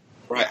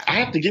right, I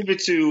have to give it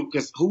to,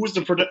 because who was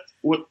the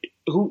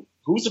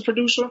who's the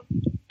producer?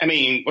 I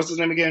mean, what's his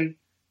name again?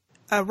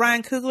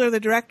 Ryan Coogler, the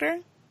director.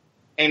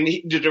 And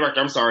the director,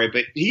 I'm sorry,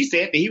 but he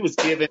said that he was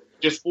given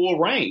just full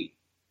reign.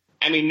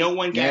 I mean, no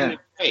one got in the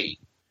way.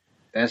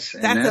 That's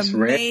amazing.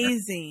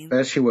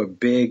 Rare, especially with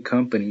big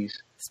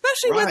companies.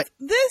 Especially with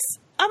this,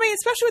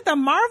 especially with the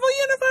Marvel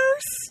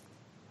universe.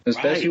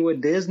 Especially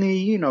with Disney,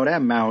 you know,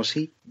 that mouse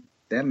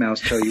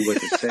tell you what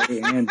to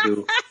say and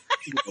do.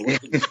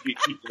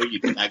 You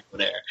cannot go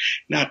there.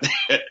 Not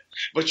that.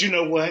 But you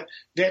know what?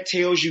 That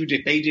tells you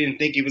that they didn't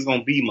think it was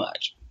going to be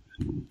much.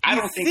 I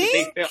don't think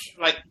that they felt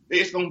like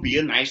it's going to be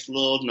a nice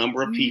little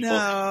number of people.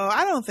 No,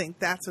 I don't think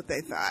that's what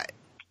they thought.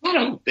 I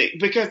don't think,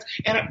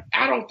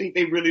 I don't think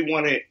they really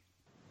wanted.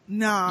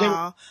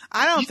 No,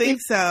 I don't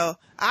think so.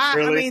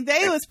 Really? I mean,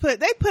 they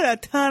put a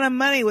ton of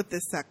money with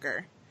this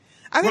sucker.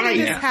 I think they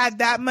just had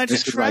that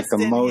much trust in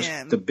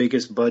him. The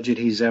biggest budget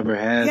he's ever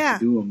had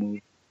to do a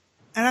movie.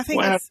 And I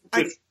think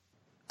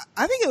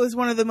I think it was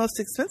one of the most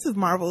expensive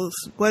Marvels,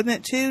 wasn't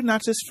it too?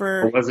 Not just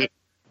for... Or was it?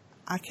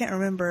 I can't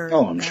remember.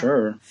 Oh, I'm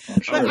sure.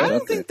 But I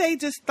don't think they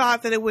just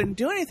thought that it wouldn't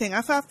do anything.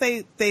 I thought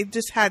they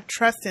just had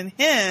trust in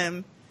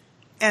him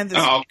and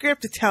the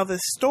script to tell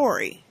this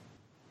story.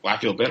 Well, I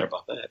feel better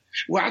about that.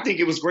 Well, I think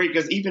it was great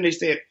because they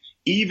said,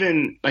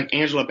 like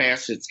Angela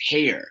Bassett's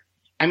hair.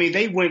 I mean,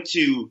 they went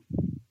to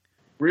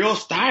real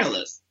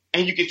stylists,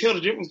 and you could tell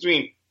the difference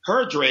between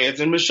her dreads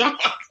and Michonne.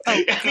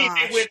 Oh,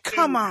 gosh.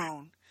 Come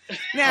on.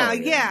 Now,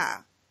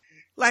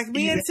 like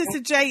me and Sister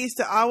J used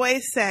to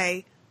always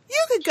say,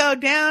 you could go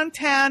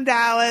downtown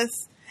Dallas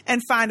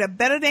and find a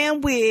better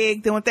damn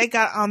wig than what they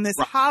got on this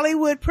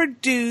Hollywood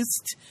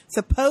produced,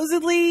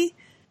 supposedly,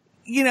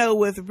 you know,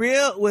 with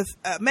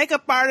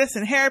makeup artists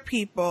and hair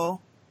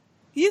people.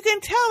 You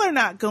can tell they're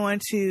not going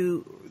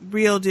to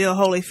real deal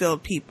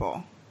Holyfield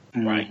people.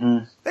 Right.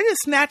 Mm-hmm. They're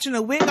just snatching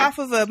a wig off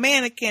of a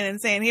mannequin and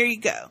saying, here you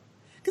go.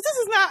 Because this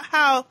is not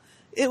how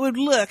it would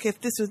look if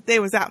they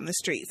was out in the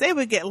streets. They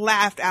would get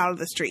laughed out of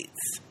the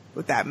streets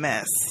with that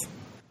mess.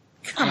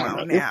 Come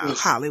on now,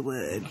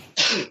 Hollywood.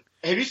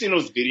 Have you seen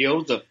those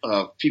videos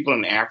of people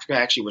in Africa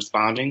actually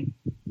responding?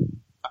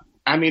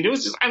 I mean,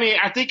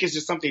 I think it's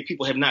just something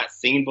people have not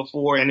seen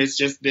before, and it's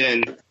just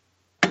been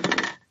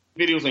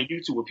videos on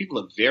YouTube where people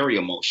are very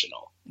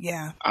emotional.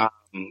 Yeah.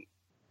 And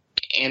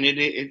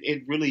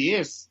it really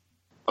is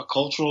a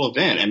cultural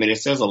event. I mean, it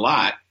says a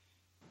lot.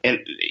 And,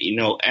 you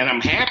know, and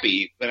I'm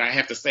happy, but I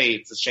have to say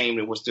it's a shame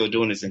that we're still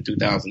doing this in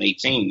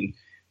 2018,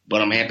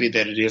 but I'm happy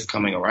that it is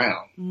coming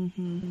around.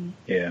 Mm-hmm.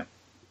 Yeah.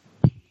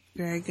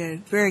 Very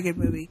good. Very good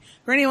movie.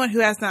 For anyone who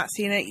has not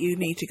seen it, you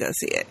need to go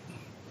see it.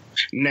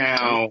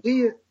 Now.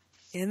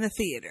 In the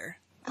theater.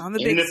 On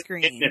the big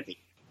screen.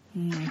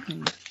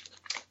 Mm-hmm.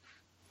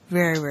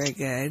 Very, very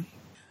good.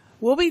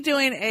 We'll be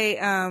doing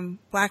a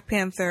Black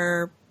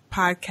Panther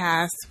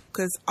podcast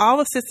because all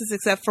the sisters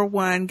except for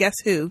one, guess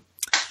who,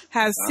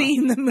 has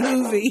seen the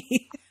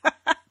movie.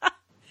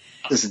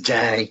 This is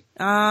Jay.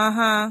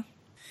 Uh-huh.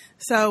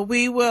 So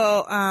we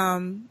will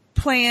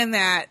plan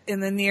that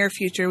in the near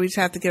future. We just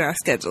have to get our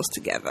schedules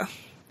together.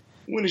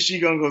 When is she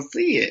going to go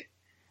see it?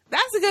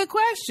 That's a good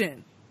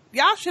question.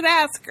 Y'all should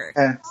ask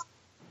her.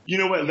 You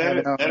know what? Let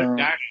her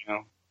die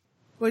now.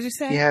 What'd you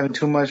say? You're having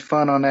too much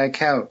fun on that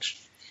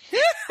couch.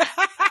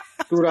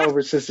 Scoot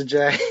over, Sister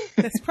J.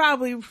 That's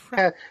probably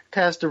right.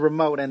 Pass the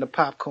remote and the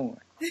popcorn.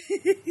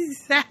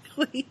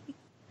 Exactly.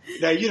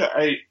 Now, you know,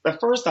 the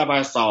first time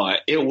I saw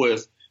it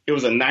was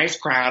a nice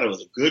crowd. It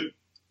was a good,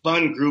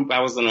 fun group.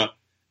 I was in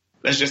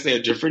let's just say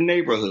a different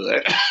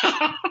neighborhood.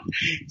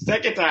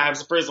 Second time,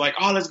 the person's like,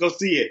 oh, let's go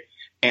see it.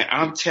 And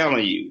I'm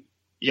telling you,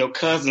 your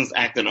cousin's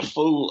acting a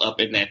fool up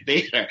in that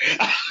theater.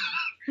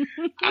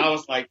 I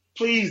was like,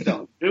 please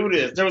don't do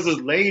this. There was this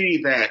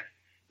lady that,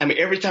 I mean,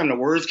 every time the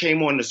words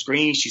came on the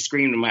screen, she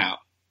screamed them out.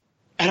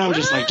 And I'm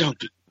just like, don't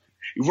do it.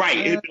 Right.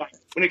 It'd be like,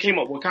 when it came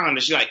up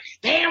Wakanda, she's like,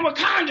 damn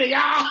Wakanda,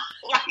 y'all.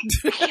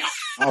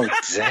 Oh,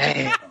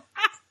 damn.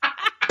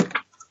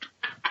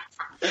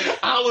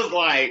 I was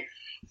like,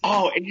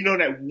 oh, and you know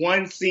that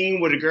one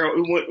scene where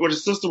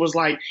the sister was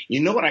like,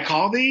 you know what I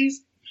call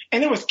these?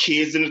 And there was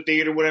kids in the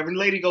theater, whatever. And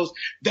the lady goes,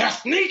 they're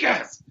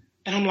sneakers.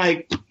 And I'm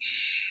like,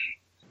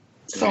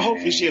 so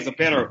hopefully she has a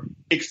better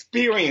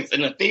experience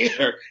in the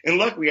theater. And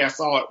luckily I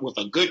saw it with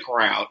a good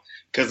crowd.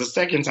 Because the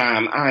second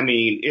time, I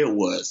mean, it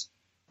was...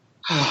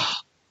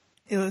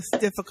 It was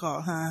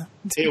difficult, huh?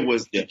 It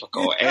was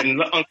difficult.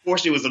 And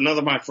unfortunately, it was another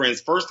of my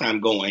friend's first time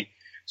going.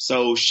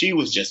 So she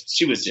was just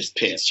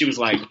pissed. She was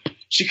like,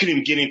 she couldn't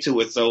even get into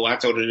it. So I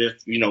told her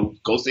to,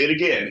 go see it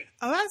again.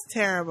 Oh, that's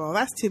terrible.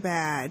 That's too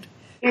bad.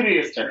 It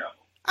is terrible.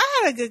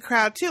 I had a good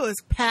crowd too. It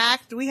was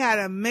packed. We had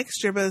a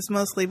mixture, but it was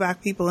mostly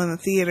Black people in the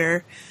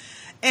theater.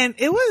 And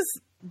it was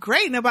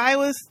great. Nobody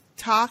was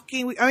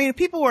talking. I mean,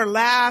 people were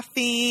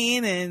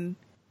laughing and,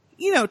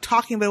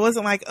 talking, but it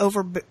wasn't like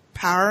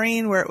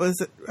overpowering where it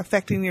was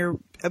affecting your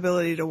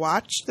ability to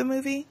watch the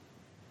movie.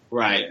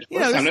 Right.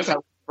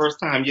 First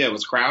time, it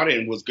was crowded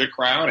and it was a good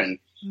crowd and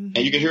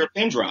you could hear a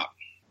pin drop.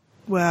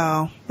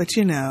 Well, but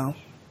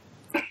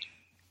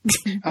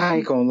I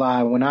ain't gonna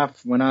lie. When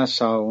I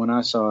saw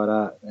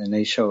it and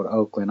they showed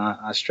Oakland,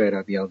 I straight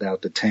up yelled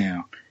out the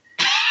town.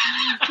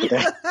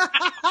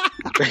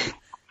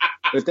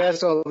 But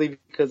that's only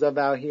because I'm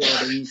out here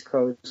on the East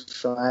Coast,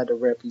 so I had to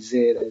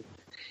represent it.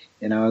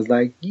 And I was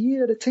like,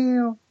 yeah, the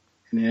town.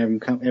 And then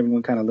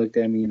everyone kind of looked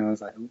at me, and I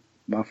was like,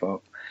 my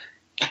fault.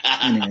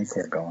 And then they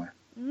kept going.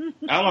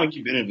 How long have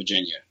you been in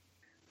Virginia?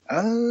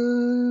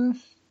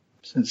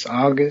 Since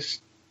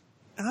August.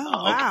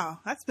 Oh, wow.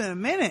 That's been a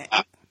minute.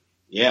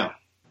 Yeah.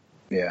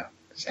 Yeah.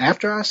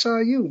 After I saw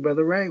you,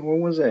 Brother Ray,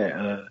 when was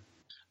that?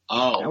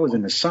 That was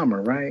in the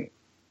summer, right?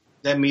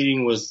 That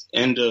meeting was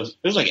it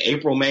was like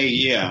April, May,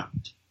 yeah.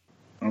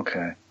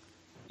 Okay.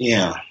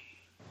 Yeah.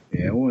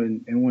 Yeah, it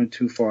wasn't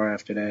too far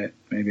after that,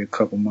 maybe a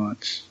couple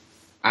months.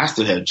 I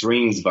still have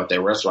dreams about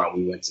that restaurant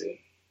we went to.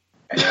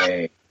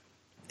 Hey.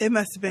 It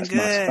must have been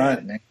good. My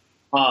spot, man.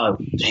 Oh,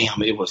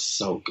 damn, it was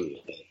so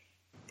good.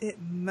 It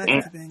must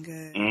have been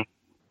good.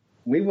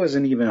 We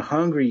wasn't even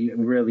hungry,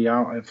 really.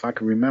 If I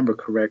can remember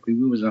correctly,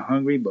 we wasn't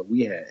hungry, but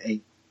we had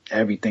ate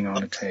everything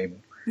on the table.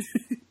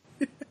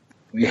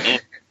 We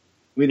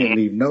didn't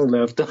leave no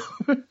leftover.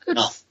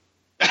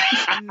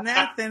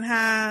 Nothing,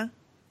 huh?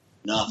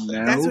 Nothing.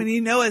 No. That's when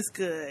you know it's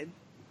good.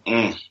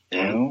 No.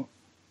 You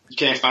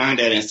can't find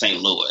that in St.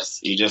 Louis.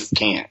 You just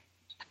can't.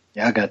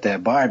 Y'all got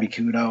that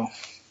barbecue, though.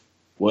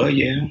 Well,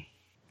 yeah.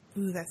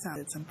 Ooh, that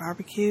sounded some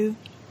barbecue.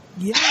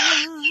 Yeah.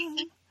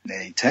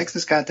 Hey,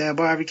 Texas got that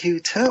barbecue,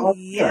 too. Oh,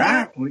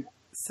 yeah. We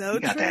got true.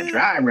 that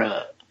dry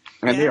rub.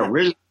 And they're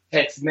original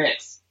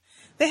Tex-Mex.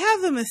 They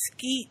have the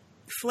mesquite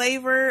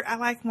flavor. I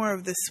like more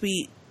of the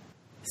sweet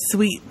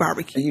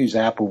barbecue. I use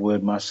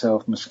applewood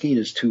myself. Mesquite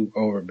is too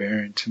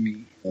overbearing to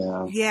me.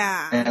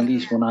 Yeah. At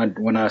least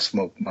when I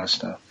smoke my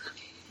stuff.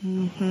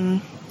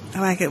 I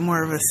like it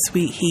more of a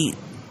sweet heat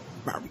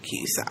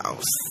barbecue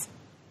sauce.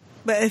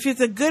 But if it's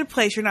a good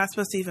place, you're not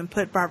supposed to even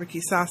put barbecue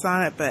sauce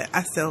on it, but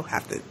I still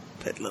have to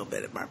put a little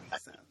bit of barbecue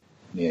sauce.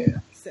 Yeah.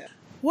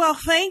 Well,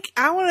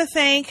 I want to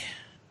thank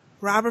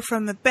Robert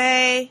from the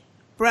Bay,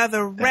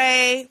 Brother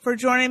Ray, for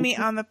joining me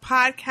on the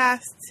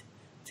podcast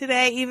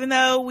today. Even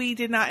though we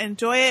did not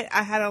enjoy it,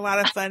 I had a lot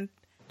of fun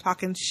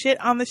talking shit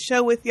on the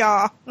show with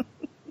y'all.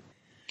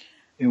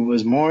 It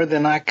was more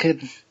than I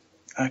could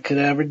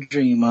ever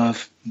dream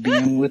of,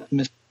 being with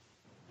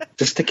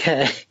Sister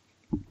K.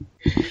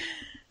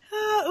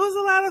 It was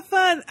a lot of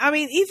fun. I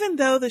mean, even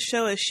though the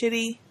show is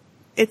shitty,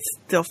 it's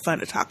still fun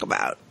to talk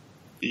about.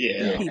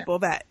 Yeah. People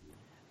that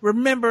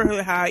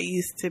remember how it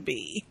used to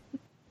be.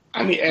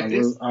 I mean,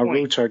 our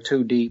roots are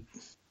too deep.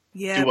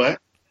 Yeah. What?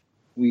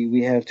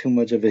 We have too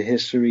much of a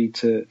history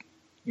to,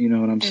 you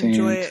know what I'm saying?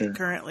 Enjoy it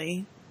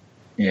currently.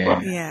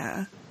 Yeah.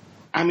 Yeah.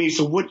 I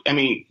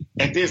mean,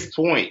 at this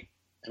point,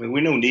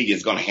 we know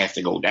Negan's going to have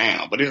to go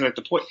down, but it's at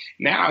the point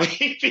now,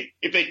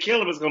 if they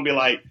kill him, it's going to be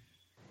like,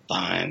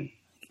 fine.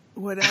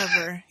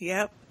 Whatever.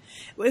 Yep.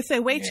 If they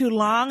wait too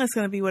long, it's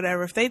going to be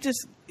whatever. If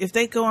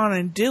they go on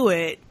and do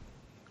it,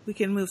 we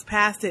can move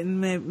past it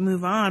and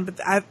move on. But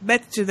I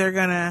bet you they're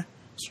going to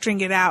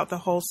string it out the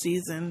whole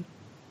season.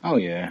 Oh,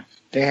 yeah.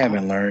 They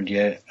haven't learned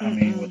yet. I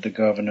mean, with the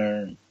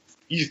governor.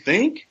 You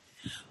think?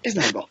 It's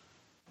not going.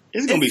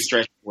 It's going to be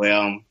stretched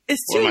well.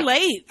 It's too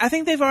late. I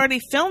think they've already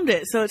filmed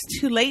it, so it's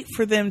too late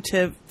for them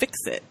to fix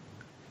it.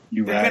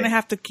 They're going to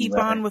have to keep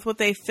on with what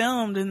they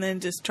filmed and then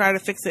just try to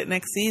fix it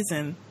next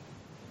season.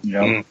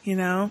 Yep. You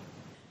know?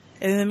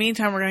 And in the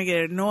meantime, we're going to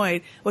get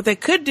annoyed. What they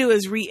could do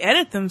is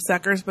re-edit them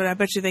suckers, but I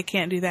bet you they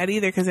can't do that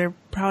either because they're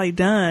probably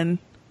done.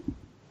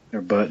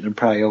 They're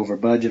probably over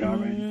budget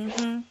already.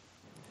 Mm-hmm.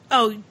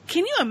 Oh,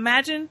 can you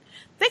imagine?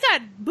 They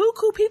got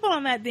buku people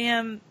on that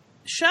damn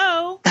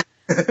show.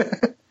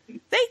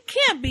 They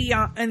can't be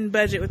in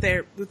budget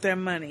with their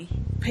money,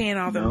 paying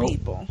all them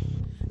people.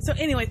 So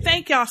anyway,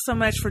 thank y'all so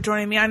much for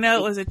joining me. I know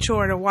it was a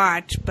chore to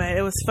watch, but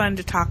it was fun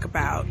to talk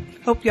about.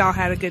 Hope y'all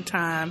had a good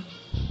time.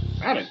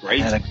 I had a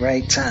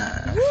great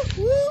time. Whoop,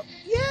 whoop,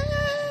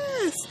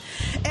 yes.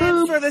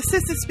 And for the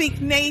Sistah Speak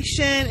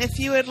Nation, if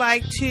you would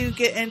like to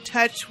get in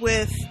touch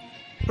with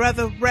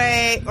Brother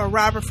Ray or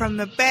Robert from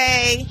the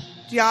Bay,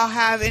 do y'all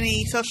have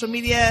any social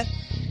media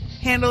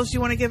handles you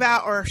want to give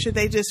out, or should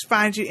they just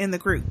find you in the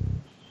group?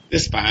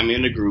 Just find me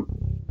in the group.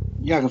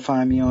 Y'all can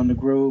find me on the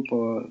group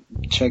or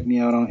check me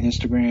out on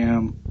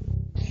Instagram.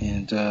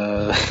 And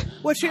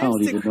what's your I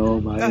don't even know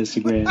my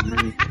Instagram.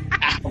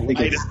 I think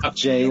it's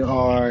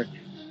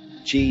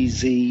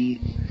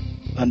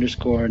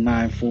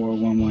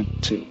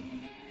JRGZ_94112.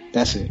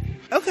 That's it.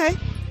 Okay.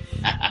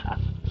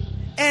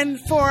 And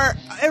for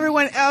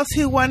everyone else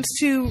who wants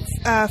to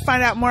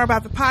find out more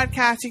about the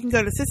podcast, you can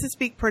go to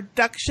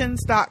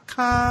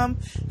SistahSpeakProductions.com,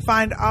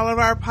 find all of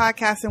our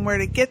podcasts and where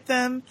to get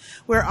them.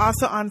 We're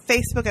also on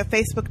Facebook at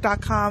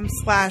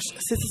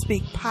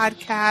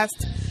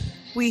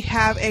Facebook.com/SistahSpeakPodcast. We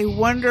have a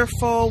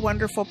wonderful,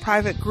 wonderful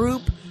private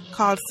group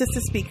called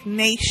Sistah Speak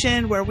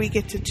Nation, where we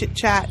get to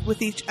chit-chat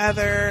with each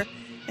other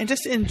and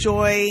just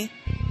enjoy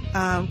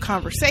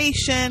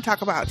conversation,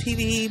 talk about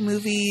TV,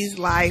 movies,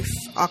 life,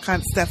 all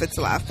kinds of stuff. It's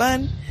a lot of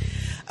fun.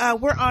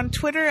 We're on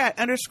Twitter at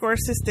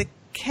 _Sistah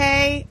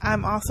K.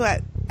 I'm also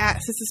at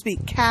Sistah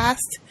Speak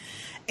Cast.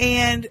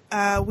 And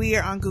we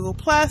are on Google+.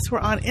 We're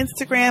on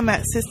Instagram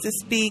at Sistah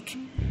Speak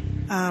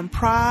Prod,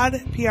 Prod.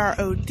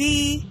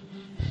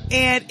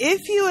 And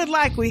if you would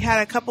like, we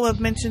had a couple of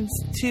mentions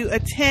to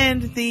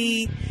attend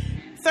the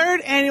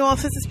 3rd annual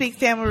Sistah Speak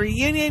Family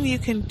Reunion. You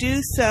can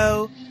do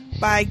so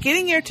by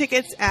getting your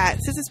tickets at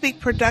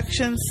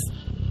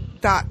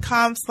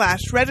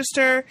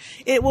sistahspeakproductions.com/register.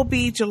 It will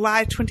be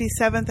July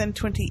 27th and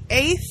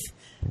 28th.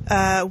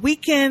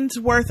 Weekend's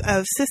worth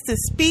of Sistah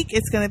Speak.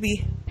 It's going to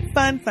be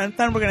fun. We're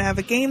going to have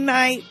a game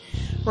night.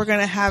 We're going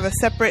to have a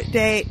separate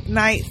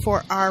night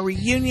for our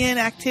reunion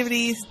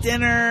activities,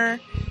 dinner,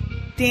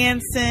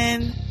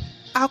 dancing,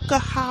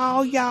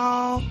 alcohol,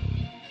 y'all.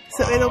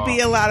 So it'll be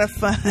a lot of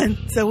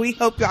fun. So we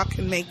hope y'all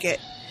can make it.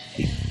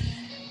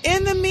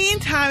 In the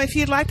meantime, if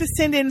you'd like to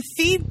send in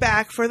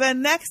feedback for the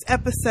next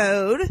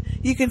episode,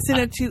 you can send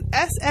it to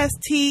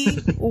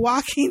SST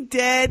Walking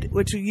Dead,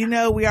 which we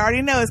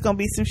already know is going to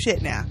be some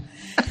shit now.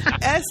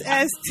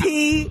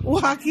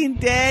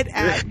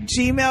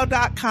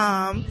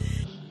 SSTWalkingDead@gmail.com.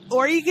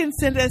 Or you can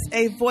send us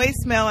a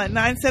voicemail at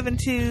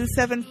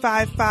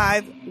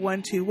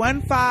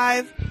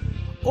 972-755-1215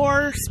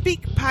 or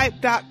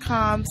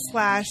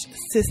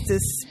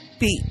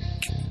speakpipe.com/SistahSpeak.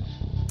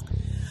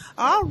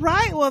 All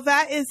right. Well,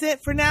 that is it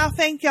for now.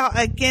 Thank y'all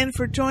again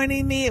for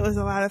joining me. It was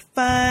a lot of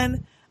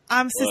fun.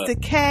 I'm Sister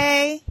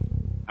K.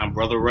 I'm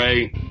Brother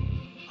Ray.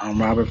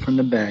 I'm Robert from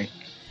the Bay.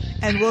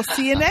 And we'll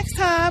see you next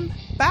time.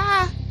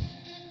 Bye.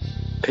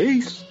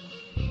 Peace.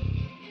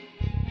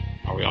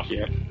 Are we off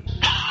yet?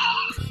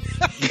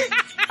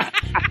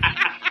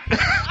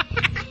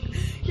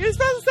 You're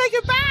supposed to say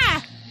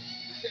goodbye.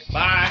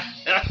 Bye.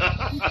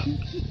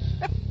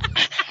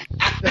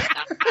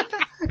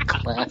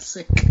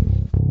 Classic.